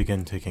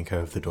begin taking care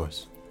of the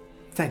doors.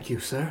 Thank you,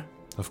 sir.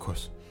 Of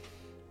course.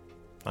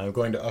 I'm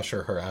going to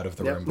usher her out of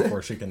the Yep. room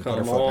before she can put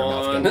her Come foot in her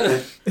on.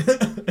 mouth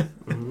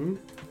again.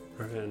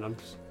 And I'm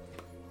just,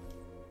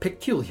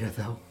 Peculiar,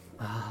 though.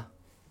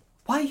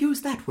 Why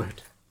use that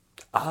word?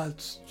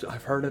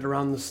 I've heard it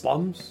around the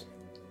slums.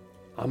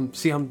 I'm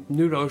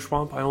new to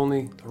Oshwamp. I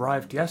only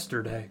arrived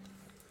yesterday.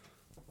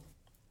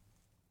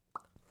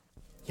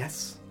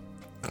 Yes.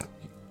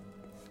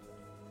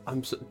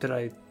 Did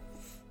I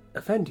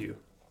offend you?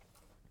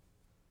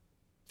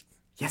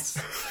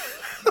 Yes.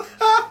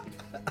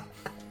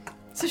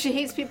 So she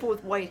hates people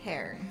with white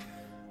hair.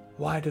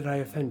 Why did I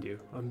offend you?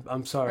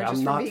 I'm sorry. Or just I'm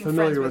for not being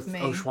familiar friends with with me.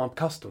 Oshwamp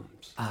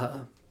customs.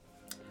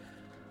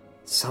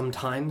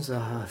 Sometimes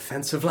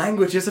offensive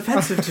language is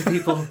offensive to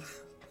people.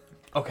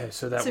 Okay,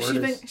 so that So word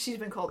is... she's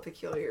been called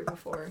peculiar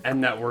before.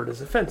 And that word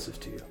is offensive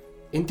to you.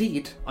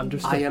 Indeed.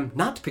 Understood. I am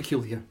not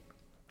peculiar.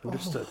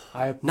 Understood.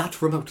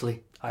 Not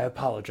remotely. I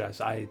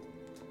apologize. I'll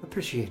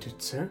Appreciate it,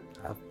 sir.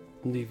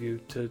 leave you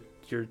to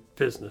your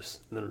business.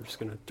 And then I'm just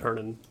going to turn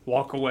and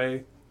walk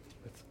away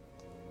with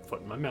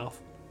foot in my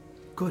mouth.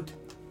 Good.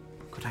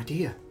 Good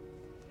idea.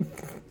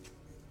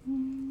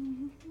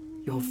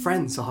 Your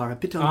friends are a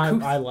bit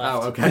uncouth. I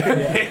left. Oh,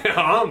 okay.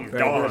 I'm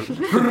gone.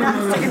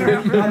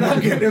 I'm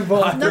not getting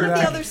involved. None in of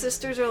the that. other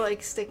sisters are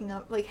like sticking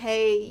up, like,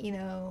 hey, you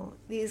know,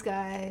 these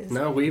guys.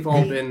 No, we've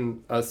all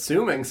been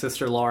assuming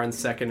Sister Lauren's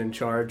second in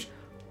charge.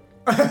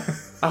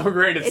 Oh,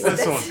 great. It's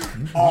this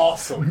one.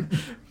 Awesome.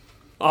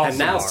 And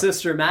now Lauren.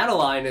 Sister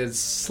Madeline is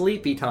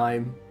sleepy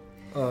time.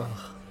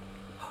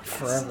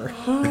 Forever.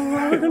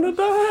 I'm going to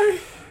die.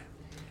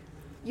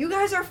 You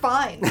guys are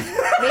fine.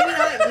 Maybe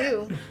not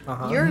you.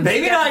 You're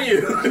Maybe not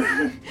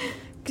you.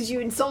 because you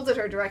insulted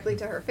her directly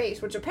to her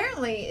face, which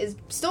apparently is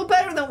still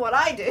better than what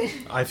I did.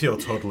 I feel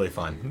totally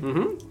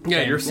fine.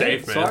 Yeah, you're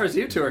safe, As man. far as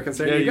you two are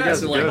concerned, Yeah, you you guys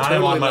guys are are like good. I'm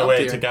totally on my loved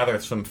way here. to gather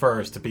some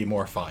furs to be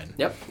more fine.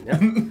 Yep.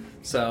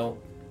 So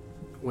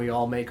we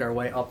all make our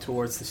way up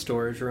towards the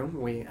storage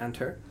room. We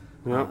enter.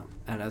 Yep.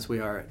 And as we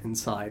are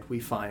inside, we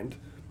find,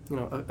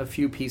 a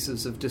few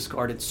pieces of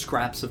discarded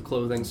scraps of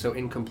clothing, so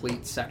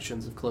incomplete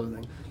sections of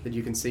clothing that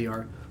you can see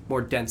are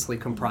more densely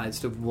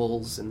comprised of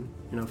wools and,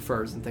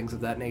 furs and things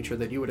of that nature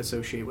that you would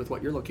associate with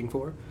what you're looking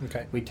for.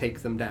 Okay. We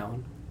take them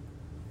down.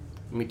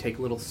 And we take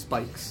little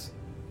spikes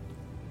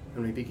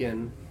and we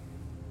begin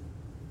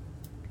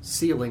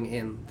sealing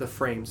in the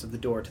frames of the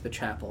door to the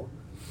chapel.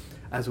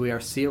 As we are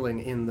sealing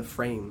in the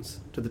frames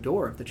to the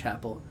door of the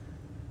chapel,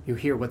 you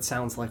hear what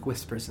sounds like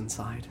whispers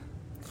inside.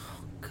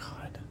 Oh,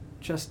 God.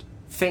 Just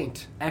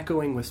faint,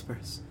 echoing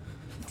whispers.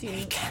 Do you,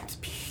 He can't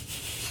be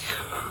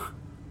here.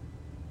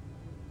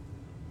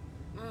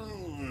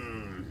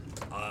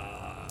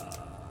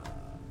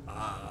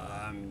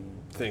 I'm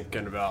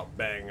thinking about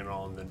banging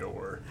on the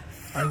door.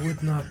 I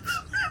would not.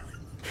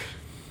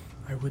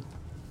 I would.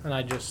 And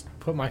I just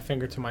put my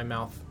finger to my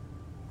mouth.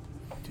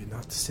 Do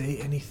not say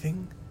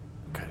anything.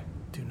 Okay.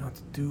 Do not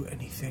do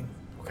anything.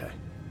 Okay.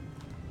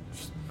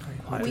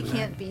 we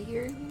can't be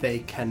here. They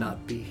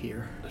cannot be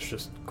here. Let's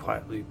just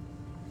quietly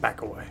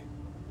back away.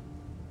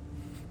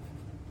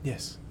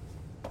 Yes.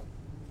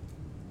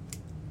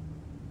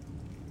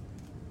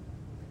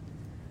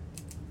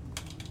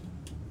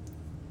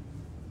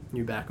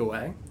 You back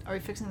away? Are we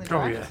fixing the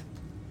Oh, draft?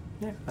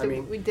 yeah. Yeah.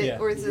 So we did, yeah.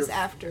 or is this You're-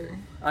 after?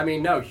 I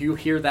mean, no, you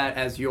hear that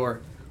as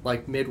you're,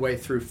 like, midway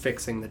through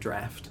fixing the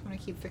draft. I'm gonna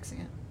keep fixing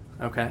it.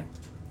 Okay?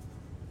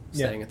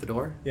 Yeah. Staying at the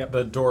door?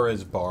 The door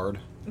is barred.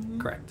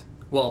 Correct.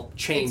 Well,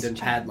 chained It's and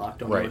chained.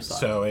 padlocked on your Right. side.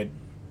 So it.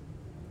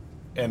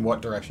 In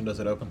what direction does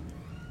it open?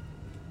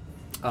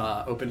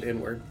 Opened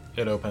inward.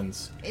 It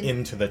opens In-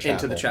 into the chapel.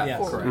 Into the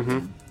chapel, Yes. correct.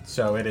 Mm-hmm.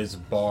 So it is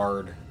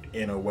barred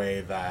in a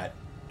way that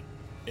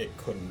it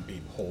couldn't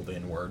be pulled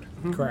inward.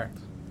 Correct.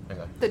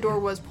 Okay. The door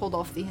was pulled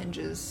off the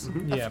hinges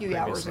a Yeah, few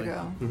hours previously.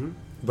 ago.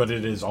 But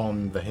it is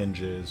on the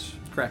hinges,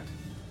 Correct.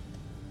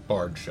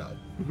 barred shut.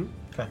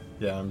 Okay.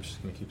 Yeah, I'm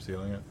just gonna keep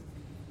sealing it.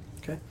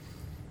 Okay.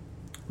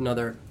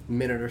 Another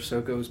minute or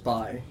so goes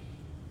by,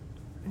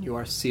 and you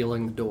are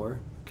sealing the door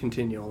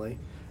continually,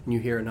 and you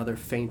hear another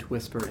faint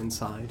whisper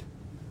inside.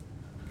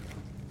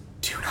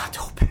 Do not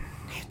open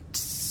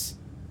it.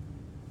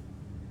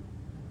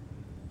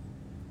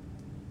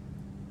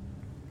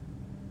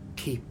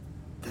 Keep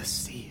the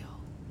seal.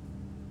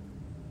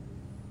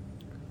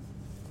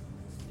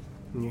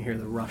 And you hear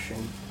the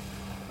rushing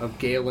of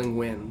galing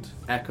wind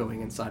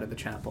echoing inside of the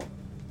chapel.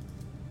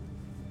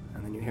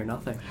 And then you hear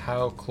nothing.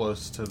 How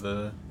close to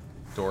the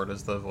door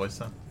does the voice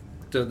sound?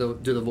 Do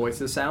the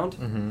voices sound?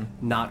 Mm-hmm.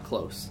 Not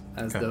close,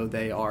 as Okay. though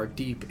they are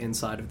deep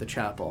inside of the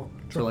chapel.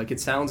 So, like,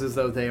 it sounds as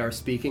though they are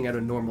speaking at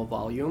a normal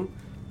volume,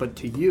 but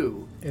to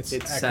you, It's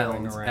it echoing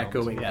sounds around.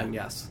 echoing, Yeah. and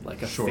yes,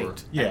 like a Sure.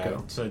 faint Yeah, echo.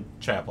 it's a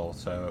chapel,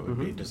 so it would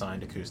be Mhm.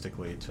 designed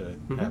acoustically to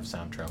Mhm. have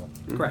sound travel.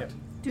 Correct.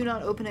 Do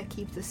not open it.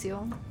 Keep the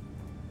seal.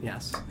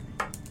 Yes.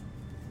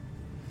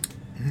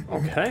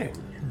 Okay.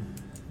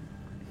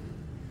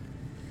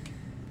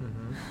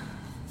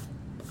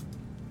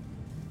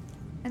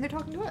 And they're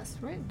talking to us,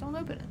 right? Don't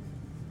open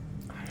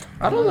it.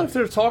 I don't know if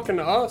they're talking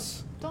to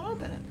us. Don't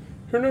open it.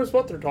 Who knows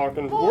what they're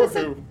talking Well, or they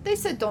said, who? they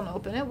said don't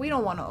open it. We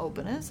don't want to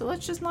open it, so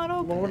let's just not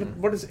open Well, it.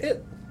 what is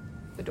it?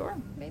 The door,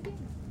 maybe?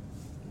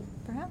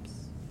 Perhaps?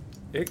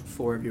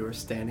 Four of you are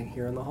standing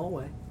here in the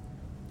hallway.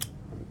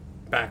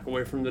 Back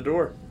away from the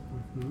door.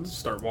 Mm-hmm.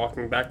 Start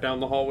walking back down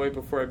the hallway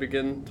before I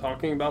begin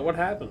talking about what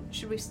happened.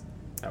 Should we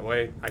That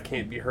way I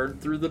can't be heard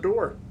through the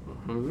door.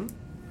 Mm-hmm.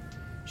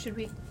 should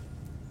we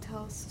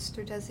tell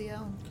Sister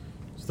Desiel?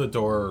 Is the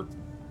door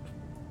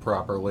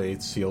properly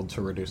sealed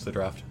to reduce the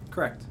draft?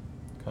 Correct.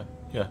 Okay.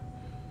 Yeah.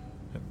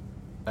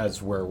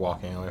 As we're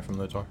walking away from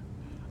the door.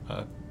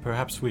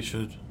 Perhaps we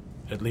should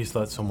at least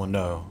let someone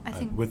know. I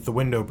think- With the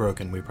window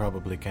broken, we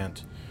probably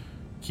can't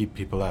keep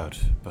people out,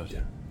 but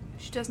Yeah.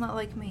 She does not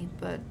like me,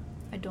 but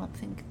I don't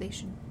think they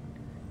should.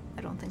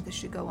 I don't think this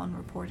should go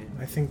unreported.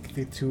 I think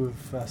the two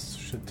of us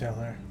should tell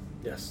her.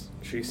 Yes,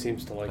 she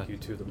seems to like you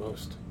two the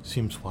most.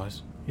 seems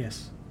wise.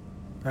 Yes,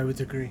 I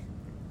would agree.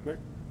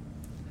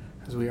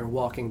 As we are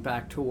walking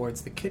back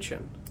towards the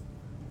kitchen,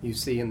 you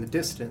see in the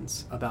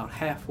distance, about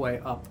halfway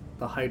up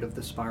the height of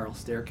the spiral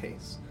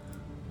staircase,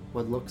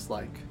 what looks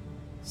like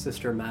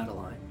Sister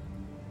Madeline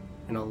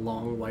in a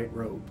long white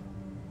robe,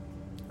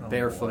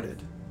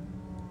 barefooted,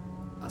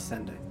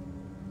 ascending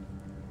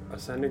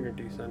Ascending or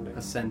descending?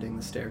 ascending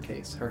the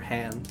staircase, her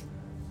hand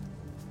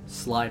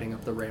sliding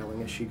up the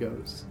railing as she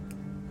goes.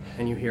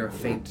 And you hear a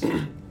faint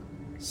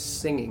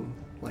singing,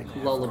 like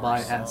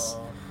lullaby-esque,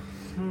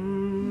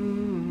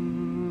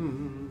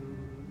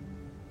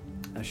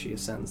 as she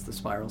ascends the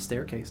spiral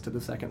staircase to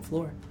the second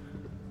floor.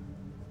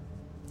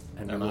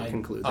 And we will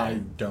conclude I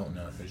there. don't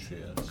know who she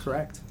is.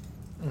 Correct.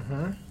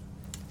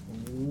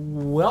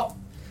 Well,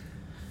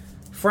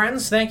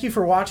 friends, thank you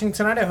for watching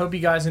tonight. I hope you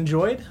guys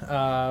enjoyed.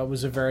 It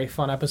was a very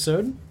fun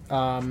episode.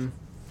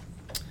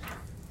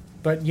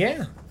 But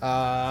yeah,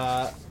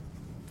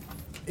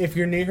 if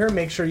you're new here,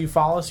 make sure you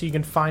follow so you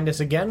can find us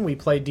again. We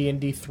play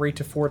D&D 3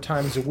 to 4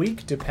 times a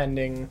week,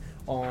 depending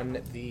on the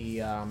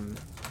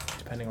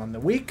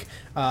week.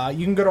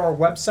 You can go to our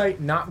website,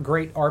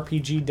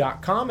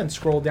 notgreatrpg.com, and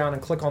scroll down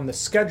and click on the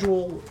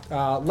schedule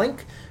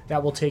link.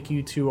 That will take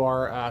you to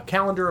our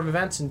calendar of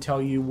events and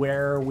tell you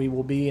where we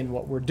will be and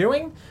what we're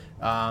doing.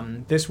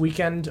 This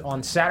weekend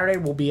on Saturday,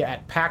 we'll be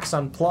at PAX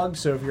Unplugged.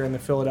 So if you're in the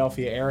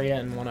Philadelphia area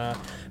and want to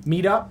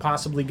meet up,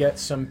 possibly get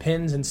some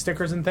pins and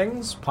stickers and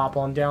things, pop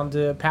on down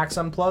to PAX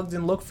Unplugged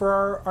and look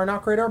for our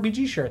Not Great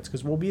RPG shirts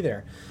because we'll be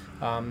there.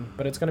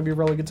 But it's going to be a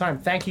really good time.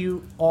 Thank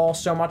you all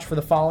so much for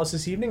the follows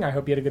this evening. I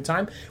hope you had a good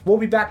time. We'll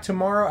be back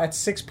tomorrow at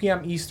 6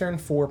 p.m. Eastern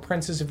for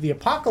Princess of the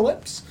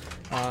Apocalypse,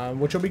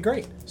 which will be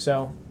great.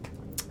 So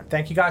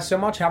thank you guys so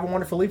much. Have a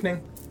wonderful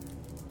evening.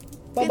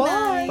 Bye-bye.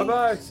 night.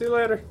 Bye-bye. See you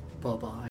later. Bye-bye.